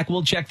come back,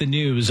 we'll check the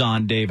news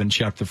on Dave and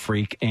Chuck the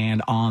Freak.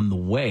 And on the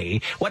way,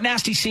 what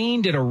nasty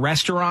scene did a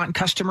restaurant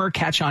customer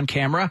catch on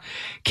camera?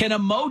 Can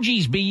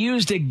emojis be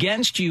used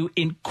against you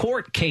in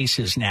court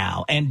cases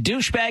now? And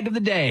douchebag of the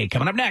day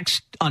coming up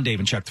next on Dave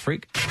and Chuck the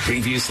Freak.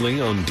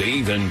 Previously on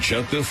Dave and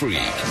Chuck the Freak.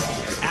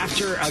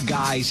 After a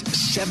guy's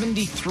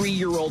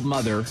 73-year-old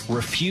mother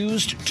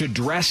refused to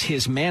dress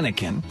his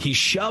mannequin, he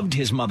shoved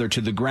his mother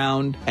to the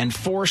ground and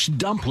forced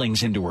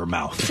dumplings into her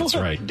mouth. That's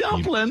right.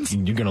 Dumplings.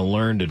 You're going to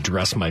learn to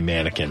dress my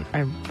mannequin.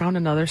 I found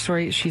another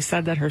story. She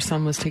said that her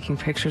son was taking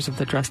pictures of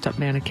the dressed up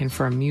mannequin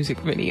for a music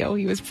video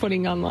he was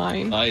putting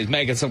online. He's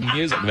making some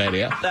music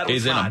video.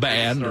 He's in a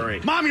band.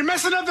 Mom, you're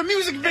messing up the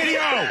music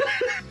video.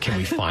 Can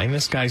we find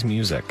this guy's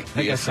music?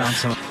 I guess sounds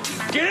so.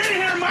 Get in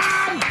here,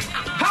 Mom.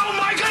 How am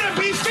I going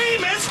to be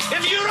famous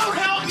if you don't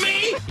help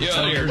me?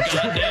 Your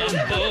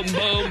goddamn boom,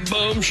 boom,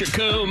 boom,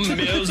 shakum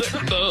music.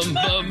 Boom,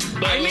 boom,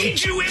 boom. I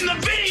need you in the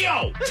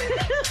video.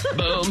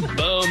 Boom,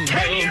 boom,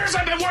 10 years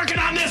I've been working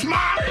on this,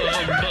 Mom.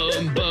 boom,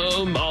 boom,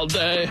 boom, all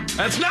day.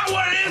 That's not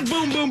what it is.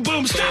 Boom, boom,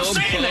 boom. Stop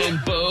saying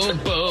it. Boom,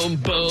 boom,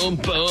 boom,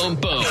 boom,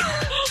 boom.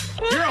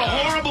 You're a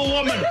horrible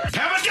woman.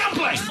 Have a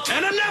dumpling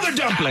and another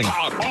dumpling.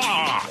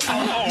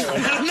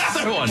 And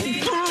another one.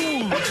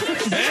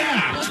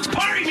 Yeah. It's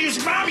party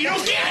music, Mom. You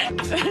don't get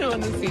it. I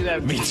want to see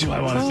that. Me too. I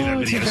want to see that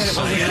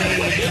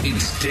video.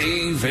 It's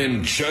Dave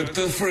and Chuck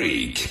the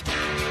Freak.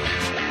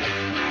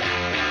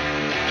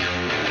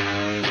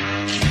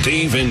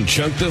 Dave and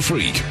Chuck the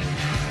Freak.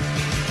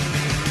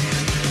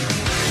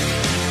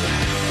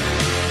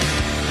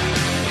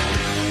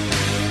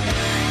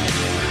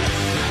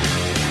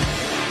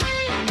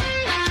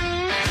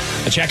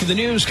 A check of the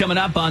news coming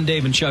up on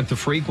Dave and Chuck the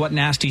Freak. What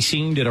nasty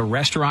scene did a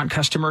restaurant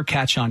customer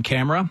catch on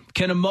camera?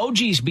 Can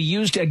emojis be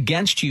used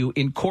against you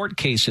in court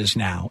cases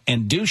now?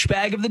 And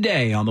douchebag of the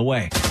day on the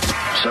way.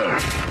 Sir,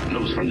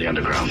 news from the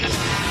underground.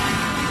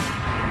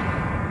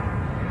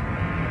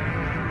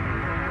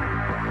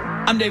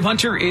 I'm Dave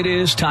Hunter. It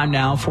is time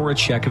now for a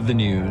check of the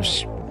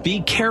news.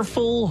 Be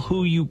careful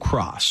who you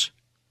cross,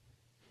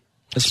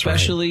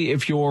 especially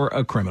if you're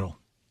a criminal.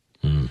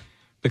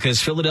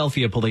 Because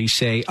Philadelphia police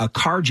say a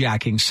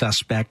carjacking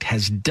suspect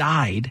has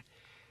died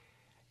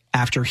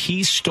after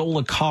he stole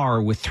a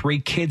car with 3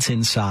 kids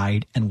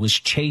inside and was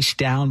chased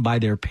down by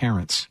their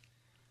parents.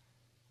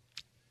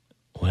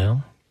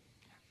 Well,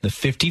 the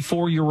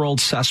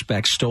 54-year-old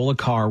suspect stole a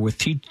car with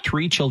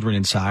 3 children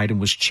inside and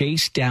was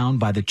chased down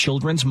by the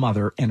children's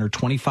mother and her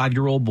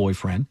 25-year-old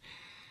boyfriend.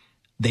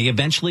 They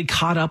eventually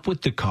caught up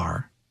with the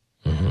car,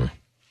 and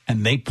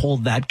they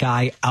pulled that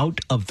guy out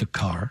of the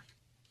car.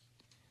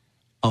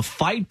 A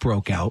fight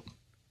broke out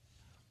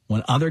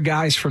when other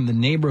guys from the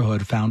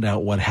neighborhood found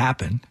out what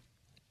happened.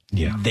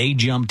 Yeah. They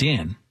jumped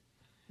in.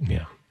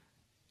 Yeah.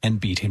 And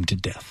beat him to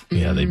death.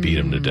 Yeah, they beat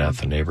him to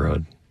death in the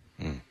neighborhood.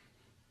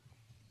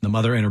 The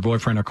mother and her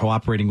boyfriend are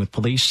cooperating with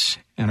police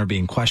and are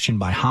being questioned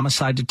by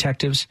homicide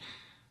detectives.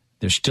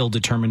 They're still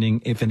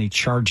determining if any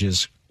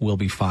charges will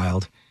be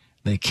filed.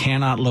 They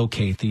cannot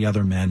locate the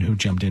other men who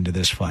jumped into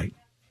this fight.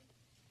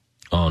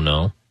 Oh,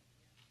 no.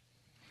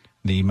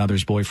 The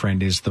mother's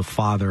boyfriend is the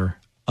father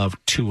of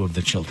 2 of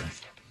the children.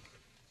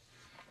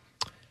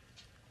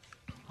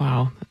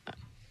 Wow.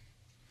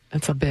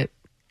 That's a bit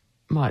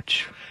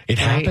much. It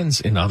happens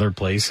in other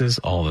places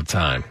all the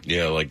time.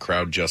 Yeah, like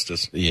crowd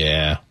justice.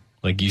 Yeah.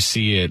 Like you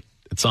see it.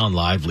 It's on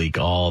Live Leak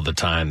all the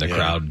time, the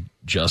crowd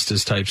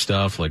justice type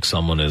stuff. Like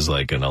someone is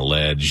like an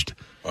alleged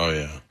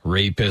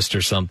rapist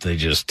or something. They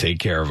just take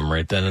care of them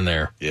right then and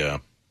there. Yeah.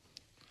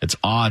 It's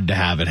odd to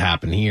have it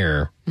happen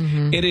here.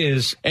 Mm-hmm. It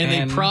is. And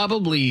they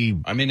probably...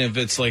 I mean, if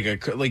it's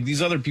like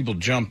these other people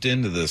jumped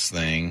into this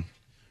thing,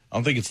 I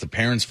don't think it's the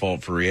parents'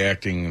 fault for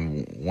reacting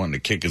and wanting to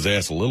kick his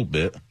ass a little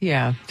bit.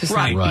 Yeah. Just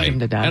not beat him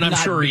to death. And I'm Not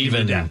sure beat him to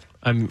even... death.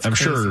 I'm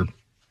sure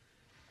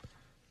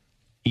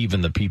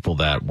even the people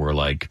that were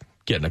like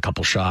getting a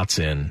couple shots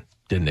in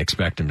didn't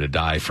expect him to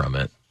die from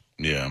it.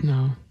 Yeah.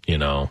 No. You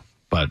know,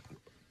 but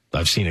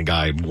I've seen a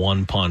guy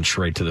one punch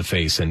right to the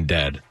face and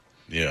dead.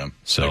 Yeah.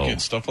 So like,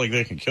 stuff like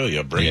that can kill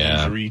you. Brain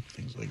injury,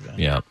 things like that.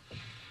 Yeah.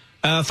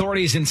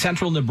 Authorities in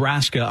central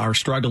Nebraska are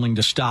struggling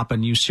to stop a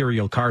new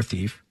serial car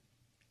thief.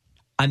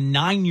 A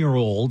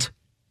 9-year-old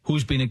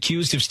who's been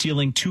accused of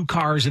stealing 2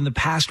 cars in the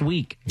past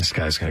week. This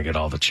guy's going to get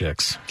all the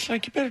chicks. It's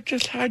like, you better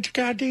just hide your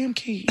goddamn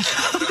keys.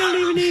 You don't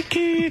even need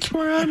keys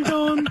where I'm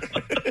going.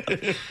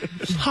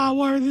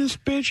 Hotwire this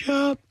bitch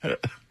up.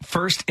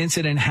 First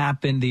incident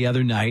happened the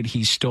other night.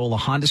 He stole a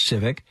Honda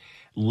Civic,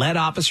 led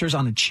officers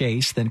on a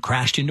chase, then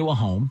crashed into a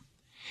home.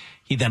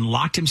 He then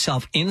locked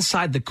himself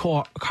inside the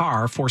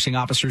car, forcing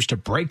officers to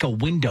break a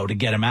window to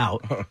get him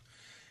out.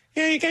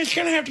 Yeah, you guys are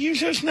going to have to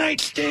use those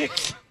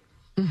nightsticks.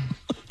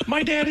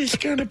 My dad is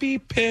going to be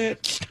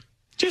pissed.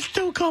 Just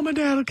don't call my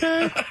dad,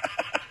 okay?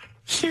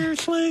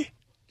 Seriously?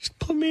 Just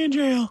put me in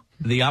jail.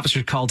 The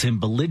officers called him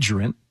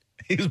belligerent.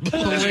 He was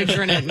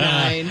belligerent at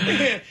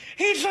 9.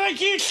 He's like,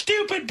 you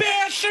stupid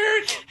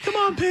bastards. Come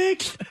on,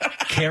 pigs.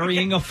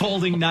 Carrying a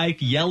folding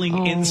knife,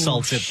 yelling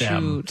insults at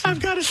them. I've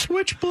got a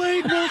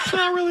switchblade. Well, it's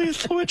not really a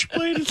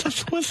switchblade. It's a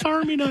Swiss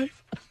Army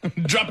knife.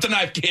 Drop the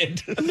knife,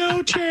 kid.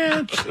 No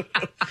chance.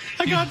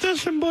 I got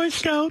this from Boy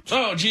Scouts.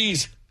 Oh,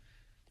 geez.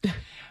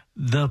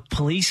 The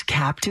police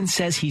captain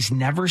says he's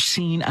never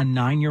seen a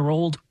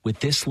 9-year-old with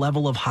this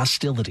level of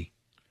hostility.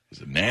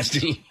 Is it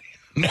nasty?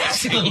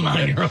 Nasty little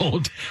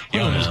 9-year-old.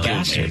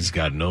 He's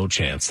got no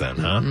chance then,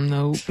 huh?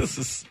 Nope.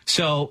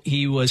 So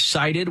he was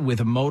cited with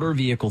a motor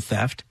vehicle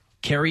theft,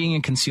 carrying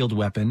a concealed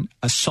weapon,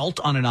 assault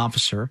on an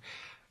officer,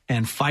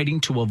 and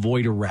fighting to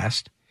avoid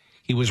arrest.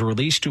 He was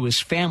released to his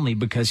family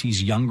because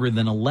he's younger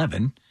than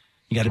 11.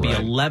 You got to be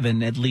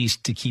 11 at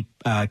least to keep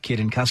a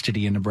kid in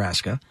custody in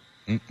Nebraska.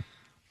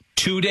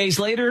 2 days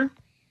later,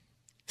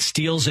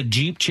 steals a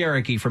Jeep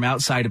Cherokee from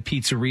outside a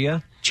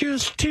pizzeria.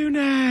 Just too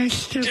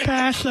nice to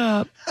pass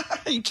up.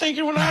 You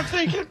thinking what I'm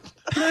thinking?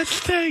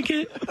 Let's take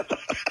it.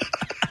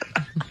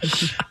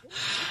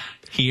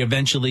 He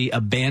eventually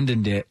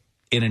abandoned it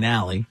in an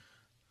alley.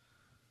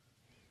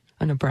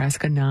 A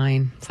Nebraska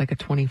 9. It's like a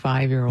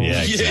 25-year-old.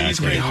 Yeah, exactly. he's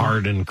crazy.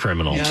 Hardened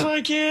criminal. It's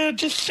like,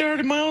 just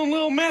started my own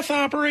little meth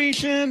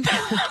operation.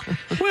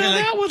 Well,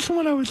 that was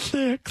when I was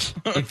 6.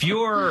 If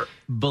you're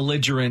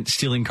belligerent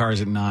stealing cars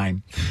at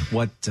 9,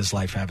 what does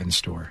life have in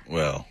store?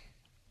 Well,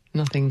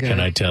 nothing good. Can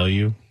I tell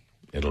you?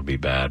 It'll be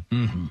bad.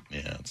 Mm-hmm.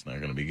 Yeah, it's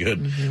not going to be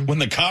good. When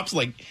the cops,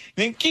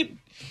 the kid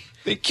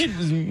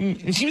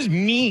he was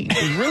mean.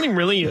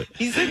 Really.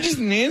 He said just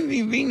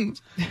nasty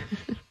things.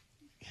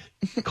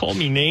 Call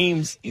me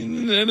names. He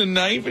had a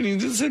knife and he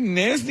just said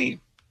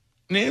nasty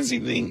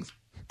things.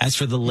 As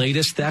for the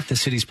latest theft, the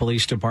city's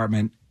police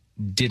department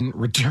didn't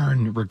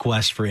return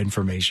requests for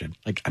information.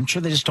 Like, I'm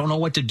sure they just don't know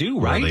what to do,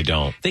 right? No, they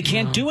don't. They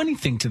can't do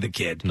anything to the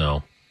kid.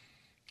 No.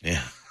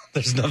 Yeah,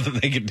 there's nothing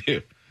they can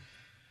do.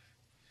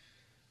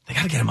 They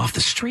got to get him off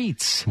the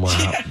streets.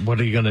 Well, what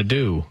are you going to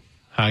do?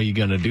 How are you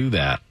going to do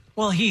that?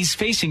 Well, he's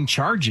facing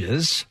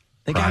charges.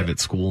 Private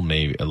school,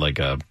 maybe like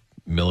a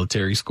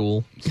military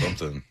school.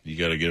 Something. You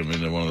got to get them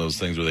into one of those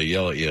things where they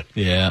yell at you.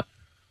 Yeah.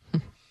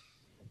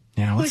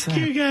 Yeah, what's like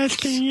that? You guys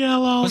can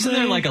yell all Wasn't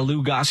day. there like a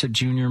Lou Gossett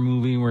Jr.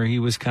 movie where he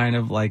was kind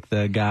of like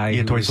the guy?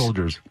 Yeah, who Toy was-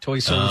 Soldiers. Toy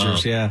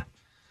Soldiers, yeah.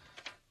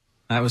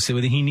 That was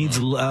it. He needs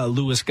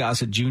Louis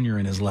Gossett Jr.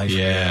 in his life.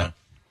 Yeah.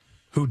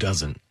 Who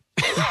doesn't?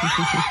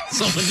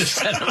 Someone just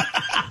set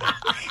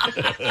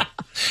him.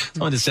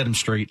 Someone just set him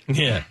straight.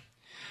 Yeah.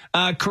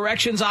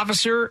 Corrections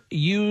officer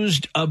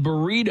used a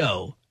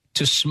burrito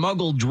to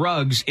smuggle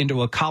drugs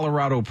into a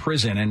Colorado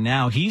prison, and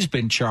now he's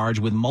been charged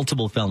with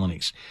multiple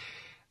felonies.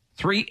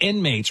 3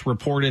 inmates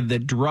reported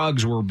that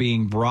drugs were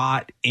being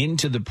brought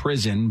into the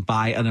prison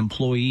by an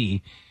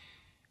employee.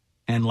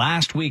 And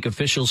last week,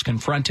 officials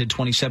confronted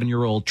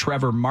 27-year-old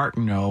Trevor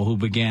Martineau, who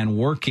began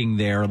working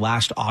there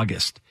last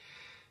August.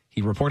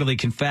 He reportedly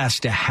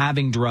confessed to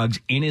having drugs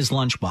in his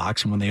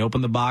lunchbox. And when they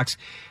opened the box,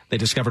 they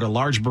discovered a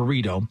large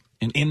burrito.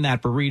 And in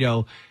that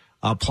burrito,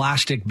 a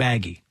plastic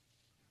baggie.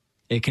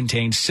 It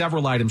contained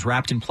several items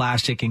wrapped in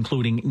plastic,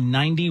 including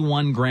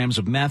 91 grams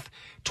of meth,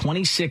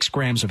 26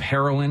 grams of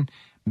heroin,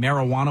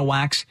 marijuana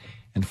wax,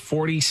 and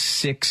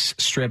 46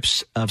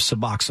 strips of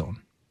Suboxone.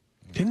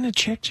 Didn't a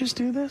chick just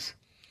do this?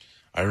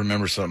 I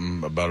remember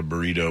something about a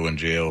burrito in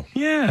jail.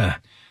 Yeah.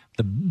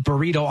 The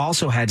burrito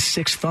also had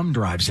 6 thumb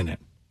drives in it.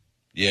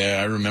 Yeah,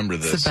 I remember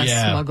It's this. the best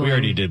smuggling we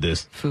already did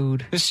this.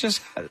 food. This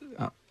just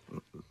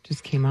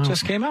came out.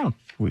 Just came out.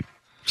 We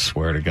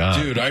swear to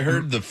God. Dude, I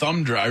heard the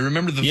thumb drive. I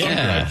remember the thumb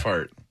drive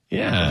part.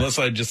 Yeah. Unless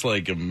I just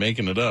like am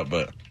making it up,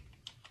 but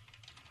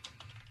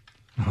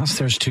unless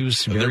there's two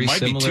very there might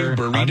similar be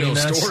two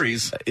burrito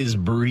stories. Is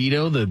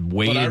burrito the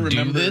way But I to do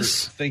remember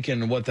this?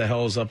 thinking, what the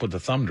hell is up with the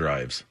thumb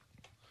drives?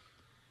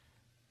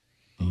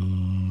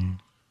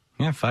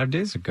 Yeah, 5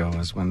 days ago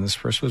is when this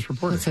first was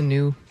reported. It's a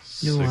new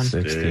one.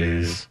 6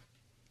 days.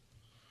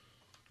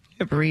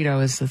 Yeah,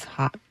 burrito is this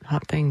hot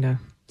thing to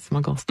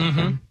smuggle stuff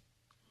in.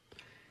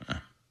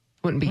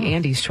 Wouldn't be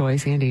Andy's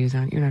choice. Andy's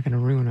not. You're not going to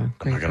ruin a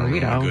great I'm not gonna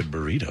burrito. ruin a good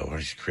burrito.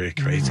 Are you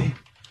crazy?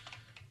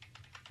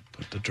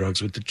 Put the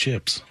drugs with the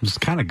chips. It's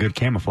kind of good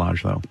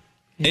camouflage, though.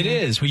 It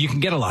is. Well, you can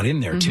get a lot in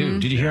there, too.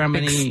 Did you hear how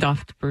many? Big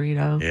stuffed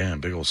burrito. Yeah,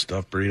 big old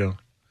stuffed burrito.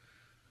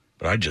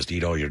 But I'd just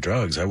eat all your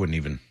drugs. I wouldn't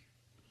even.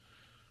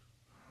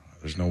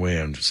 There's no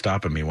way I'm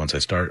stopping me once I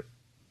start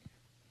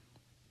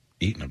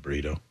eating a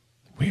burrito.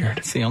 Weird.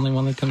 It's the only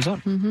one that comes up.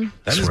 That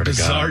is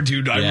bizarre,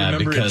 dude. I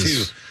remember it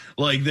too.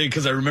 Like,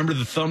 because I remember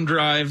the thumb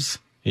drives.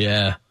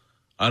 Yeah.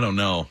 I don't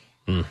know.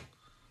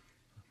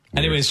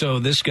 Anyway, so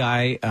this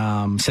guy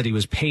said he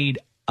was paid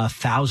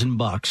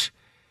 $1,000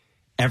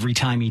 every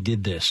time he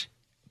did this.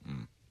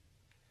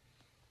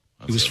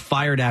 He was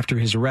fired after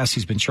his arrest.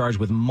 He's been charged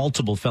with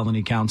multiple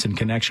felony counts in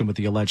connection with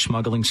the alleged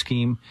smuggling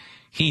scheme.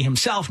 He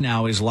himself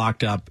now is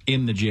locked up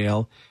in the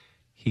jail.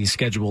 He's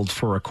scheduled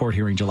for a court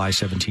hearing July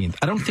 17th.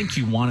 I don't think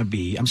you want to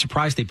be. I'm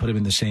surprised they put him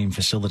in the same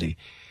facility.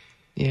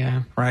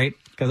 Yeah. Right?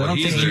 Because I don't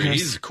think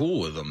he's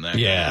cool with them. That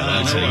Yeah, guy.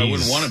 that's I it. know I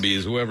wouldn't want to be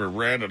is whoever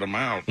ratted him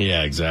out.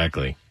 Yeah,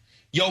 exactly.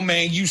 Yo,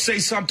 man, you say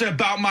something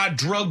about my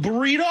drug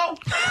burrito?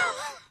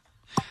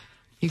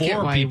 You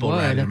get why you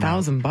would.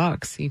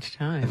 $1,000 each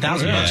time.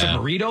 $1,000 a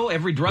burrito?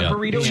 Every drug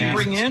burrito you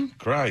bring in?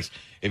 Christ.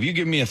 If you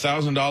give me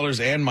 $1,000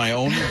 and my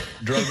own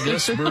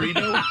drugless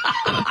burrito,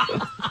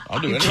 I'll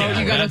do anything.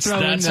 You gotta throw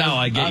in That's the how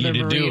I get you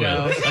to do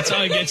burrito. it. That's how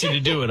I get you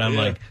to do it. I'm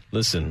like,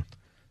 listen,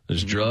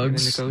 there's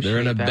drugs. They're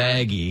in a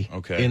baggie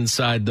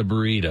inside the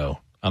burrito.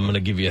 I'm going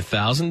to give you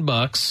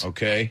 $1,000.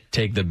 Okay.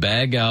 Take the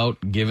bag out,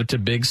 give it to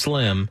Big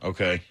Slim.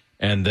 Okay.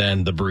 And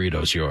then the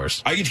burrito's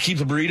yours. I get to keep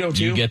the burrito,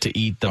 too? You get to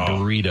eat the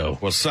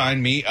burrito. Well,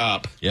 sign me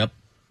up. Yep.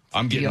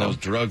 I'm getting those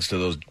drugs to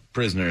those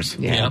prisoners.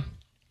 Yeah.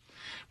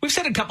 We've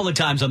said a couple of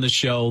times on the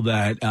show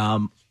that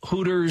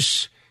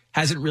Hooters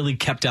hasn't really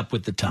kept up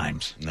with the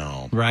times.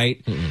 No.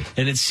 Right?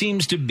 And it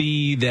seems to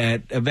be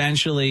that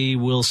eventually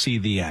we'll see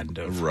the end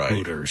of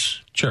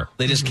Hooters. Sure.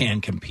 They just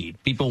can't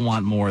compete. People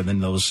want more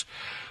than those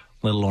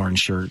little orange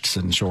shirts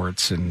and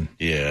shorts, and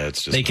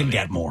it's just they can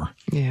get more.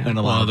 Yeah. In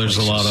a lot of there's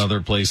places. a lot of other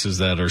places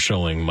that are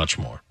showing much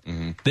more.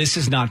 This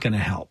is not going to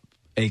help.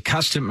 A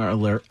customer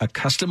alert. A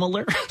customer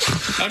alert.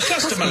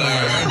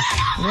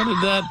 What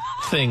did that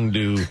thing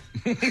do?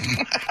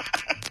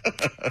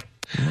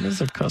 What is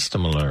a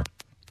customer alert?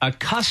 A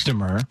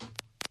customer.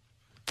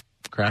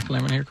 Crackling,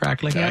 everyone hear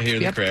crackling? I hear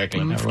the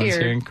crackling. Everyone's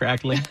hearing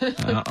crackling.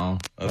 Uh-oh.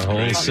 The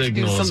whole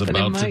signal is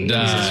about to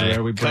die. This is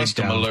where we break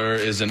Customer down.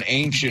 alert is an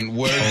ancient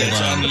word that's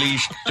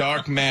unleashed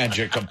dark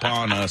magic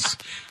upon us.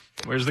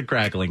 Where's the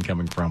crackling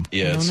coming from?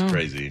 Yeah, it's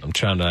crazy. I'm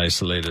trying to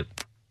isolate it.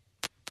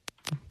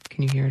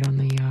 Can you hear it on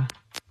the... Can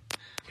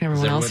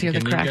everyone else hear the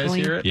Can you guys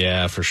crackling? hear it?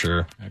 Yeah, for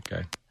sure.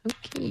 Okay.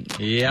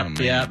 Okay. Yep,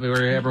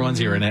 everyone's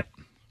hearing it.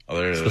 Oh,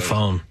 there it It's is. the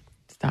phone.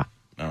 Stop.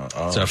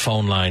 It's our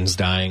phone line's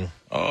dying.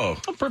 Oh,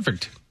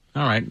 perfect.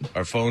 All right.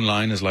 Our phone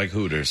line is like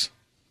Hooters.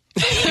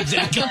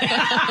 Exactly.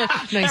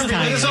 Nice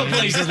time. This whole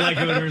place is like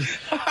Hooters.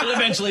 But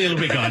eventually it'll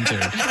be gone too.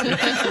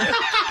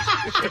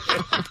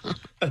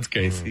 That's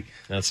crazy.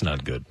 That's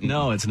not good.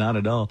 No, it's not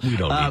at all. We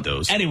don't need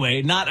those.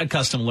 Anyway, not a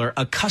customer.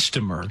 A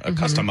customer A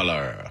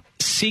customer.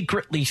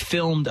 secretly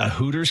filmed a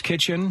Hooters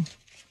kitchen.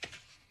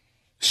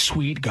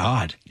 Sweet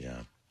God.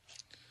 Yeah.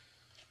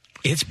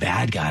 It's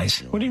bad,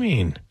 guys. What do you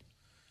mean?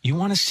 You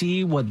want to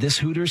see what this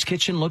Hooters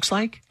kitchen looks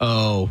like?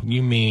 Oh,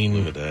 you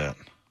mean Look at that.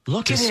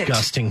 Look at it.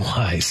 disgusting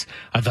wise?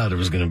 I thought it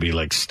was going to be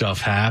like stuff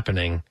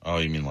happening. Oh,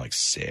 you mean like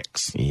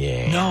 6?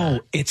 Yeah.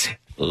 No, it's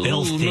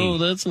filthy. No,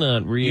 that's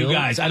not real. You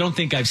guys, I don't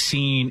think I've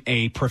seen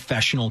a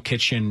professional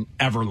kitchen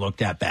ever look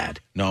that bad.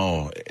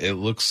 No, it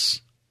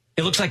looks...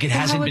 It looks like it How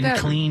hasn't would been that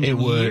cleaned in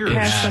years.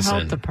 Pass the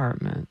health hasn't.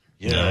 department.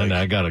 Yeah, and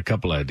I got a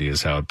couple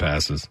ideas how it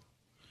passes.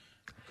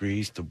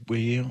 grease the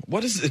wheel.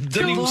 What is it?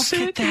 Doesn't even Look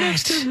at that.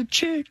 Next to the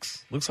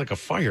chicks. looks like a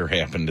fire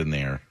happened in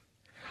there.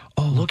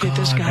 Oh, look at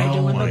this guy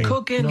doing the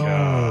cooking.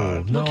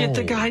 God, Look at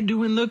the guy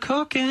doing the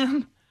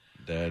cooking.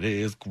 That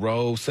is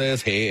gross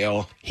as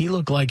hell. He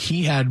looked like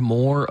he had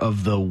more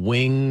of the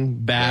wing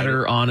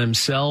batter on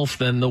himself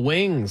than the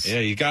wings. Yeah,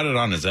 you got it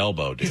on his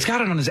elbow, dude. He's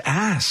got it on his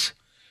ass.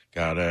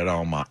 Got it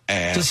on my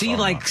ass. Does he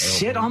like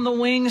sit on the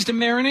wings to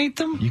marinate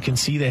them? You can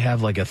see they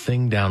have like a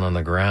thing down on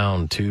the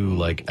ground too,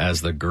 like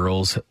as the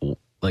girls,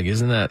 like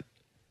isn't that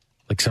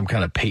like some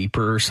kind of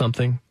paper or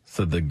something?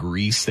 So the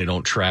grease, they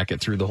don't track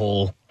it through the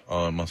hole.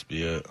 Oh, it must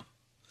be it.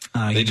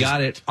 He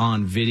got it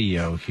on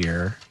video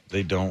here.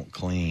 They don't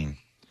clean.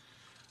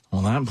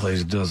 Well, that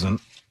place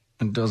doesn't.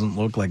 It doesn't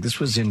look like. This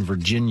was in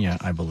Virginia,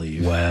 I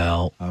believe.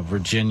 Well,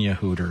 Virginia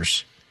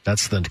Hooters.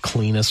 That's the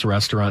cleanest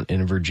restaurant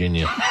in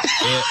Virginia.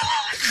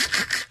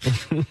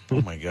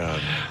 Oh, my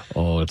God.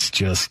 Oh, it's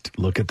just,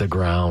 look at the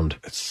ground.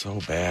 It's so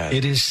bad.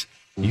 It is.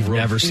 You've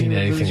never seen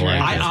anything like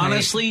it. I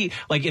honestly,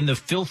 like in the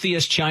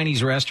filthiest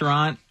Chinese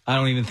restaurant, I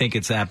don't even think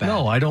it's that bad.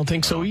 No, I don't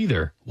think so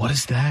either. What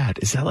is that?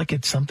 Is that like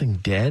it's something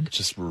dead?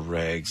 Just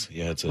rags.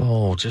 Yeah, it's a...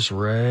 Oh, just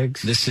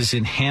rags. This is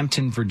in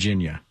Hampton,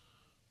 Virginia.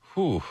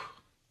 Whew.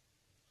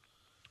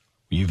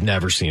 You've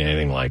never seen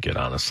anything like it,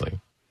 honestly.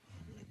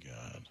 Oh, my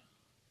God.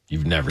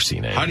 You've never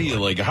seen anything. How do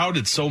you, how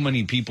did so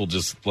many people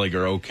just,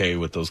 are okay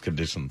with those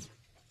conditions?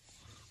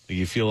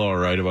 You feel all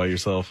right about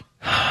yourself?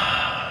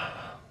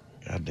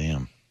 God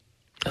damn.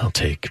 I'll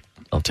take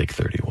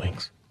 30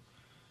 wings.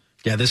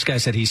 Yeah, this guy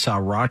said he saw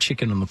raw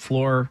chicken on the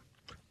floor.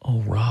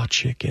 Oh, raw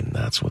chicken.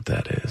 That's what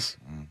that is.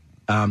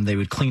 They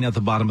would clean out the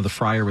bottom of the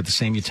fryer with the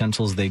same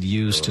utensils they'd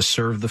use to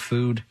serve the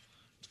food.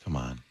 Come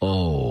on.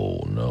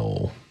 Oh,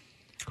 no.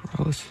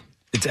 Gross.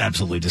 It's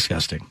absolutely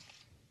disgusting.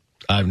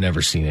 I've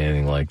never seen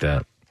anything like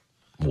that.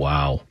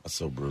 Wow. That's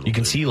so brutal. You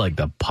can see,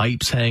 the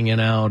pipes hanging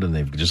out, and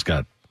they've just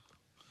got...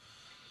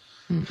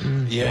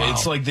 Yeah, Wow.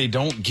 It's like they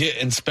don't get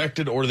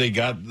inspected, or they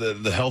got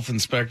the health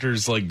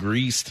inspectors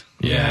greased.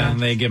 Yeah,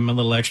 and they give them a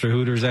little extra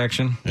Hooters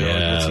action.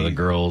 Yeah, the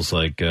girls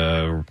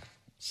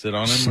sit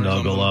on him,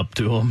 snuggle up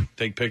to him,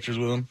 take pictures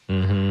with him.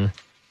 Mm-hmm.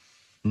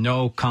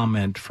 No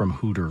comment from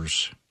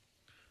Hooters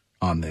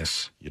on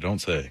this. You don't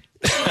say.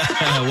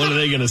 What are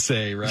they going to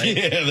say, right?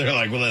 Yeah, they're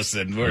like, well,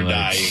 listen, we're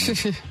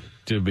dying.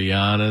 To be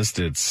honest,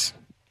 it's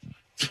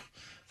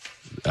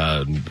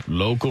a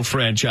local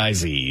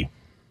franchisee.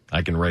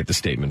 I can write the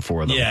statement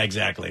for them. Yeah,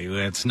 exactly.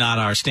 It's not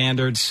our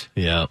standards.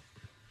 Yeah.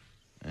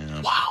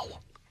 Wow.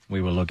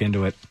 We will look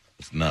into it.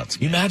 It's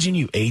nuts. You imagine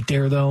you ate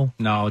there, though?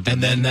 No.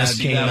 And then this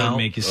came out? That would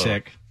make you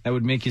sick. That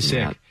would make you sick.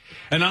 Yeah.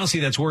 And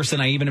honestly, that's worse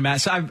than I even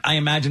imagined. So I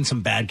imagine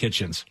some bad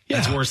kitchens. Yeah.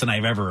 That's worse than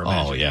I've ever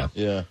imagined. Oh, yeah.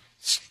 Yeah.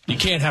 You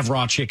can't have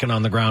raw chicken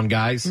on the ground,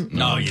 guys.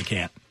 No, you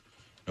can't.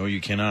 No, you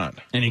cannot.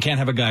 And you can't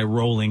have a guy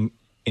rolling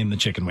in the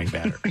chicken wing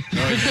batter.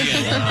 No, you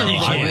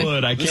can't. I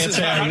would. I can't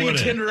say how I do you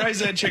wouldn't.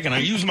 tenderize that chicken? I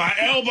use my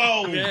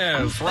elbow. Yeah,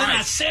 that's Then I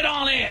right. sit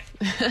on it.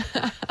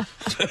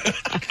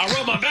 I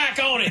rub my back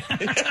on it.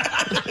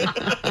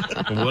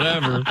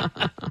 Whatever.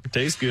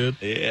 Tastes good.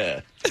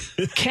 Yeah.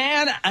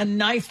 Can a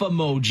knife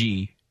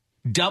emoji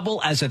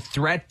double as a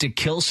threat to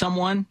kill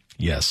someone?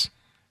 Yes.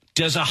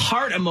 Does a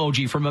heart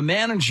emoji from a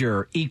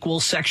manager equal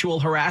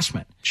sexual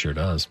harassment? Sure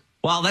does.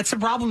 Well, that's the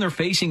problem they're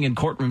facing in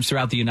courtrooms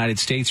throughout the United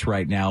States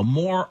right now.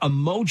 More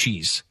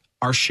emojis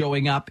are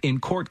showing up in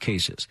court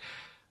cases.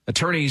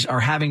 Attorneys are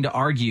having to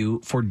argue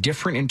for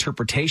different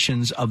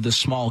interpretations of the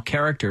small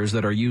characters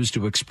that are used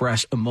to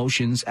express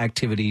emotions,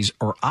 activities,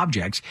 or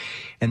objects.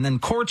 And then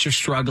courts are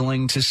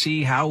struggling to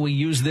see how we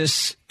use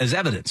this as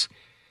evidence.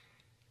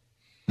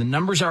 The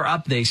numbers are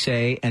up, they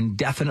say, and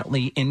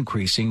definitely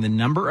increasing. The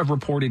number of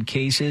reported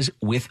cases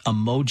with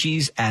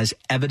emojis as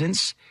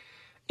evidence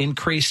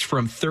increased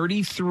from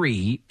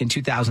 33 in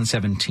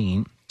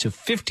 2017 to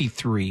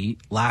 53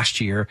 last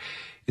year.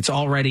 It's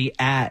already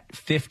at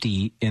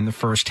 50 in the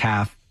first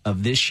half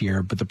of this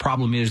year. But the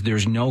problem is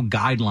there's no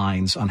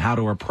guidelines on how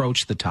to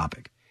approach the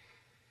topic.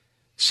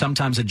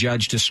 Sometimes a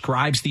judge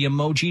describes the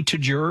emoji to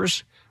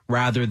jurors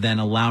rather than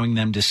allowing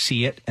them to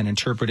see it and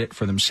interpret it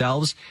for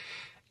themselves.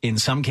 In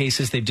some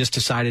cases, they've just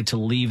decided to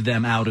leave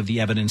them out of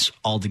the evidence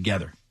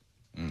altogether.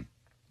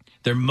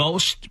 They're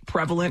most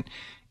prevalent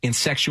in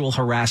sexual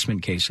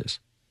harassment cases.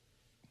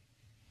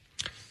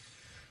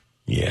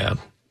 Yeah.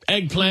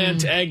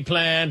 Eggplant,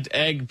 eggplant,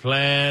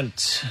 eggplant,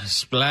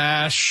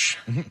 splash.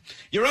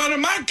 Your Honor,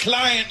 my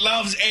client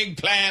loves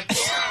eggplants.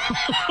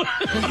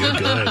 You're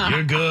good.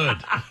 You're good.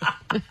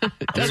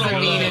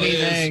 Doesn't mean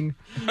anything.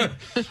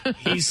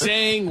 He's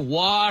saying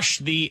wash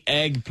the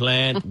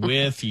eggplant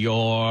with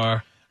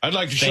your... I'd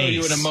like to show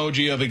you an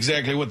emoji of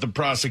exactly what the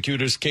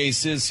prosecutor's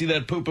case is. See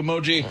that poop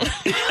emoji?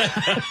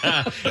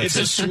 It's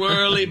a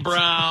swirly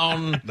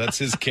brown... That's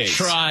his case.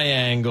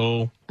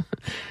 Triangle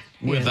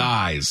with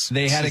eyes.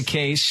 They had a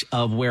case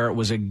of where it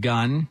was a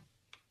gun,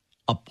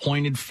 a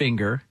pointed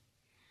finger,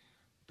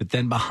 but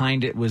then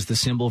behind it was the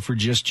symbol for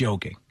just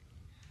joking.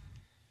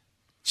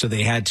 So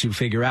they had to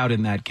figure out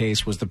in that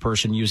case, was the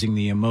person using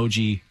the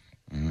emoji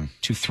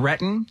to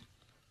threaten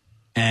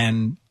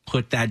and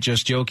put that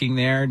just joking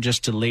there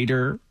just to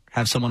later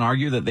have someone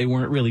argue that they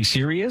weren't really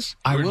serious?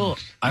 I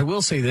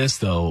will say this,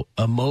 though.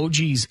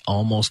 Emojis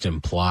almost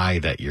imply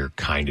that you're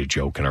kind of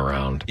joking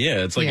around.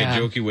 Yeah, it's like a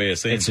jokey way of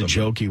saying something. It's a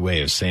jokey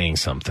way of saying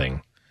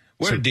something.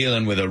 We're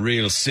dealing with a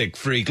real sick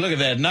freak. Look at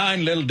that,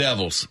 9 little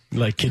devils.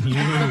 Like, can you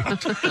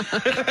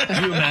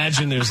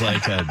imagine there's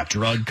like a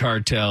drug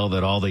cartel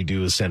that all they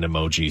do is send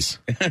emojis?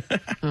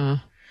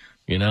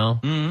 You know?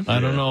 I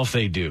don't know if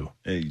they do.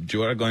 Hey,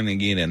 you are going to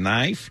get a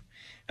knife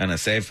and a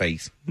sad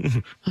face.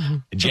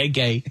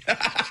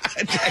 JK.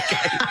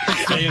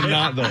 I am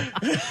not, though.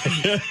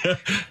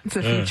 It's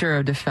a feature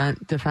of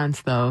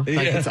defense, though.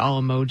 Like, it's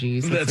all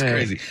emojis. That's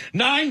crazy.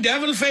 9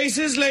 devil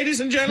faces, ladies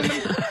and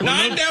gentlemen.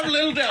 9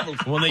 little devils.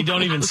 Well, they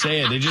don't even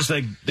say it. They just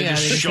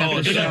show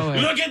it.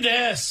 Look at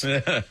this.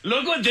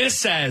 Look what this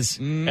says.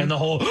 And the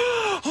whole,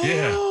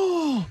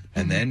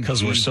 And then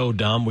because we're so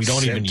dumb, we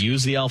don't even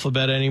use the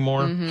alphabet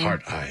anymore.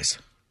 Heart eyes.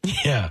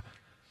 Yeah.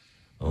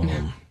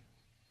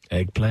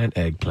 Eggplant,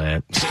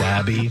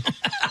 stabby,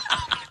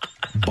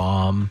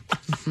 bomb,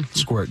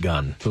 squirt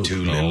gun. 2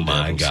 little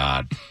my devils.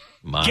 God.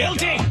 My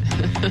Guilty!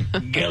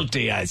 God.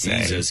 Guilty, I say.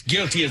 Jesus,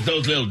 guilty as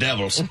those little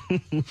devils.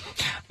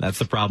 That's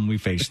the problem we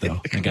face, though.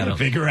 We got to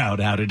figure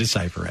out how to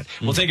decipher it.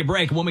 We'll take a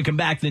break. When we come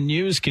back, the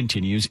news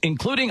continues,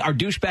 including our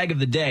douchebag of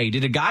the day.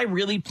 Did a guy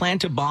really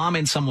plant a bomb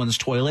in someone's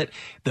toilet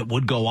that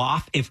would go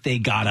off if they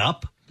got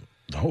up?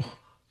 No.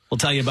 We'll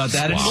tell you about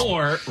that and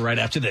more right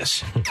after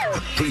this.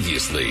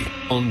 Previously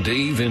on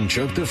Dave and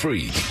Chuck the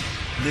Freak.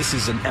 This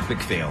is an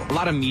epic fail. A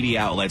lot of media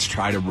outlets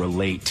try to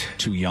relate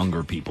to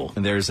younger people.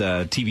 And there's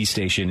a TV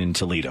station in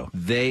Toledo.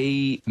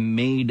 They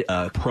made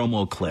a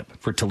promo clip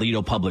for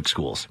Toledo public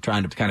schools,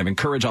 trying to kind of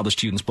encourage all the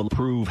students, but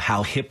prove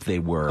how hip they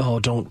were. Oh,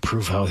 don't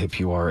prove how hip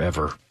you are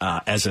ever.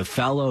 As a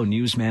fellow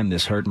newsman,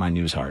 this hurt my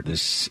news heart.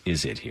 This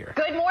is it here.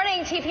 Good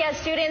morning, TPS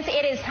students.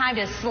 It is time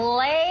to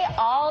slay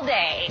all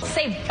day.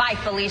 Say bye,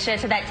 Felicia,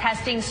 to that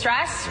testing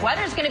stress.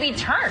 Weather's going to be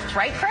turned,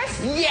 right,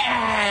 Chris?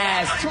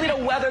 Yes!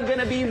 Toledo weather going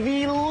to be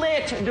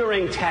lit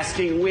during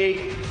testing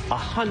week. A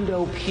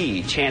hundo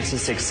P chance of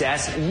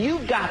success. You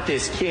got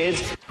this,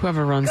 kids.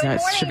 Whoever runs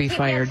that should be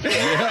fired.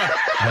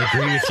 I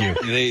agree with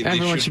you.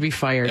 Everyone should be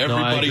fired.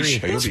 Everybody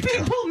should Those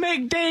people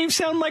make Dave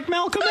sound like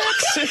Malcolm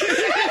X.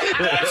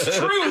 That's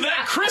true.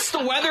 That Chris,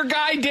 the weather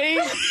guy, Dave.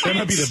 That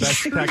might be the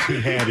best text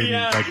we had in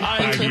like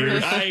 5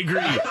 years. I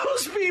agree.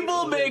 Those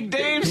people make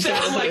Dave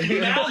sound like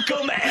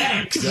Malcolm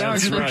X. Now I'm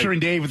just picturing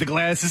Dave with the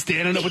glasses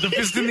standing up with the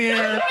fist in the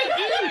air.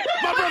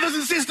 My brothers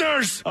and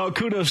sisters. Oh,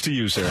 kudos to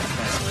you, sir.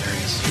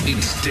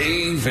 It's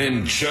Dave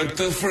and Chuck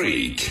the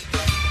Freak.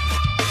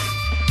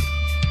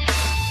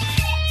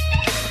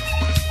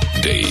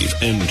 Dave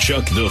and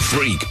Chuck the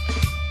Freak.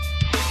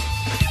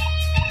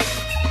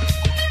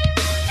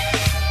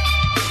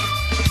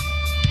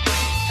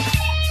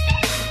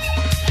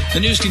 The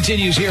news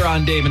continues here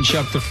on Dave and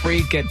Chuck the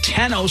Freak at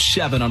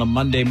 10:07 on a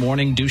Monday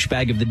morning.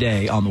 Douchebag of the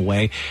day on the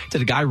way.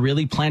 Did a guy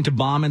really plant a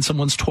bomb in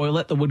someone's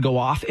toilet that would go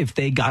off if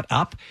they got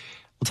up?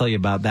 We'll tell you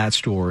about that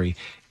story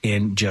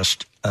in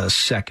just a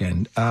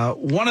second.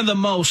 One of the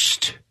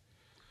most,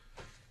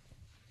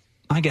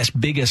 I guess,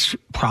 biggest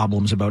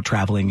problems about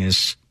traveling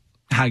is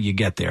how you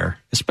get there,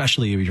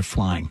 especially if you're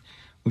flying.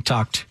 We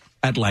talked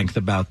at length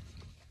about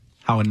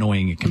how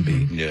annoying it can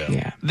be.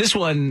 Yeah. This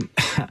one,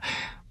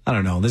 I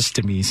don't know. This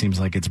to me seems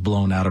like it's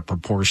blown out of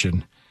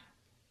proportion.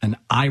 An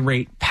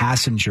irate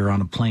passenger on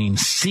a plane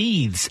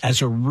seethes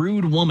as a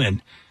rude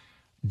woman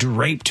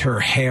draped her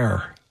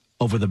hair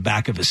over the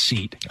back of a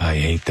seat. I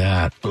hate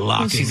that.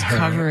 Blocking She's her.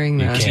 covering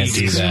the can't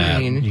do that.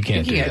 screen. You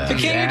can't do that. But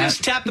can't you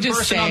just tap the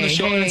person on the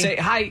shoulder and say,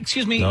 "Hi,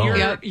 excuse me,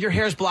 your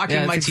hair's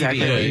blocking my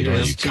TV."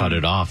 You cut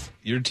it off.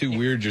 You're too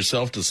weird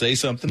yourself to say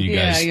something. You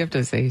guys, you have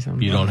to say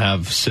something. you don't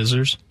have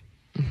scissors?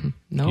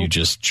 No. You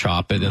just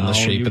chop it in the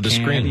shape of the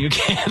screen. You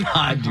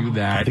cannot do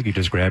that. I think you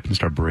just grab it and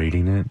start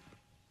braiding it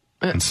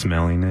and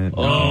smelling it.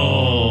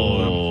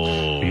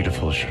 Oh.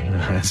 Beautiful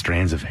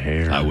strands of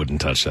hair. I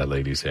wouldn't touch that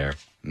lady's hair.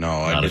 No,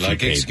 Not I'd be if you like,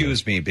 paid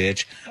excuse me,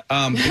 bitch.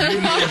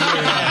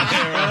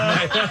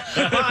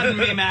 Pardon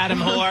me, madam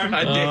whore.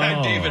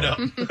 I'd Dave it up.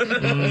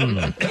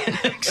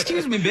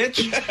 Excuse me, bitch.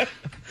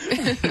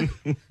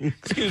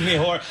 Excuse me,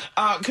 whore.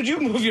 Could you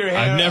move your hair?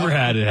 I've never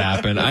had it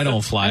happen. I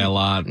don't fly a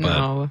lot, but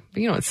No,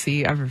 but you don't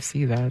ever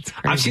see that. It's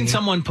crazy. I've seen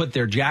someone put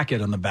their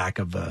jacket on the back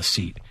of a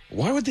seat.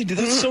 Why would they do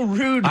that? That's so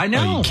rude. I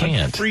know. No, you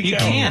can't. You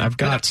can't. I've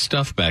got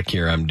stuff back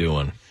here I'm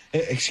doing.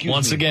 Excuse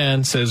Once me.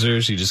 again,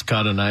 scissors. You just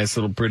cut a nice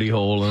little pretty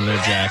hole in their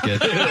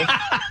jacket.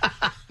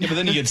 Yeah, but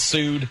then you get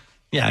sued.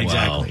 Yeah, Well,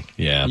 exactly.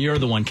 yeah. You're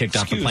the one kicked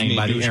off the Excuse plane me,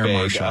 by the air douchebag.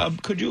 marshal.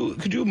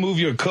 Could you move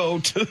your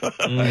coat? Just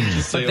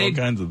But say they all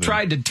kinds of things.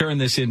 tried to turn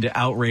this into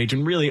outrage,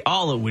 and really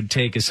all it would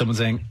take is someone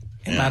saying,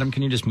 "Hey, madam,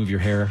 can you just move your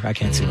hair? I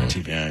can't see my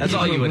TV." Yeah, That's you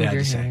all can you would move have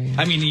your to say. hair,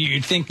 yeah. I mean,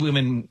 you'd think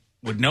women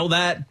would know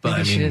that, but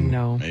Maybe she didn't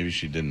know. Maybe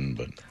she didn't,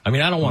 but I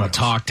mean, I don't want to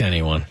talk to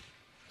anyone,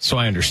 so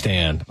I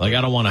understand. Like,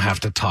 I don't want to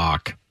have to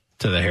talk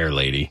to the hair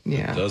lady.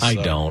 Yeah. it does I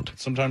suck. don't.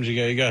 Sometimes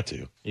you got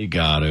to. You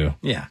got to.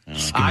 yeah,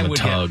 Just give I him a would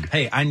tug.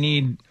 Hey, I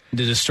need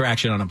the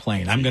distraction on a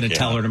plane. I'm going to Yeah.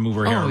 tell her to move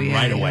her hair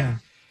right away.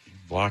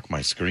 Block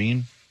my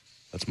screen.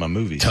 That's my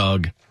movies.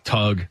 Tug.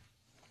 And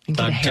get a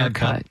Tug,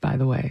 haircut, by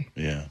the way.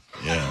 Yeah.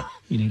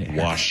 You need a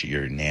haircut. Wash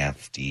your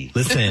nasty.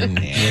 Listen,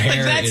 your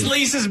hair That's is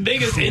Lisa's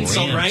biggest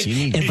insult, cramped. right? You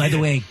need- And by the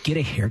way, get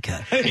a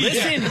haircut.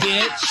 Listen,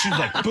 bitch. She's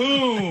like,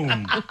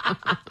 boom.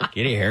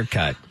 Get a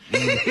haircut. Get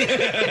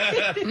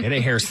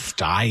a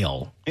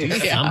hairstyle. Do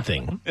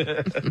something.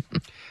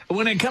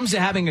 When it comes to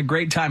having a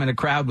great time in a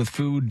crowd with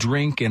food,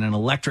 drink, and an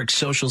electric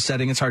social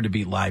setting, it's hard to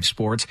beat live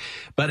sports.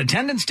 But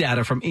attendance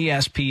data from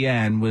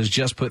ESPN was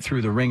just put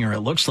through the ringer.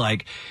 It looks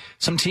like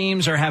some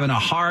teams are having a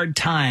hard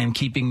time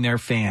keeping their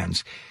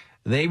fans.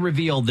 They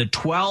revealed the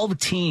 12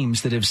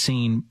 teams that have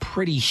seen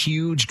pretty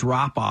huge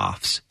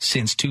drop-offs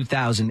since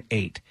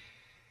 2008.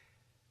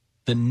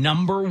 The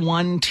number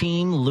one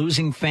team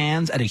losing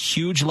fans at a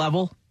huge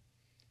level,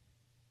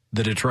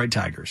 the Detroit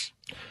Tigers.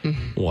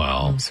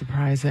 Well, I'm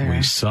surprised there.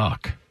 We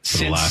suck for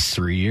the last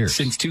 3 years.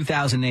 Since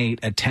 2008,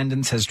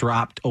 attendance has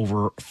dropped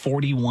over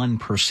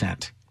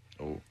 41%.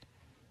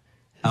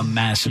 A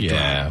massive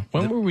drop.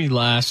 When were we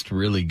last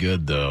really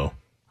good, though?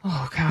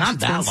 Oh, gosh, Not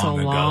it's that been so long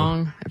ago.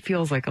 long. It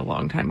feels like a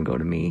long time ago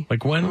to me.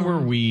 Like, when were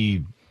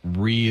we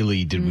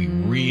really, did we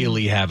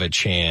really have a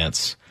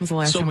chance? When was the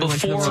last time we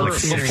went to the before, World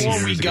Series?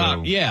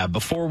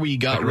 before we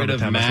got rid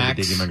of I Max.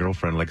 started dating my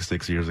girlfriend like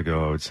 6 years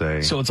ago, I would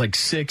say. So it's like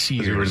 6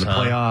 years. We were in the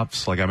huh?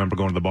 playoffs. Like, I remember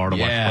going to the bar to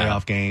watch Yeah.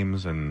 playoff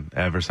games, and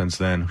ever since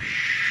then.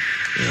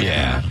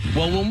 Yeah.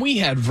 Well, when we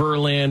had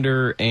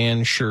Verlander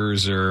and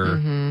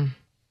Scherzer,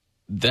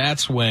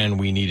 that's when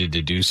we needed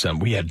to do some.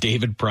 We had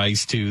David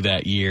Price, too,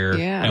 that year,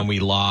 and we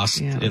lost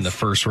in the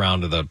first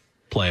round of the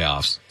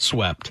playoffs.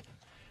 Swept.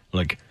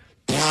 Like,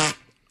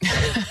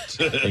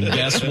 and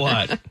guess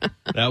what?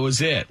 That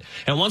was it.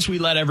 And once we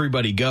let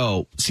everybody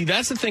go, see,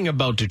 that's the thing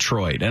about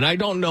Detroit. And I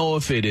don't know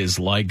if it is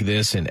like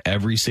this in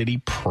every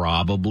city,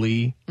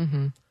 probably.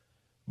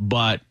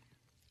 But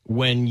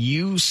when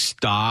you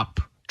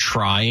stop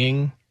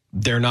trying,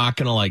 they're not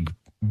going to like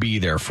be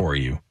there for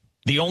you.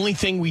 The only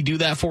thing we do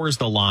that for is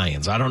the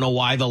Lions. I don't know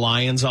why the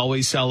Lions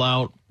always sell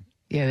out.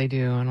 Yeah, they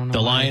do. I don't know.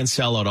 The Lions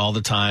sell out all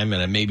the time,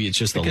 and maybe it's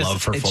just the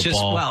love for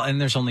football. And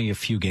there's only a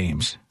few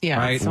games. Yeah,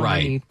 right? so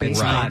many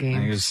baseball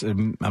games.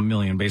 There's a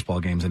million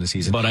baseball games in a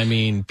season. But I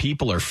mean,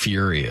 people are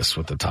furious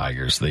with the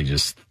Tigers. They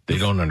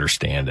don't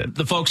understand it.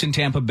 The folks in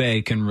Tampa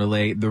Bay can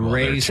relate. The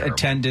Rays'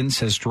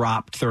 attendance has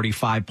dropped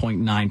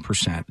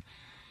 35.9%.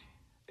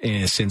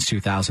 Since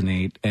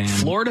 2008. And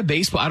Florida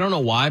baseball, I don't know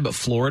why, but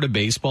Florida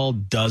baseball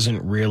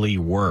doesn't really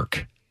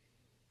work.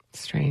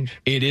 Strange.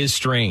 It is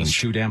strange. It's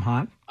too damn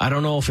hot? I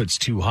don't know if it's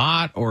too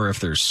hot or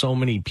if there's so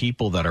many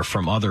people that are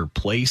from other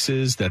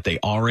places that they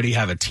already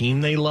have a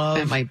team they love.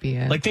 That might be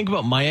it. Like, think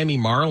about Miami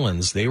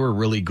Marlins. They were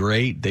really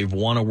great. They've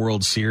won a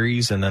World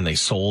Series, and then they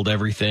sold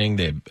everything.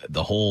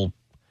 The whole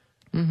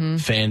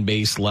fan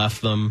base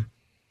left them,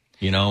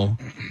 you know.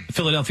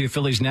 Philadelphia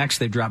Phillies next.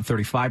 They've dropped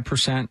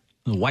 35%.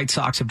 The White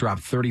Sox have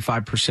dropped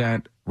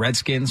 35%.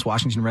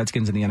 Washington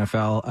Redskins in the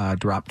NFL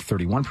dropped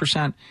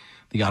 31%.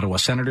 The Ottawa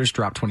Senators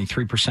dropped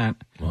 23%.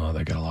 Well,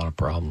 they got a lot of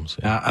problems.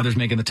 Others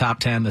making the top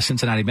 10, the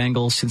Cincinnati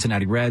Bengals,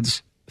 Cincinnati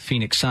Reds,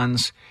 Phoenix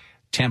Suns,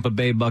 Tampa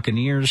Bay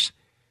Buccaneers,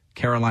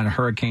 Carolina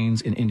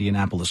Hurricanes, and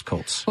Indianapolis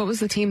Colts. What was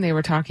the team they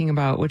were talking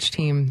about? Which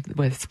team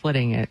was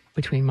splitting it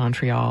between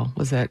Montreal?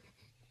 Was it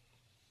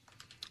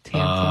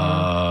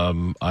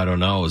Tampa? I don't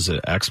know. Is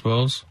it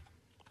Expos?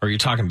 Are you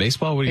talking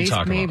baseball? What are you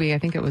talking maybe. I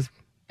think it was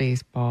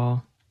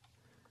baseball.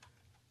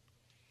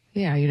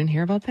 Yeah, you didn't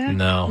hear about that?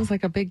 No. It was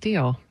like a big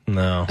deal.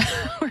 No.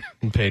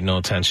 Paid no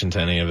attention to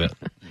any of it.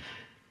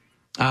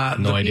 No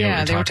idea what you're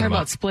Yeah, they were talking about.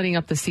 about splitting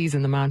up the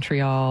season, the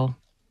Montreal.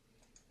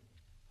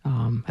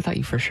 I thought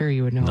you for sure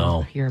you would know.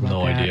 No, hear about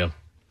no that. idea.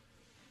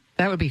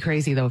 That would be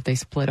crazy, though, if they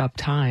split up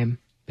time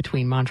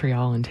between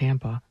Montreal and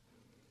Tampa.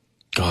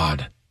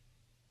 God.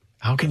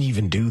 How can you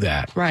even do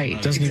that? Right,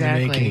 It doesn't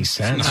even make any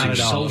sense. Not You're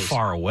at all. so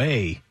far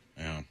away.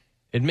 Yeah.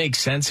 It makes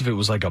sense if it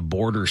was like a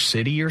border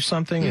city or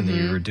something and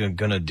you were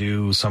going to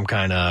do some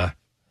kind of,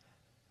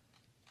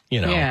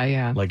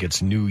 like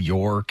it's New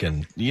York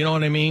and you know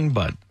what I mean?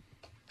 But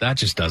that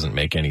just doesn't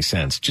make any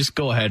sense. Just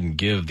go ahead and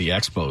give the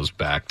Expos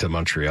back to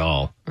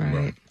Montreal.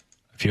 Right.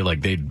 I feel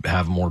like they'd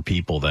have more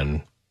people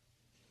than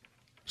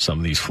some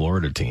of these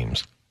Florida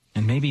teams.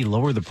 And maybe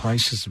lower the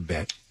prices a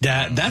bit.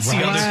 That's the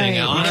other thing.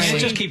 Honestly,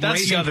 Just keep that's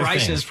the raising other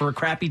prices thing. for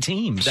crappy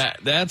teams.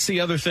 That's the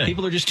other thing.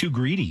 People are just too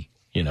greedy.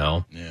 You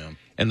know? Yeah.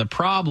 And the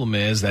problem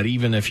is that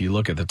even if you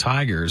look at the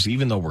Tigers,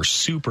 even though we're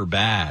super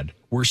bad,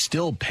 we're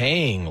still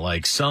paying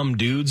like some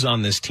dudes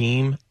on this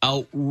team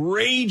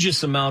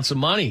outrageous amounts of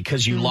money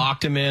because you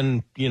locked them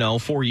in,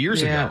 4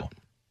 years ago.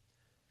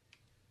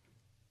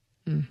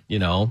 You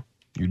know,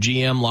 your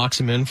GM locks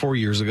them in 4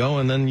 years ago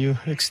and then you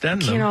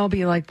extend them. Can't all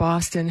be like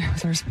Boston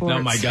with our sports.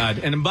 Oh, my God.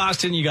 And in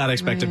Boston, you got to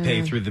expect to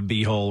pay through the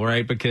b-hole,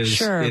 right? Because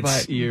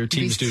but your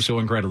teams do so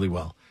incredibly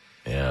well.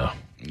 Yeah.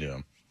 Yeah.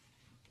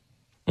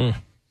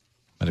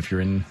 But if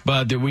you're in...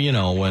 But,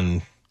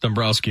 when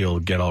Dombrowski will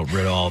get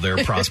rid of all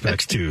their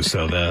prospects, too.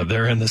 So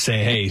they're in the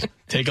same, hey,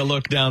 take a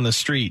look down the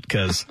street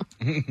because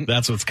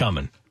that's what's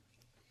coming.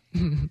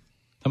 Someone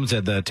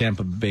said the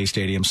Tampa Bay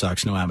Stadium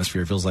sucks. No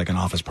atmosphere. It feels like an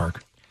office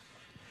park.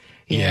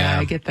 Yeah,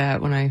 I get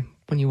that when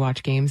you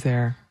watch games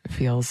there. It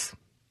feels...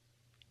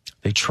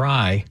 They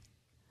try.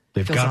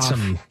 They've Feels got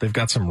off. They've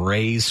got some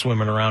rays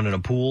swimming around in a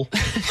pool.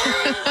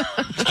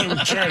 I'm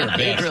trying our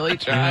They best. really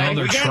try.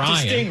 They're We got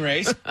trying. the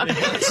stingrays.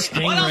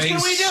 Stingrays What else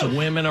can we do?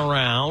 swimming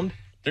around.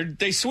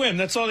 They swim.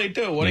 That's all they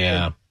do. What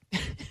Yeah.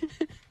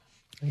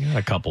 You got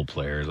a couple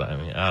players. I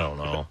mean, I don't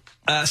know.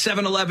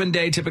 7-Eleven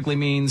Day typically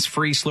means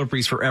free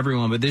Slurpees for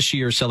everyone, but this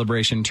year's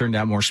celebration turned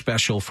out more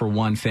special for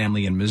one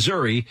family in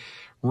Missouri.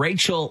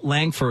 Rachel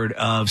Langford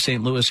of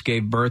St. Louis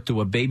gave birth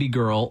to a baby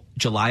girl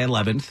July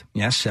 11th.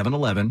 Yes,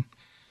 7-Eleven.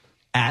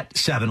 At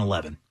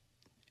 7-Eleven.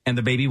 And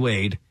the baby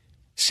weighed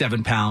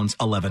 7 pounds,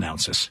 11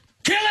 ounces.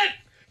 Kill it!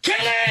 Kill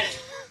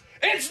it!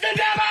 It's the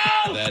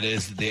devil! That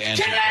is the Kill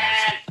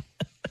it!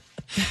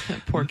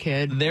 Poor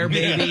kid. Their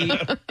baby,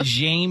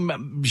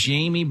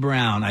 Jamie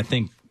Brown, I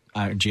think,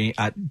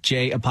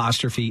 J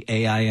apostrophe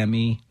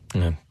A-I-M-E.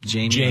 Yeah.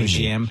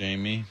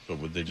 Jamie. But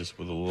would they just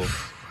with a little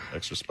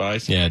extra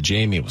spice? Yeah,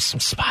 Jamie with some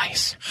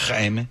spice.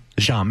 Jamie.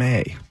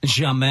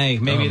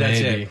 Maybe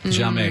that's maybe. it.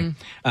 Jamais.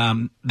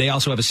 They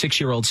also have a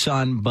 6-year-old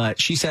son,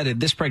 but she said at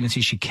this pregnancy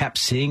she kept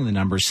seeing the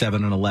numbers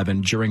 7 and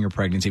 11 during her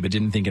pregnancy, but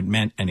didn't think it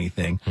meant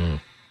anything.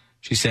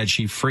 She said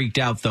she freaked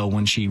out, though,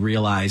 when she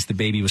realized the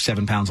baby was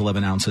 7 pounds,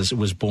 11 ounces. It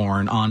was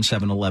born on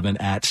 7-Eleven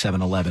at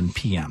 7:11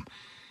 p.m.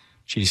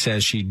 She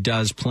says she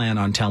does plan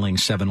on telling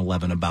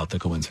 7-Eleven about the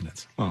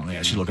coincidence. Well,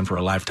 yeah, she's looking for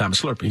a lifetime of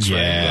Slurpees.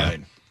 Yeah,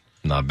 Right.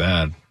 Not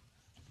bad.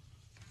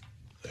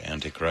 The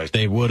Antichrist.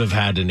 They would have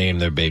had to name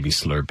their baby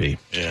Slurpee.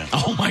 Yeah.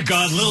 Oh, my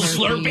God, Little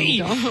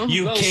Slurpee.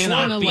 You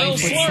cannot be Little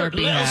Slurp.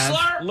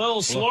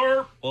 Little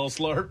Slurp. Little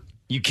Slurp.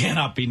 You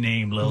cannot be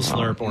named Little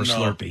Slurp or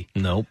Slurpee.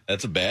 Nope.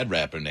 That's a bad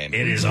rapper name.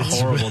 It is a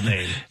horrible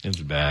name. It's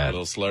bad.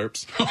 Little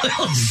Slurps.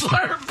 Little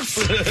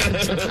Slurps.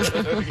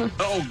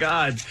 Oh,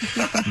 God.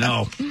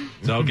 No.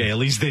 It's okay. At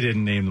least they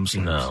didn't name them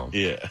Slurps. No.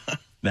 Yeah.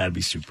 That'd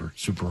be super,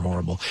 super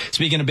horrible.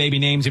 Speaking of baby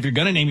names, if you're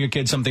going to name your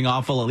kid something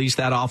awful, at least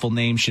that awful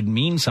name should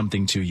mean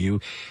something to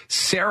you.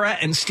 Sarah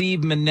and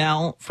Steve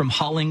Manel from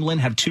Hull,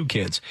 England have 2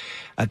 kids.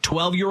 A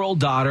 12-year-old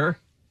daughter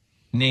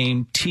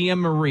named Tia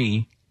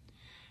Marie,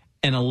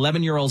 an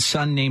 11-year-old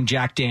son named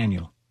Jack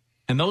Daniel.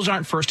 And those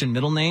aren't first and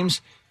middle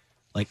names.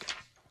 Like,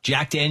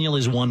 Jack Daniel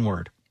is one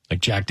word. Like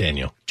Jack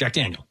Daniel. Jack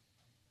Daniel.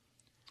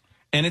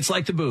 And it's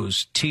like the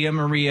booze. Tia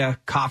Maria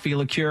coffee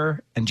liqueur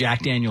and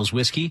Jack Daniel's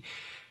whiskey.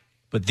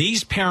 But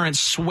these parents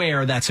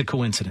swear that's a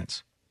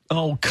coincidence.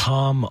 Oh,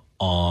 come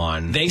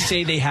on. They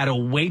say they had a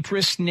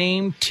waitress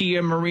named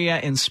Tia Maria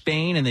in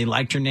Spain and they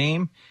liked her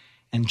name.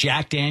 And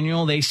Jack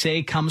Daniel, they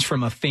say, comes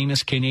from a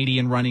famous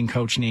Canadian running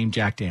coach named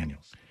Jack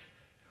Daniels.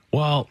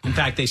 Well, in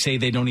fact, they say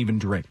they don't even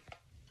drink.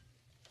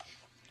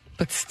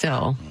 But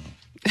still.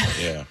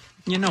 Yeah.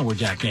 You know we're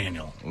Jack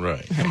Daniel.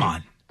 Right. Come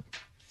on.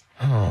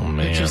 Oh, man.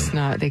 They're just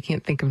not, they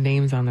can't think of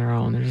names on their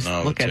own. They just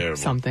look terrible. at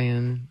something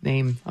and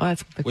name,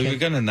 that's the We kid. were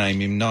going to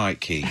name him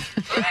Nike.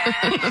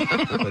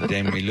 But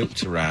then we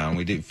looked around.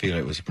 We didn't feel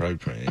it was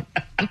appropriate.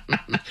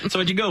 So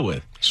what'd you go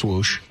with?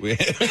 Swoosh. We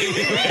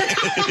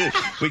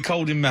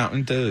called him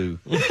Mountain Dew.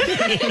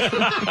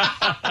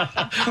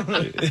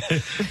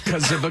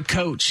 Because of a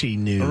coach he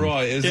knew.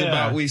 Right. It was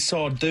about we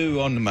saw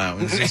dew on the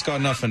mountains. It's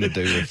got nothing to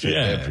do with the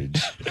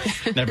beverage.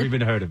 Never even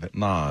heard of it.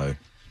 No.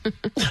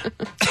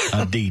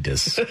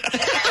 Adidas.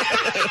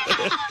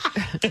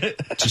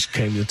 Just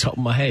came to the top of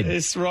my head.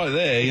 It's right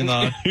there, you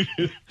know.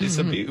 It's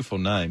a beautiful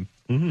name.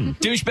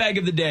 Douchebag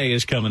of the day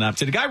is coming up.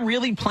 Did a guy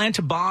really plant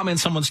a bomb in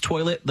someone's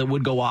toilet that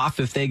would go off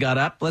if they got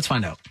up? Let's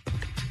find out.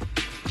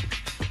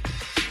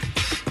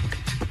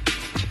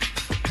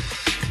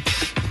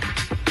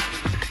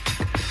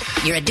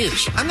 You're a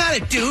douche. I'm not a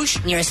douche.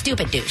 You're a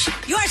stupid douche.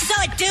 You are so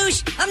a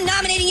douche. I'm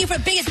nominating you for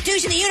Biggest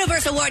Douche in the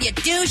Universe Award, you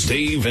douche.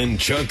 Dave and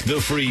Chuck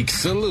the Freak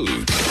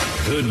salute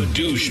the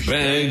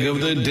douchebag of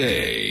the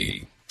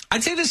day.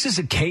 I'd say this is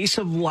a case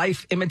of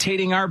life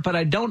imitating art, but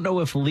I don't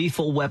know if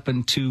Lethal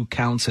Weapon 2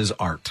 counts as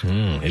art.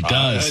 It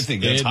does. I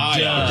think that's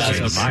high.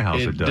 At my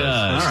house it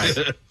does.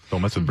 All right.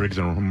 Don't mess with Briggs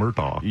and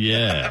Murtaugh.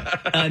 Yeah.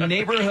 A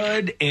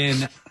neighborhood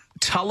in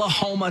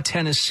Tullahoma,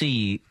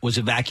 Tennessee was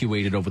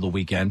evacuated over the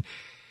weekend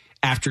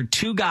after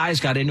 2 guys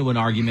got into an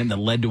argument that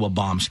led to a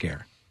bomb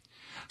scare.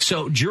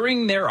 So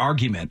during their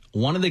argument,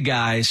 one of the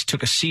guys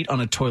took a seat on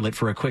a toilet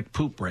for a quick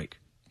poop break.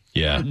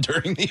 Yeah.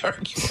 During the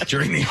argument.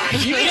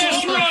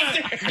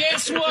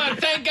 Guess what?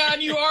 Thank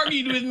God you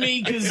argued with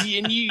me because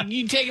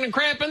you taking a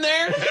crap in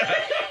there?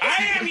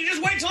 I am. You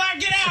just wait till I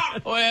get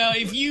out. Well,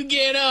 if you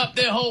get up,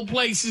 the whole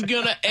place is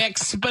going to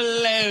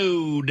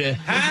explode.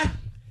 Huh?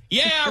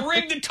 Yeah, I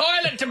rigged the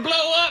toilet to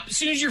blow up as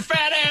soon as your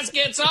fat ass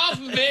gets off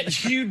of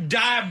it. You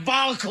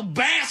diabolical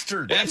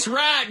bastard. That's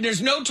right.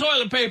 There's no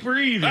toilet paper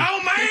either.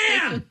 Oh,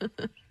 man.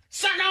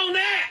 Suck on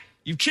that.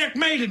 You've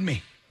checkmated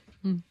me.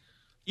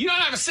 You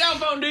don't have a cell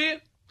phone, do you?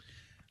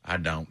 I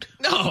don't.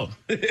 No.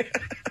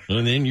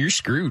 And then you're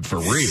screwed for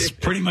real. It's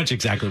pretty much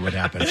exactly what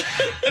happened.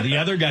 The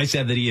other guy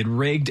said that he had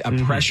rigged a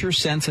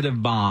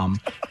pressure-sensitive bomb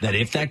that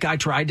if that guy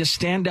tried to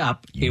stand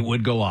up, it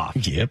would go off.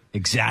 Yep.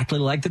 Exactly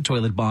like the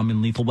toilet bomb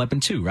in Lethal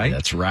Weapon 2, right?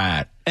 That's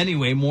right.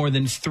 Anyway, more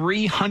than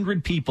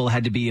 300 people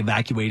had to be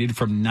evacuated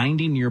from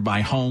 90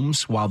 nearby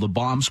homes while the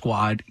bomb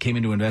squad came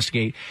in to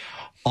investigate.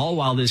 All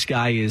while this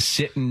guy is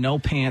sitting no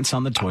pants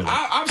on the toilet.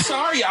 I'm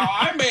sorry, y'all.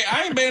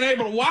 I ain't been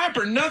able to wipe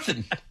or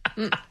nothing.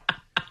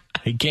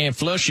 He can't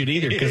flush it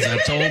either because I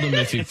told him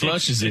if he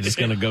flushes it, it's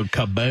going to go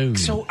kaboom.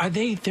 So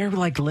they're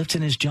like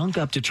lifting his junk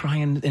up to try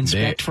and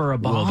inspect for a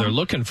bomb? Well, they're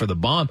looking for the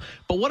bomb.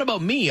 But what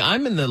about me?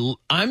 I'm in the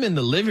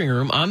living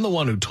room. I'm the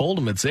one who told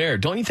them it's there.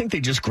 Don't you think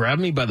they just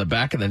grabbed me by the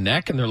back of the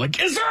neck and they're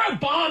like, "Is there a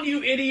bomb,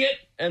 you idiot?"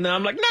 And then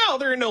I'm like, "No,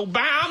 there's no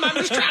bomb. I'm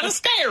just trying to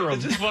scare them."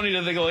 It's just funny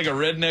to think of like a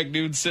redneck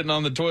dude sitting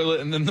on the toilet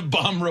and then the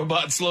bomb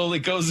robot slowly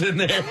goes in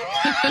there.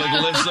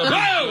 Like lifts up.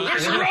 Whoa,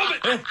 there's a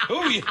robot.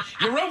 Ooh,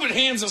 your robot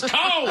hands is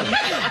cold.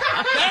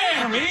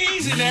 Damn,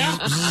 easy now.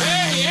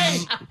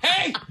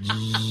 Hey.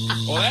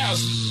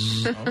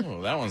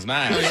 Well, that one's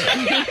nice.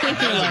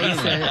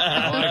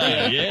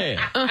 Yeah.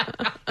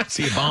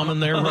 See a bomb in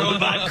there?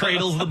 Robot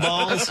cradles the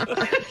balls.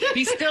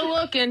 He's still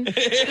looking.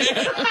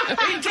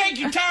 You take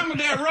your time with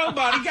that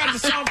robot. He got the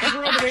softest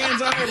robot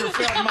hands I ever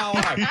felt in my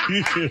life.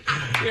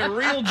 Yeah,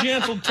 real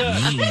gentle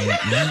touch. Oh,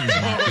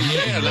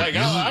 yeah, like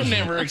I've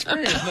never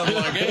experienced nothing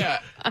like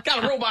that.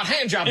 Got a robot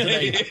hand job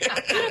today.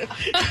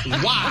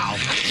 Wow.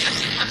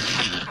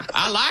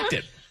 I liked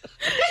it.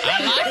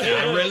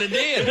 I really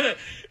did.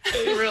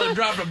 He really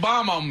dropped a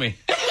bomb on me.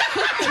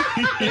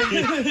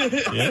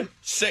 Yeah.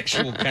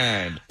 Sexual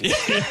kind.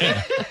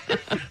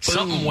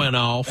 Something went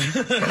off.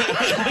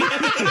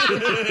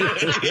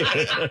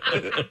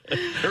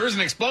 There was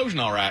an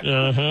explosion, all right.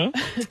 An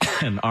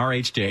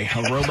RHJ,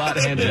 a robot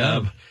hand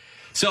job.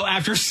 So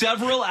after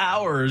several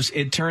hours,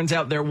 it turns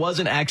out there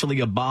wasn't actually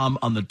a bomb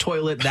on the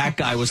toilet. That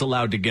guy was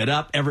allowed to get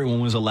up.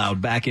 Everyone was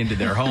allowed back into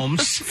their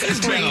homes. It's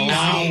been a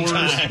long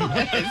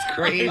time. It's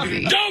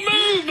crazy. Don't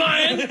move,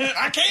 man.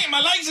 I can't. My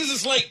legs is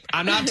asleep.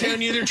 I'm not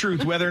telling you the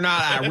truth, whether or not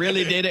I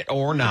really did it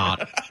or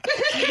not.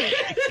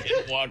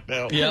 Walked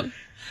out. Yep.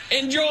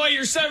 Enjoy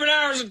your 7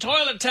 hours of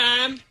toilet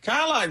time.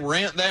 Kind of like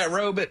Rent That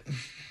Robot.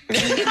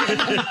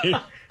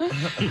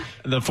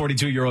 The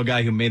 42-year-old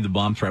guy who made the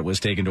bomb threat was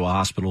taken to a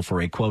hospital for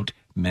a, quote,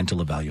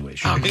 mental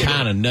evaluation. I'm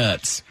kind of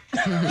nuts.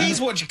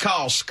 He's what you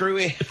call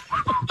screwy.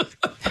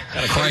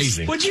 Kind of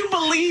crazy. Would you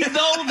believe,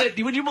 though,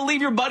 would you believe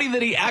your buddy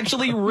that he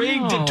actually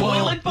rigged a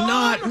toilet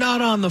bomb?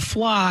 Not on the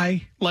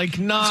fly. Like,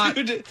 not.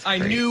 Dude, I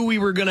knew we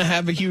were going to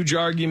have a huge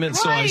argument,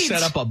 so I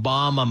set up a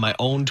bomb on my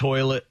own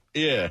toilet.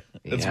 Yeah,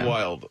 it's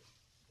wild.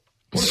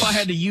 What if I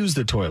had to use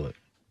the toilet?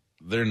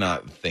 They're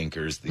not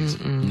thinkers. These.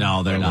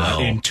 No, they're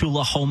not. In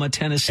Tullahoma,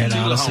 Tennessee. And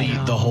honestly,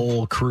 the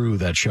whole crew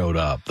that showed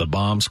up, the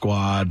bomb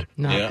squad,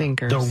 Not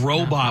thinkers. the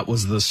robot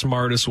was the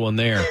smartest one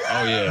there.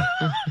 Oh,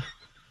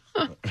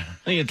 yeah.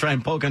 You try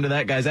and poke under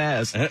that guy's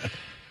ass.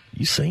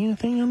 You see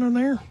anything under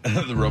there?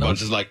 The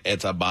robot's just like,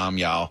 it's a bomb,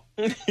 y'all.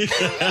 The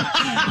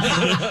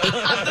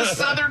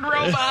southern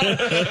robot.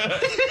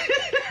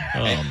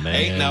 Oh, man.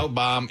 Ain't no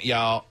bomb,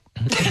 y'all.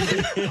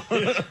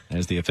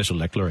 There's the official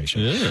declaration.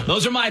 Yeah.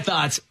 Those are my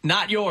thoughts,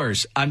 not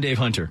yours. I'm Dave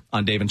Hunter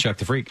on Dave and Chuck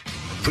the Freak.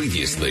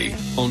 Previously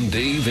on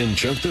Dave and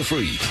Chuck the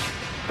Freak.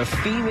 A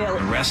female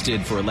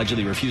arrested for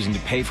allegedly refusing to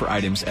pay for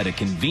items at a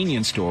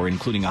convenience store,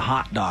 including a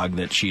hot dog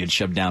that she had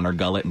shoved down her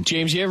gullet. And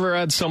James, you ever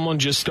had someone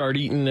just start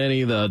eating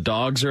any of the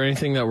dogs or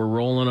anything that were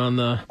rolling on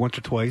the... Once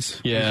or twice.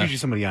 Yeah. It's usually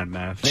somebody on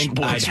meth. I think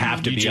I'd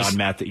have to be on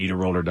meth to eat a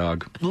roller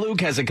dog. Luke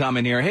has a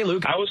comment here. Hey,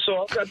 Luke. I was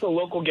at the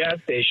local gas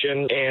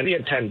station, and the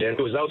attendant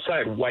was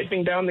outside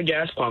wiping down the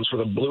gas pumps with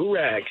a blue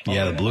rag.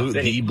 Yeah, the blue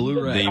rag.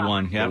 The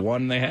one, yeah. The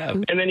one they have.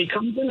 And then he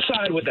comes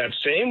inside with that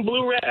same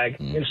blue rag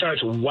and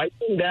starts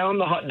wiping down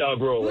the hot dog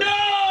roller.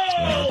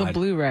 No! The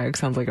blue rag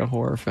sounds like a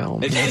horror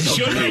film. It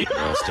should be.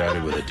 All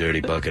started with a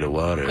dirty bucket of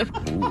water.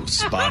 Ooh,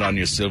 spot on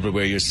your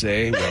silverware, you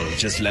say? Well,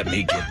 just let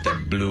me get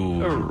the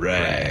blue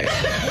rag.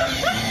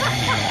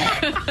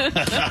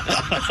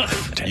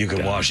 You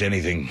can wash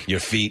anything. Your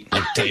feet,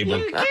 the table.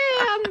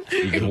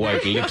 You can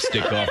wipe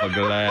lipstick off a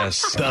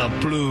glass. The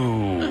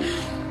blue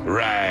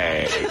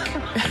rag.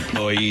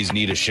 Employees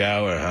need a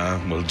shower, huh?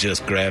 Well,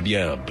 just grab you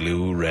a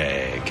blue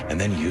rag and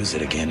then use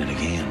it again and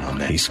again on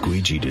that. He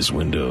squeegeed his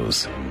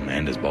windows.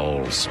 And his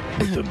balls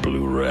with the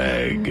blue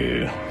rag.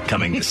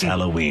 Coming this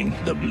Halloween,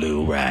 the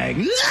blue rag.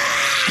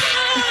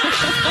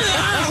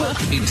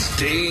 It's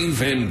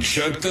Dave and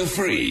Chuck the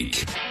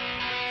Freak.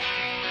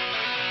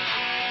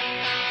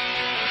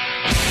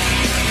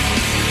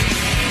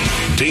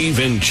 Dave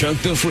and Chuck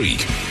the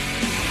Freak.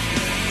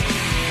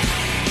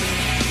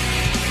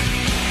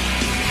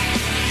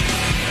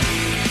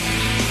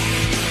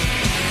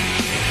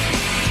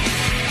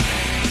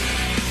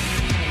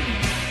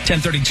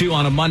 .32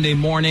 on a Monday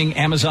morning.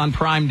 Amazon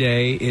Prime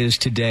Day is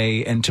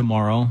today and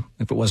tomorrow.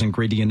 If it wasn't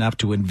greedy enough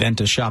to invent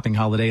a shopping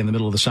holiday in the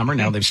middle of the summer,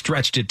 now they've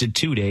stretched it to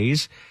 2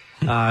 days.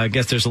 I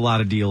guess there's a lot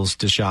of deals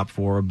to shop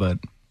for, but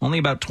only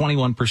about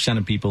 21%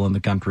 of people in the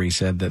country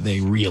said that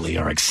they really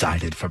are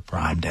excited for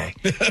Prime Day.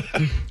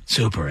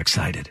 Super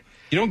excited.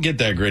 You don't get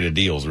that great of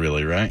deals,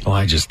 really, right? Oh,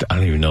 I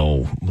don't even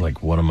know,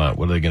 like, what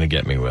are they going to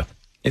get me with?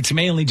 It's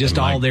mainly just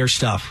all their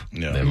stuff.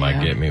 Yeah. They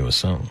might get me with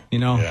something. You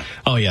know? Yeah.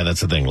 Oh, yeah,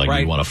 that's the thing.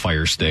 Like, you want a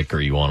Fire Stick or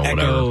you want a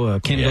Echo, whatever.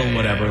 Kindle,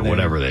 whatever.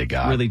 Whatever they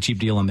got. Really cheap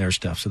deal on their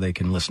stuff so they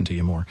can listen to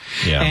you more.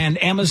 Yeah.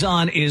 And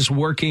Amazon is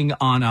working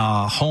on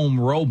a home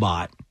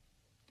robot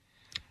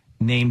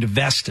named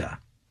Vesta.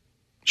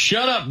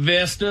 Shut up,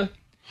 Vesta.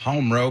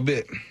 Home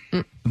robot.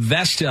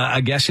 Vesta,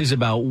 I guess, is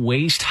about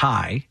waist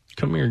high.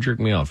 Come here and jerk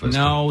me off. Vesta.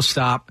 No,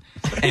 stop.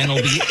 And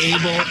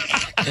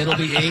it'll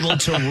be able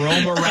to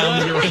roam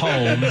around your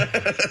home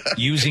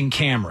using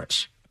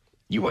cameras.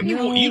 You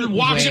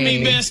watching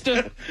me,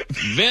 Vesta?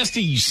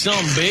 Vesta, you son of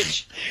a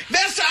bitch.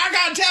 Vesta, I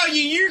gotta tell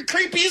you, you're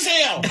creepy as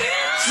hell.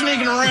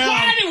 Sneaking around.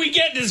 Why did we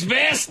get this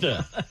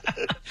Vesta?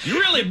 You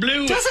really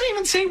blew it. Doesn't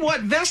even say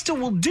what Vesta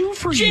will do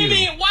for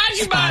Jimmy, you. why'd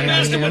you buy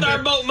Vesta with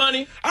our boat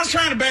money? I was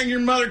trying to bang your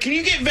mother. Can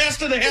you get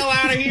Vesta the hell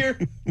out of here?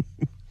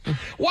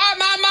 Why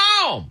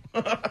my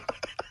mom?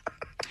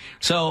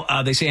 So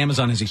they say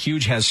Amazon has a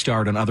huge head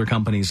start on other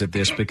companies at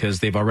this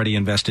because they've already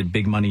invested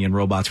big money in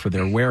robots for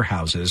their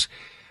warehouses.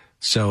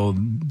 So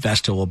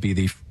Vesta will be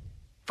the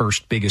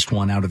first biggest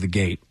one out of the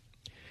gate.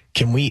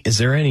 Is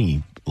there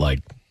any,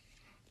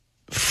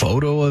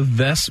 photo of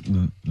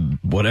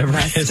whatever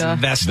it is?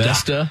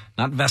 Vesta.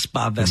 Not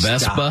Vespa, Vesta.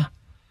 Vespa?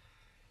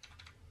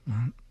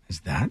 Is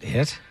that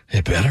it?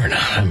 It better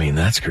not. I mean,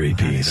 that's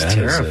creepy. That is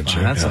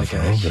terrifying. That's like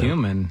a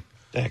human.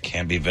 That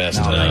can't be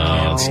Vesta.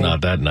 No, it's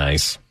not that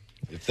nice.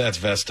 If that's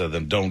Vesta,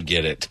 then don't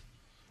get it.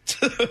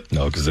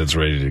 No, because it's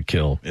ready to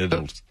kill.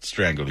 It'll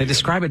strangle you. They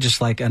describe it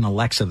just like an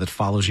Alexa that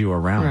follows you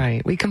around.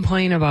 Right. We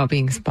complain about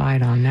being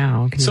spied on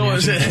now. So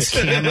is it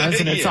cameras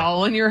and it's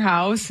all in your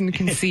house and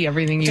can see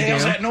everything you do.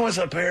 How's that noise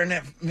up there in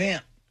that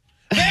vent?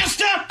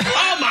 Vesta!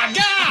 Oh my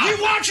God!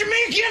 You watching me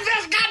again,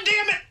 Vesta? God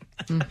damn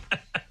it!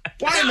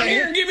 Why am I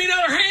here and give me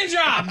another hand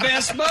job,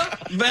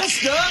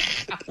 Vesta,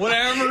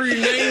 whatever your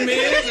name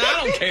is.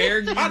 I don't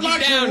care. I'd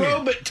like your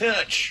robot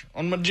touch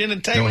on my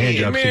genitalia. No hand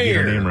jobs to get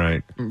her name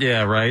right.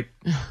 Yeah, right.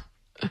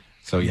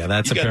 So yeah,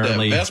 that's you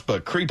apparently got that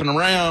Vespa creeping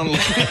around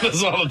looking at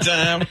us all the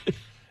time.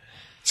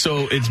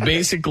 So it's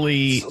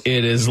basically,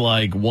 it is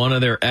like one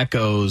of their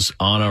echoes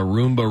on a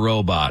Roomba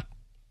robot.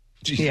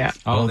 Yeah.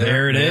 Oh,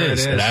 there it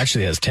is. It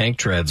actually has tank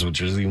treads,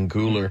 which is even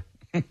cooler.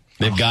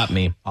 They've got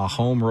me. A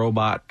home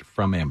robot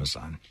from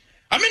Amazon.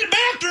 I'm in the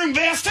bathroom,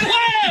 Vesta.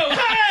 Whoa,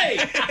 hey!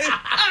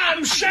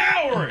 I'm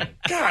showering.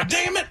 God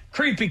damn it.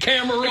 Creepy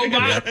camera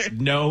robot.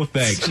 No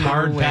thanks.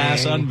 Hard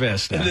pass on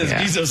Vesta.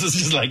 Jesus is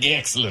just like,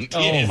 excellent.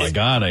 Oh, my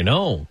God, I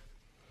know.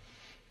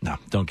 No,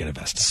 don't get a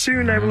Vesta.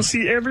 Soon I will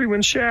see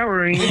everyone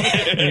showering.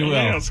 You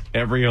will.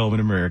 Every home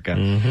in America.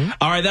 Mm-hmm.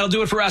 All right, that'll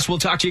do it for us. We'll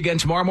talk to you again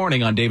tomorrow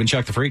morning on Dave and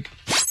Chuck the Freak.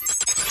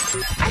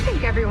 I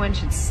think everyone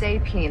should say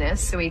penis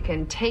so we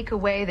can take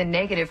away the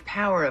negative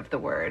power of the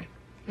word.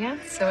 Yeah?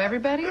 So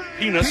everybody?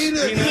 Penis.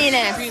 Penis.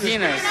 Penis.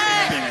 Penis.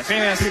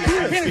 Penis.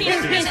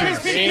 Penis.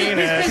 Penis.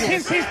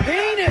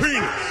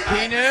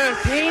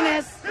 Penis.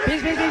 Penis.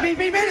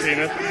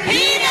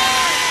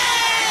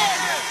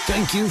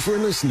 Thank you for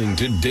listening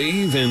to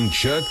Dave and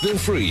Chuck the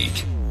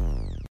Freak.